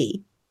want to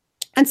be.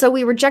 And so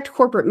we reject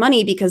corporate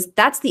money because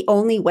that's the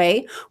only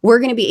way we're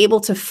going to be able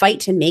to fight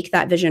to make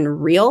that vision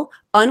real,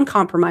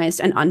 uncompromised,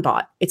 and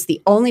unbought. It's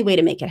the only way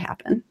to make it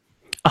happen.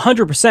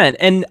 100%.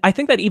 And I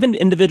think that even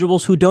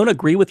individuals who don't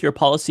agree with your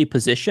policy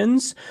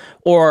positions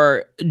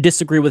or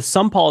disagree with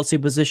some policy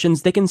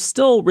positions, they can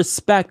still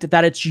respect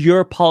that it's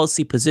your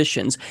policy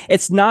positions.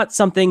 It's not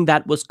something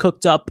that was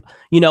cooked up,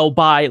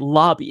 by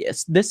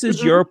lobbyists. This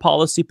is your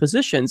policy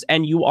positions,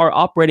 and you are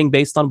operating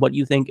based on what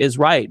you think is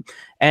right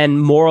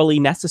and morally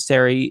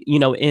necessary,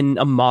 in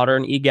a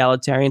modern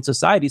egalitarian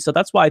society. So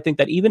that's why I think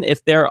that even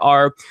if there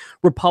are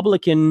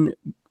Republican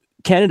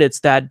candidates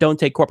that don't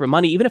take corporate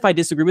money, even if I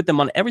disagree with them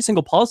on every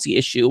single policy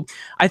issue,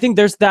 I think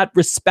there's that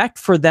respect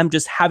for them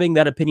just having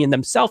that opinion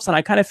themselves. And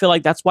I kind of feel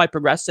like that's why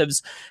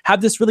progressives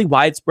have this really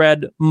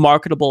widespread,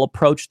 marketable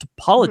approach to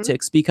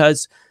politics,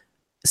 because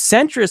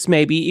centrists,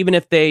 maybe, even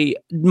if they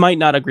might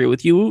not agree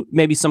with you,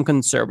 maybe some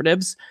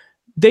conservatives,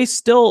 they've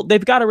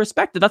got to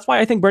respect it. That's why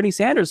I think Bernie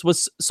Sanders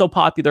was so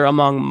popular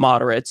among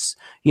moderates,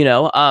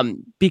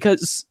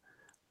 because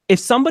if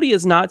somebody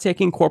is not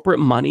taking corporate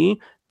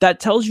money, that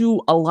tells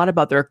you a lot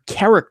about their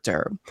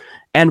character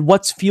and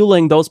what's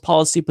fueling those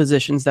policy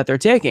positions that they're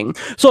taking.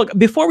 So look,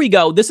 before we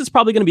go, this is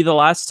probably going to be the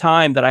last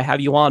time that I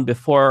have you on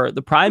before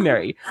the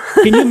primary.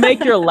 Can you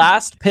make your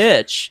last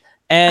pitch?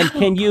 And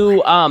can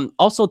you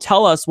also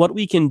tell us what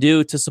we can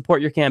do to support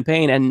your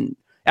campaign and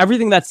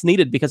everything that's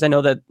needed? Because I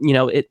know that,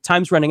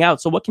 time's running out.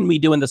 So what can we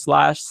do in this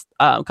last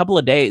couple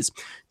of days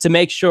to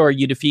make sure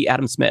you defeat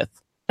Adam Smith?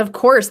 Of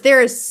course,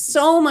 there is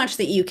so much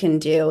that you can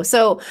do.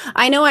 So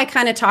I know I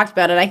kind of talked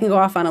about it. I can go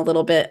off on a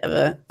little bit of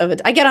a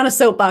I get on a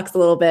soapbox a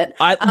little bit.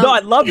 I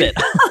love it.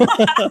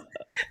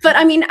 But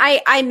I mean,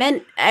 I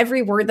meant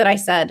every word that I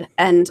said,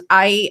 and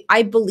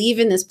I believe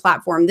in this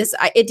platform.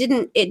 It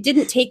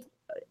didn't take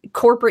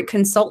corporate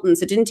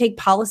consultants. It didn't take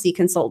policy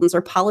consultants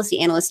or policy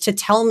analysts to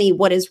tell me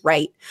what is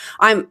right.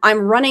 I'm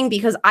running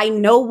because I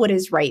know what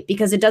is right,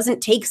 because it doesn't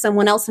take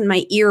someone else in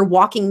my ear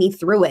walking me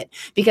through it,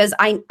 because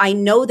I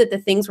know that the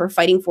things we're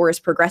fighting for as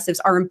progressives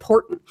are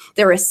important.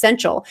 They're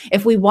essential.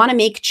 If we want to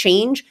make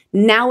change,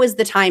 now is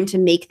the time to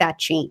make that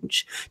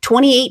change.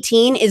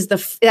 2018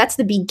 that's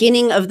the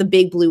beginning of the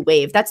big blue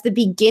wave. That's the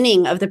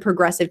beginning of the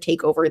progressive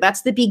takeover.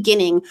 That's the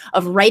beginning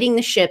of righting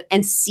the ship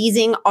and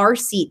seizing our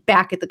seat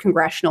back at the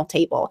congressional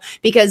table.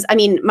 Because, I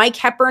mean, Mike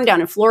Hepburn down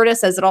in Florida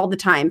says it all the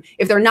time.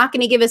 If they're not going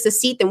to give us a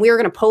seat, then we are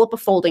going to pull up a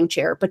folding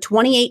chair. But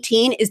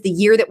 2018 is the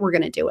year that we're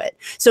going to do it.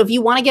 So if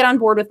you want to get on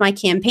board with my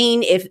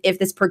campaign, if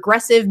this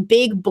progressive,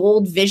 big,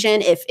 bold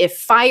vision, if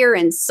fire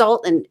and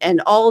salt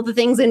and all the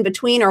things in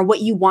between are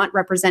what you want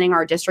representing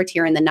our district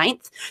here in the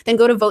 9th, then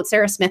go to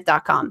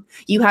votesarahsmith.com.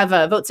 You have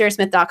a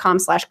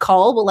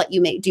votesarahsmith.com/call. We'll let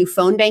you do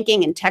phone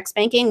banking and text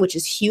banking, which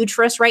is huge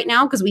for us right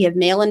now because we have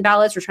mail-in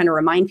ballots. We're trying to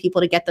remind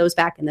people to get those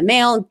back in the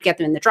mail, get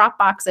them in the drop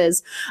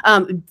boxes.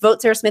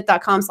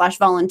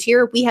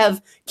 Votesarahsmith.com/volunteer. We have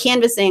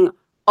canvassing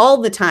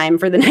all the time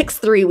for the next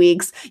 3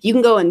 weeks. You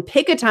can go and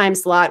pick a time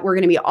slot. We're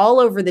going to be all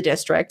over the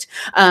district.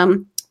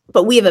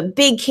 But we have a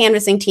big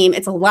canvassing team.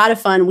 It's a lot of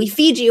fun. We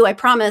feed you. I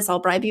promise. I'll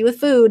bribe you with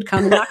food.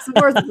 Come and knock some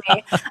doors with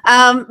me.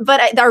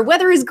 But our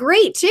weather is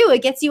great, too.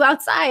 It gets you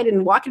outside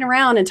and walking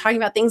around and talking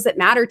about things that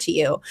matter to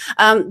you.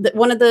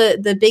 One of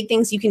the big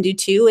things you can do,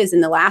 too, is in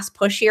the last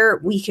push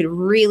here, we could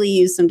really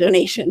use some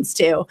donations,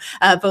 too.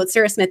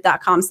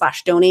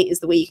 Votesarahsmith.com/donate is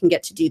the way you can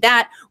get to do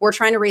that. We're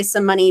trying to raise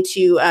some money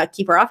to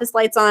keep our office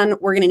lights on.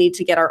 We're going to need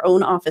to get our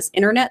own office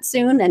internet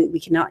soon, and we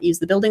cannot use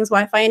the building's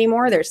Wi-Fi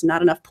anymore. There's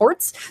not enough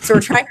ports. So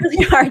we're trying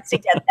really hard cards to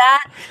get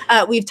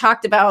that. We've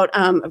talked about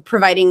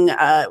providing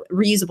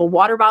reusable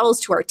water bottles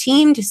to our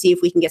team to see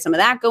if we can get some of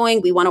that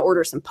going. We want to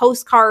order some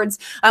postcards.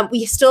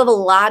 We still have a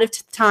lot of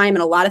time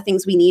and a lot of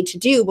things we need to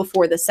do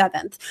before the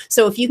 7th.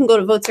 So if you can go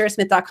to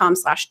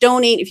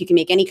votesarahsmith.com/donate, if you can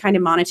make any kind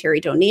of monetary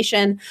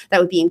donation, that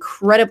would be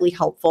incredibly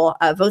helpful.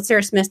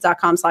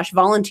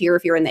 Votesarahsmith.com/volunteer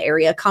if you're in the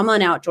area. Come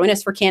on out, join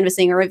us for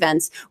canvassing or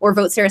events, or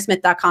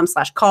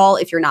votesarahsmith.com/call.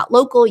 If you're not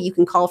local, you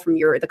can call from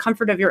the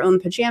comfort of your own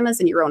pajamas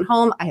in your own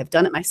home. I have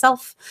done it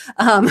myself.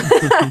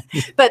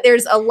 But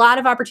there's a lot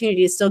of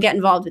opportunity to still get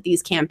involved with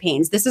these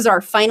campaigns. This is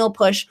our final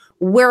push.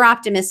 We're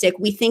optimistic.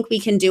 We think we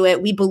can do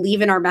it. We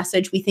believe in our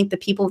message. We think the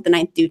people of the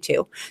 9th do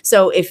too.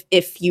 So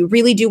if you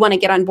really do want to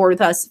get on board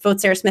with us,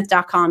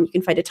 votesarahsmith.com. You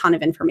can find a ton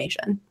of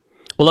information.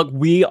 Well, look,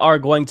 we are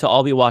going to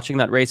all be watching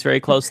that race very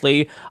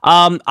closely.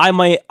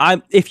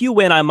 If you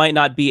win, I might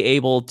not be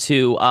able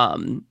to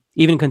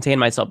even contain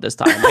myself this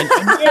time.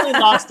 I nearly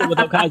lost it with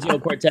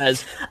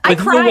Ocasio-Cortez. I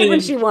cried when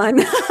she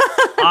won.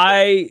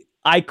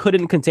 I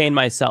couldn't contain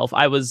myself.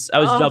 I was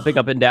jumping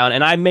up and down,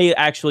 and I may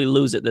actually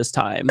lose it this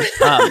time.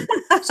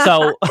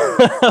 So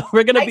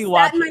we're gonna be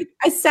watching.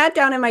 I sat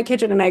down in my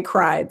kitchen and I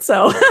cried.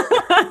 So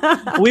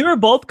we were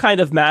both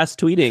kind of mass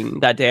tweeting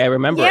that day. I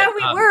remember. Yeah,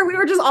 we were. We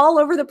were just all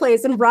over the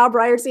place. And Rob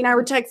Ryerson and I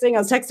were texting. I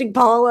was texting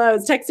Paula. I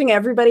was texting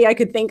everybody I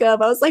could think of.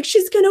 I was like,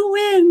 she's gonna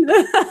win.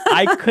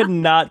 I could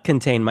not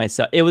contain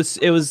myself. It was.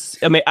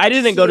 I mean, I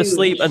didn't go to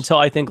sleep until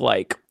I think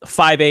like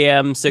 5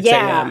 a.m., 6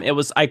 a.m. It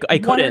was. I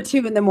couldn't. 1 or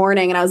 2 in the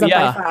morning, and I was up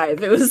by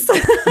 5. It was.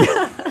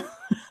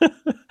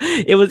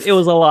 it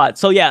was a lot.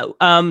 So yeah.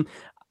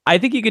 I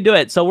think you could do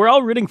it. So we're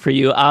all rooting for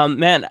you.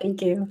 Man,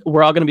 thank you.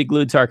 We're all going to be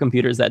glued to our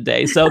computers that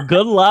day. So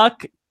good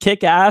luck,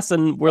 kick ass,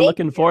 and we're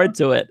looking forward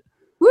to it.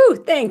 Woo,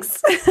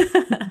 thanks.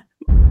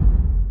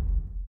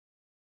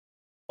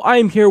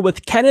 I'm here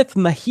with Kenneth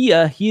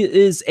Mejia. He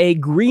is a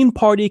Green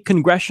Party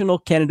congressional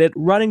candidate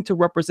running to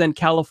represent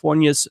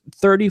California's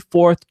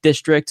 34th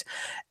district.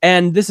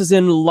 And this is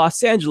in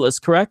Los Angeles,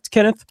 correct,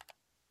 Kenneth?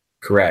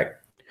 Correct.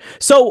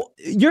 So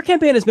your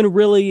campaign has been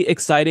really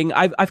exciting.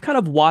 I've kind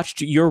of watched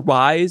your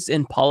rise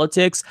in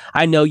politics.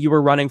 I know you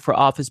were running for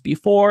office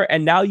before,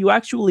 and now you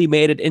actually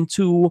made it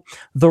into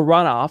the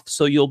runoff.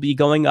 So you'll be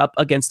going up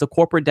against a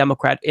corporate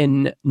Democrat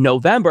in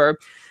November.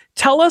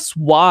 Tell us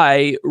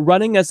why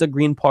running as a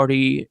Green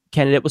Party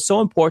candidate was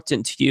so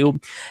important to you,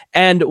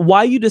 and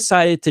why you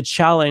decided to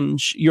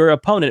challenge your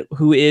opponent,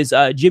 who is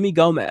Jimmy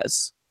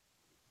Gomez.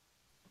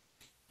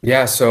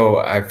 Yeah, so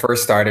I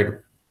first started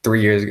 3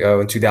 years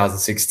ago in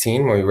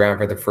 2016 when we ran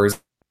for the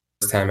first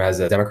time as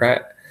a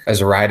Democrat,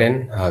 as a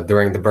write-in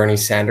during the Bernie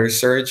Sanders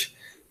surge.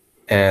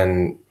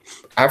 And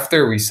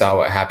after we saw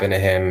what happened to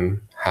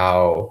him,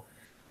 how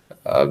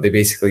they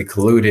basically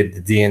colluded,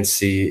 the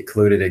DNC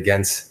colluded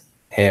against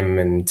him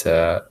and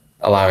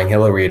allowing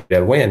Hillary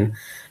to win,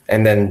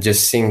 and then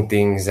just seeing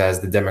things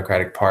as the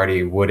Democratic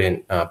Party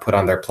wouldn't put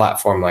on their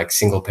platform like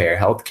single-payer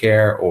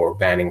healthcare or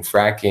banning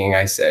fracking,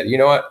 I said, you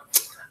know what?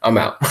 I'm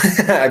out.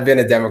 I've been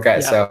a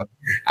Democrat, so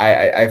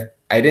I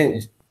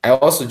didn't. I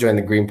also joined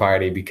the Green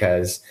Party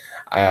because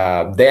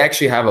they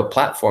actually have a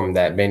platform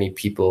that many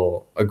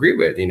people agree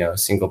with. You know,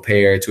 single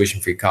payer,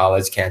 tuition-free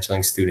college,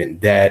 canceling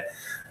student debt.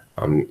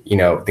 You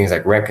know, things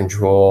like rent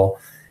control,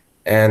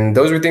 and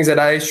those were things that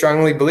I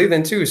strongly believed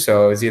in too.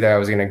 So it was either I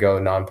was going to go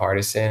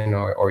nonpartisan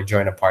or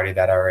join a party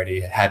that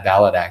already had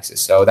ballot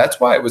access. So that's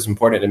why it was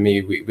important to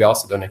me. We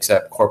also don't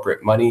accept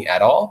corporate money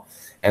at all.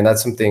 And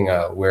that's something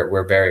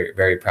we're very,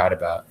 very proud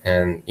about.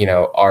 And, you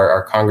know,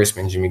 our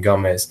congressman, Jimmy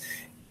Gomez,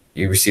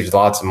 he receives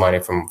lots of money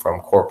from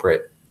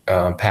corporate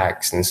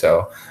PACs. And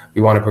so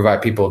we want to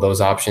provide people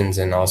those options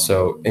and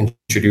also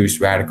introduce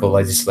radical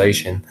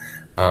legislation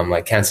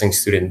like canceling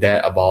student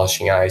debt,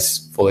 abolishing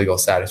ICE, full legal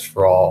status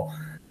for all,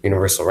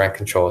 universal rent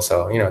control.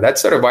 So, you know,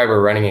 that's sort of why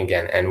we're running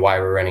again and why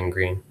we're running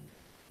green.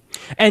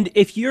 And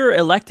if you're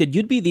elected,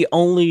 you'd be the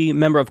only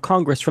member of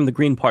Congress from the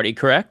Green Party,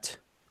 correct?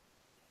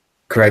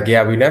 Correct.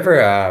 Yeah, we never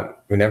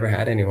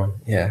had anyone.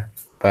 Yeah,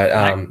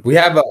 but we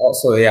have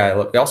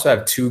we also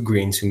have 2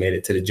 Greens who made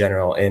it to the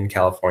general in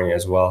California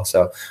as well.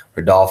 So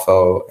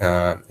Rodolfo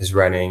is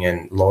running,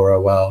 and Laura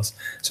Wells.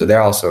 So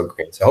they're also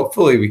Green. So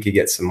hopefully we could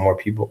get some more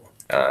people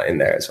in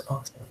there as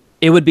well.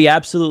 It would be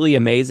absolutely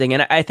amazing,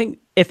 and I think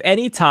if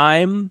any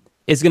time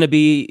is going to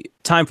be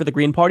time for the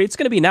Green Party, it's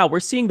going to be now. We're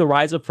seeing the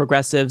rise of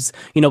progressives.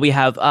 You know, we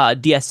have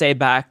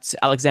DSA-backed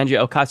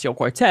Alexandria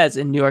Ocasio-Cortez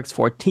in New York's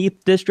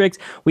 14th district.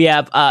 We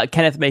have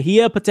Kenneth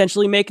Mejia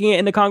potentially making it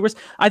into Congress.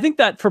 I think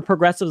that for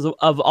progressives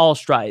of all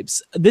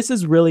stripes, this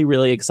is really,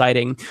 really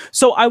exciting.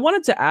 So I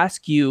wanted to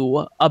ask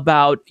you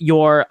about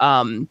your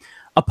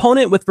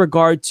opponent with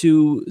regard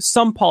to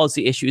some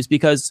policy issues,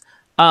 because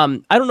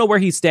I don't know where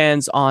he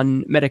stands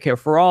on Medicare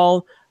for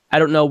all. I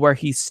don't know where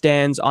he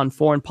stands on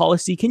foreign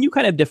policy. Can you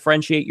kind of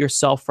differentiate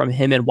yourself from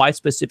him, and why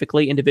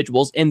specifically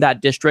individuals in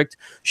that district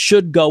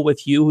should go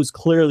with you, who's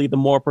clearly the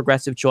more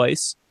progressive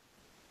choice?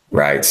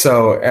 Right.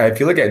 So if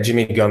you look at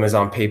Jimmy Gomez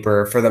on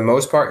paper, for the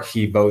most part,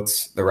 he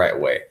votes the right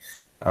way.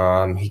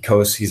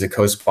 He's a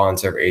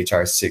co-sponsor of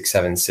HR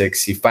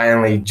 676. He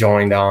finally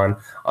joined on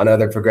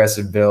other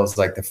progressive bills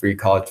like the Free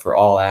College for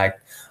All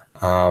Act.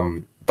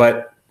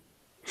 But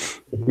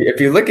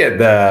if you look at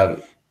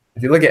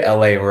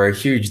LA, we're a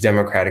huge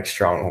Democratic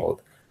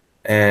stronghold.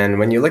 And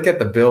when you look at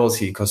the bills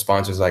he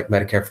co-sponsors, like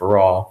Medicare for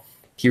All,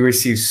 he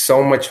receives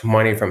so much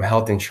money from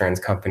health insurance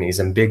companies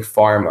and big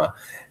pharma.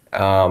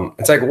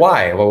 It's like,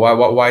 why? Well,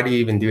 why do you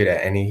even do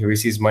that? And he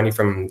receives money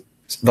from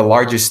the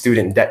largest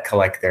student debt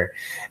collector.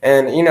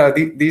 And,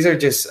 these are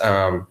just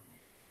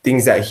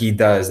things that he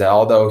does, that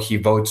although he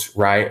votes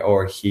right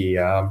or he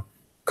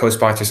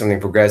co-sponsors something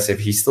progressive,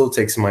 he still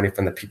takes money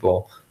from the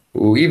people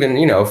who even,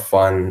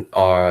 fund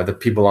the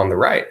people on the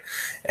right.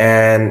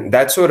 And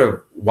that's sort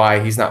of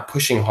why he's not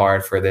pushing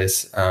hard for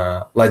this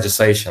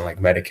legislation like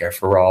Medicare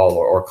for All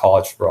or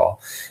College for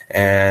All.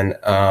 And,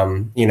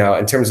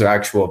 in terms of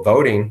actual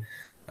voting,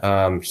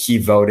 he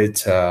voted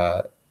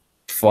to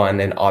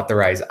fund and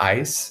authorize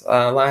ICE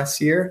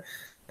last year.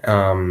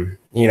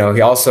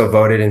 He also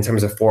voted in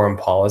terms of foreign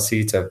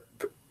policy to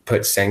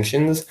put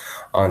sanctions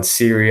on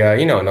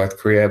Syria, North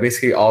Korea,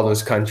 basically all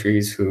those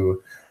countries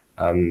who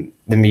the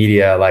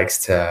media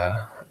likes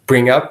to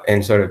bring up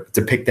and sort of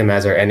depict them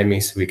as our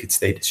enemies so we could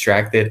stay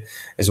distracted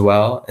as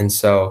well. And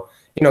so,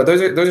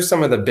 those are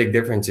some of the big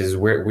differences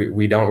where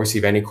we don't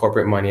receive any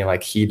corporate money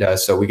like he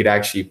does. So we could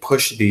actually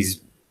push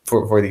these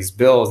for these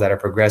bills that are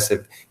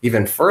progressive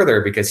even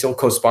further, because he'll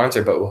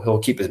co-sponsor, but he'll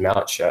keep his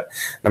mouth shut.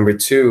 Number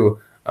two,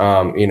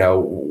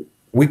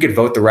 we could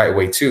vote the right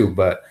way too,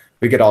 but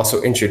we could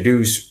also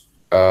introduce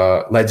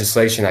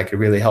legislation that could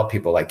really help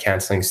people, like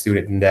canceling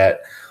student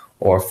debt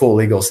or full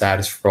legal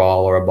status for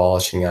all or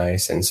abolishing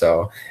ICE.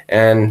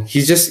 And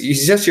he's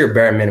just your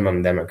bare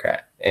minimum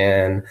Democrat.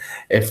 And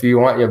if you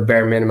want your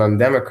bare minimum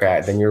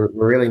Democrat, then we're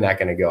really not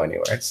going to go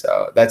anywhere.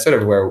 So that's sort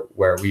of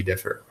where we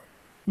differ.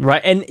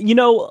 Right. And,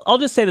 I'll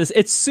just say this.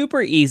 It's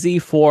super easy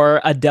for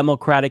a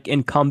Democratic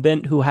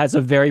incumbent who has a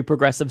very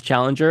progressive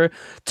challenger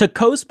to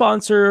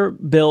co-sponsor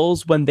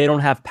bills when they don't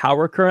have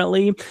power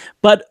currently.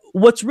 But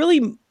what's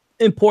really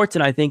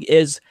important, I think,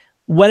 is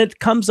when it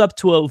comes up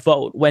to a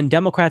vote, when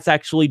Democrats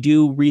actually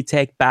do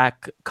retake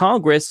back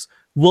Congress,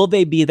 will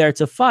they be there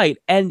to fight?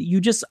 And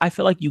I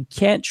feel like you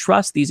can't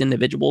trust these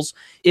individuals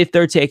if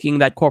they're taking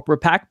that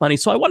corporate PAC money.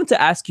 So I wanted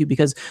to ask you,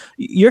 because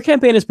your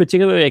campaign is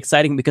particularly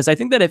exciting, because I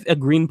think that if a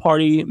Green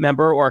Party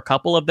member or a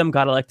couple of them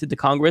got elected to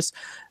Congress,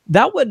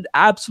 that would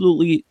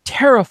absolutely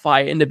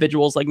terrify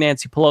individuals like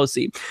Nancy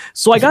Pelosi.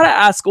 So I got to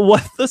ask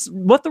what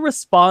the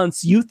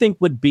response you think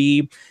would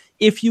be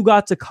if you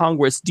got to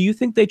Congress. Do you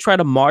think they try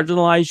to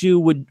marginalize you?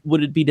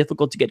 Would it be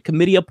difficult to get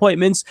committee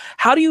appointments?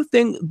 How do you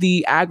think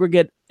the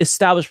aggregate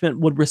establishment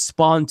would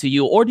respond to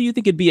you? Or do you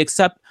think you'd be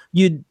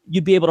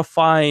able to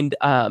find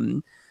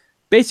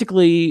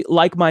basically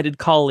like-minded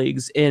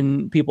colleagues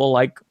in people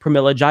like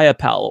Pramila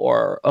Jayapal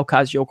or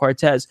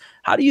Ocasio-Cortez?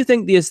 How do you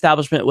think the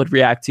establishment would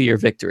react to your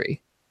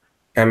victory?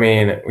 I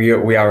mean, we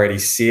already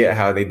see it,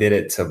 how they did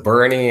it to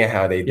Bernie,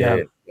 how they did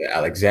it to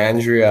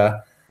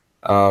Alexandria.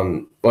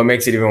 What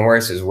makes it even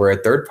worse is we're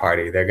a third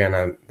party. They're going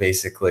to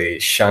basically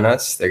shun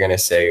us. They're going to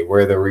say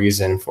we're the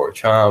reason for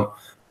Trump.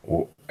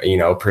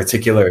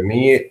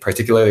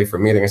 Particularly for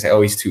me, they're going to say,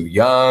 oh, he's too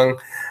young.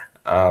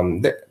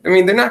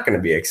 They're not going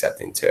to be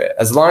accepting to it.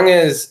 As long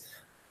as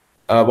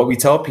what we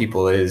tell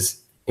people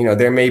is,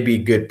 there may be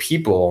good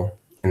people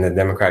in the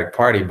Democratic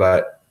Party,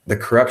 but the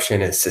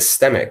corruption is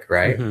systemic,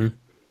 right? Mm-hmm.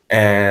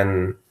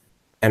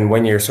 And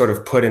when you're sort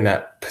of put in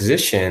that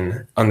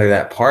position under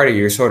that party,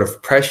 you're sort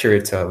of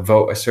pressured to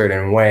vote a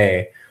certain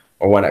way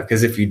or whatnot.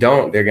 Because if you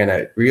don't, they're going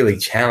to really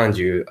challenge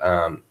you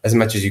as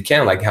much as you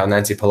can. Like how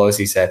Nancy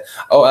Pelosi said,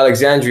 oh,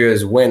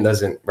 Alexandria's win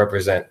doesn't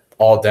represent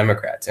all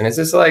Democrats. And it's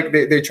just like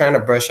they're trying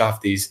to brush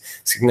off these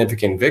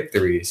significant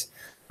victories.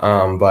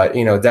 But,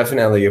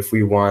 definitely if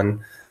we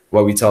won,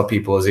 what we tell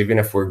people is even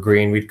if we're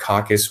green, we'd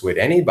caucus with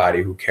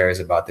anybody who cares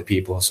about the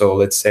people. So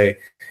let's say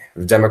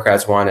if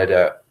Democrats wanted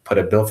to put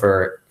a bill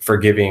for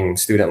forgiving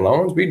student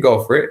loans, we'd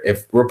go for it.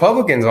 If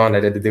Republicans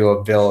wanted to do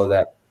a bill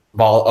that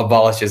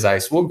abolishes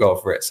ICE, we'll go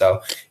for it.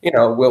 So,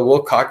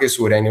 we'll caucus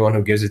with anyone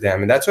who gives a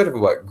damn. And that's sort of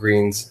what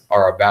Greens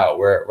are about.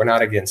 We're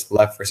not against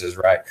left versus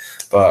right,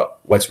 but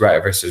what's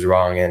right versus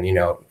wrong. And,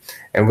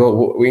 and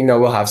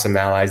we'll have some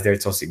allies there,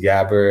 Tulsi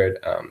Gabbard,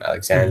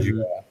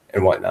 Alexandria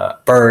and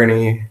whatnot,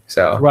 Bernie.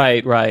 So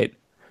Right.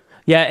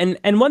 Yeah.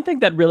 And one thing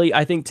that really,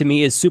 I think to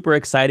me is super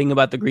exciting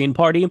about the Green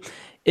Party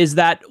is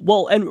that,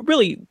 and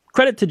really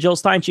credit to Jill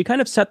Stein, she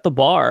kind of set the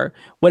bar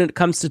when it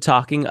comes to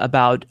talking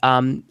about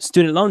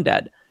student loan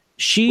debt.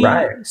 She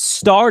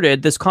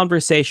started this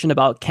conversation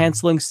about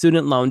canceling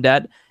student loan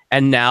debt,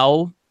 and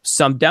now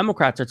some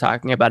Democrats are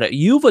talking about it.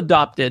 You've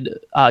adopted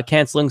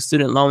canceling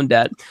student loan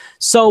debt.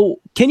 So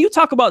can you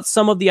talk about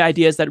some of the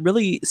ideas that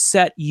really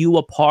set you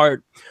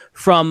apart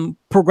from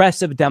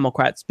progressive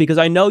Democrats? Because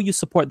I know you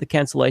support the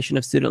cancellation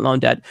of student loan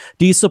debt.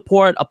 Do you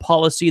support a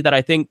policy that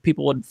I think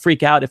people would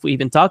freak out if we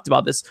even talked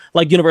about this,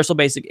 like universal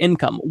basic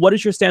income? What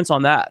is your stance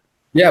on that?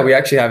 Yeah, we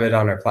actually have it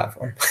on our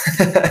platform.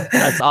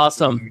 That's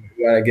awesome.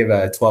 We want to give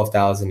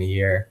 $12,000 a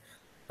year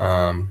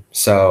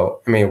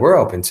So, I mean, we're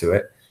open to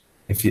it.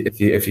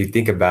 If you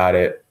think about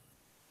it,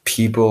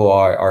 people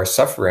are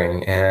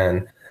suffering,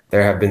 and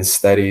there have been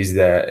studies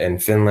that in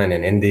Finland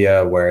and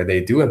India where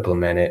they do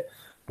implement it,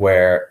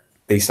 where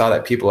they saw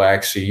that people are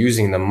actually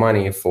using the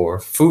money for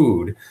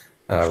food,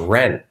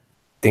 rent,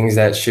 things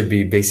that should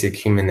be basic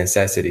human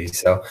necessities.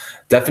 So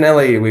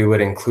definitely we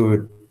would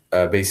include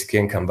basic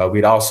income, but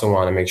we'd also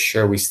want to make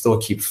sure we still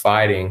keep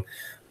fighting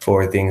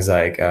for things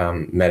like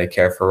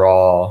Medicare for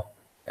all,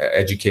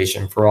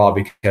 education for all,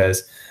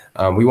 because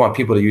we want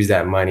people to use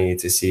that money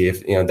to see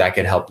if that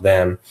could help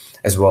them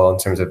as well in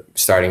terms of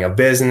starting a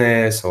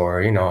business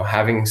or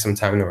having some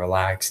time to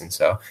relax. And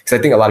so, because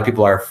I think a lot of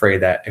people are afraid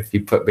that if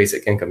you put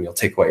basic income, you'll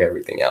take away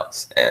everything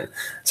else. And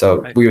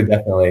so we would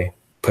definitely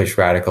push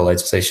radical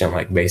legislation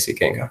like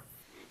basic income.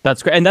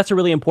 That's great. And that's a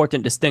really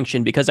important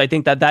distinction, because I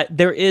think that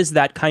there is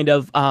that kind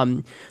of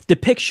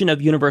depiction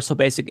of universal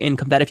basic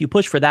income that if you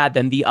push for that,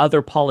 then the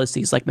other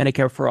policies like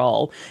Medicare for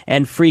all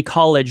and free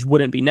college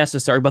wouldn't be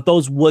necessary, but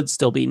those would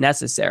still be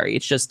necessary.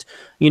 It's just,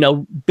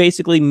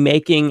 basically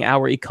making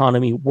our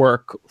economy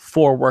work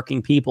for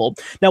working people.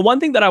 Now,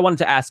 one thing that I wanted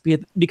to ask,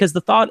 because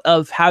the thought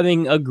of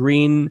having a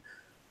Green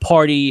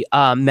Party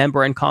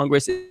member in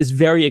Congress is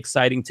very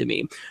exciting to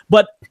me.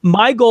 But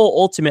my goal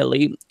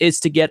ultimately is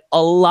to get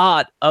a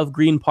lot of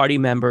Green Party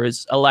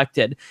members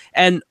elected.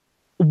 And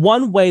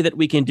one way that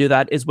we can do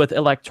that is with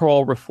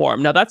electoral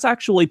reform. Now, that's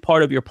actually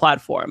part of your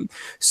platform.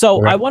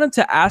 So I wanted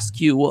to ask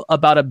you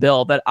about a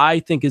bill that I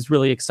think is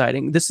really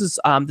exciting. This was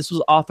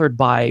authored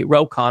by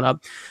Ro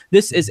Khanna.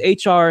 This is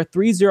HR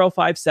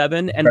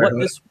 3057. And what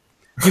this...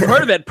 You've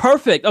heard of it.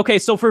 Perfect. Okay,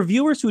 so for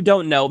viewers who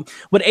don't know,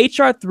 what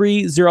HR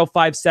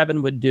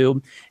 3057 would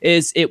do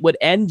is it would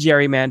end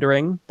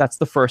gerrymandering. That's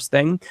the first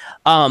thing.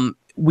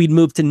 We'd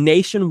move to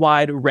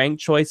nationwide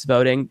ranked choice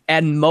voting.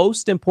 And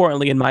most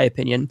importantly, in my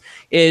opinion,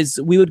 is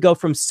we would go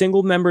from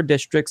single member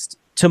districts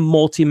to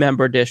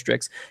multi-member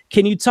districts.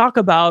 Can you talk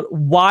about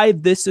why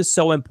this is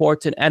so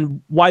important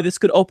and why this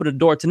could open a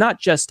door to not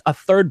just a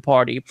third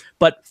party,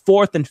 but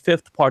fourth and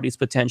fifth parties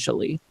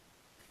potentially?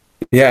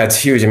 Yeah, it's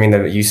huge. I mean,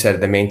 you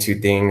said the main two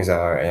things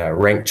are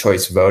ranked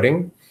choice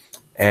voting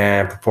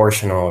and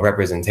proportional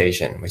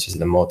representation, which is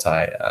the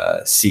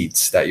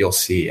multi-seats that you'll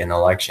see in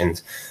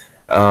elections.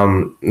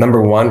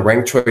 Number one,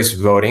 ranked choice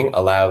voting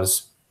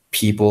allows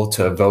people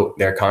to vote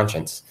their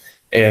conscience.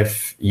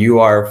 If you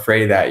are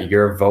afraid that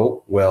your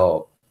vote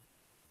will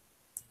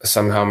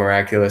somehow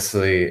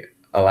miraculously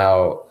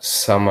allow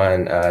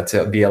someone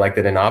to be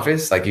elected in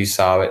office, like you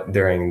saw it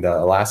during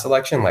the last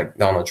election, like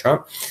Donald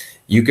Trump,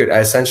 you could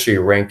essentially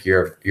rank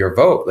your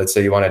vote. Let's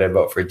say you wanted to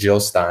vote for Jill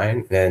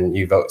Stein, then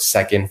you vote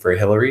second for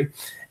Hillary,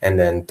 and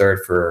then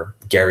third for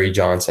Gary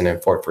Johnson,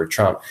 and fourth for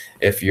Trump.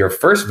 If your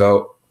first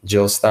vote,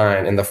 Jill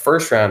Stein, in the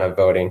first round of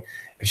voting,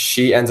 if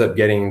she ends up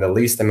getting the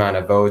least amount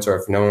of votes, or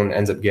if no one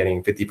ends up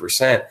getting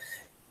 50%,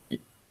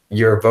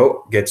 your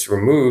vote gets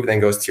removed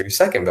and goes to your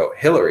second vote,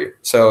 Hillary.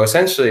 So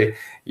essentially,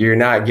 you're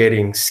not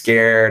getting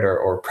scared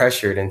or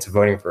pressured into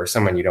voting for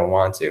someone you don't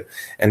want to.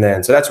 And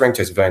then, so that's ranked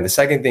choice voting. The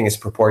second thing is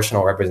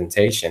proportional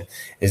representation,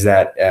 is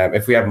that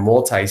if we have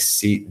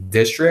multi-seat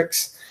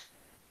districts,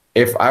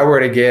 if I were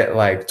to get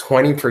like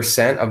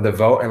 20% of the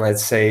vote, and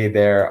let's say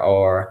there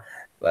are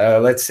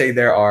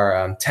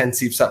 10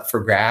 seats up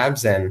for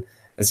grabs, and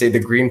let's say the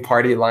Green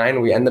Party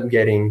line, we end up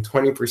getting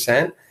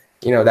 20%,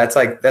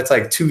 that's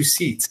like 2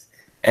 seats.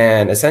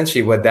 And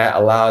essentially what that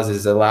allows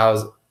is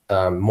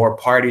more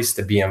parties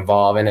to be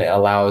involved, and it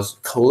allows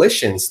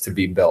coalitions to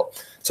be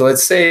built. So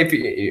let's say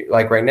if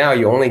like right now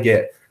you only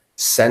get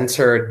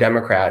center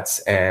Democrats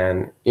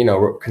and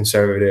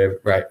conservative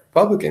right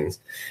Republicans,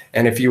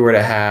 and if you were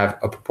to have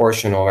a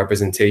proportional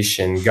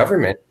representation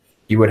government,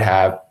 you would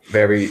have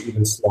very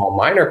even small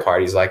minor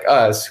parties like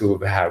us who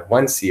have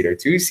 1 seat or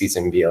 2 seats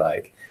and be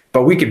like,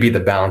 but we could be the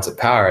balance of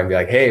power and be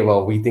like, hey,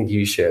 well, we think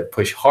you should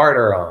push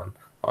harder on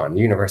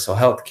universal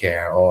health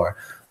care or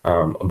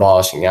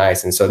abolishing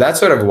ICE. And so that's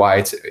sort of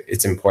why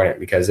it's important,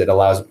 because it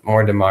allows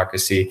more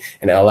democracy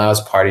and it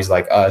allows parties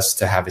like us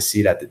to have a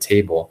seat at the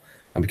table,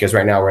 because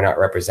right now we're not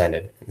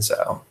represented. And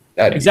so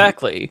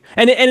exactly.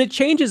 And it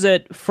changes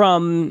it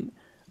from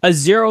a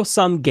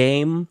zero-sum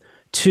game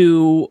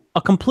to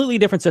a completely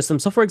different system.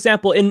 So for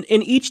example, in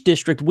each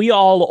district, we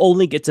all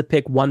only get to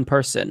pick one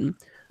person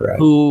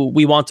who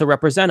we want to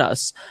represent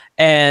us.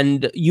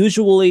 And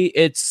usually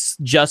it's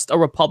just a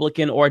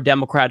Republican or a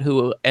Democrat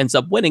who ends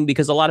up winning,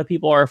 because a lot of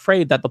people are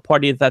afraid that the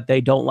party that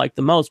they don't like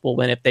the most will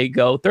win if they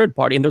go third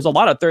party. And there's a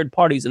lot of third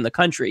parties in the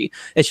country.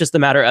 It's just a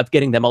matter of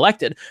getting them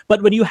elected.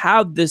 But when you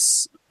have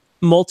this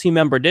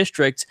multi-member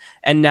district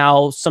and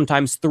now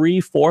sometimes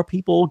 3-4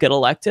 people get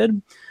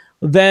elected,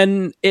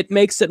 then it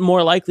makes it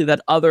more likely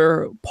that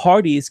other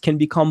parties can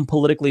become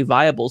politically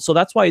viable. So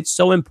that's why it's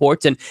so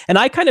important. And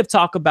I kind of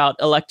talk about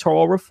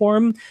electoral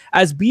reform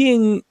as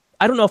being,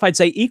 I don't know if I'd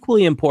say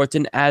equally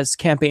important as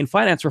campaign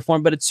finance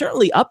reform, but it's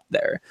certainly up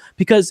there,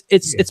 because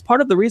it's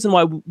part of the reason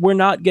why we're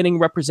not getting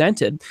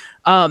represented.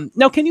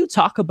 Now, can you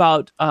talk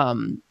about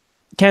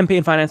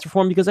campaign finance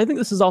reform, because I think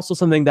this is also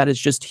something that is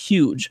just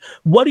huge.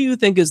 What do you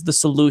think is the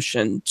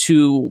solution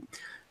to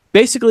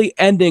basically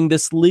ending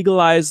this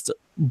legalized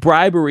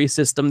bribery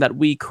system that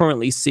we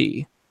currently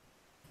see?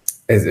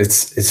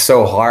 It's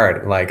so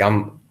hard. Like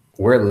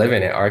we're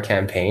living it. Our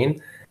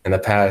campaign in the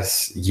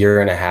past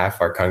year and a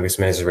half, our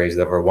congressman has raised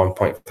over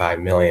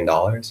 $1.5 million.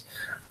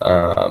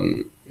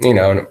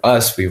 And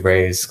us, we've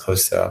raised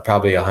close to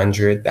probably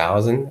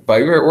 100,000,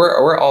 but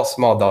we're all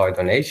small dollar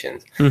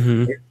donations.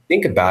 Mm-hmm.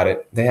 Think about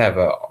it. They have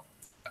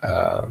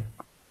a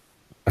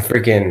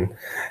freaking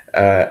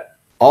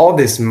all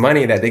this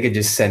money that they could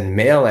just send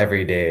mail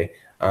every day.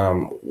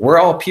 We're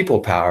all people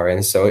power,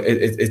 and so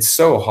it's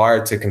so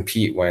hard to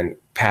compete when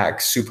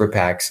PACs, super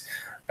PACs,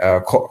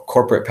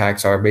 corporate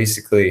PACs are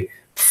basically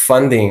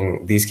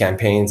funding these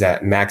campaigns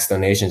at max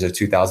donations of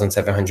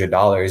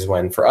 $2,700,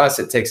 when for us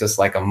it takes us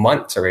like a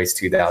month to raise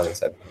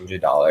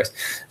 $2,700.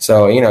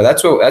 So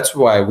that's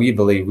why we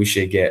believe we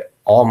should get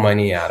all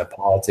money out of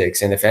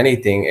politics, and if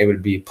anything, it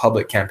would be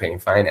public campaign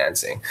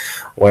financing,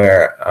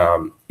 where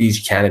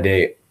each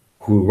candidate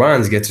who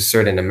runs gets a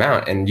certain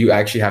amount, and you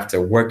actually have to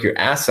work your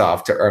ass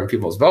off to earn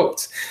people's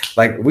votes.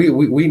 Like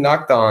we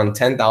knocked on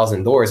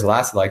 10,000 doors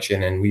last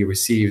election, and we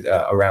received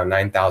around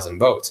 9,000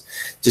 votes.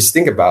 Just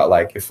think about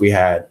like if we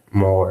had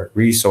more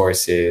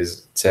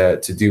resources to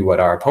do what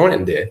our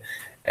opponent did,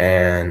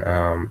 and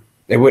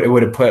it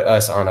would have put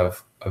us on a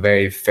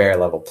very fair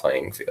level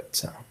playing field.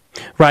 So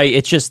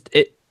right,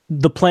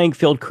 the playing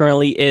field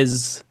currently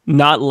is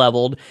not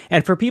leveled.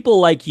 And for people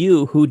like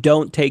you who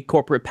don't take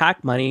corporate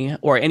PAC money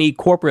or any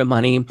corporate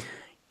money,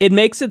 it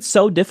makes it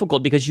so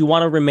difficult because you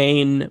want to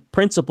remain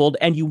principled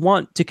and you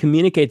want to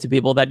communicate to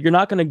people that you're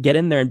not going to get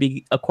in there and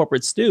be a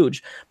corporate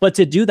stooge. But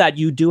to do that,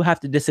 you do have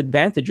to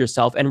disadvantage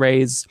yourself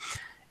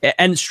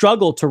and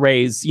struggle to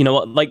raise,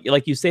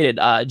 like you stated,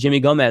 Jimmy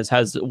Gomez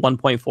has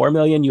 1.4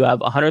 million. You have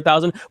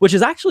 100,000, which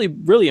is actually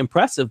really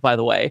impressive, by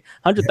the way.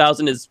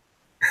 100,000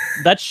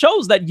 that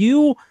shows that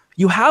you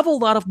have a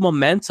lot of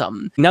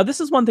momentum. Now,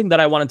 this is one thing that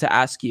I wanted to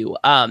ask you,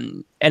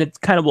 and it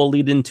kind of will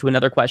lead into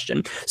another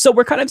question. So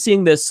we're kind of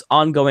seeing this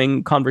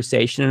ongoing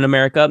conversation in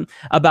America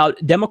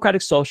about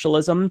democratic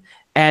socialism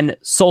and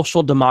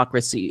social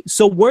democracy.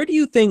 So where do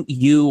you think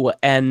you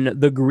and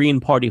the Green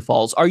Party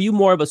falls? Are you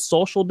more of a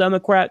social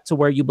democrat, to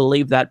where you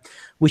believe that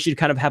we should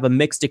kind of have a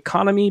mixed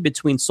economy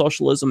between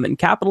socialism and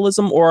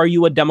capitalism? Or are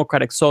you a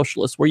democratic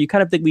socialist, where you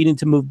kind of think we need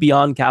to move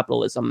beyond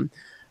capitalism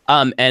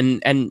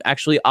and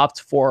actually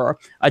opt for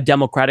a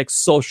democratic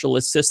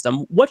socialist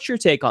system? What's your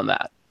take on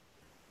that?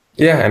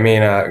 Yeah, I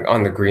mean,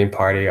 on the Green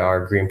Party,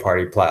 our Green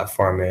Party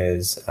platform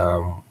is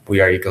we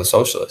are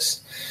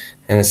eco-socialists.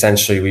 And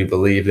essentially, we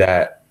believe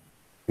that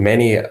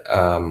many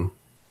of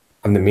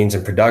the means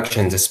and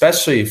productions,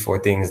 especially for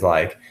things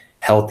like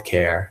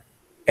healthcare,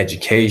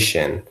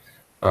 education,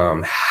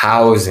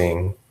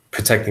 housing,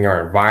 protecting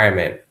our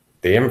environment,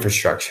 the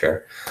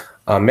infrastructure,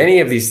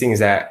 many of these things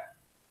that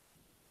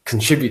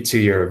contribute to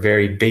your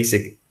very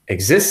basic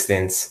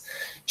existence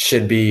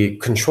should be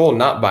controlled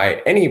not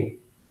by any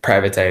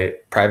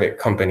private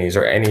companies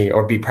or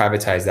be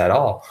privatized at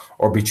all,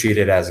 or be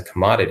treated as a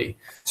commodity.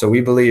 So we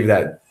believe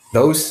that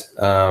those,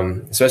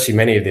 especially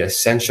many of the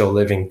essential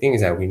living things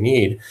that we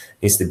need,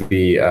 needs to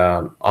be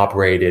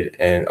operated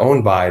and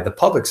owned by the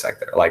public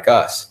sector, like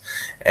us.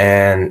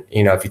 And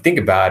if you think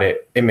about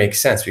it, it makes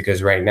sense,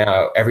 because right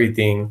now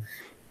everything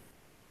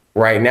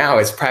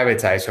is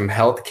privatized, from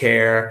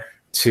healthcare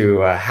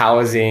to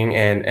housing,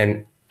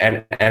 and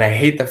I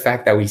hate the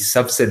fact that we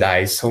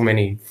subsidize so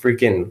many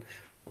freaking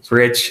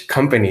rich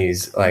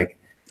companies, like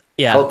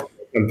health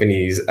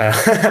companies, real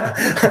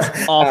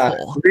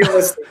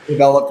estate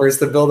developers,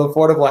 to build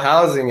affordable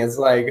housing. It's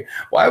like,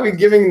 why are we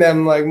giving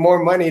them like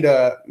more money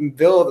to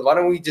build? Why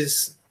don't we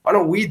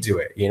do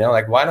it?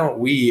 Like, why don't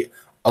we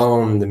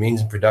own the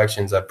means and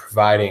productions of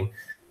providing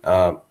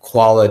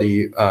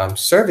quality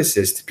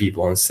services to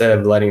people, instead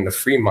of letting the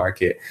free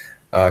market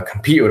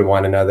compete with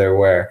one another,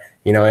 where,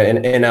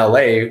 in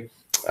LA,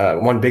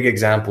 one big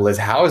example is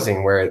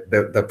housing, where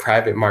the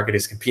private market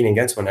is competing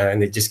against one another,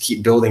 and they just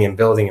keep building and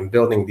building and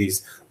building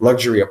these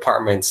luxury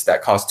apartments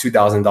that cost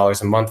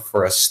 $2,000 a month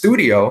for a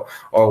studio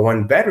or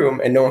one bedroom,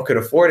 and no one could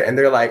afford it. And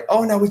they're like,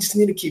 oh no, we just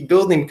need to keep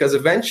building, because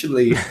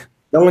eventually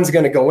no one's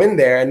going to go in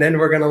there, and then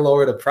we're going to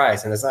lower the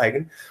price. And it's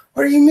like,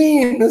 what do you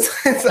mean?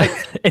 It's like,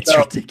 it's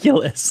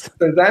ridiculous.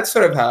 So that's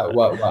sort of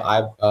what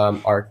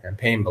our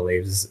campaign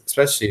believes,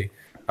 especially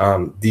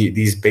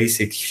these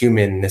basic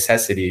human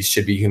necessities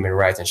should be human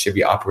rights and should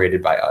be operated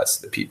by us,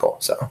 the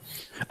people.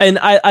 And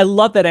I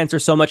love that answer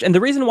so much. And the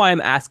reason why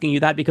I'm asking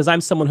you that, because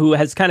I'm someone who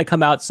has kind of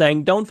come out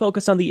saying, don't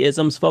focus on the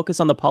isms, focus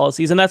on the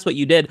policies. And that's what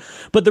you did.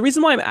 But the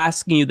reason why I'm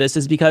asking you this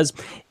is because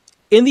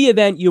in the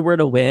event you were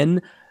to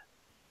win,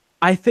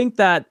 I think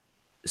that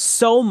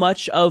so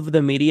much of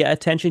the media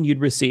attention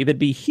you'd receive, it'd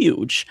be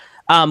huge,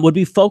 would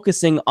be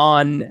focusing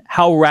on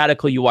how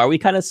radical you are. We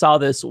kind of saw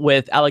this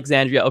with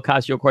Alexandria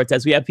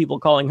Ocasio-Cortez. We have people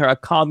calling her a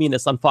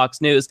communist on Fox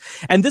News.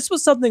 And this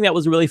was something that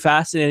was really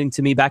fascinating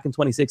to me back in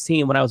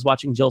 2016 when I was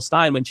watching Jill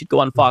Stein when she'd go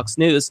on Fox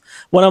News.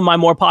 One of my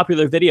more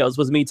popular videos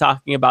was me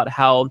talking about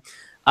how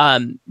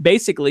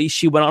basically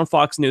she went on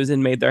Fox News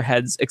and made their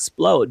heads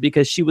explode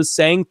because she was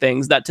saying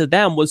things that to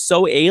them was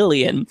so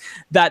alien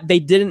that they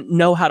didn't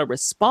know how to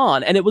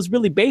respond. And it was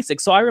really basic.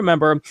 So I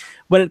remember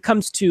when it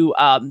comes to,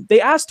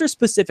 they asked her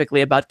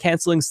specifically about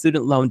canceling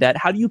student loan debt.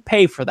 How do you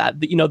pay for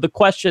that? You know, the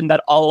question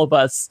that all of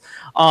us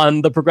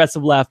on the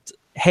progressive left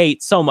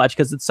hate so much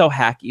because it's so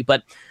hacky.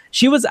 But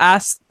she was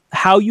asked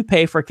how you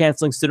pay for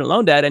canceling student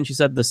loan debt, and she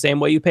said the same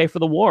way you pay for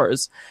the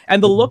wars.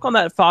 And the look on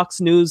that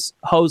Fox News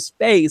host's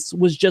face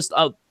was just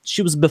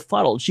she was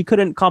befuddled. She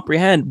couldn't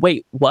comprehend.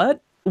 Wait,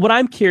 what? What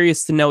I'm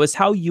curious to know is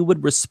how you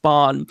would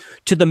respond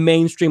to the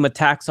mainstream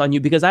attacks on you,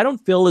 because I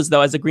don't feel as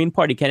though as a Green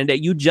Party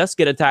candidate you just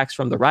get attacks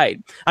from the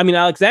right. I mean,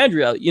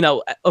 Alexandria, you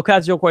know,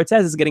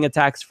 Ocasio-Cortez is getting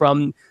attacks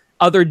from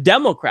other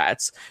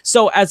Democrats.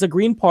 So as a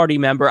Green Party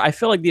member, I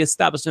feel like the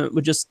establishment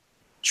would just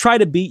try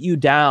to beat you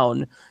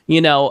down, you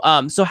know.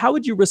 So how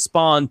would you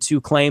respond to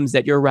claims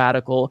that you're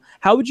radical?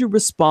 How would you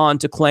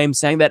respond to claims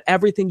saying that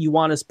everything you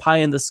want is pie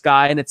in the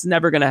sky and it's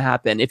never going to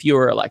happen if you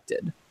were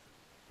elected?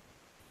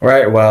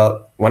 Right.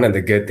 Well, one of the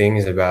good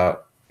things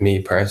about me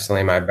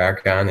personally, my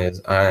background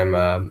is I'm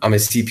a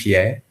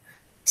CPA.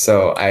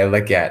 So I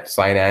look at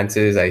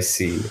finances, I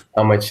see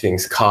how much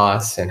things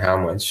cost and how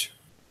much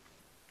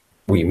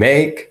we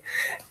make.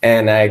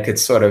 And I could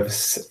sort of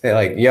say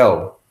like,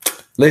 yo,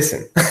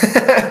 listen.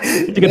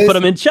 You can put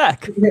them in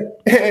check.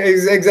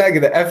 Exactly.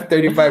 The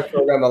F-35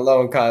 program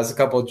alone costs a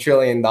couple $1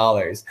 trillion.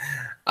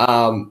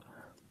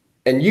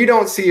 And you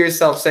don't see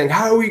yourself saying,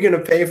 how are we going to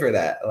pay for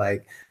that?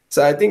 Like,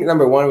 so I think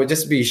number one would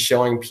just be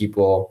showing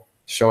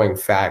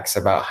facts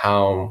about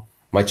how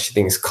much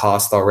things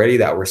cost already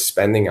that we're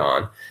spending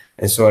on.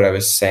 And sort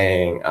of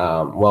saying,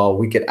 well,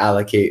 we could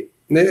allocate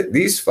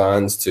these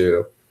funds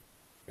to,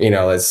 you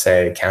know, let's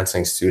say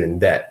canceling student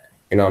debt.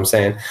 You know what I'm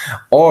saying?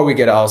 Or we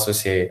could also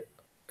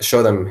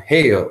show them,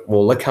 hey,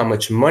 well, look how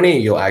much money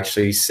you'll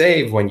actually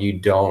save when you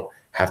don't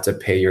have to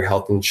pay your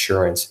health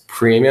insurance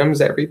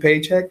premiums every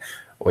paycheck,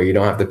 where you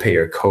don't have to pay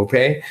your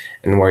copay,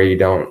 and where you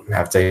don't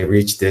have to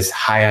reach this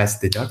high-ass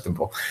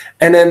deductible.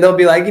 And then they'll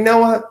be like, you know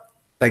what?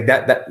 Like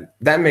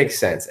that makes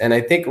sense. And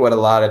I think what a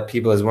lot of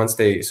people is, once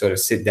they sort of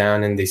sit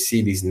down and they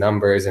see these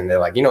numbers and they're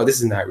like, you know,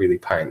 this is not really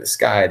pie in the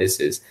sky.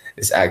 This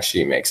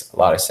actually makes a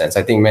lot of sense.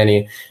 I think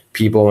many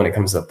people, when it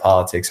comes to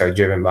politics, are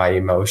driven by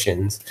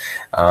emotions.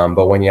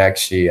 But when you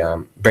actually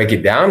break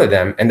it down to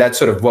them, and that's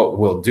sort of what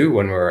we'll do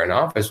when we're in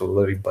office, we'll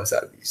literally bust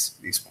out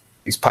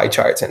these pie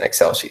charts and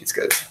Excel sheets,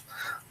 because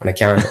when I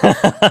count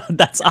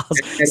that's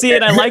awesome. See,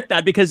 and I like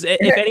that, because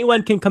if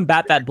anyone can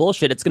combat that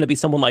bullshit, it's going to be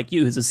someone like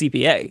you who's a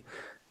CPA.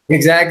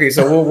 Exactly.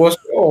 So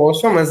we'll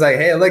show them, it's like,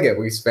 hey, look at,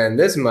 we spend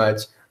this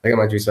much. Look how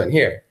much we spent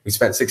here. We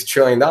spent $6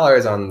 trillion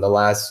on the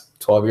last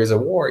 12 years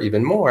of war,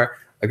 even more.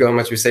 Look how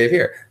much we save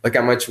here. Look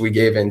how much we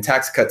gave in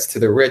tax cuts to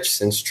the rich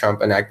since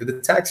Trump enacted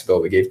the tax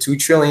bill. We gave $2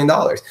 trillion.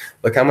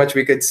 Look how much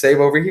we could save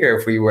over here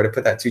if we were to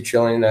put that $2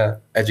 trillion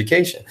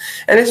education.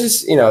 And it's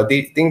just, you know,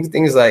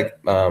 things like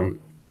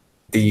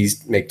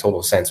these make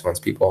total sense once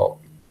people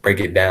break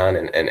it down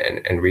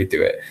and read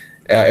through it.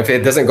 If it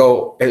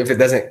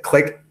doesn't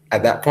click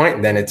at that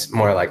point, then it's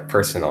more like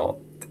personal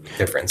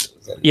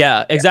differences.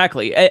 Yeah,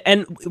 exactly.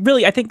 And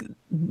really, I think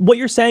what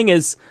you're saying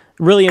is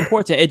really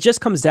important. It just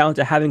comes down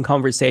to having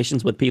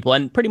conversations with people.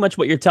 And pretty much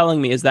what you're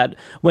telling me is that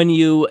when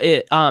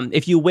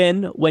if you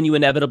win, when you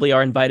inevitably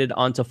are invited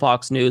onto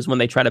Fox News, when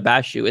they try to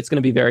bash you, it's going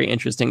to be very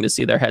interesting to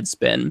see their heads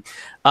spin.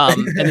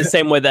 In the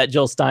same way that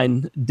Jill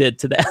Stein did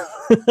to them.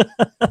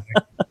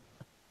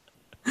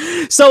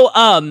 So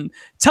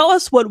tell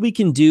us what we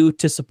can do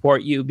to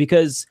support you,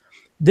 because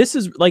this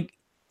is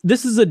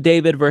a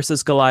David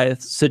versus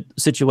Goliath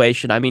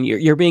situation. I mean,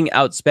 you're being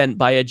outspent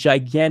by a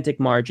gigantic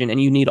margin,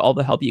 and you need all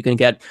the help you can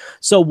get.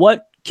 So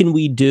what can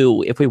we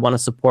do if we want to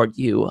support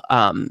you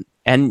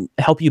and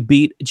help you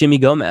beat Jimmy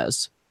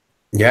Gomez?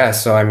 Yeah,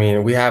 so I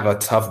mean, we have a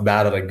tough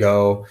battle to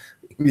go.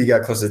 We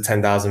got close to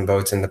 10,000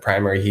 votes in the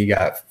primary. He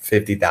got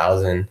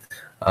 50,000.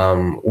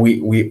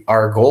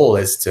 Our goal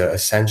is to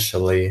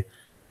essentially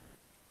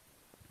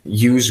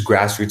use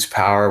grassroots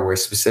power, where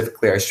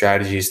specifically our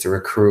strategy is to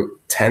recruit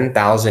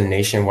 10,000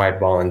 nationwide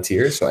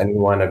volunteers. So any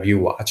one of you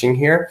watching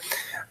here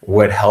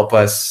would help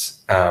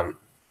us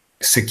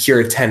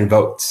secure 10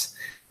 votes.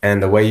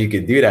 And the way you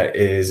could do that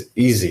is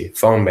easy,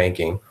 phone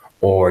banking.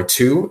 Or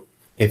two,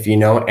 if you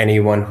know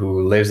anyone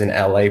who lives in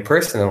LA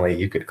personally,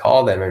 you could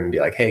call them and be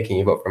like, hey, can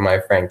you vote for my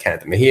friend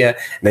Kenneth Mejia?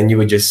 And then you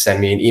would just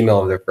send me an email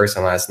of their first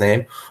and last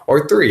name.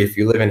 Or three, if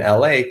you live in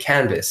LA,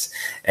 canvass.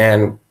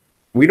 And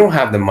we don't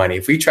have the money.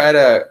 If we try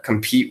to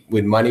compete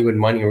with money, we're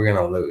going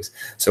to lose.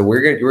 So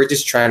we're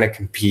just trying to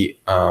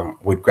compete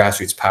with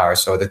grassroots power.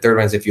 So the third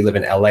one is, if you live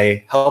in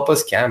LA, help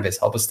us canvass,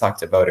 help us talk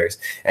to voters.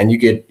 And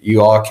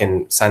you all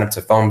can sign up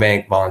to phone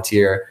bank,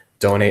 volunteer,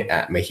 donate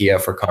at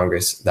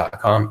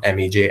mejiaforcongress.com,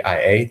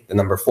 MEJIA, the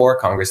number 4,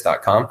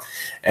 congress.com.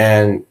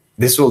 And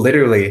this will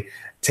literally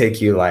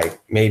take you like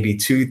maybe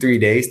 2-3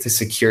 days to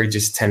secure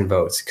just 10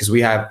 votes, because we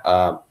have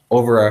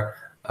over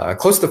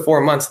close to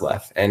 4 months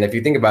left. And if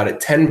you think about it,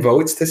 10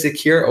 votes to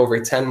secure over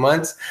 10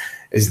 months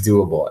is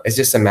doable. It's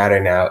just a matter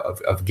now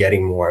of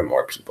getting more and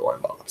more people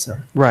involved. So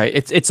right,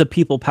 it's a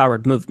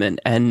people-powered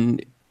movement,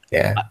 and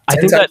yeah, I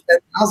think that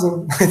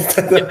 10,000.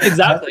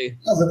 exactly.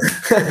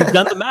 You've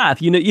done the math.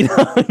 You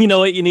know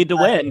what you need to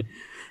win.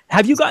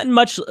 Have you gotten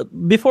much,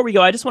 before we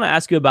go, I just want to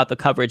ask you about the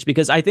coverage,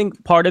 because I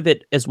think part of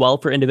it as well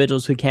for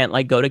individuals who can't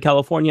like go to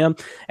California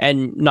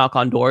and knock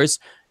on doors,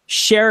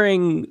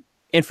 sharing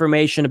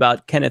information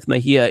about Kenneth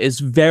Mejia is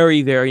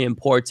very, very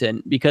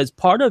important, because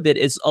part of it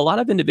is a lot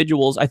of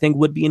individuals, I think,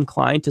 would be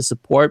inclined to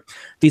support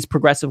these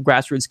progressive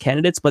grassroots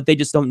candidates, but they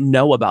just don't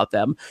know about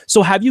them.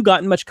 So have you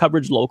gotten much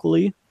coverage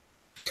locally?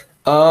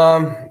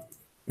 The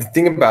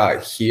thing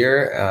about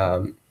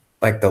here,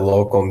 like the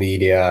local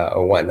media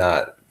or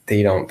whatnot,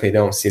 they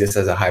don't see this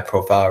as a high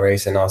profile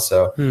race. And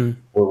also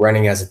we're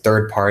running as a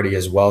third party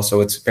as well.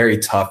 So it's very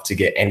tough to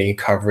get any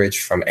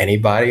coverage from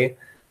anybody,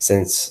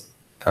 since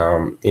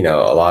a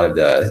lot of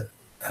the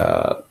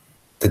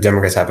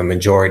Democrats have a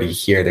majority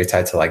here. They're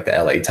tied to like the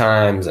LA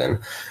Times and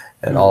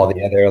all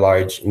the other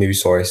large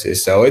news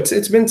sources. So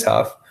it's been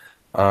tough.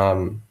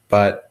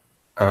 But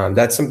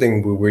that's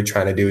something we're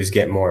trying to do, is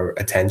get more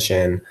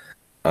attention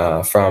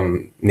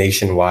from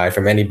nationwide,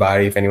 from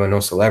anybody. If anyone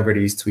knows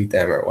celebrities, tweet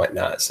them or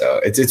whatnot.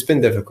 So it's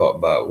been difficult,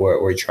 but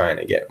we're trying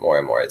to get more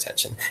and more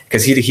attention,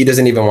 because he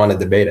doesn't even want to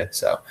debate us.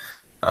 So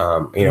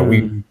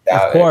we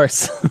of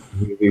course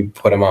we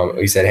put him on.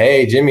 We said,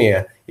 hey Jimmy,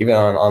 even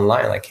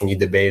online, like, can you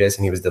debate us?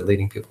 And he was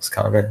deleting people's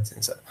comments.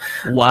 And so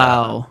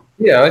wow,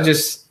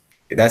 just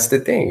that's the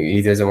thing.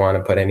 He doesn't want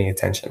to put any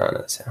attention on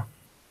it. So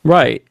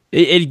right.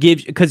 It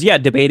gives, because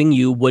debating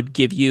you would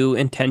give you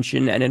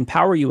intention and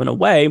empower you in a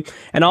way.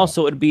 And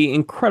also it'd be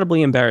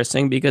incredibly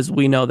embarrassing, because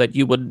we know that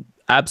you would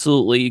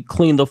absolutely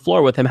clean the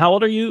floor with him. How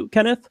old are you,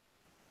 Kenneth?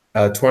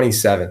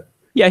 27.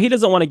 Yeah, he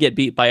doesn't want to get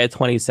beat by a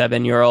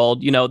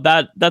 27-year-old.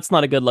 That's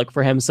not a good look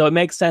for him. So it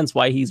makes sense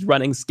why he's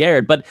running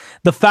scared. But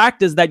the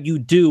fact is that you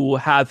do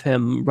have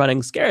him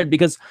running scared,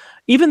 because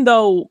even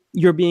though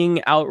you're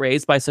being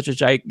outraised by such a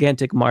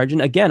gigantic margin,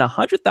 again,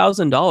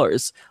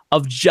 $100,000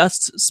 of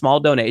just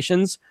small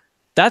donations,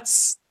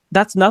 that's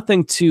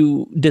nothing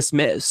to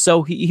dismiss.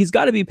 So he's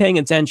got to be paying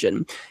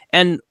attention.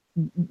 And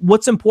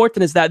what's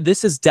important is that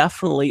this is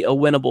definitely a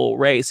winnable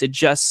race. It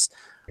just,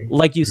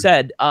 like you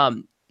said,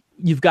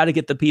 you've got to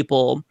get the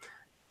people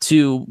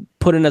to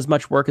put in as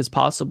much work as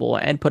possible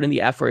and put in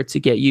the effort to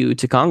get you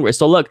to Congress.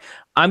 So look,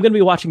 I'm going to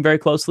be watching very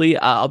closely.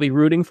 I'll be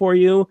rooting for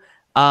you.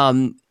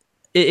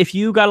 If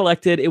you got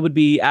elected, it would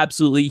be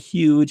absolutely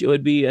huge. It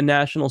would be a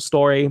national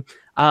story.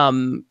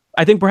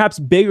 I think perhaps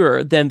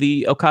bigger than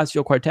the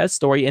Ocasio-Cortez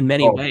story in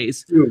many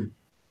ways.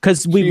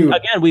 Because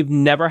we've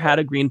never had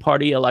a Green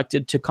Party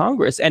elected to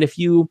Congress. And if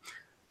you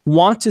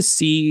want to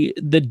see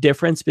the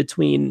difference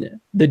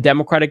between the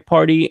Democratic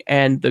Party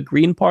and the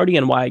Green Party,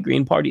 and why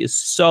Green Party is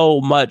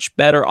so much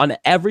better on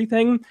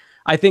everything,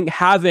 I think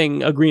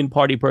having a Green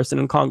Party person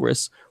in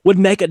Congress would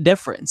make a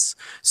difference.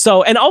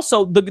 So, and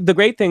also the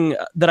great thing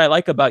that I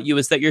like about you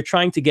is that you're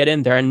trying to get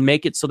in there and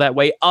make it so that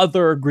way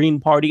other Green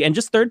Party and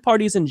just third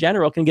parties in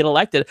general can get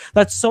elected.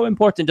 That's so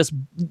important. Just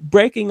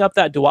breaking up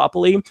that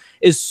duopoly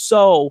is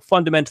so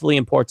fundamentally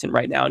important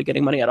right now in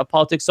getting money out of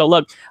politics. So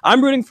look,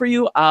 I'm rooting for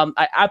you.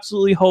 I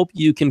absolutely hope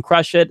you can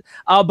crush it.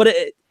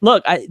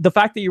 Look, the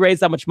fact that you raised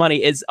that much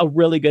money is a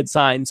really good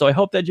sign. So I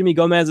hope that Jimmy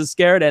Gomez is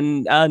scared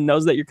and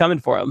knows that you're coming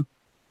for him.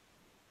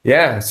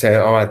 Yeah,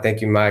 so I want to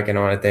thank you, Mike, and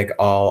I want to thank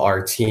all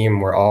our team.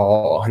 We're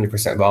all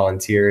 100%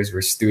 volunteers.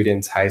 We're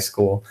students, high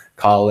school,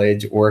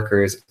 college,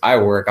 workers.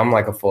 I'm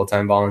like a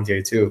full-time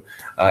volunteer too,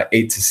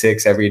 8 to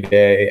 6 every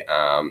day.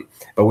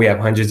 But we have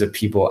hundreds of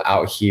people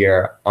out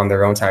here on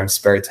their own time,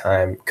 spare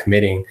time,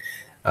 committing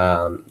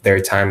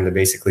their time to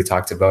basically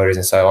talk to voters.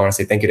 And so I want to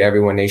say thank you to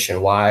everyone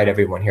nationwide,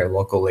 everyone here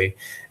locally,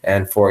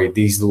 and for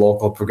these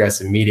local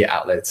progressive media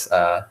outlets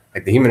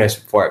like the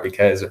Humanist Report,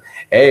 because,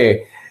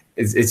 hey,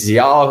 it's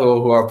y'all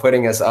who are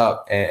putting us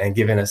up and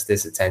giving us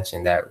this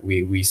attention that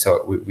we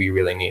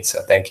really need.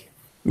 So thank you.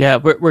 Yeah,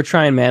 we're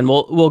trying, man.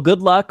 Well, good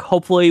luck.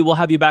 Hopefully we'll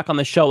have you back on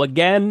the show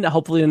again.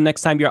 Hopefully the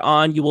next time you're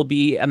on, you will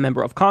be a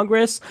member of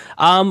Congress.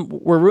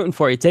 We're rooting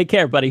for you. Take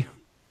care, buddy.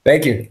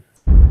 Thank you.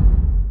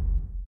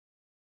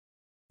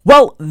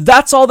 Well,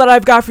 that's all that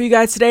I've got for you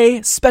guys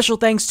today. Special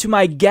thanks to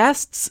my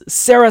guests,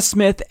 Sarah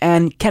Smith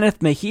and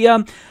Kenneth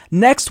Mejia.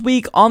 Next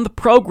week on the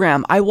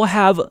program, I will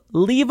have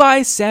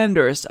Levi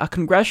Sanders, a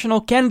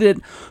congressional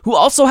candidate who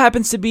also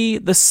happens to be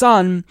the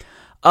son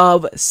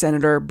of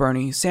Senator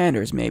Bernie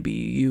Sanders. Maybe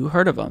you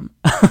heard of him.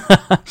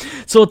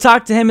 So we'll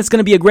talk to him. It's going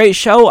to be a great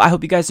show. I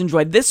hope you guys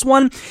enjoyed this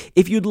one.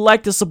 If you'd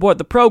like to support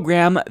the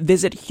program,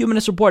 visit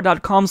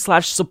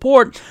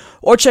humanistreport.com/support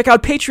or check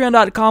out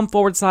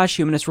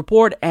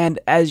patreon.com/humanist-report. And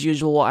as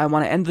usual, I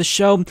want to end the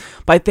show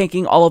by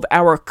thanking all of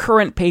our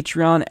current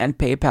Patreon and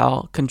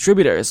PayPal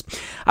contributors.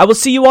 I will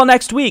see you all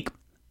next week.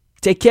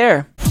 Take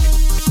care.